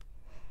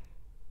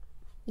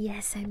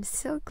 Yes, I'm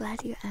so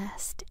glad you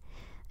asked.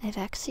 I've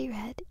actually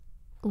read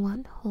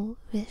one whole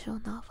visual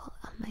novel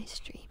on my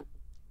stream.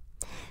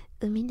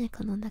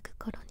 Umineko no Naku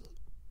Koro ni.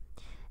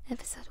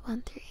 Episode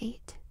 1 through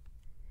 8.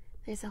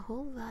 There's a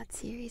whole VOD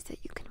series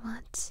that you can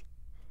watch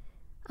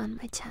on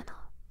my channel.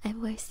 I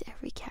voiced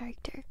every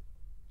character.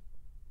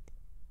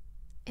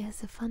 It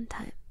was a fun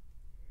time.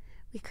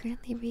 We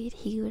currently read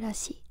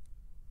Higurashi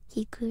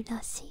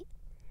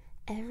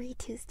every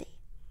Tuesday.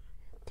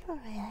 They're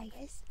alright, I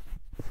guess.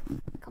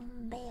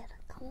 Camembert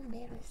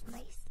is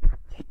nice.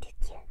 You're too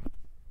cute.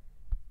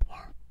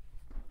 Yeah.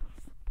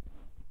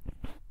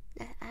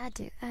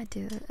 I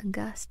do a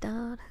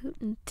Gaston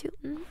hootin'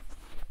 tootin'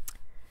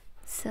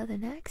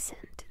 southern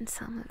accent in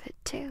some of it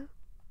too.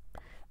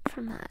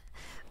 For my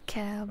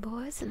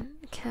cowboys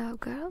and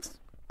cowgirls.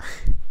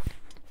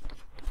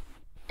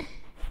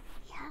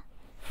 Yeah.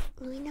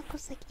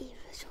 Luinako's like 8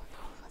 visual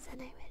novels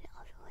and I read it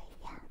all the way,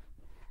 yeah.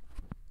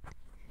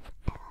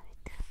 I love it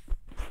too.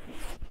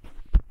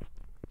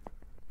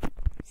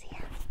 So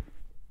yeah.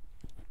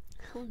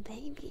 Oh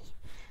baby.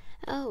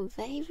 Oh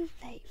baby.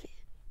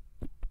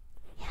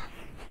 Yeah.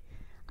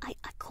 I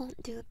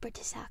can't do a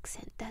British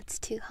accent. That's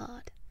too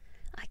hard.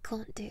 I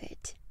can't do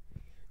it.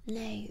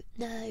 No.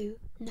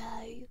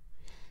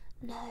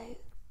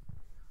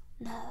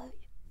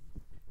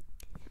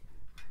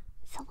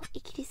 そう、イ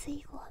ギリス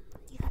英語は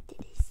苦手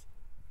です。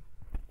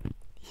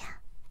Yeah.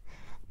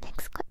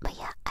 But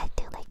yeah, I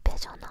do like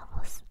visual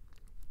novels.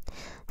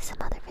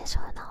 Some other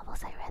visual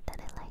novels I read that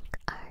I like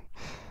are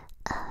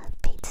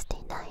Fate's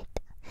Day Night,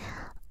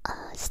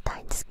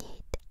 Steins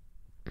Gate,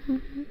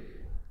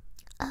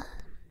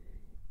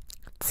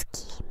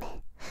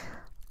 Tsukihime,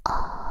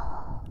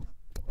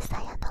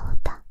 Saya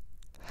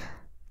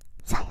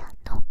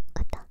no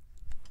Uta.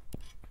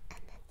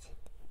 And that's it.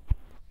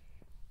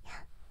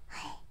 Yeah,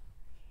 hi.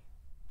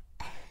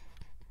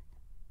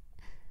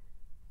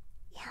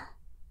 Yeah,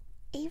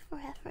 A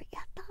forever,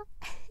 yatta.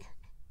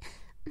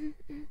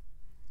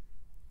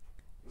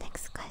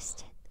 Next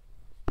question.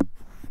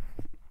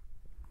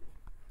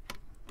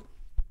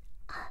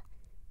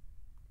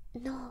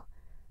 No,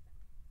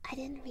 I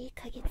didn't read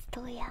Kagetsu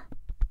Toya.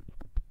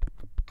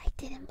 I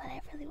didn't, but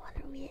I really want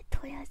to read it.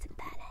 Toya is a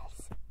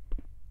badass.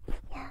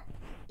 Yeah,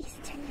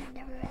 Eastern I've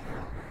never read it.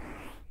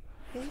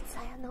 Read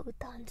Saya no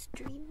Uta on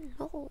stream?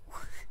 No.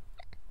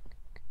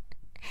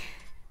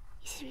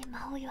 You should read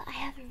Mahoyo. I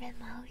haven't read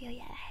Mahoyo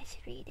yet. I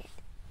should read it.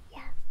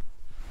 Yeah.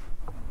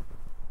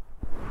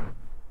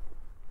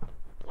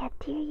 Yeah,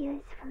 Dear You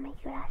is from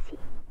Megurashi.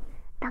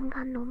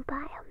 Dangan Numba, I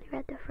only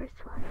read the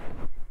first one.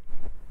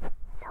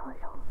 So.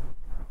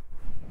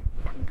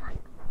 Dangan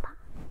Numba.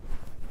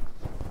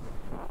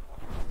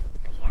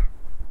 But yeah.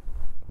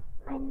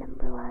 My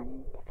number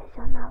 1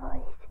 visual novel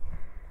is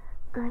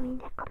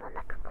Umineko no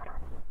Naku Koro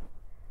ni.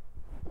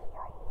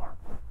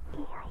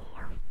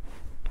 Iyo.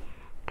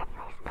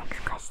 Anyways, next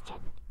question.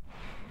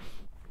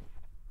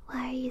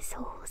 Why are you so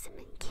wholesome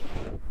and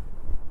cute?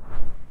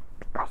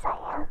 Because I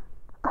am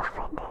a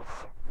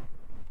Finnish.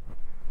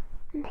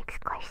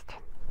 Next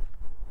question.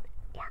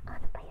 Yeah, I'm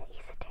gonna buy your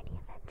Ace Attorney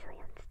eventually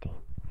on stream.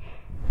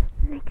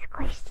 Next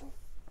question.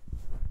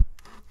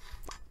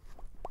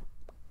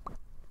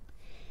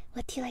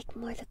 What do you like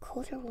more, the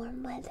cold or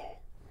warm weather?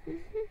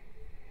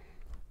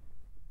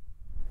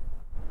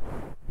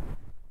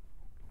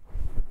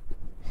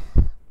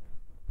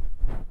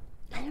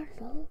 I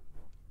don't know.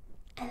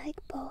 I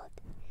like both.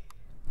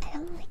 I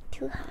don't like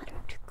too hot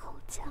or too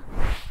cold, so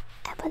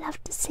I would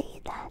have to say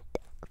that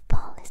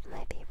fall is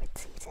my favorite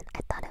season.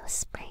 I thought it was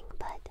spring,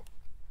 but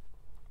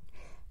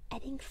I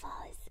think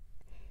fall is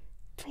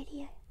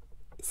prettier.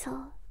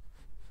 So,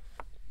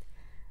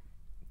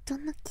 ど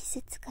んな季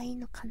節がいい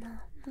のか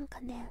な。なんか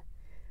ね、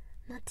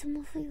夏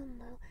も冬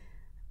も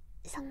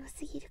寒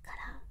すぎるか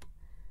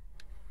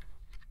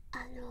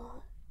ら、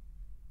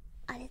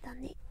あれだ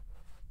ね、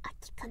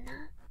秋か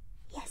な。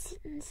Yes,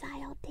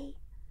 inside all day.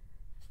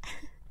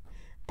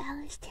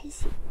 Balance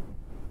Tenshi.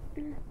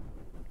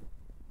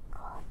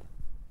 God.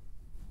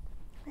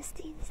 Let's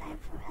stay inside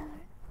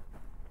forever.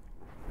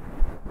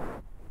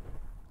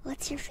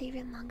 What's your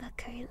favorite manga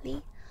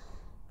currently?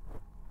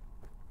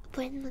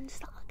 Vinland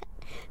Saga.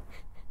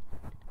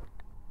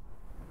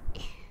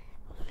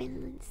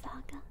 Vinland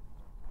Saga.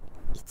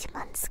 一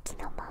番好き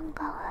な漫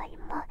画は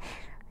今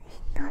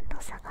何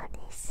のサガ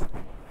です。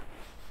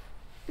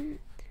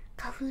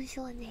花粉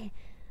症ね、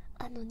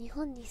日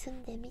本に住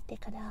んでみて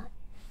から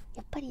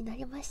やっぱりな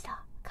りまし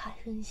た、花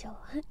粉症。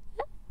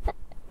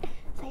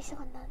最初は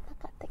なんな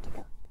かったけ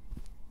ど。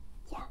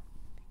Yeah,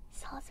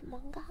 saw some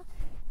manga.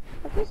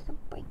 But there's some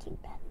Breaking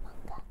Bad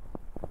manga.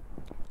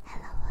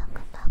 Hello,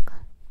 welcome.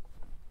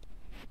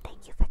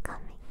 Thank you for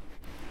coming.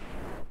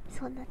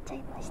 そうなっちゃ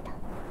いました。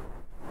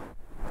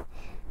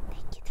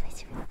Thank you,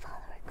 Twitch, for the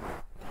follower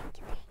call. Thank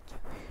you.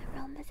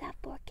 Roma's at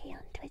 4K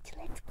on Twitch.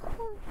 Let's go.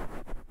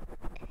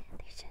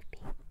 There should be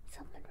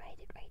someone write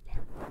it right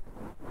now.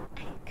 I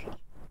agree.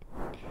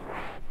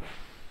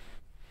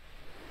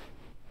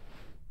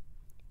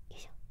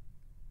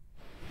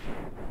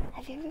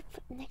 Have you ever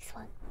put next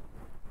one?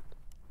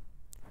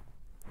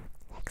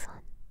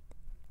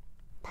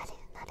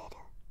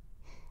 Nareru.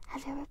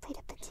 Have you ever played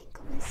a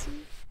pachinko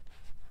machine?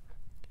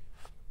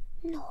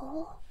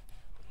 No.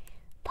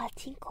 パ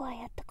チンコは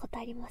やったこと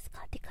あります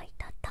かって書い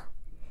てあった。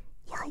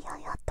いや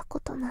やったこ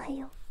とない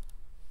よ。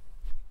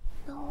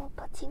No,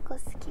 パチンコ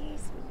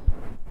scares me.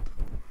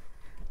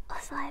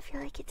 Also, I feel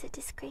like it's a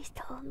disgrace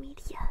to all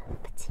media.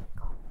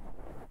 Pachinko.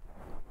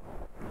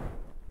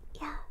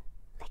 Yeah,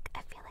 like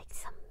I feel like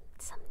some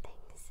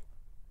things,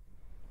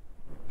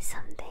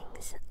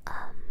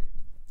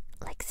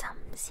 like some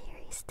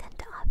series tend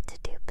to opt to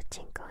do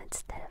pachinko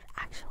instead of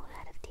actual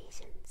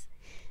adaptations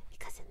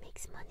because it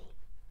makes money.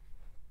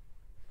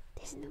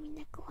 There's no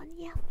Minako one.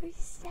 Yeah, we're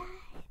sad.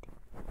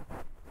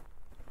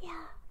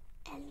 Yeah,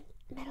 and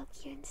Metal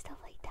Gear and stuff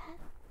like that.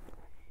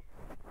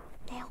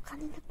 ね、お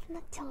金なくな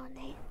っちゃう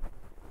ね。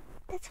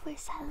That's where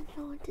Silent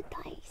Hill went to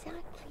die,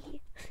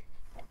 exactly.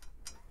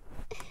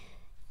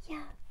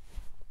 Yeah,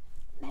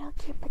 Metal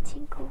Gear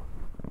Pachinko.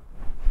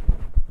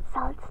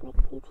 Solid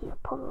Snake needs you to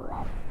pull the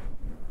lever.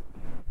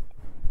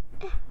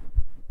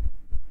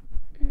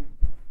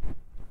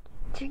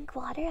 Drink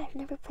water? I've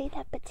never played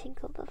that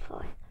Pachinko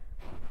before.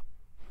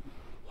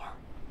 Yeah,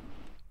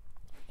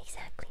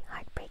 exactly.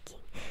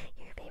 Heartbreaking.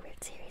 Your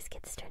favorite series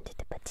gets turned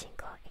into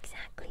pachinko.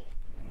 Exactly.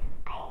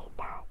 I hate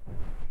that.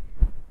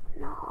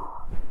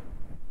 No.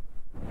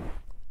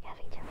 You're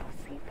having trouble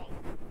sleeping.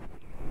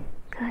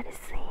 Go to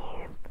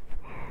sleep.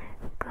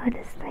 Go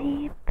to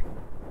sleep.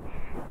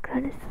 Go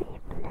to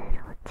sleep,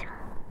 little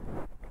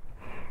child.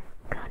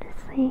 Go to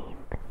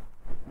sleep.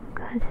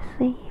 Go to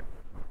sleep.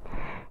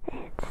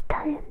 It's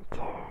time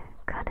to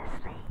go to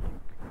sleep.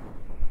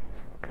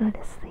 Go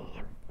to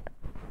sleep.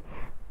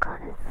 Go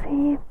to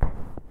sleep.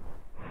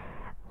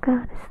 Go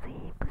to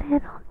sleep,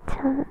 little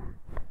chump.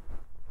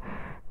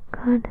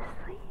 Go to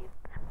sleep.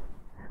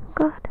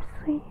 Go to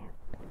sleep.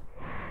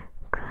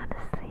 Go to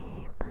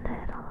sleep,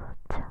 little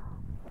chump.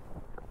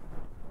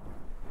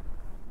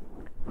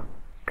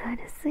 Go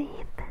to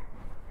sleep.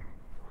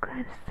 Go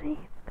to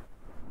sleep.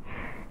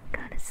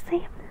 Go to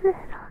sleep,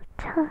 little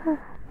chump.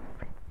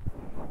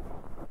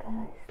 Go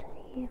to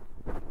sleep.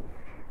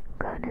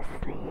 Go to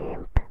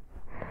sleep.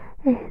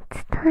 It's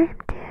time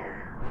to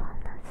fall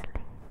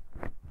asleep.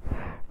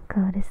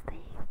 Go to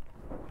sleep.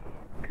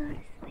 Go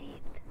to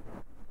sleep.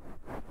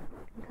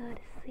 Go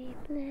to sleep,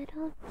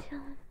 little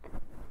chump.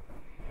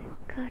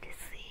 Go to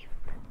sleep.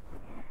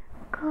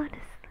 Go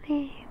to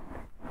sleep.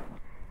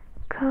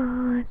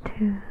 Go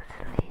to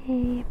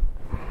sleep,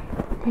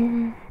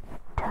 little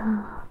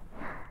chump.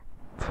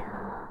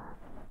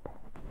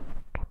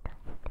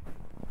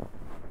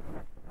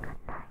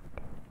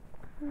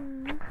 Good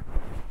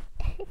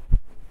night.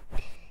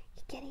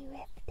 You're getting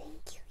ripped.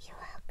 Thank you.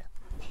 You're welcome.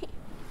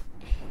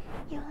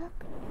 You're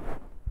welcome.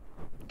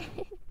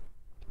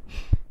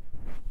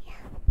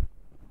 Yeah.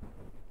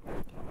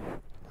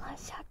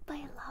 Was shocked by a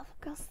Lava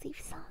Girl sleep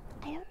song.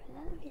 I don't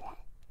remember that.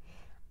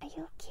 Are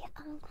you okay?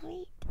 I'm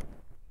great.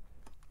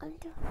 I'm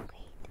doing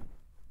great.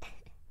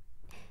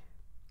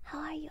 How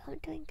are you? I'm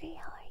doing great.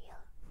 How are you?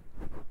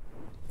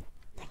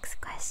 Next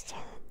question.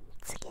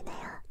 次だ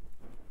よ.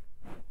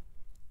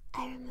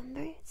 I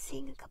remember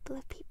seeing a couple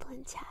of people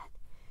in chat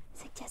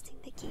suggesting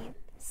the game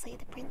Slay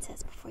the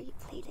Princess before you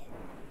played it.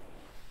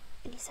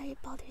 And you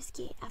started Baldur's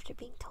Gate after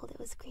being told it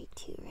was great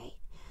too, right?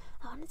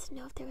 I wanted to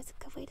know if there was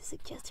a good way to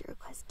suggest or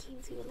request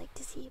games we would like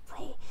to see you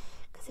play,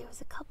 because there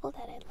was a couple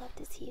that I'd love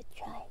to see you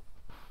try.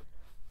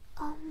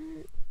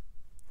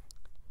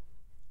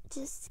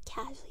 Just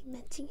casually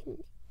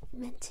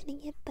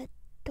mentioning it, but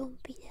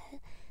don't be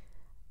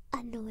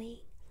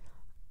annoying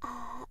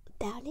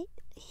about it.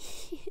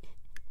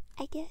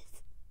 I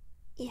guess.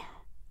 Yeah.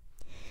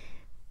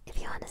 If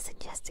you want to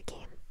suggest a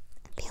game,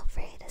 feel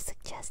free to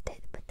suggest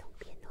it, but don't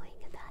be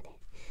annoying about it,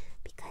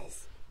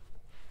 because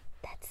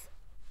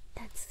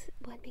that's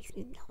what makes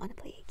me not want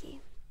to play a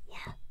game.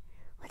 Yeah.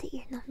 What did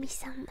your Nommies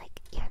sound like?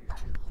 Your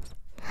Nommies.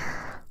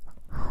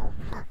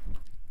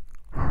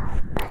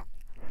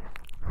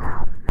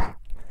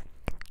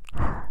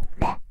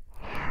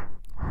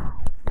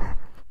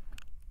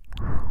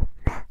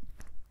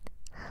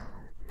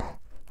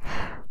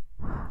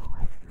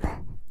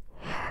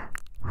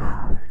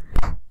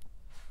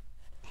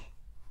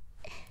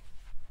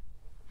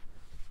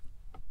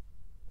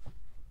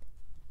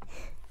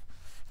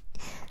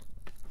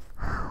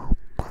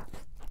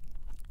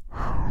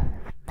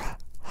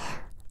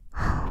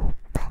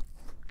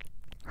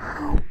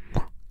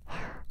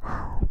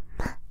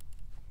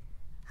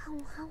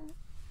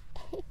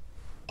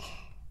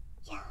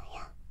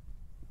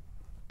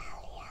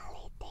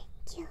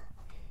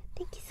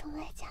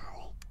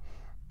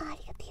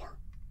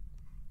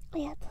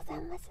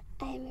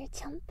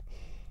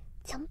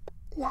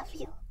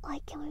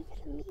 can't wait for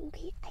the meet and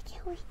greet. I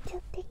can't wait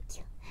to. Thank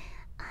you.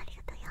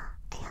 Arigato.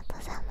 ありがとう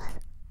ございます。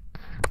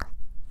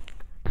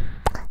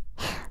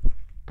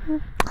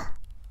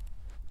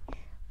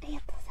あり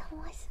がとうござい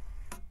ます。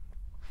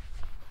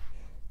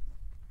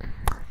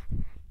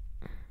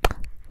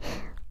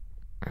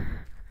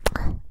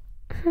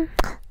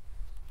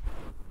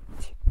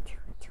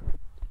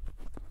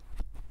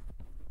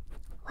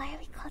Why are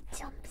we called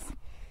jumps?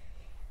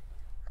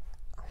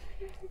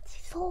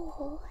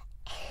 So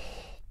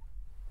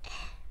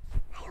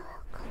hi,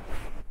 welcome.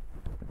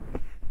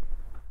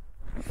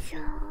 So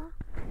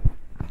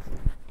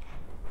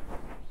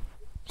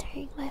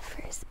during my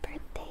first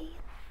birthday,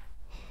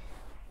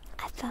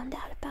 I found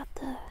out about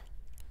the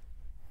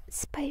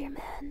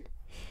Spider-Man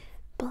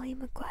Bully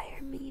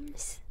Maguire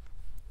memes,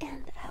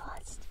 and I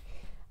watched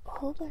a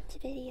whole bunch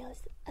of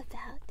videos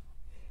about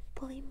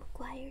Bully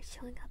Maguire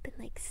showing up in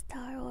like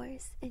Star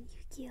Wars and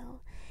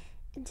Yu-Gi-Oh!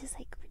 And just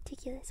like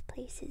ridiculous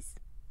places.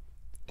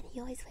 And he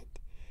always went,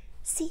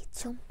 see,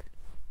 jump.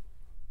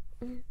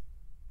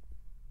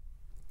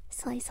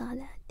 So I saw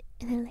that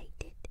and I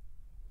liked it.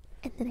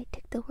 And then I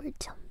took the word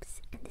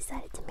jumps and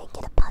decided to make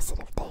it a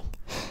positive thing.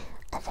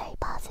 A very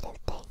positive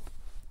thing.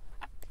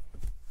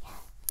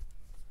 Yeah.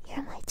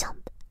 You're my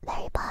jump.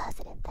 Very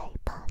positive, very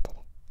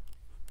positive.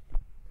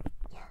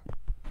 Yeah.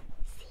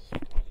 See you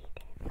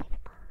later, my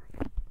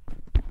bye.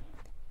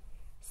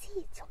 See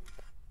you, jump.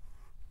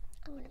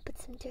 I'm gonna put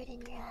some dirt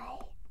in your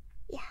eye.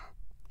 Yeah.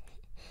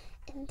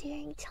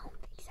 Enduring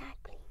jump,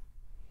 exactly.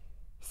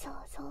 So.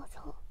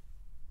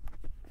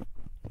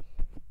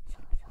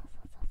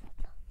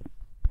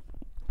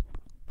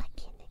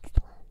 Okay, next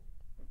one.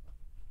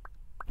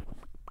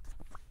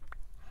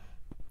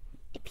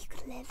 If you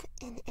could live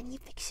in any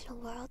fictional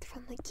world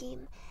from a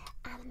game,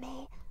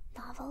 anime,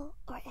 novel,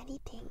 or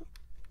anything.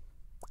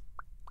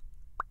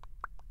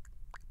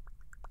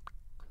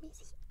 Let me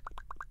see.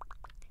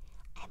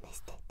 I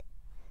missed it.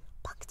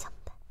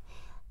 Jump.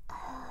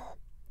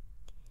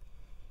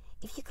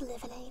 If you could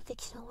live in any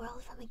fictional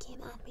world from a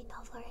game, anime,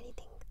 novel, or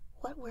anything,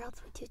 what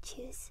worlds would you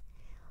choose?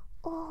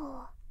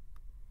 Oh,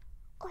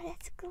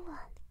 that's a good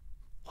one.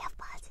 Yeah,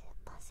 positive.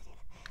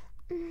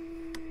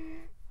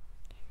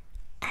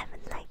 I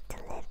would like to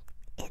live.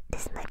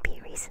 This might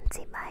be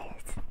recency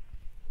bias,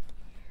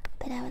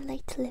 but I would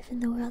like to live in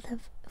the world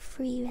of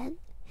Frieren,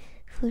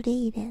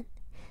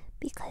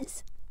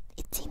 because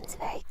it seems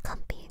very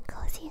comfy and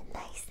cozy and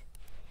nice.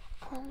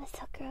 I'm a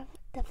sucker of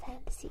the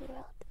fantasy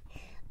world.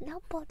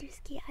 Not Baldur's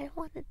Gate, I don't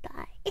want to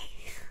die.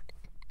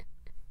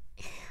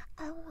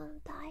 I don't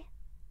want to die.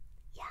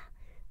 Yeah,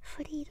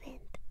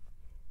 Frieren.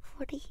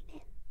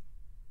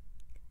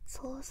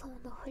 想像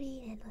のフ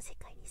リーレンの世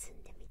界に住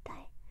んでみた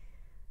い。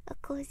A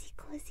cozy.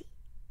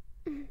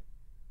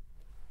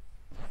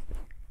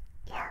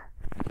 Yeah.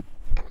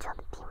 Until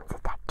the demons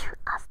attack. True,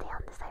 I'll stay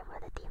on the side where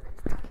the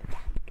demons don't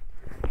attack.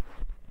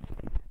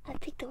 I'd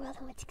pick the world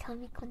in which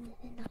Kamiko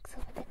knocks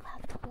over the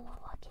cloud tunnel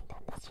while walking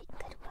down the street.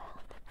 Good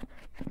world.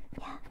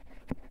 Yeah.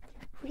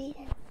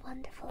 Freedom,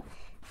 wonderful.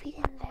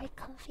 Freedom, very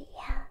comfy.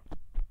 Yeah.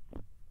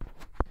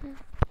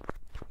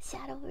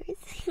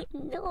 Shadowverse.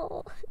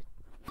 No.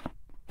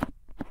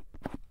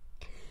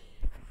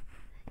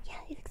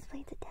 Yeah, it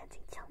explains the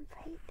dancing jump,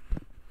 right?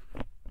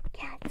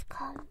 Yeah, it's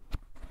calm.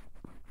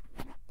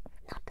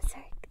 Not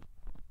berserk.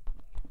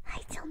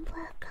 Hi, jump,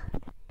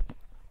 welcome.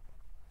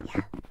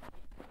 Yeah.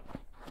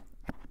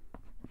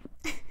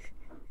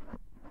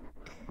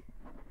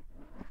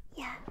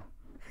 Yeah,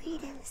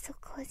 Freedom is so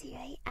cozy,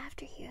 right?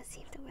 After Heroes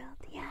Save the World.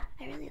 Yeah,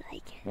 I really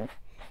like it.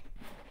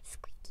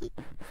 Squeaky.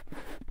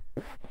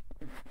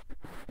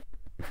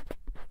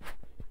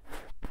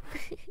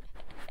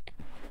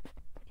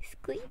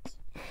 Squeaky.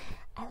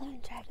 I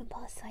learned Dragon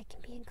Ball so I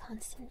can be in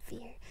constant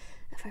fear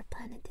of our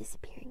planet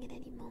disappearing at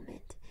any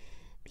moment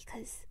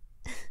because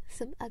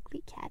some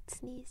ugly cat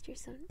sneezed or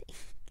something.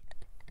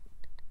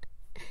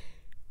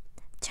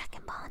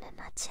 Dragon Ball in a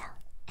nutshell.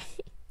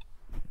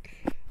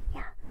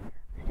 Yeah,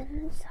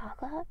 Vinland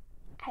Saga,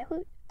 I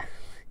would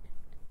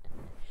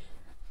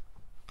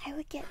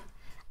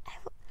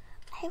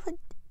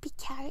be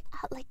carried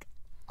out like,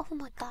 oh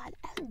my god,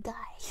 I would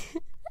die.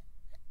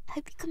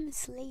 I'd become a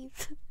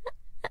slave.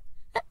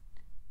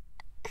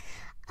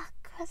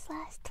 Across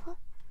last one.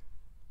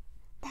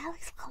 That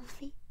looks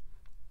comfy.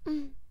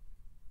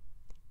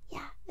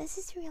 Yeah, this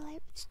is real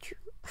life, it's true.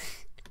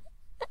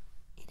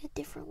 In a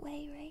different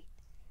way, right?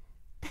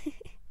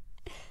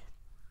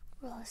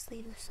 We're all a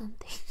slave of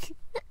something.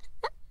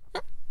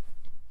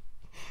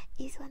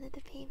 He's one of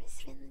the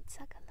famous Vinland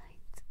Saga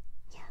lines.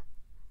 Yeah.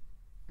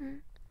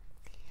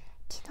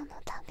 Kido no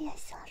Tabi, I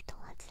still have to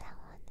watch that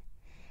one.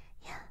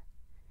 Yeah.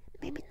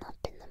 Maybe not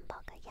Vinland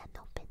Saga. Yeah,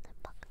 no Vinland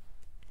Saga.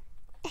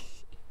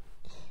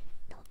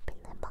 No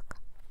Vinland Saga.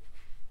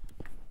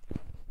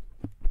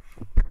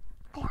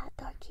 Yeah,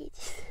 Dark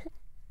Ages.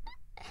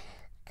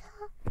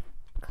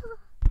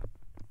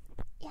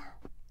 Yeah.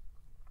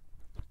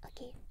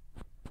 Okay.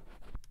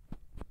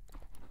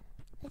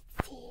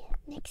 Let's see.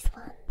 Next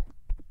one.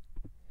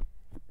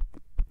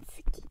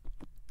 Tsugi.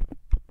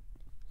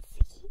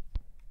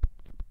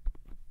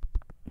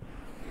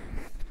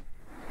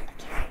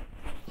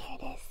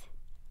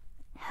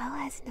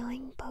 has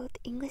knowing both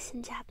English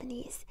and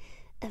Japanese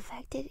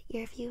affected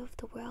your view of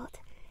the world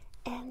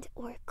and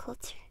or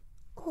culture?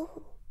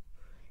 Oh,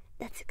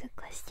 that's a good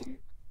question.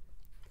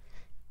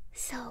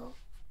 So,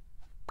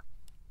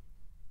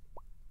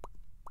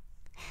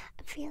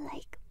 I feel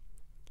like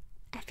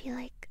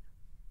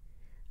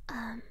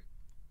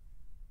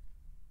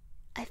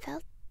I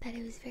felt that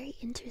it was very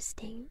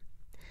interesting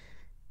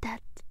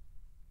that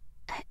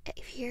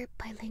if you're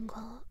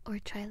bilingual or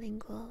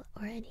trilingual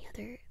or any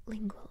other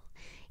lingual,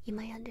 you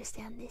might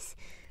understand this,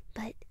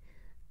 but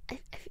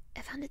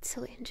I found it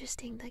so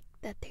interesting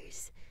that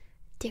there's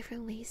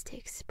different ways to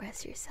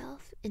express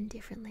yourself in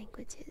different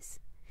languages.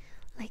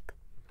 Like,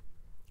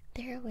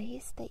 there are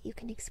ways that you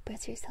can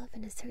express yourself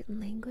in a certain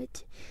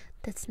language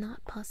that's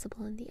not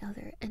possible in the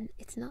other, and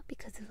it's not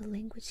because of a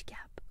language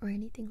gap or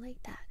anything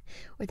like that,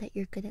 or that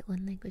you're good at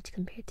one language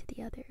compared to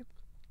the other.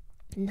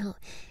 No,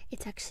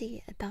 it's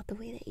actually about the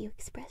way that you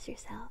express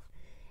yourself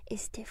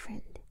is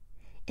different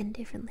in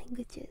different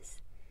languages.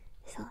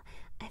 So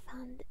I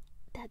found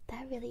that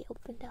really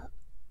opened up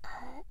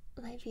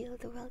my view of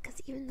the world,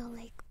 because even though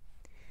like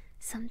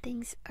some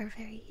things are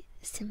very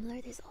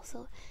similar, there's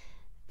also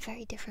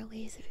very different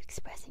ways of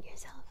expressing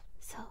yourself.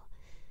 So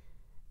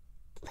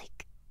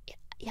like,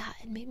 yeah,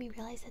 it made me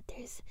realize that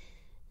there's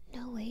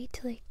no way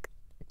to like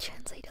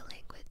translate a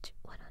language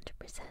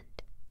 100%,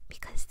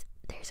 because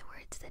there's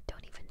words that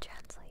don't even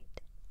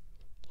translate.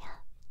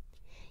 Yeah,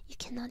 you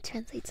cannot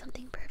translate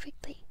something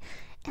perfectly,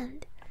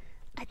 and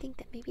I think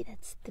that maybe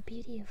that's the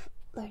beauty of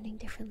learning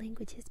different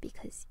languages,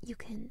 because you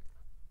can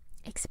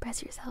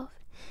express yourself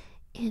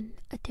in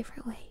a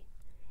different way,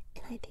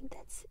 and I think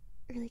that's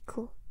really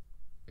cool.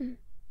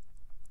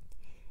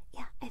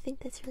 Yeah, I think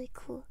that's really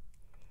cool.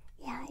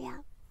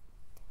 Yeah.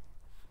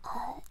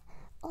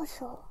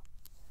 Also,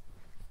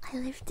 I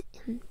lived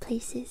in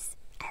places.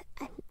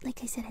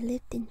 Like I said, I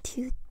lived in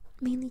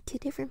mainly two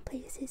different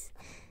places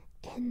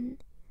in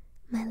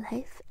my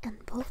life,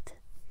 and both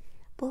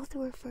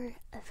were for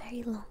a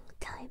very long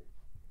time.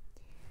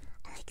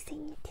 I like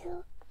saying it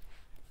too.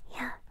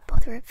 Yeah,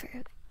 both were for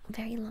a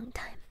very long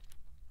time.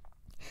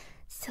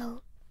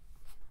 So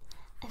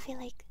I feel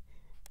like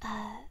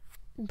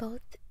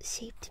both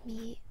shaped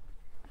me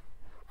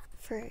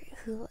for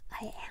who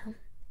I am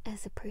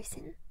as a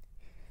person,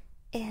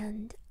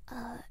 and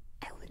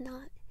I would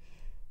not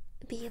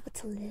be able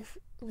to live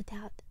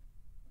without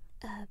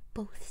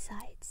both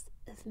sides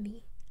of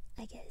me,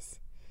 I guess.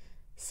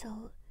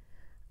 So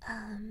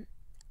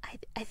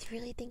I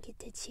really think it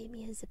did shape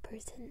me as a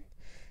person,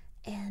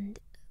 and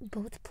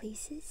both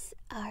places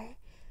are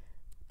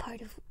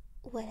part of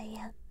what I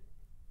am,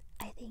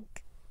 I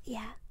think.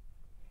 Yeah,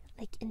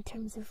 like in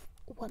terms of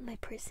what my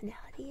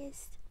personality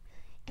is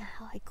and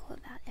how I go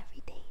about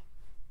every day.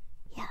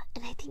 Yeah,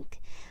 and I think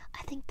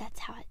that's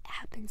how it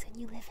happens when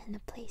you live in a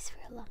place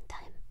for a long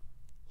time.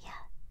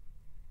 Yeah,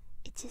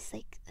 it just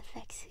like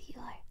affects who you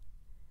are.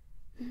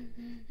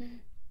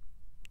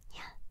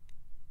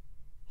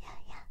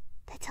 Yeah,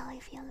 that's how I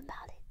feel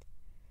about it.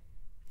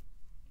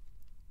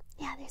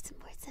 Yeah, there's some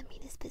words that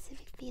mean a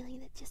specific feeling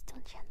that just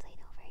don't translate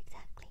over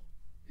exactly.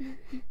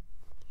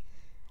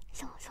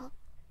 そう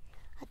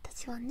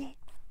私はね、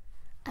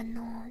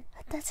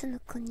2つの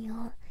国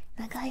を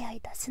長い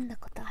間住んだ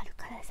ことある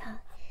から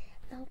さ、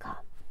なん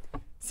か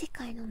世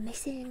界の目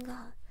線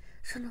が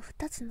その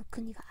2つの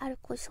国がある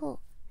こそ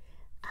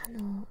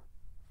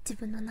自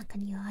分の中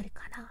にはある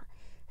から、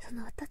そ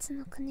の2つ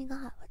の国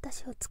が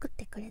私を作っ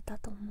てくれた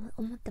と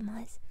思って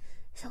ます。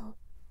そう。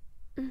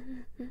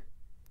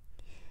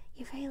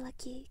You're very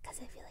lucky,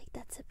 because I feel like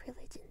that's a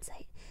privilege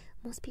insight.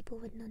 Most people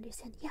wouldn't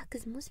understand. Yeah,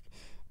 because most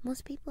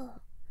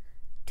people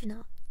do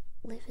not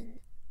live in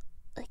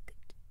like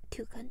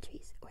 2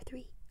 countries or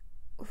 3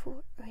 or 4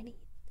 or any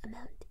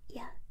amount.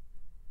 Yeah.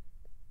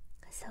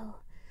 So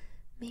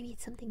maybe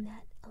it's something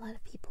that a lot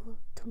of people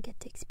don't get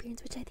to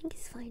experience, which I think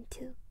is fine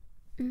too.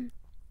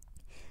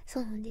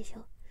 そうなんです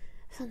よ。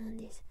そうなん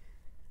です。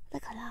だ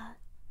から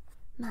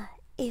まあ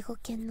英語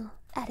圏の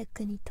ある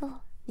国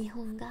と日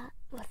本が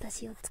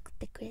私を作っ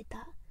てくれ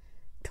た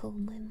と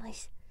思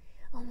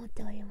っ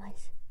ておりま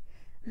す。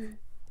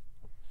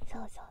そ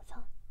う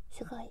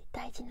すごい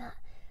大事な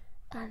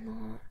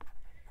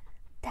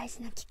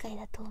機会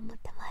だと思っ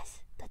てま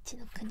す。どっち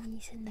の国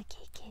に住んだ経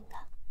験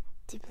が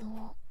自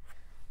分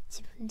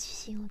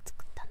自身を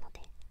作ったの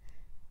で。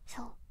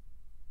そう。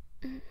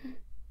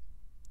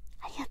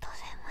ありがとうご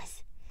ざいま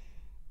す。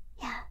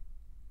Yeah.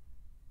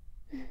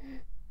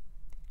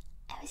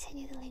 I wish I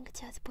knew the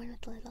language I was born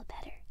with a little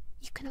better.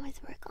 You can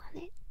always work on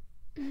it.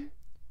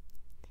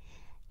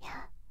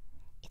 Yeah.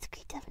 It's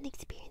great to have an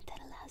experience that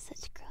allows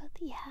such growth.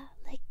 Yeah,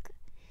 like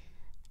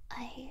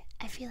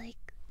I feel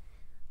like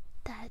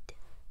that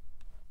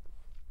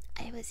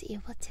I was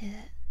able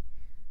to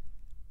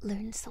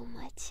learn so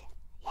much.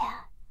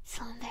 Yeah,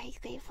 so I'm very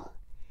grateful.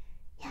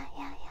 Yeah.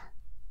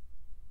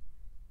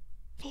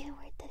 Favorite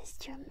word that is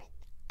German.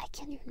 I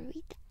can't even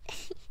read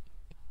that.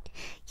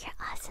 You're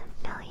awesome.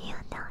 No, you.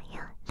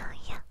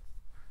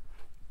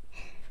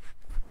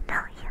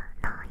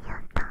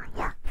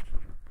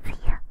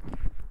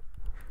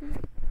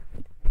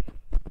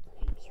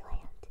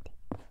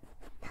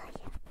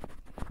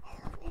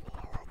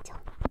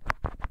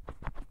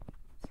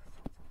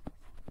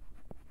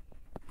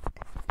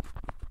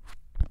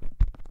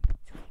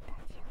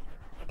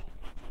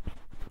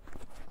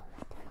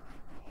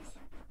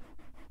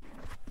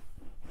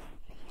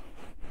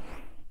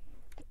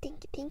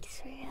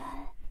 thanks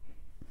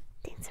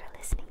for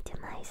listening to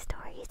my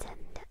stories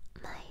and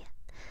my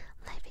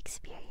life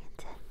experience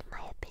and my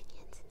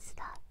opinions and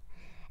stuff.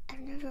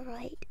 I'm never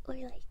right or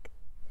like,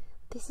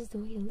 this is the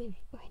way to live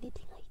or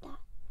anything like that.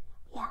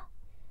 Yeah,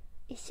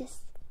 it's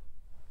just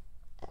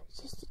a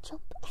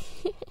jump.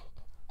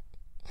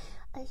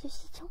 It's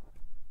just a jump.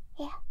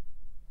 Yeah,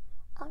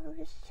 I'm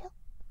just a jump.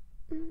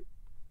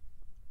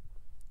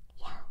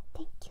 Yeah,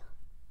 thank you.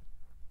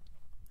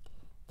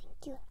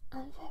 Thank you.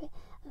 I'm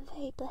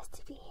very blessed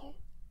to be here.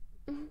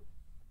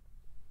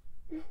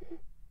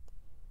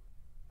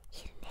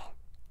昼ね、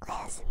お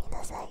やすみ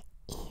なさい。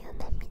いい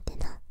夢見て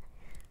な。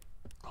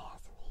おや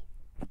すみ。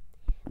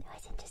That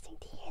was interesting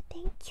to hear.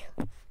 Thank you.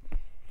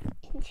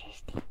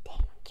 Interesting.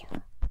 Thank you.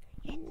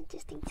 You're an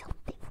interesting chump.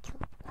 Thank you.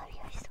 Love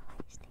your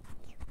stories. Thank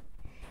you.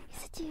 You're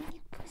such a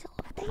unique person.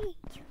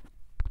 Thank you.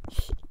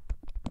 Thank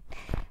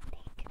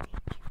you.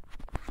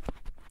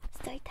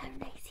 Story time,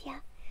 nice. Yeah.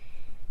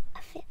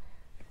 I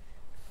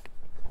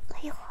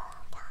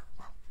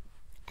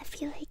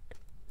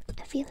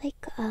feel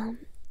like all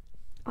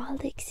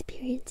the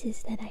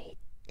experiences that I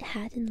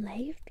had in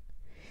life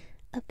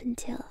up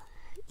until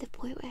the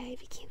point where I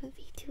became a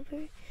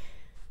VTuber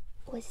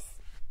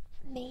was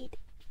made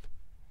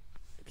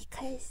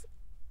because,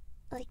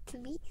 like, to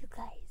meet you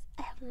guys.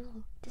 I don't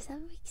know, does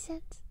that make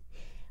sense?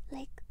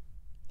 Like,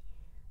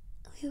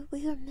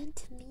 we were meant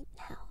to meet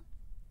now.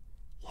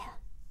 Yeah.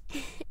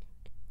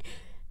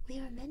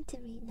 We were meant to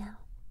meet now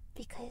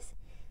because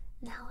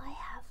now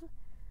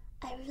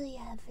I really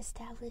have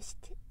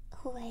established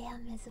who I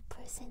am as a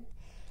person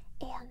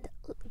and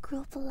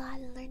grew up a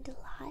lot and learned a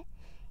lot.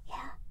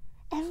 Yeah,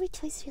 every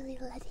choice really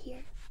led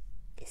here.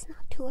 It's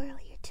not too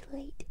early or too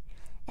late.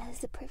 It was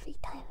the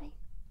perfect timing.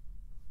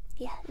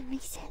 Yeah, it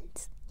makes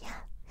sense.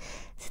 Yeah,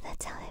 so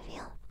that's how I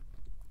feel.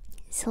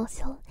 そう。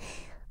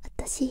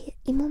私、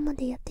今ま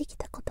でやってき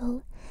たこと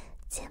を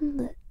全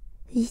部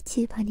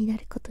VTuber にな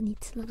ることに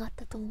つながっ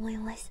たと思い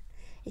ます。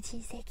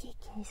人生経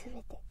験す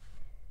べて。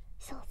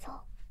そう。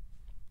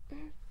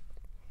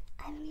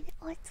I mean,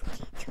 it's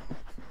okay too.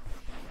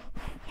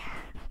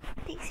 Yeah,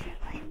 thanks for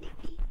finding me.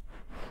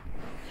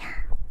 Yeah,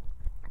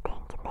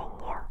 thank you.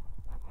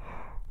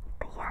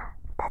 But yeah,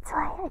 that's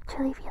why I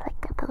truly feel like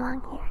I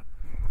belong here.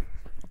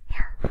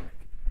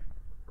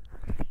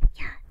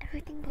 Yeah,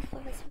 everything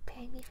before was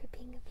preparing me for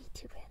being a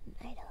VTuber and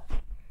an idol.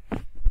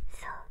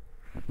 So,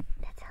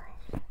 that's how I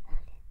feel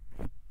about it.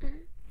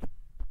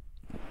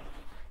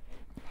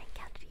 I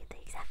can't feel the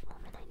exact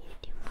moment I need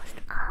to do most.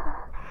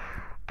 I'll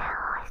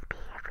always be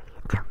here for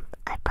you, Jump.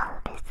 I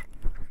promise.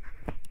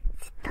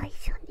 ずっと一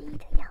緒にい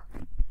るよ。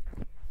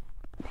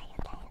だよ。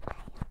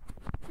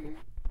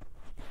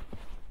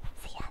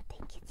So yeah,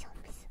 thank you,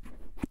 Jumps.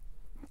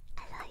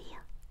 I love you.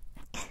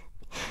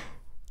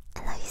 I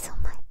love you so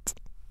much.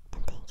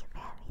 And thank you for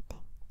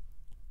everything.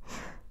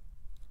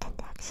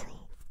 And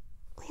actually,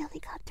 we only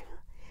got through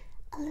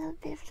a little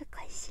bit of the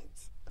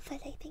questions,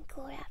 but I think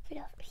we'll wrap it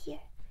up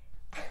here.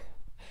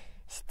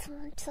 質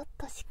問ちょっ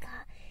とし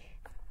か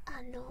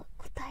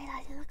答えら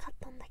れなかっ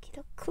たんだけ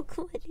ど、こ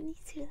こまでに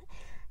する。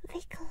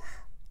Like a lot.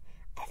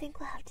 I think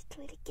we'll have to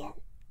do it again.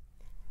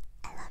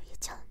 I love you,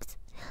 chums.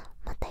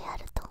 またや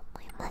ると思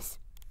います。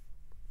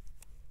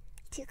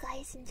Do you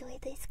guys enjoy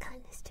this kind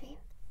of stream?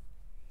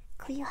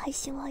 こういう配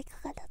信はいか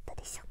がだった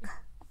でしょう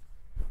か？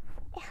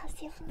 Yeah, I'll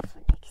see you for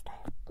next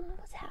time.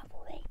 Almost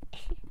halfway.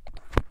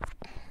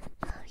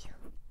 Love you.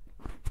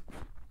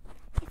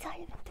 It's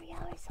already been 3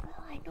 hours, so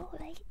I know,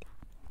 right?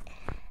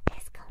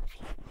 It's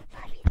comfy.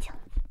 Love you,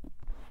 chums.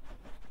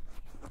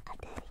 I'll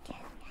do it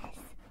again, yes.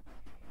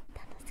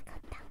 楽しかっ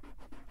た。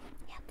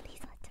Yeah,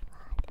 please watch a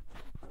lot.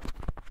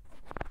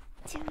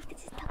 Jim, we could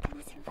just talk in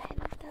this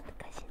environment without the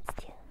questions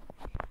too.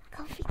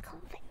 Comfy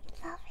company,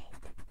 love it.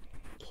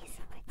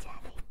 ASMR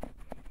chatting.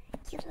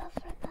 You love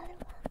for another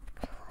one.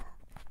 Cool.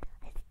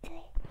 Let's do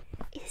it.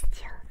 It's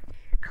chill.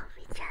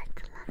 Comfy chat,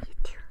 love you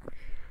too.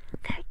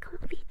 Very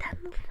comfy, that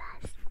move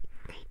fast.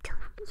 Great John,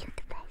 you're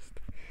the best.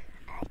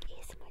 I like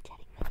ASMR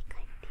chatting really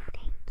kindly,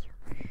 thank you.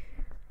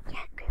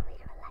 Yeah, great way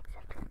to relax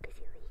after a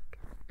busy week.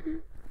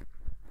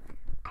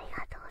 あり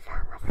がとうござ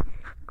います。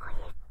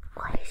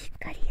声しっ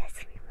かり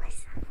休みま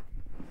す。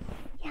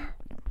Yeah, it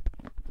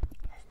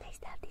was nice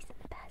to have these in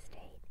the past,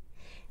 right?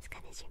 This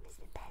kind of stream is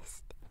the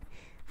best.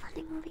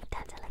 Funding moving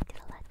times, I liked it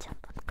a lot.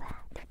 Jump, I'm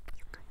glad.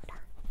 You got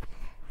that.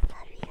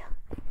 Love you.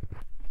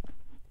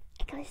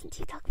 I can listen to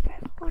you talk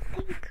forever. Oh,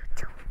 thank you,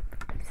 Jump.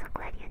 I'm so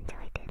glad you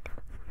enjoyed it.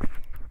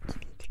 気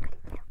に入ってくれて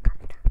よかっ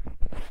た。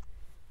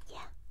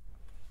Yeah.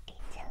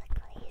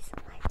 Angelical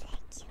ASMR,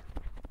 thank you.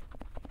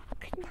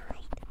 Good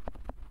night.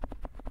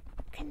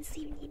 Couldn't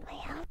sleep, you need my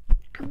help?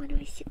 I'm gonna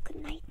wish you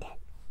good night then.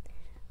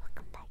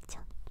 Welcome back,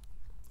 Jump.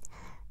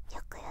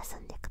 よく休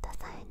んでくだ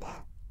さいね。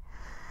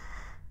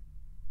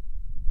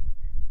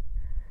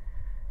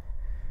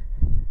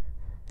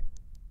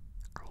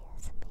おや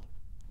すみ。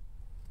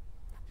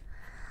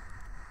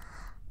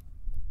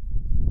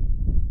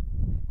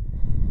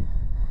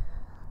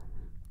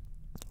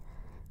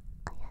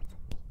おやす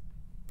み。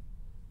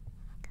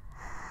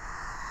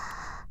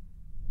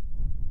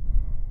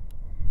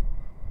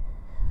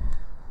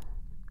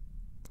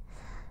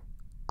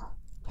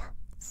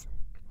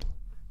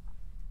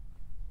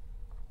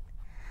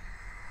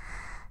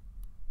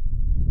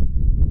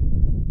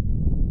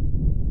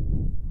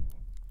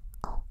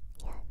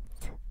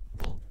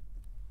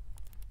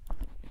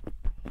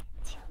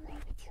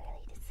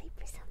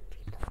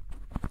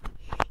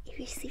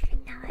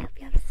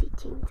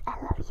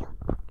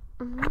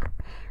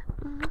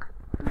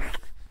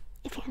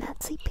If you're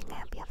not sleeping, I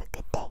hope you have a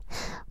good day.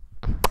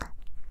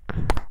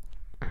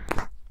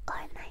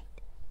 Or night.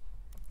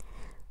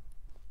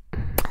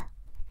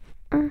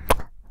 I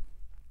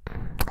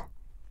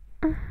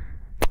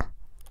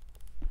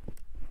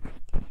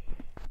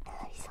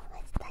love you so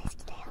much. 大好き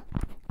だよ。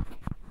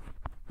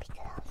ビク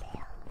ラーだ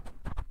よ。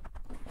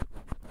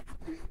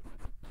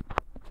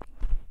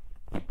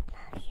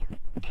Love you.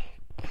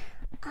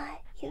 Are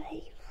you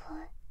ready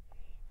for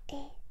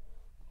a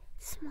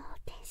small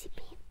Tenshi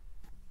beam?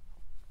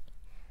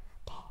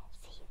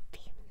 Tenshi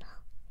beam の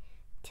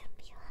準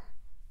備は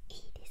い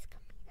いですか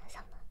皆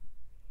様？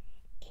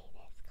いい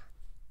ですか？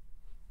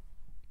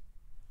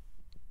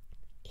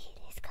いい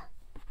ですか？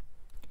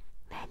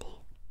 Ready?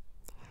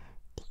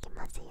 いき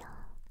ますよ。い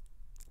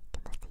き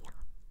ますよ。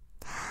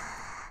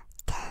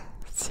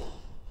Tenshi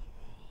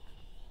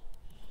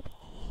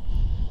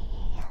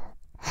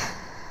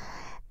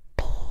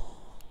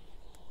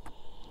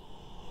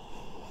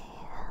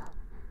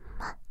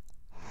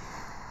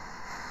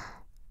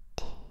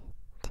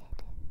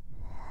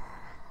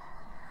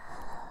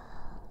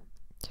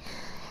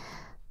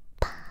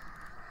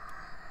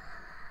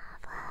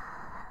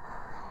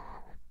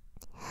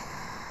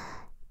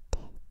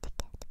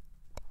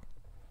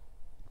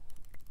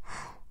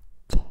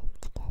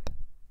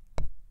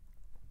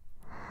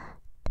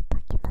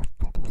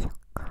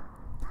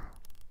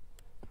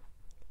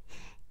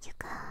You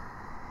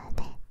got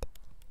it.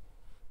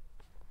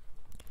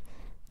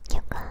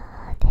 You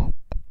got it.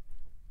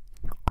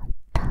 よかっ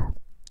た。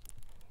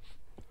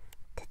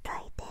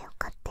叩いてよ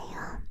かったよ。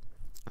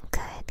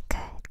Good,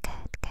 good,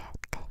 good, good,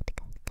 good,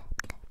 good,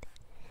 good, good.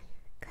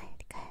 Good,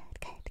 good,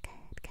 good,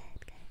 good, good,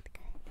 good,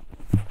 good.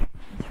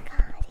 You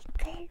got it,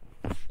 good.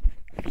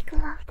 Big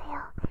love だ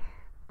よ。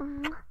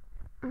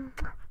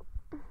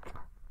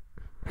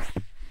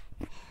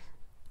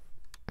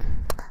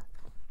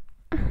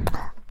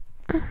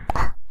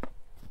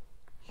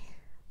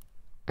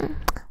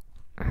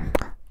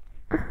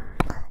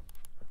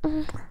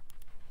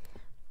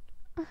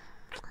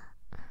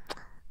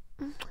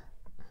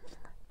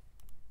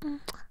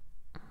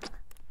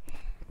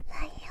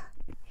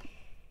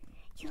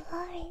You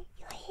are it.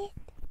 You hit.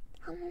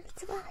 How many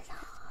was?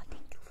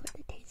 Thank you for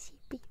the Tenshi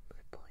beam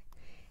report.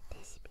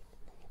 Tenshi beam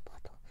のレポ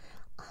ート。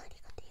あり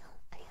がとうよ。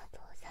ありがと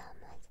うござい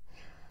ます。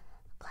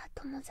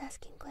Tomo's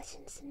asking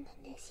questions and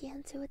then she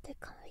answered with the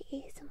comedy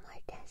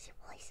ASMR Tenshi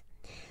voice.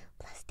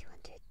 Plus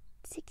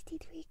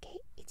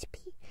 263k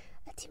HP.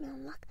 Achievement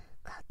unlock.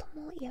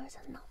 Tomo ears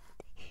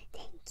unlocked.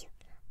 Thank you.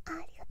 あ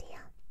りがとうよ。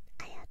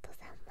ありがとうご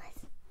ざいま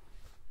す。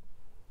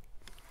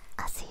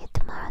I'll see you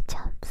tomorrow,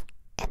 chums.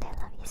 And I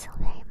love you so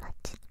very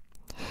much.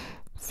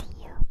 See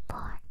you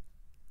for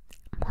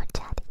more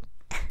chatting.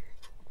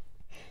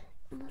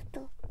 もっ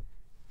と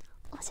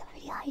おしゃべ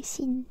り配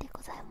信で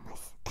ございま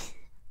す。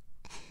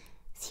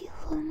See you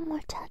for more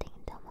chatting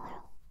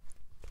tomorrow.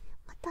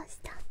 また明日。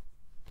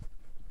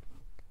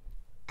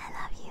I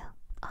love you.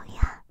 Oh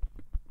yeah.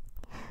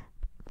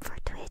 For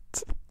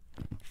Twitch.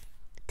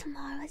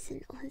 Tomorrow's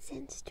an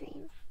onsen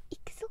stream. 行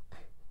くぞ。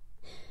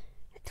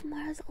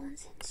Tomorrow's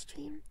onsen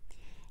stream.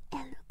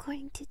 And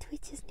according to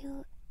Twitch's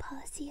new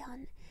policy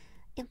on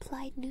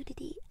implied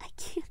nudity, I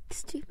can't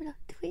stream it on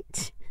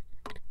Twitch.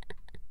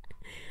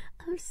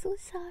 I'm so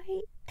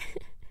sorry.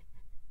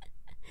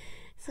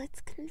 So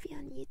it's gonna be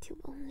on YouTube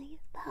only.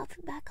 But I'll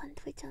be back on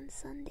Twitch on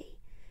Sunday.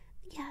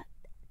 Yeah,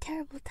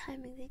 terrible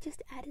timing. They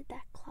just added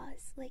that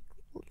clause like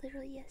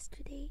literally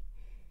yesterday.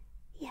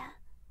 Yeah.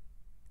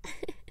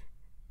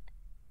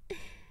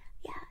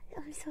 Yeah,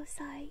 I'm so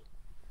sorry.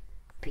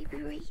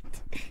 Baby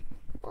wait.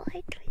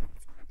 Why Twitch?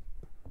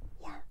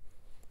 Yeah,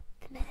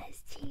 the meta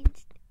has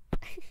changed.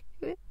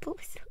 ボ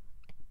ス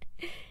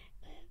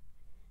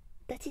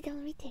どっちで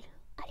も見てる。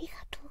ありが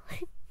とう。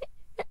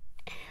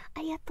あ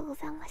りがとうご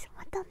ざいます。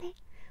またね。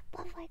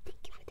Bye bye.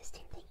 Thank you for the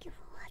stream. Thank you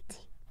for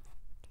watching.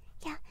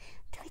 Yeah,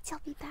 Twitch, I'll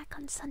be back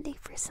on Sunday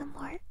for some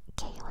more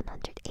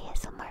KU100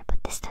 ASMR,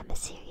 but this time a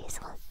serious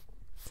one.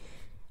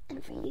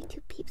 And for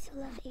YouTube peeps who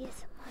love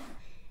ASMR,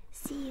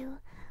 see you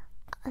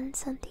on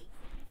Sunday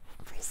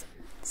for some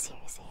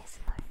serious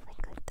ASMR,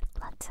 like with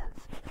lots of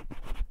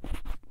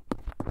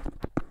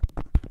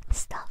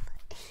stuff.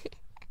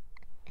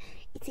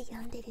 It's a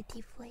yandere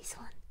deep voice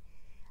one.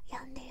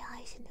 Yandere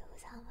Aishin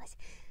knows how much.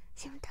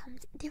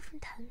 Sometimes,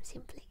 different times,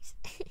 same place.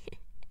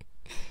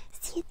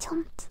 See you,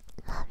 chomps.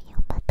 Love you.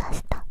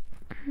 Matasta.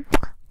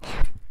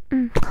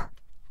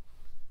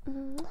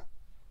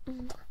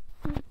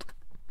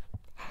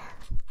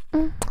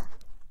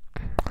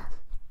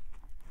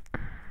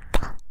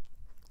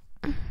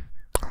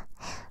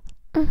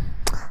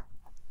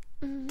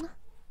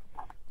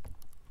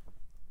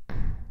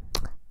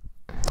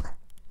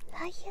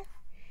 Love you.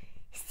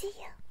 See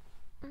you.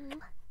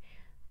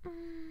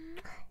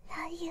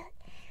 Love you.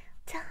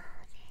 じゃあ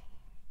ね。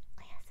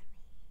おやすみ。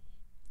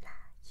Love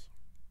you.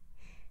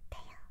 だ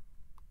よ。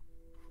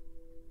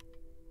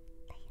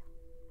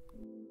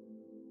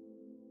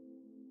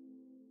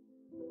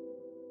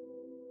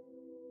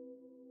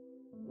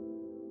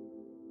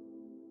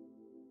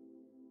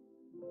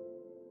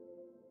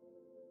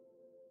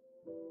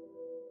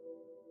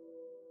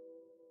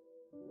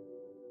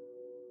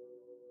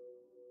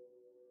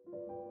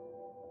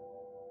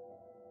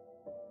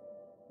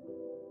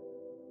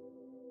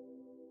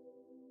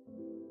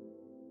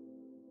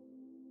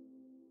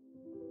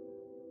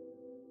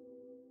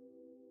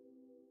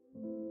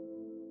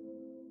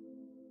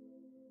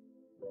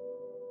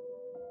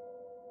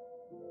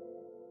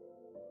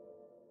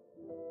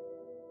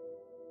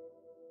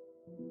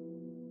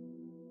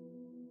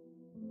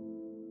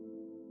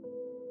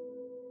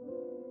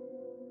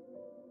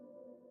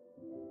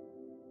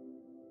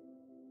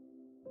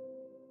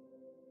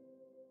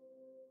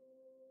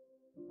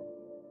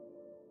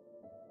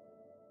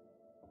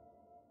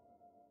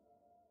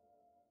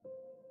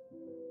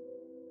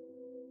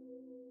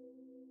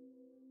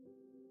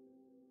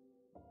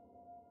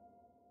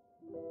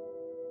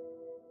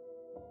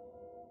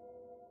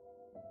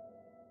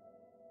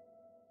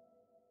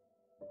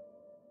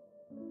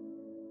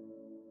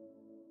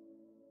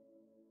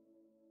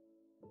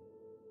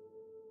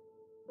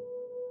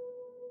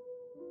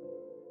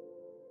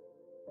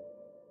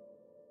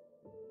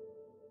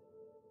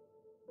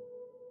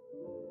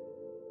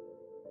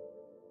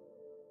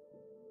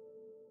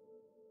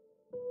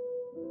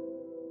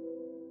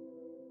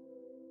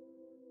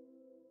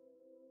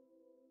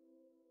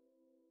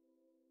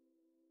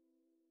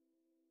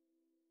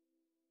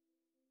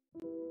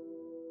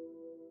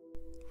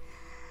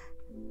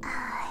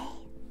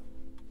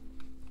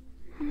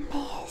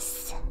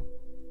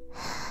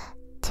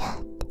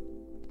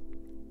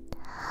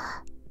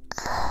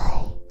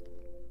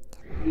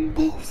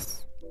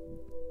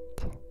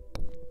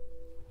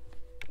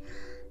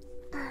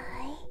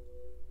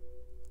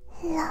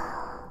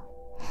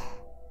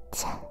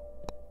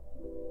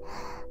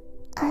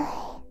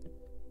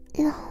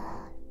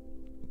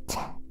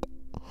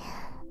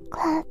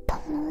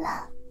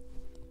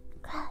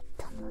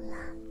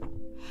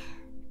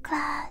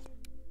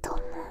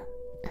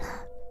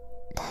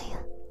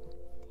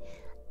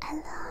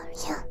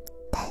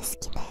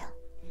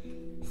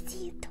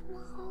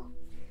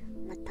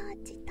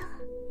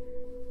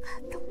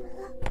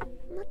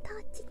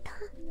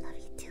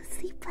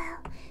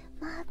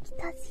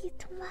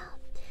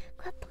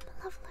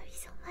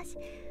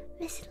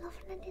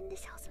Cloud in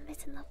this house. I'm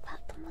missing love. Cloud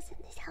Tomo's in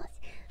this house.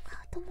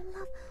 Cloud Tomo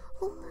love.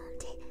 Oh,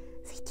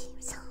 sweet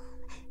dreams home.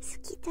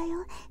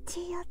 Sukitayo.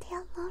 Cheerio,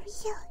 love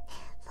you.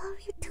 Love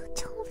you too,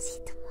 Chom. See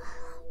you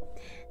tomorrow.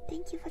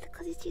 Thank you for the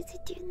cozy juicy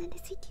during the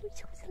sweet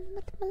dreams home.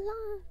 Salamat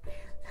malam.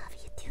 Love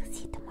you too.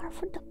 See you tomorrow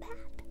for the bad.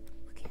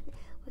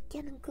 We're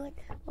getting good.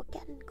 We're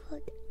getting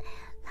good.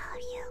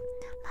 Love you.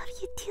 Love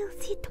you too.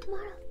 See you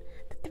tomorrow.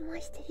 とても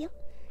愛してるよ.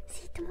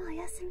 See you tomorrow.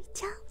 やすみ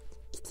ちゃん.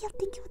 Iki,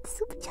 thank you for the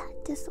super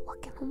chat. Just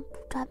walking home,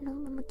 driving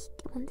home, and I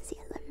want to say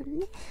I love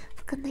you.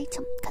 Good night,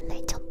 chum. Good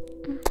night, chum.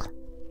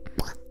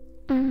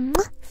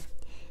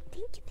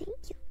 Thank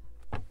you.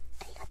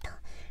 Arigato.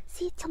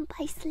 See you, chum.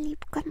 Bye,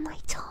 sleep. Good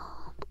night, chum.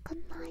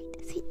 Good night.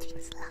 Sweet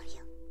dreams. Love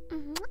you.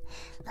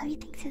 Love you.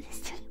 Thanks for the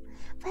stream.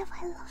 Bye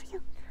bye. Love you.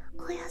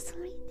 Oh,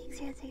 Yasumi. Thanks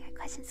for answering your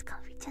questions.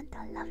 Comfy,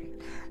 gentle. Love you.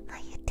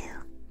 Love you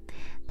too.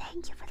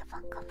 Thank you for the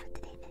fun comfort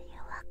today.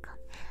 You're welcome.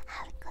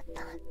 Have a good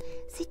time.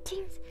 Sweet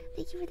dreams.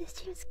 Thank you for the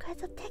streams,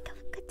 guys. I'll take a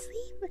good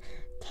sleep.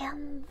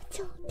 Damn,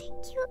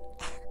 thank you.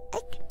 I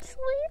can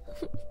sleep.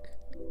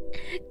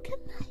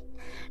 Good night.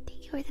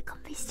 Thank you for the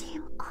comfy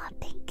stream. Oh,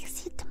 thank you.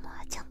 See you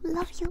tomorrow, Chum.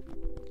 Love you.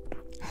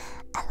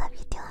 I love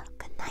you too. Have a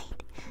good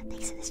night.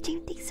 Thanks for the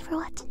stream. Thanks for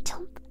watching,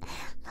 Chum.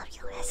 Love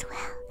you as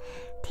well.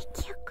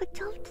 Thank you. Good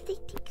job today.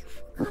 Thank you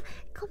for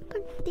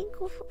company. Thank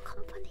you for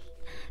company.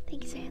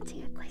 Thanks for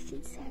answering your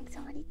questions, sharing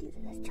so many things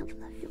in this Chum.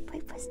 Love your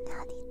bright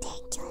personality.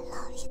 Thank you. I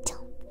love you,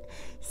 Chum.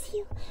 See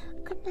you.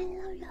 Good night. I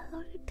love you. I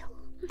love you too.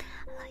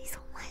 I love you so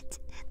much.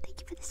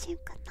 Thank you for the stream.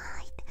 Good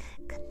night.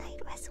 Good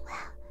night as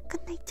well.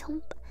 Good night,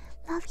 Chum.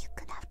 Love you.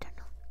 Good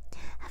afternoon.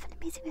 Have an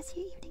amazing rest of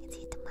your evening and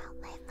see you tomorrow.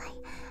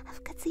 Night. Have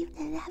a good sleep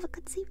and have a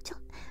good sleep, Chum.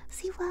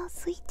 See you well,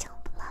 sweet Chum.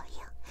 Love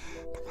you.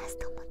 The best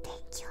Tomo.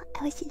 Thank you.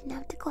 I wish you didn't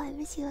have to go. I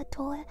miss you,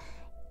 adore.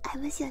 I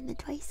miss you and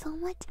adore you so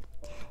much.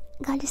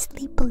 Gotta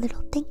sleep a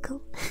little. Thank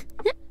you.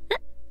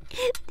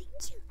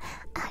 Thank you.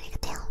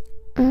 Arigato.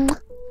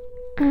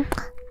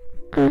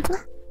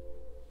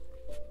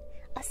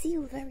 I'll see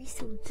you very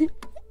soon.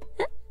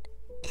 I'll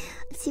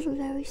see you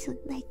very soon.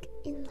 Like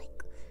in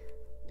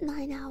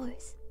 9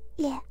 hours.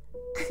 Yeah.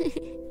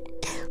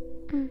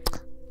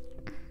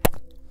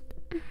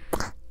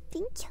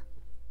 Thank you.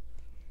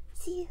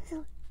 See you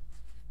soon.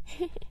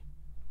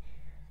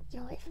 You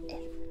know, if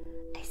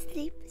I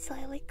sleep, so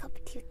I wake up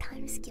to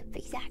time skip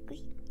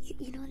exactly.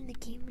 You know, in the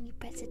game when you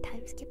press the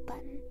time skip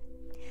button.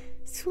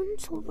 Soon,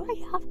 so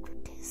right after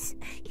this.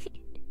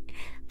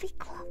 Big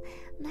club.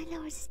 9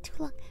 hours is too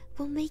long.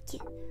 We'll make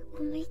it.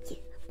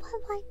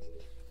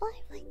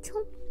 Bye,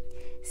 Tom.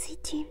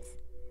 Sweet dreams.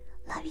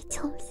 Love you,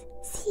 Toms.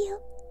 See you.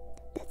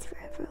 That's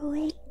forever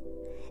away.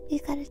 You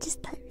gotta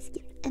just time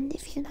skip. And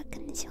if you're not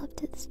gonna show up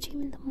to the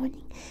stream in the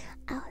morning,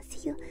 I'll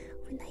see you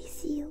when I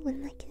see you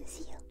when I can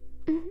see you.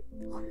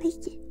 We'll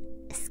make it.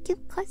 Skip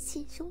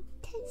cutscene show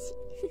Tenshi.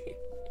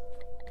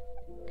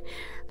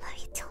 Love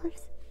you,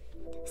 Toms.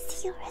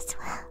 See you as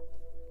well.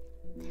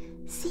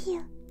 See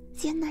you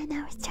in 9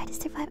 hours. Try to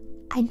survive.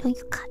 I know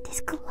you got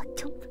this. Good luck,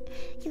 Chump.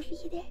 You'll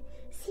be there.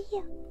 See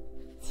you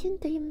in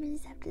 3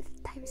 minutes after the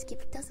time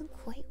skip. It doesn't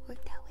quite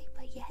work that way,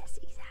 but yes,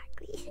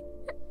 exactly.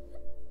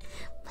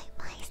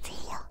 Bye. See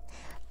you.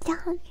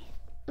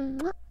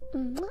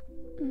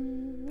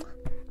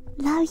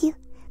 Love you.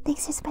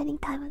 Thanks for spending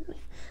time with me.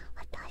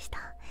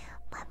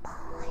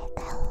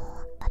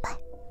 Bye.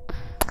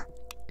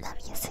 Love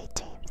you, sweet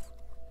dreams.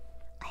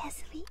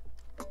 Ayasumi.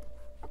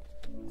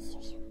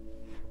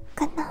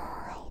 Good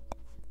night.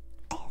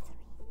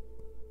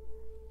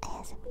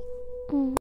 Ayasumi.